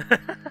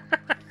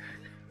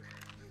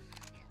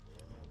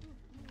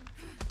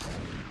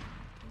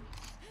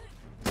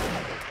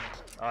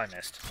 I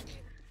missed.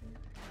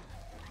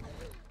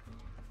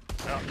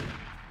 Oh.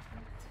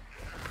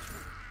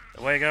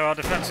 Away go our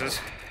defences.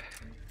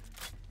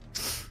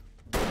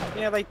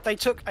 Yeah, they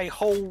took a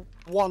whole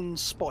one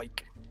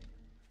spike.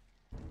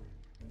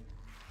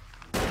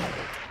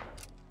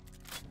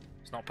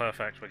 It's not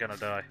perfect, we're gonna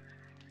die.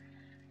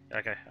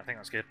 Okay, I think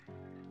that's good.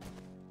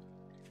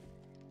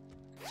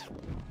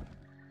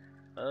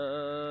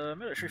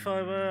 Military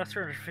fibre,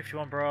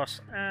 351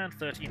 brass, and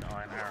 13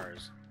 iron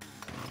arrows.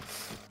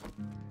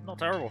 Not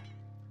terrible.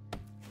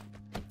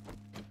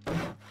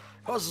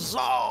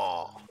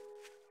 Huzzah!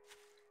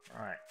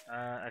 Right,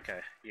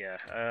 okay,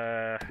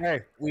 yeah,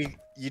 Hey,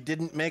 you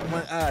didn't make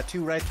one,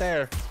 two right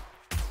there.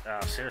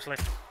 seriously?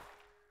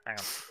 Hang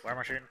on, where am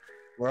I shooting?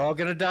 We're all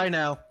gonna die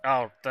now.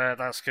 Oh,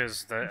 that's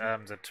because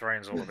the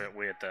terrain's all a bit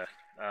weird there.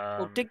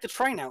 Well, dig the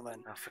train out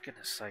then. Oh, for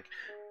goodness sake.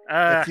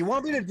 If you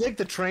want me to dig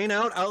the train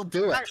out, I'll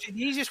do it. Actually,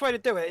 the easiest way to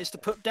do it is to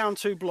put down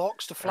 2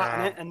 blocks to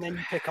flatten it, and then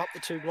you pick up the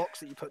 2 blocks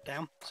that you put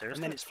down, Seriously?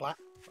 and then it's flat.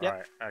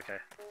 Yep. Right, okay.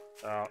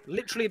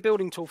 Literally a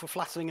building tool for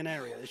flattening an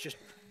area. It's just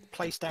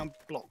place down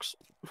blocks.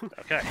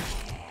 Okay.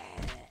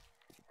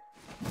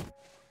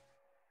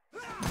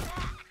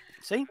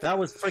 See? That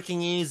was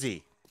freaking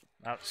easy.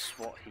 That's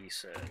what he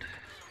said.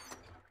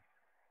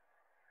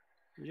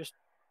 You just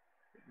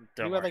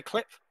Don't where worry. they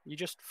clip, you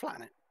just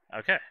flatten it.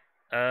 Okay.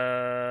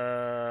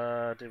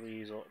 Did we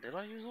use all? Did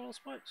I use all the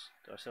spikes?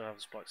 Do I still have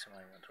the spikes in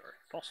my inventory?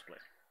 Possibly.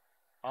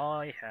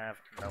 I have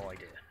no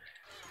idea.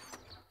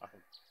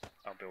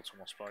 I'll build some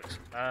more spikes.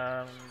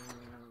 That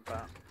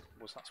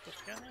was that supposed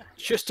to go in there?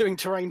 Just doing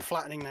terrain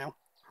flattening now.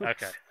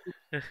 Okay.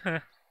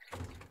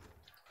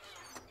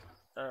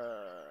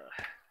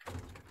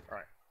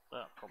 Right.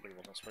 That probably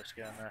wasn't supposed to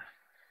go in there.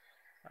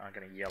 I'm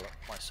gonna yell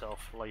at myself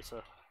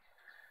later.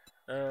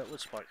 With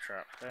spike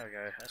trap. There we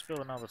go. Let's build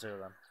another 2 of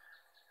them.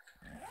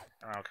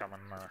 And I'll come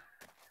and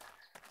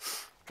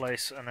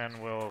place, and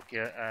then we'll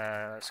get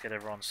let's get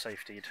everyone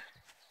safetied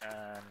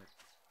and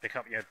pick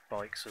up your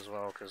bikes as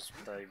well, because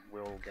they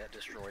will get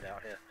destroyed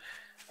out here.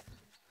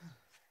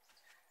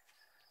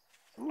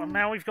 Well,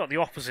 now we've got the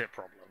opposite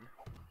problem.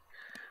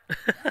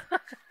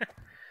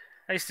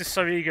 Ace is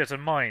so eager to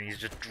mine, he's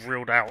just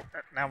drilled out.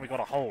 Now we've got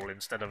a hole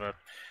instead of a...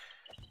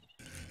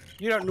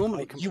 You don't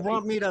normally You complete.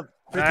 want me to?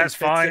 Nah, it's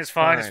fine, it's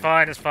fine, it's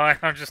fine, it's fine.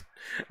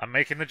 I'm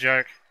making the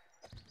joke.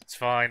 It's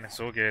fine, it's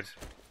all good.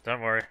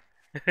 Don't worry.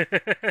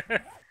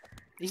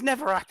 He's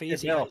never happy,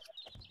 is he? Bill.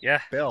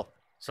 Yeah. Bill,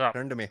 Sup?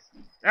 Turn to me.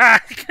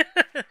 Ah!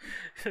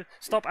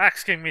 Stop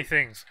asking me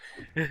things.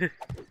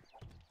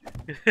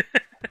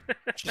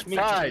 Just me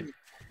Fine. just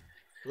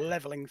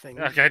leveling things.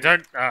 Okay,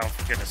 don't. Oh,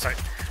 for goodness sake.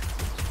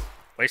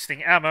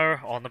 Wasting ammo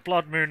on the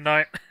Blood Moon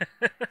Night.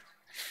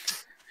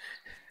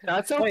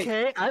 That's Wait,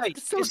 okay. I've wait,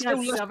 still it's got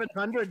still less-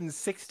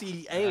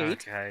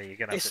 768. Okay, you're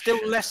gonna have It's to still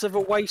shit less now. of a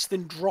waste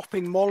than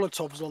dropping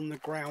Molotovs on the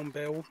ground,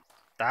 Bill.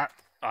 That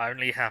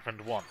only happened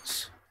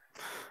once.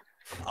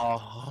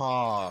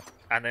 Aha.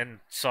 And then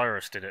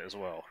Cyrus did it as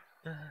well.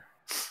 Do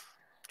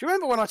you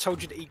remember when I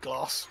told you to eat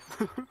glass?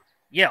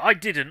 Yeah, I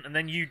didn't, and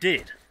then you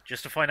did,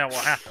 just to find out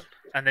what happened.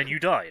 And then you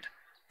died.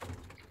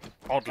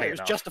 Oddly It was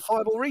enough.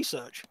 justifiable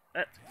research.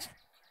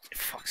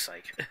 Fuck's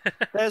sake.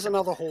 There's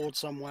another horde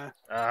somewhere.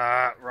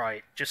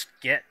 Right. Just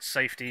get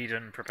safetied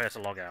and prepare to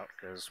log out,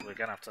 because we're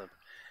gonna have to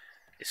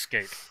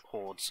escape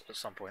hordes at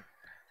some point.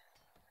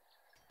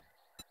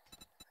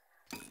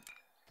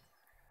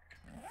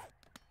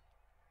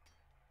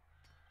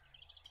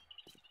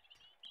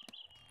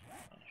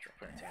 Drop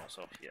anything else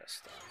off?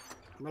 Yes.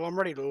 Well, I'm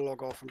ready to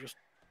log off and just...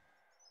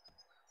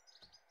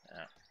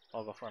 Yeah.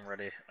 Log off when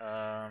ready.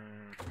 I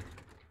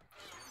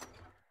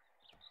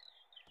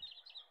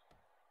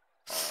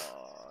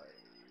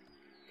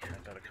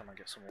better come and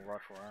get some more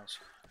rifle rounds.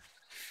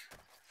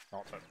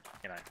 Not that,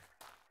 you know,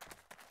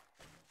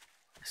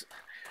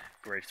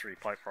 Grade 3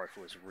 pipe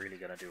rifle is really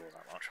going to do all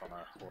that much on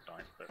a Horde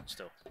night, but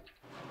still.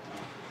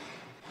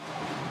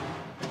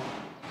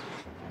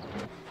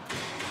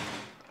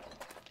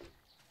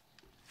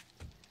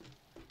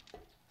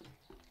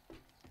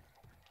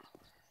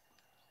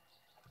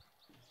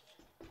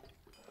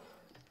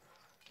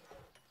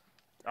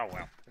 Oh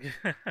wow.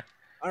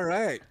 All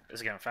right. This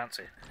is getting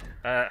fancy.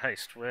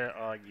 Haste, where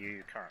are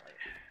you currently?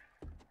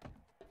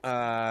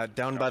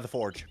 Down by the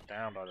forge.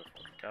 Down by the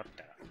forge. God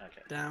damn.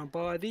 Okay. Down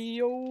by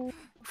the old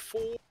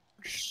forge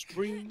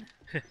stream.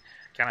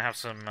 Can I have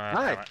some?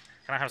 Hi.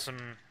 Can I have some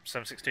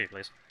 762,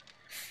 please?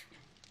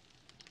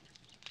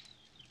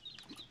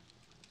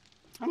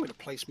 I'm going to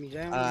place me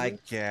down. I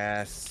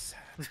guess.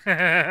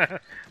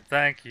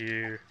 Thank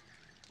you.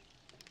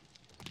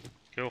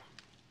 Cool.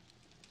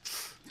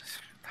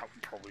 That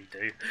would probably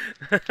do.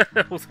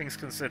 All things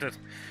considered.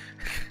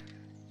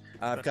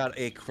 I've got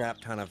a crap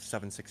ton of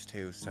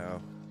 762,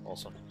 so.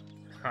 Awesome.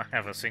 I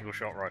have a single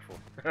shot rifle.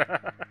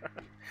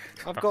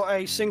 I've got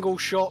a single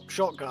shot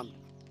shotgun.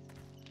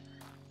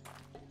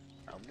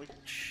 We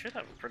should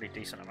have a pretty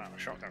decent amount of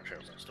shotgun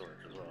shells in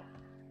storage as well.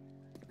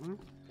 Hmm?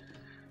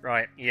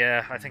 Right,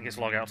 yeah, I think it's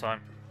logout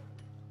time.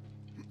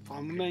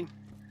 Fine with me.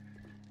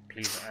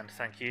 Please and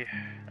thank you.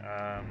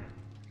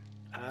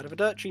 Out of a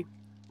dirty.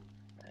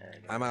 There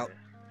you go. I'm out.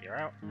 You're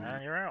out,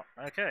 and you're out.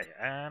 Okay,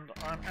 and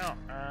I'm out.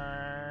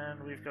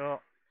 And we've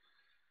got,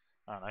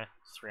 I don't know,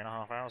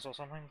 3.5 hours or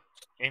something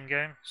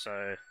in-game,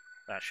 so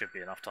that should be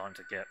enough time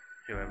to get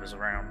whoever's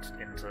around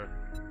into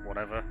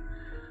whatever.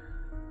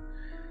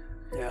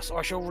 Yes,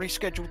 I shall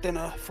reschedule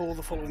dinner for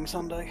the following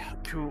Sunday.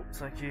 Cool,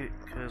 thank you,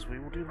 because we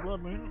will do the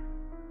Blood Moon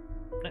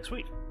next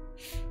week.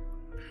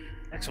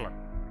 Excellent.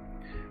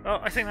 Well,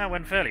 I think that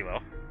went fairly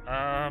well.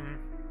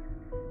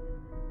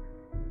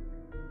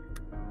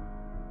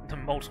 The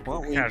multiple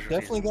Well, we casualties.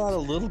 definitely got a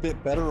little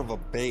bit better of a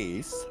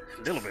base.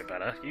 A little bit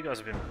better. You guys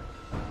have been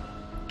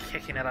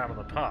kicking it out of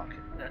the park.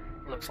 It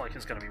looks like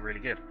it's going to be really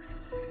good.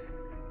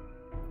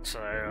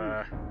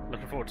 So,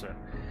 looking forward to it.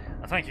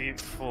 And thank you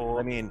for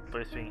I mean,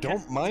 both being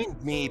don't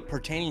mind me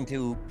pertaining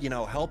to, you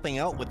know, helping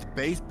out with the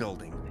base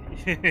building.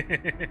 here. Yeah,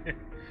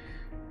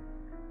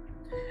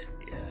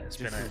 it's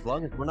Just been as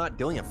long as we're not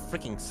doing a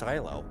freaking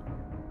silo.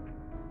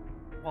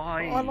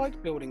 Why? I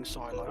like building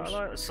silos. I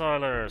like the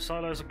silos.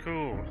 Silos are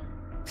cool.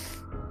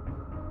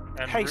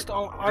 And Haste,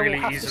 I really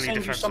will have to easily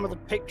send you some of the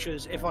defensible.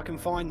 pictures, if I can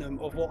find them,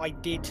 of what I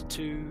did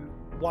to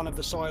one of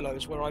the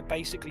silos, where I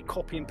basically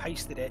copy and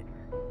pasted it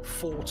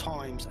 4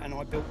 times, and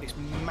I built this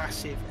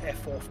massive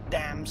F-off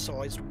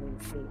dam-sized wall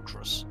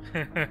fortress.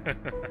 Yeah.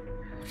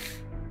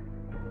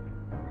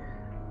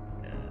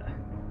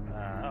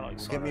 I like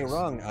Don't get me silos.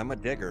 wrong, I'm a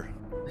digger.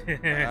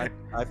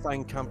 I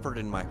find comfort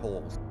in my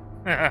holes.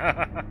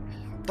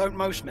 Don't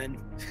most men?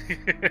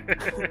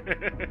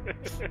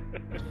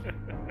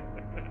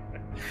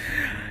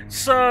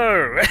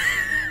 So,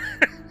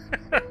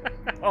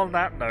 on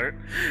that note,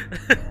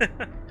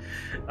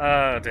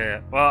 oh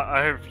dear. Well,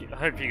 I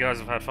hope you guys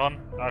have had fun.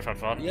 I've had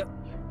fun. Yep.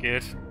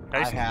 Good. I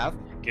Haste? have.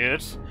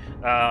 Good.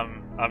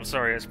 I'm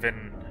sorry it's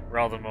been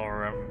rather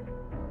more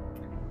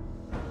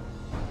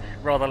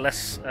rather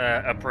less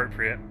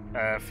appropriate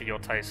for your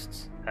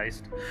tastes.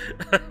 Haste.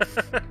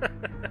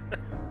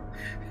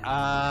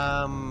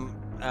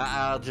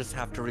 I'll just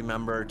have to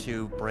remember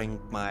to bring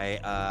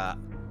my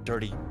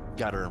dirty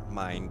gutter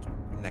mind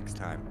next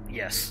time.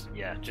 Yes.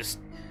 Yeah. Just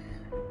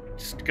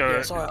go.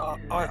 Yes,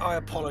 I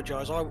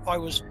apologise. I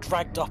was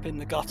dragged up in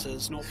the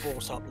gutters, not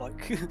brought up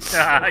like.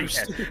 Yeah,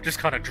 just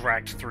kind of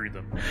dragged through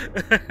them.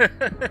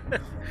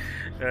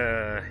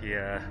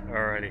 Yeah,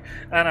 alrighty.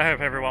 And I hope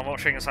everyone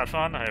watching has had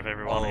fun. I hope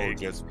everyone Oh, who...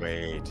 just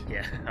wait.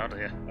 Yeah, oh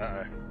dear.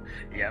 Uh-oh.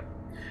 Yep.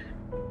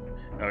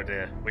 Oh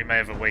dear, we may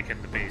have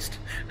awakened the beast.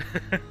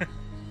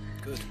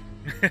 Good.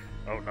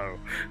 Oh no.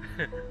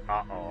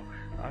 Uh-oh.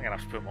 I'm gonna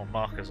have to put more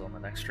markers on the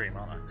next stream,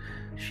 aren't I?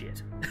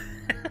 Shit.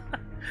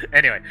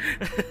 Anyway.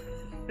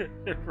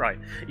 Right.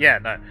 Yeah,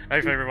 no. I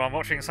hope everyone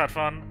watching has had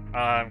fun.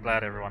 I'm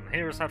glad everyone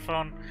here has had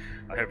fun.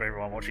 I hope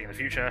everyone watching in the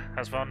future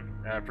has fun.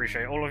 I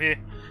appreciate all of you.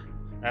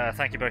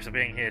 Thank you both for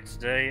being here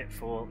today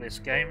for this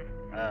game.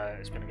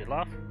 It's been a good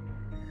laugh.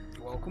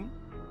 You're welcome.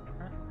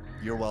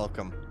 You're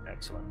welcome.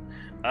 Excellent.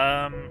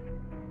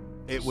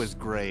 It was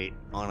great.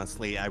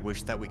 Honestly, I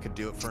wish that we could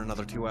do it for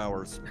another 2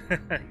 hours.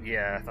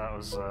 Yeah, that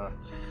was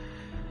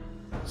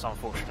it's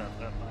unfortunate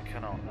that I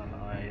cannot, and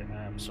I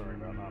am sorry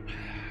about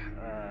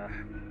that.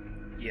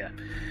 Yeah.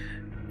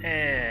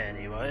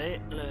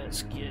 Anyway,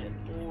 let's get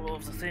all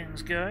of the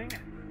things going.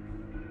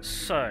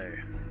 So,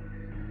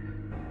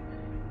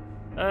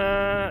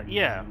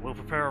 yeah, we'll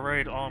prepare a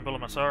raid on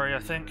Bulamatari, I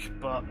think,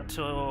 but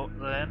until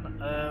then,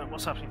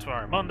 what's happening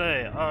tomorrow?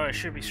 Monday, I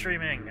should be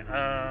streaming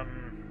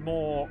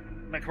more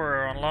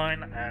MechWarrior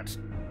Online at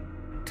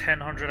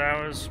 1000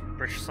 hours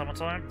British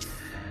summertime.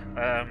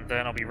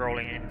 Then I'll be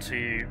rolling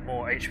into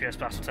more HPS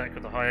Battletech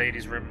with the High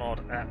 80s Rim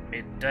mod at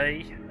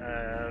midday.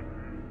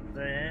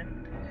 Then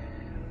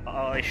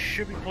I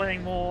should be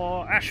playing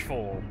more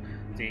Ashfall,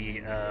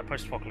 the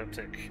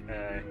post-apocalyptic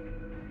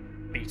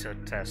beta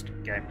test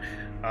game,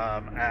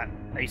 at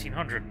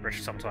 1800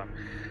 British sometime.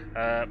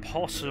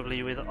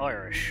 Possibly with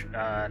Irish,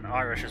 and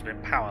Irish has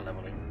been power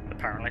leveling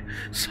apparently,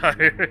 so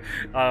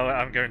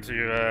I'm going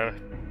to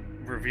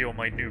reveal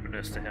my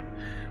noobness to him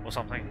or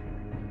something.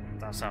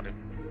 That sounded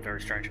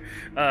very strange.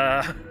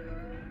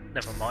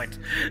 Never mind.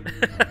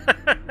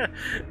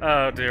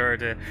 Oh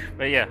dear.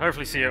 But yeah,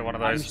 hopefully see you at one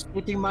of those. I'm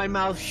sticking my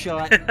mouth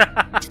shut.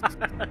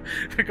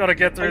 We've got to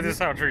get through this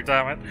outro,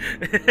 damn it.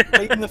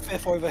 Pleading the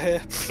fifth over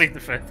here. Plead the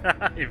fifth.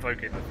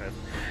 Invoking the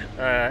fifth.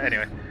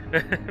 Anyway,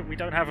 we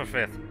don't have a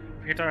fifth.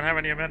 We don't have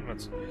any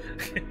amendments.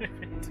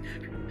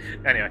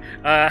 Anyway,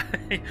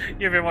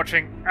 you've been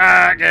watching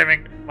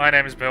Gaming. My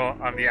name is Bill.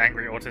 I'm the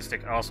angry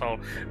autistic asshole.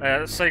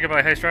 Say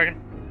goodbye, HasteDragon.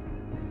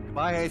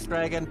 Bye,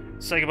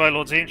 HasteDragon. Say goodbye,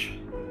 LordTzeentch.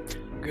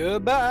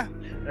 Goodbye.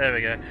 There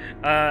we go.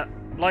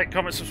 Like,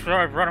 comment,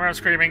 subscribe, run around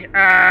screaming,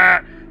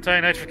 turn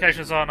your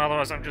notifications on,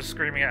 otherwise I'm just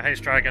screaming at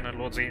HasteDragon and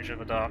LordTzeentch in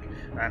the dark,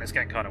 and it's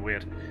getting kind of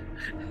weird.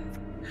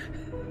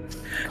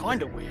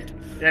 Kind of weird.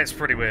 Yeah, it's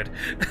pretty weird.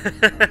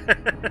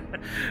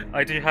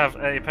 I do have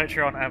a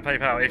Patreon and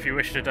PayPal if you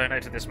wish to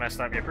donate to this mess,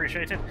 that'd be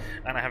appreciated,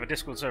 and I have a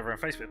Discord server and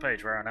Facebook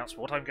page where I announce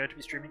what I'm going to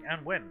be streaming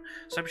and when,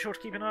 so be sure to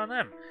keep an eye on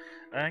them.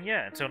 And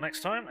yeah, until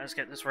next time, let's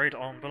get this raid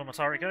on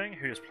Bulamatari going,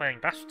 who is playing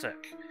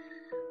Battletech.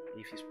 I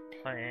believe he's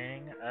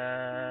playing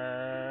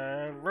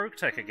Rogue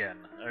Tech again.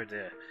 Oh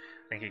dear.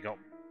 I think he got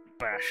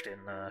bashed in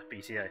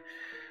BTA.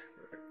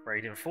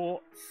 Raid in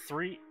 4,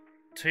 3,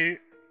 2,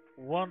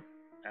 1,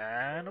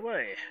 and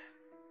away.